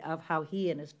story of how he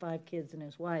and his 5 kids and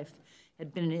his wife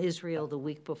had been in Israel the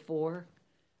week before,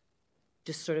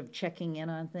 just sort of checking in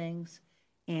on things,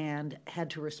 and had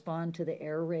to respond to the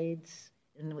air raids.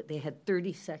 And they had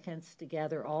 30 seconds to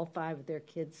gather all 5 of their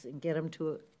kids and get them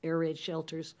to air raid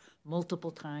shelters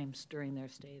multiple times during their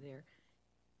stay there.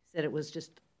 He said it was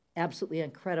just absolutely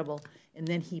incredible. And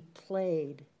then he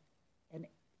played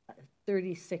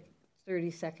 30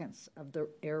 seconds of the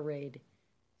air raid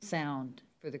sound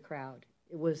for the crowd.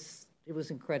 It was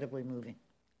incredibly moving.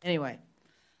 Anyway,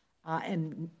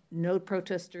 and no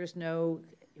protesters,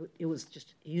 it was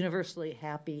just universally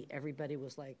happy. Everybody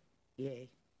was like, yay.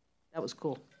 That was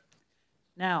cool.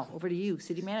 Now, over to you,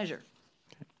 City Manager.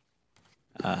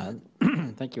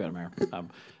 Thank you, Madam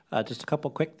Mayor. Just a couple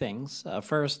quick things.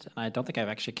 First, and I don't think I've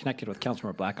actually connected with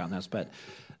Councilmember Black on this, but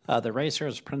the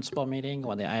Racers principal meeting,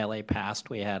 when the ILA passed,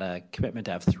 we had a commitment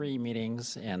to have 3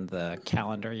 meetings in the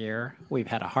calendar year. We've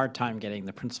had a hard time getting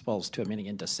the principals to a meeting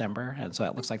in December, and so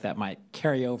it looks like that might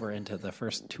carry over into the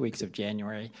first 2 weeks of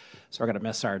January. So we're going to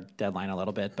miss our deadline a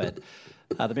little bit, but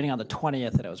the meeting on the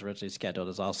 20th that it was originally scheduled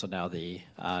is also now the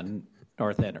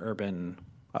North End Urban,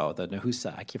 the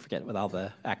NAHUSA, I keep forgetting what all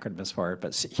the acronyms for it,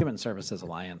 but Human Services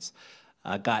Alliance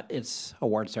got its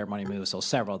award ceremony moved, so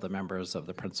several of the members of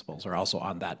the principals are also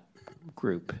on that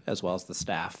group, as well as the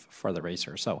staff for the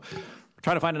Racer. So we're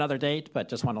trying to find another date, but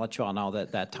just want to let you all know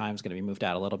that that time's going to be moved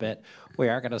out a little bit. We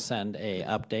are going to send a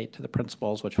update to the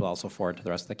principals, which we'll also forward to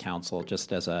the rest of the council,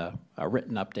 just as a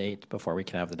written update before we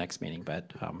can have the next meeting,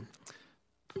 but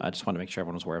I just want to make sure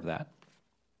everyone was aware of that.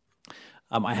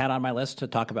 I had on my list to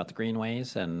talk about the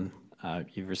greenways, and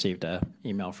you've received an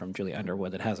email from Julie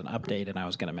Underwood that has an update, and I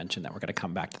was going to mention that we're going to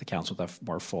come back to the council with a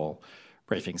more full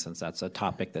briefing, since that's a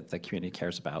topic that the community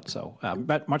cares about. So,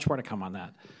 but much more to come on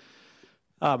that.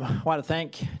 I want to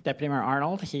thank Deputy Mayor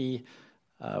Arnold. He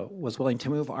was willing to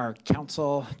move our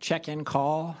council check-in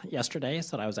call yesterday,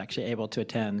 so that I was actually able to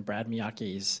attend Brad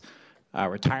Miyake's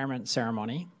retirement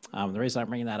ceremony. The reason I'm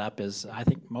bringing that up is I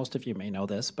think most of you may know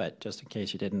this, but just in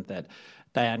case you didn't, that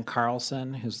Diane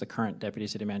Carlson, who's the current deputy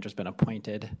city manager, has been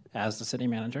appointed as the city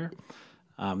manager.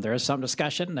 There is some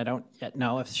discussion. I don't yet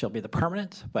know if she'll be the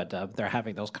permanent, but they're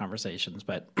having those conversations.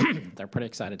 But they're pretty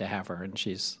excited to have her, and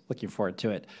she's looking forward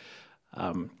to it.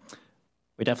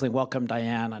 We definitely welcome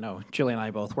Diane. I know Julie and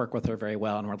I both work with her very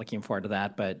well, and we're looking forward to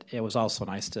that. But it was also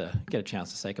nice to get a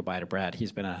chance to say goodbye to Brad.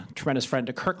 He's been a tremendous friend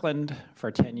to Kirkland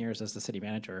for 10 years as the city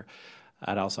manager.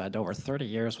 I'd also had over 30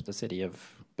 years with the city of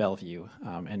Bellevue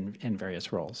in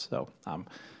various roles. So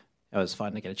it was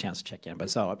fun to get a chance to check in.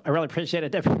 But so I really appreciate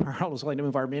it. Deputy Mayor Arnold was willing to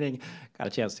move our meeting. Got a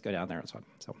chance to go down there. It was fun.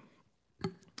 So.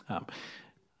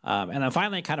 And then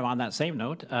finally, kind of on that same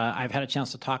note, I've had a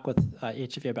chance to talk with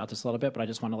each of you about this a little bit, but I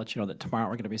just want to let you know that tomorrow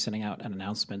we're going to be sending out an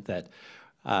announcement that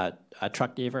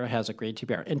Truck Deaver has agreed to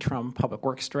be our interim public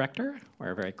works director.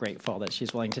 We're very grateful that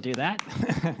she's willing to do that.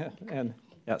 And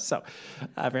yeah, so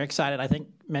very excited. I think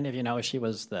many of you know she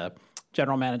was the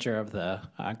general manager of the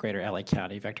Greater LA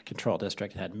County Vector Control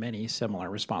District, had many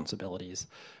similar responsibilities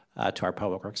to our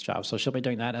public works job. So she'll be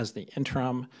doing that as the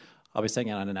interim. I'll be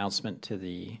sending out an announcement to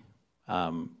the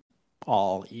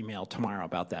all email tomorrow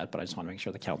about that, but I just want to make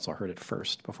sure the council heard it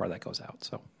first before that goes out.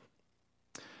 So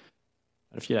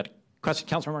if you had a question,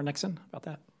 Councilmember Nixon, about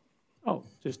that? Oh,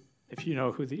 just if you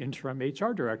know who the interim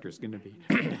HR director is going to be.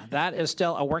 That is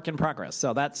still a work in progress.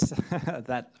 So that's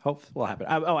that hope will happen.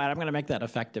 And I'm going to make that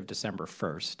effective December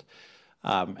 1st.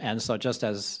 And so just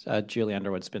as Julie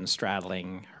Underwood's been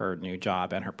straddling her new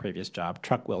job and her previous job,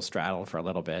 Truck will straddle for a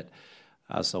little bit.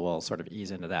 So we'll sort of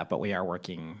ease into that. But we are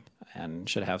working and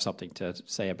should have something to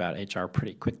say about HR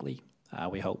pretty quickly,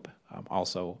 we hope.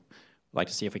 Also, we'd like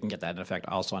to see if we can get that in effect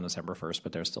also on December 1st,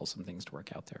 but there's still some things to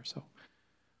work out there. So,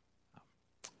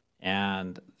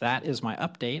 and that is my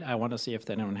update. I want to see if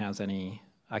anyone has any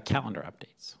calendar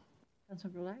updates.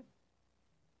 Councilmember Ballard,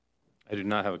 I do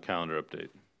not have a calendar update.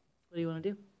 what do you want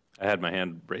to do? I had my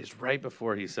hand raised right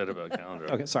before he said about calendar.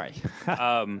 Okay, sorry.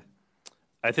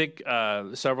 I think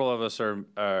several of us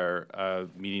are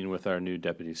meeting with our new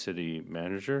deputy city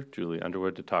manager, Julie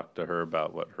Underwood, to talk to her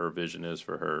about what her vision is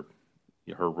for her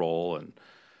role and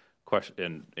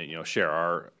question and share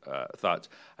our thoughts.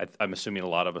 I'm assuming a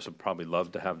lot of us would probably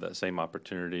love to have that same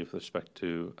opportunity with respect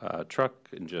to Truck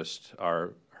and just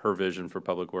her vision for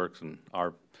public works and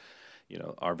our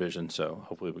vision. So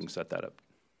hopefully we can set that up.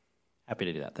 Happy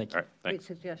to do that. Thank you. All right, thanks.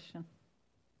 Great suggestion.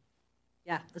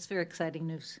 Yeah, that's very exciting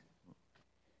news.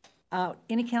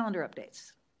 Any calendar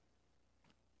updates?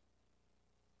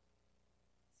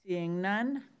 Seeing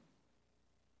none?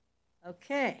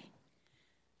 Okay.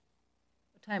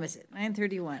 What time is it?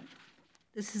 9:31.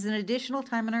 This is an additional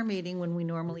time in our meeting when we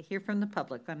normally hear from the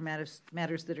public on matters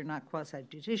that are not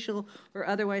quasi-judicial or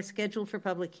otherwise scheduled for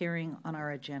public hearing on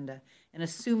our agenda. And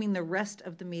assuming the rest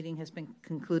of the meeting has been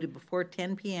concluded before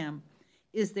 10 p.m.,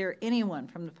 is there anyone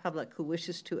from the public who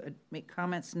wishes to make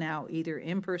comments now, either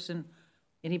in person?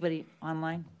 Anybody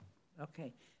online?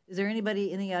 Okay. Is there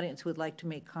anybody in the audience who would like to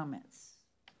make comments?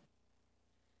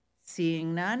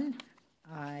 Seeing none,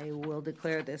 I will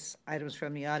declare this items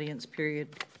from the audience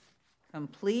period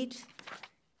complete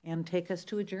and take us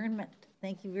to adjournment.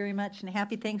 Thank you very much and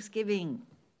happy Thanksgiving.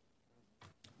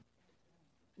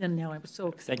 And now I'm so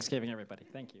excited. Thanksgiving, everybody.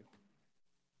 Thank you.